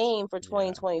his name for Yeah.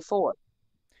 2024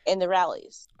 in the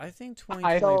rallies. I think So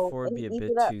 2024 would be a ease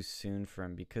bit it up. too soon for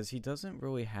him because he doesn't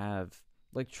really have,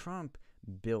 like, Trump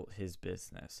built his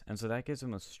business, and so that gives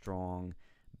him a strong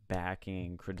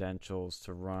backing credentials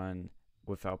to run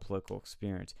without political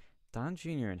experience. Don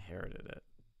Jr. inherited it.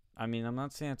 I mean, I'm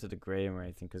not saying to degrade him or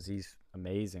anything because he's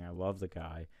amazing. I love the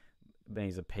guy, and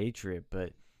he's a patriot,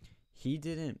 but he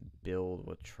didn't build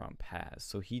what Trump has,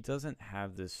 so he doesn't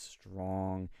have this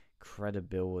strong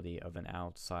credibility of an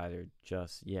outsider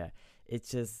just yet. It's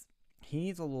just he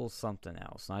needs a little something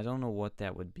else, and I don't know what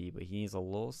that would be, but he needs a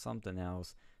little something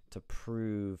else to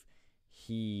prove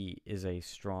he is a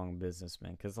strong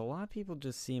businessman, because a lot of people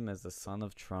just see him as the son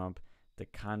of Trump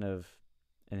that kind of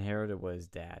inherited what his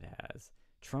dad has.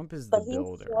 Trump is the But he's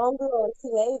builder. stronger on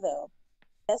 2A though.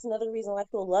 That's another reason why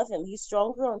people love him. He's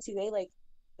stronger on 2A, like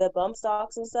the bump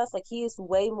stocks and stuff. Like he is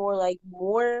way more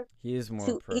He is more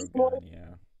he's pro-gun,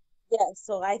 yeah. yes.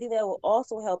 So I think that will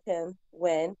also help him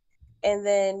win. And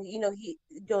then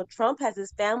Trump has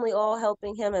his family all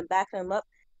helping him and backing him up.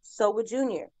 So would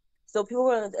Junior. So people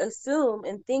are going to assume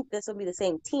and think this will be the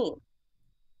same team.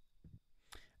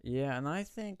 Yeah, and I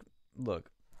think,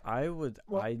 look, Well,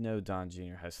 I know Don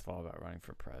Jr. has thought about running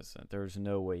for president. There's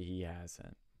no way he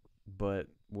hasn't. But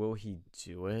will he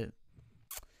do it?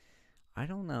 I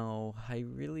don't know. I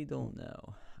really don't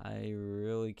know. I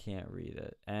really can't read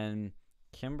it. And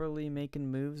Kimberly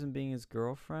making moves and being his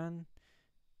girlfriend,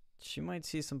 she might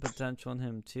see some potential in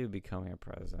him too becoming a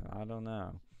president. I don't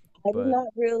know. I did But not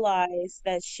realize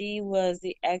that she was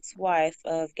the ex-wife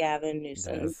of Gavin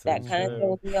Newsom. that's so That kind of true.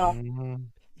 throws me off. Mhm.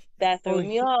 That Well, threw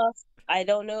me off. I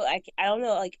don't know. I don't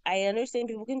know. Like I understand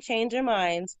people can change their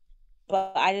minds,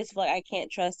 but I just feel like I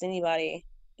can't trust anybody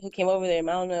who came over there. I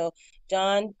don't know.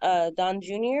 Don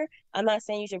Jr. I'm not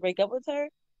saying you should break up with her,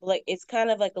 but like it's kind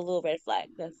of like a little red flag.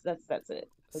 That's it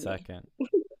for me. Second.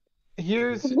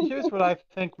 here's what I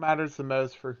think matters the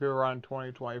most for Huron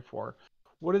 2024.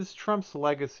 What is Trump's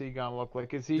legacy gonna look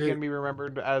like? Is he Dude, gonna be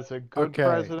remembered as a good okay.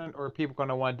 president, or are people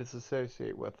gonna want to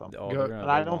disassociate with him? Oh, Go, And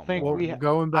I they don't want think well, more.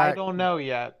 going I back. don't know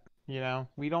yet.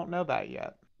 We don't know that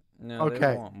yet. No, they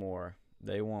Okay. want more.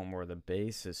 They want more. The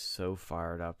base is so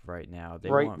fired up right now.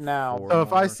 They Right want now. 4 So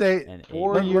if I more say and 8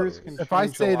 4 more years years. can if I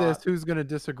change a say this, lot. who's going to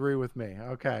disagree with me?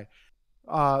 Okay.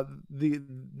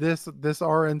 This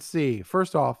RNC.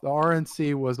 First off, the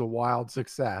RNC was a wild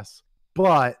success,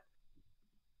 but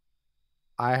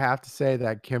I have to say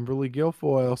that Kimberly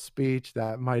Guilfoyle speech,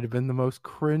 that might have been the most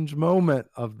cringe moment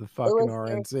of the It fucking was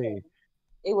very RNC. cringe.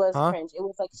 It was Huh? cringe. It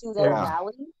was like she was at a Yeah.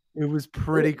 rally. It was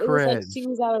pretty It was like she cringe.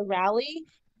 was at a rally,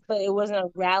 but it wasn't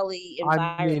a rally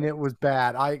I mean, environment. it was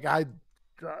bad. I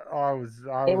was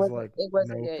It was wasn't. like, It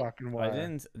wasn't no good. fucking I way.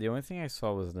 didn't. The only thing I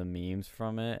saw was the memes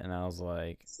from it, and I was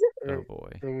like, oh It,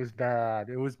 boy. it was bad.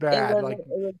 It was It bad. wasn't. Like, It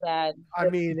was bad. I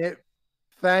mean,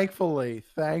 thankfully,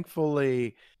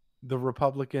 the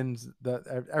Republicans,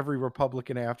 every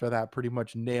Republican after that pretty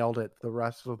much nailed it the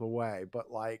rest of the way.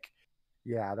 But like,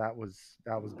 yeah, that was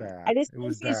I bad. just It think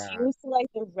was she's bad. used to like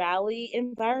the rally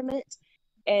environment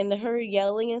and her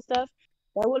yelling and stuff.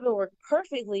 That would have worked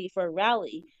perfectly for a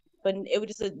rally, but it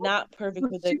was just not perfect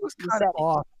for She the was the kind of setting.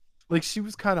 off. Like she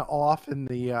was kind of off in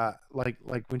the like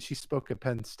when she spoke at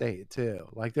Penn State too.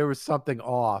 Like there was something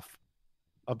off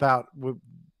about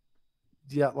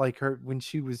like her when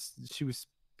she was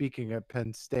speaking at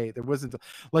Penn State. There wasn't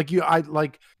like I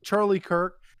like Charlie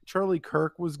Kirk. Charlie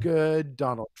Kirk was good.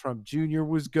 Donald Trump Jr.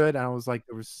 was good. And I was like,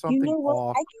 there was You something know what?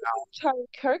 off. I can see Charlie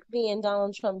Kirk being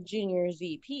Donald Trump Jr.'s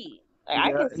VP. Like, I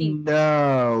Yeah, can see.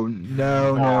 no,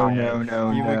 no, no, no,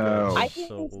 no, He would go no. I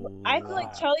feel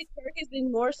like Charlie Kirk has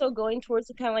been more so going towards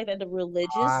the kind of like the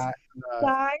religious I,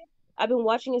 side. I've been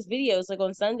watching his videos. Like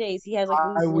on Sundays, he has like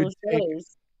I these would little take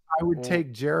shows. I would Well,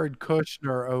 take Jared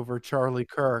Kushner over Charlie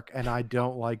Kirk, and I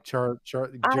don't like I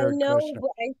Jared know, Kushner. but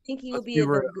I think he would Let's be be a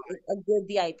real. good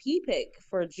VIP pick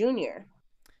for Junior.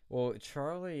 well,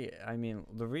 Charlie. I mean,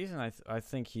 the reason I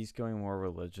think he's going more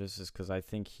religious is because I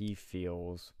think he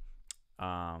feels,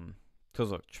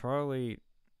 because look, Charlie,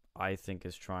 I think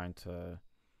is trying to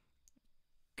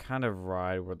kind of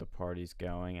ride where the party's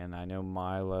going, and I know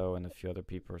Milo and a few other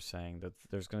people are saying that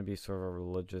there's going to be sort of a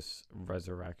religious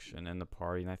resurrection in the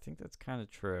party, and I think that's kind of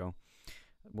true.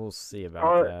 We'll see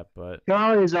about that, but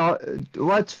Charlie's all.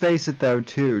 Let's face it, though,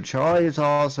 too. Charlie is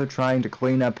also trying to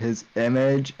clean up his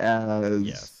image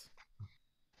yes.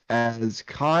 as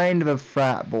kind of a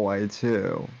frat boy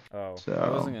too. Oh, I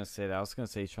So wasn't gonna say that. I was gonna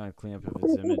say he's trying to clean up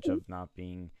his image of not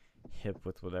being hip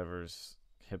with whatever's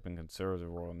hip in conservative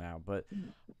world now. But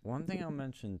one thing I'll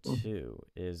mention too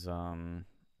is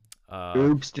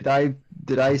Oops, did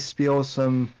I spill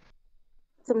some?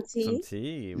 Some some tea.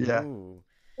 tea. Yeah. Ooh.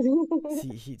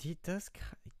 See, he does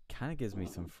kind of gives me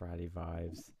some Friday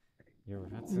vibes.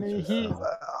 That's interesting.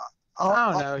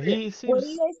 I don't know. He What do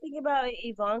you seems guys think about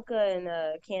Ivanka and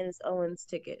Candace Owens'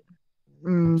 ticket?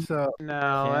 So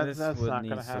no. Candace That's would not need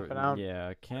gonna happen. I don't,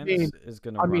 yeah, Candace is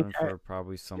gonna I mean, run for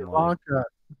probably some like Ivanka,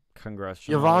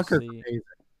 congressional Ivanka's seat. amazing.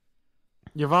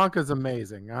 Ivanka's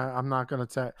amazing. I'm not gonna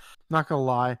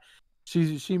lie.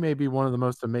 She may be one of the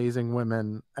most amazing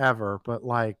women ever, but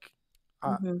like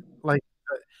Mhm.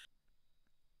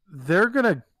 they're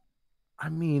gonna. I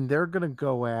mean, they're gonna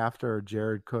go after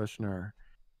Jared Kushner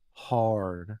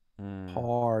hard.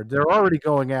 Hard. They're already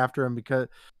going after him because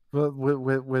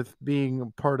with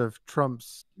being part of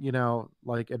Trump's,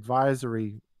 like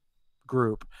advisory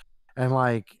group, and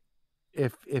like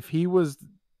if he was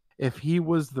if he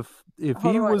was the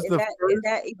Hold on, is first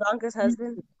that Ivanka's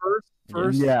husband?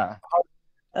 first Yeah.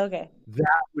 Okay.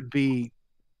 that would be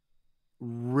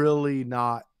really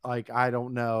not like I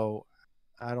don't know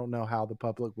how the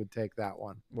public would take that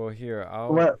one. Well, here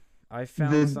Well, I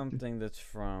found the something that's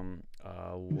from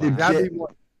the That'd Ja-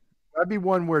 be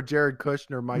one where Jared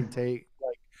Kushner might take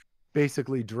like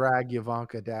basically drag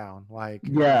Ivanka down. Like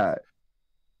yeah.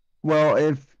 Well,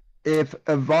 if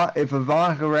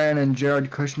Ivanka ran and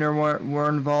Jared Kushner were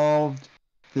involved,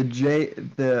 and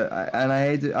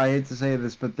I hate to say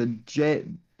this, but the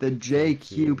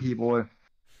JQ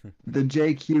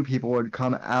people would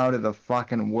come out of the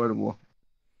fucking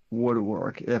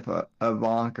woodwork if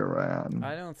Ivanka ran.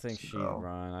 I don't think she'd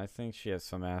run. I think she has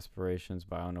some aspirations,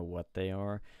 but I don't know what they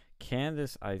are.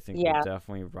 Candace, I think, Yeah. will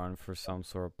definitely run for some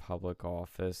sort of public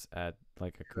office at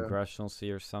like a congressional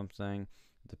seat or something.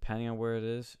 Depending on where it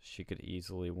is, she could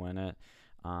easily win it.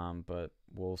 But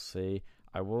we'll see.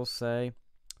 I will say,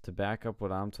 to back up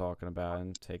what I'm talking about,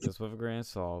 and take this with a grain of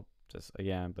salt, just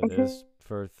again, but it is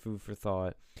for food for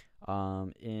thought.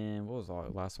 In what was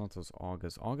last month was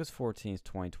August 14th,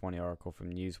 2020 article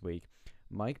from Newsweek.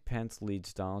 Mike Pence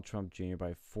leads Donald Trump Jr.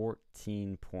 by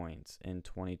 14 points in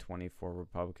 2024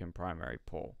 Republican primary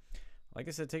poll. Like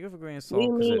I said, take it with a grain of What do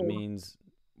salt you because it mean? means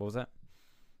what was that?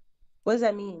 What does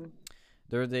that mean?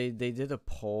 They did a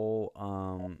poll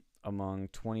among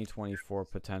 2024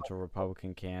 potential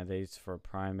Republican candidates for a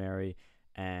primary,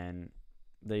 and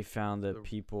they found that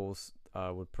people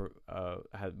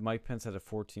had Mike Pence had a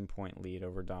 14-point lead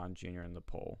over Don Jr. in the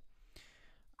poll.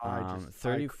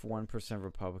 31%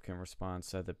 Republican response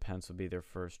said that Pence would be their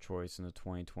first choice in the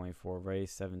 2024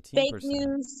 race. 17%. Fake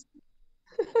news.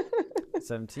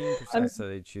 17% said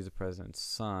they'd choose the president's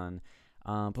son.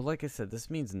 But like I said, this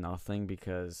means nothing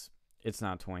because it's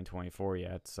not 2024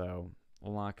 yet, so a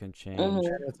lot can change. Mhm.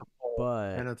 And it's a poll.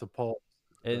 But And it's a poll.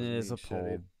 it Doesn't is mean a shit poll.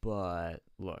 either. But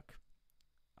look,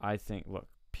 I think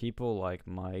people like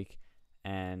Mike,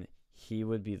 and he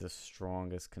would be the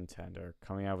strongest contender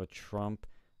coming out of a Trump,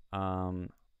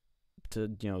 to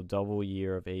double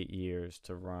year of 8 years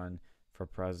to run for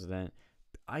president.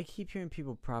 I keep hearing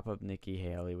people prop up Nikki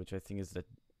Haley, which I think is the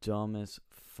dumbest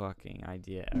fucking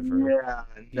idea ever. Yeah.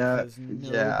 Because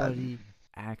Yeah. nobody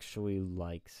actually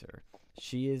likes her.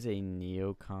 She is a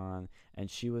neocon, and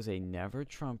she was a never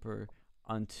Trumper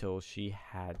until she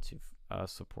had to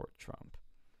support Trump.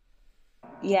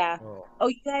 Yeah. Oh. Oh,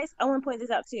 you guys, I want to point this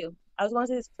out too. I was going to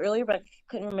say this earlier, but I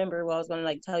couldn't remember what I was going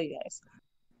to tell you guys.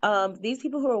 These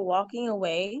people who are walking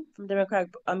away from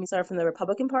from the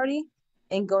Republican Party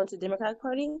and going to the Democratic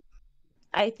Party,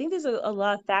 I think there's a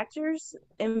lot of factors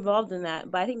involved in that.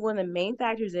 But I think one of the main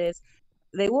factors is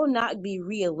they will not be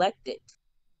reelected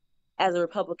as a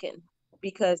Republican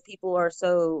because people are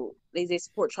they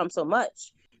support Trump so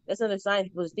much. That's another sign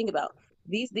people just think about.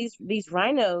 These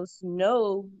rhinos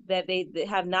know that they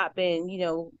have not been,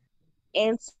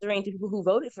 answering to people who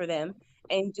voted for them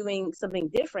and doing something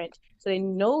different. So they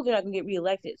know they're not going to get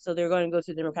reelected. So they're going to go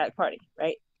to the Democratic Party,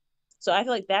 right? So I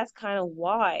feel like that's kind of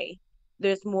why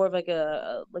there's more of like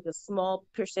a small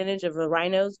percentage of the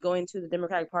rhinos going to the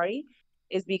Democratic Party,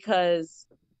 is because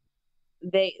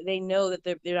they know that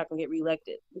they're not going to get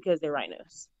reelected because they're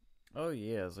rhinos. Oh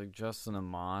yeah, it's like Justin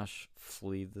Amash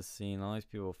fleed the scene. All these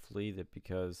people fleed it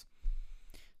because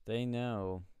they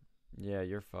know, yeah,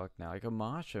 you're fucked now. Like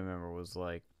Amash, I remember, was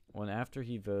like, when after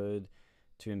he voted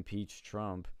to impeach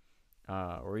Trump,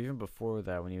 or even before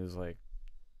that, when he was like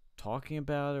talking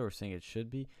about it or saying it should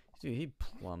be, dude, he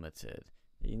plummeted.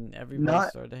 Everybody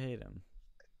started to hate him.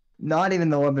 not even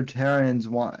the libertarians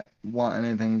want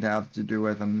anything to have to do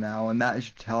with him now, and that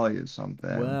should tell you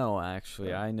something. Well,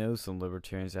 actually, I know some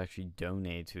libertarians actually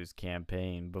donate to his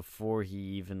campaign before he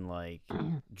even like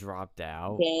dropped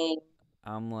out. Dang.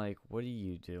 I'm like, what are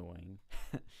you doing?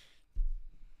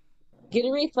 Get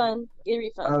a refund. Get a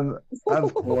refund.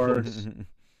 Of course.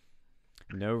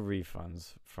 No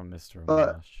refunds from Mr.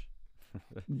 But- Amash.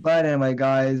 But anyway,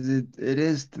 guys, it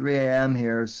is 3 a.m.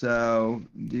 here, so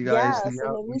do you guys Yeah, think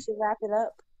so maybe we should wrap it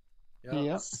up.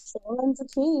 Yep. Someone's a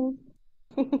king.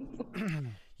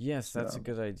 Yes, that's a So-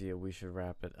 good idea. We should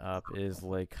wrap it up. Is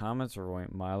like comments are going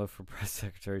Milo for press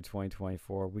secretary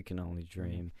 2024. We can only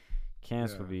dream.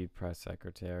 Candace will Yeah. be press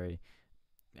secretary.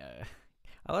 I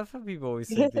love how people always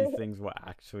think these things will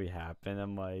actually happen.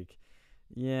 I'm like,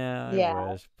 yeah, Yeah.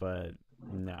 I wish, but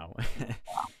no.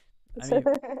 I mean,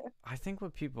 I think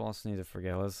what people also need to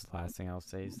forget, this is the last thing I'll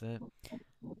say, is that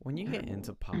when you get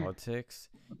into politics,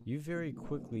 you very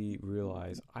quickly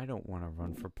realize, I don't want to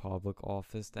run for public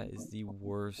office. That is the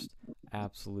worst,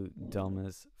 absolute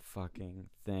dumbest fucking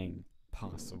thing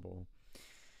possible.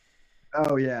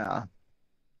 Oh yeah.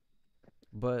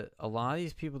 But a lot of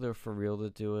these people that are for real to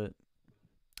do it,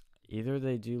 either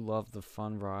they do love the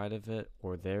fun ride of it,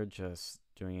 or they're just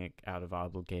doing it out of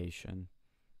obligation.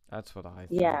 That's what I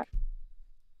think. Yeah.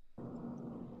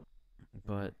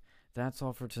 But that's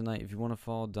all for tonight. If you want to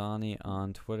follow Donnie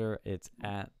on Twitter, it's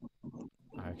at,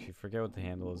 I actually forget what the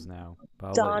handle is now. But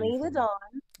I'll let Donnie you the follow.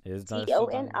 Don. It is Donnie still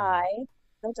Donnie Toni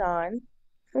the Don.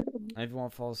 And if you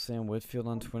want to follow Sam Whitfield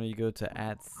on Twitter, you go to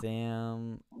at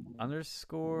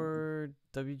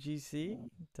Sam_WGC.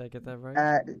 Did I get that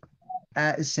right?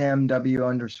 At Sam W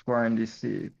underscore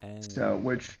NDC. And So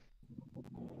which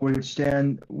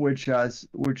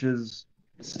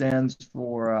stands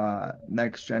for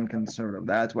Next Gen Conservative.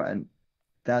 That's what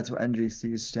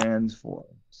NGC stands for.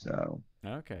 So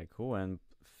okay, cool. And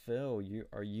Phil,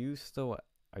 are you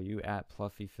at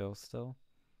Pluffy Phil still?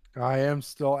 I am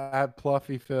still at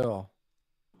Pluffy Phil.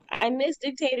 I miss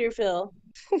Dictator Phil.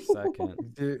 Second.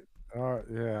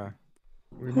 Yeah.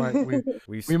 We might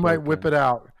We might whip it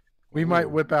out. We might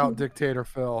whip out Dictator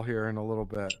Phil here in a little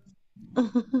bit.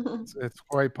 It's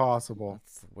quite possible.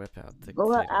 Let's whip out What Dictator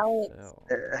about Alex?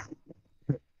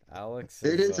 Phil. Alex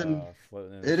It is isn't-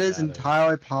 floating in the it is shadows.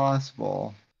 entirely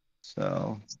possible.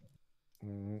 So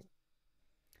Mm,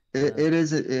 it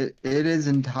is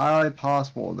entirely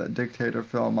possible that Dictator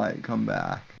Phil might come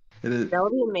back. It is. That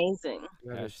would be amazing.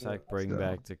 that is Hashtag it. bring So-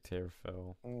 back Dictator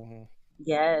Phil. Mhm.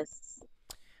 Yes.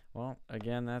 Well,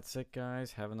 again, that's it,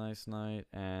 guys. Have a nice night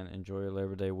and enjoy your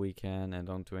Labor Day weekend. And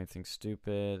don't do anything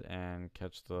stupid and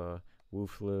catch the Wu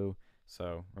flu.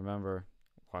 So remember,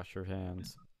 wash your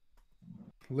hands.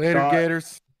 Later, God-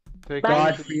 Gators. Take Bye. care.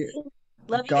 God free-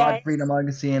 Love you God, guys. freedom,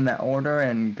 legacy in that order,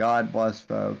 and God bless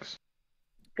folks.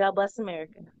 God bless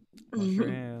America. Wash your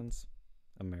hands,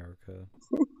 America.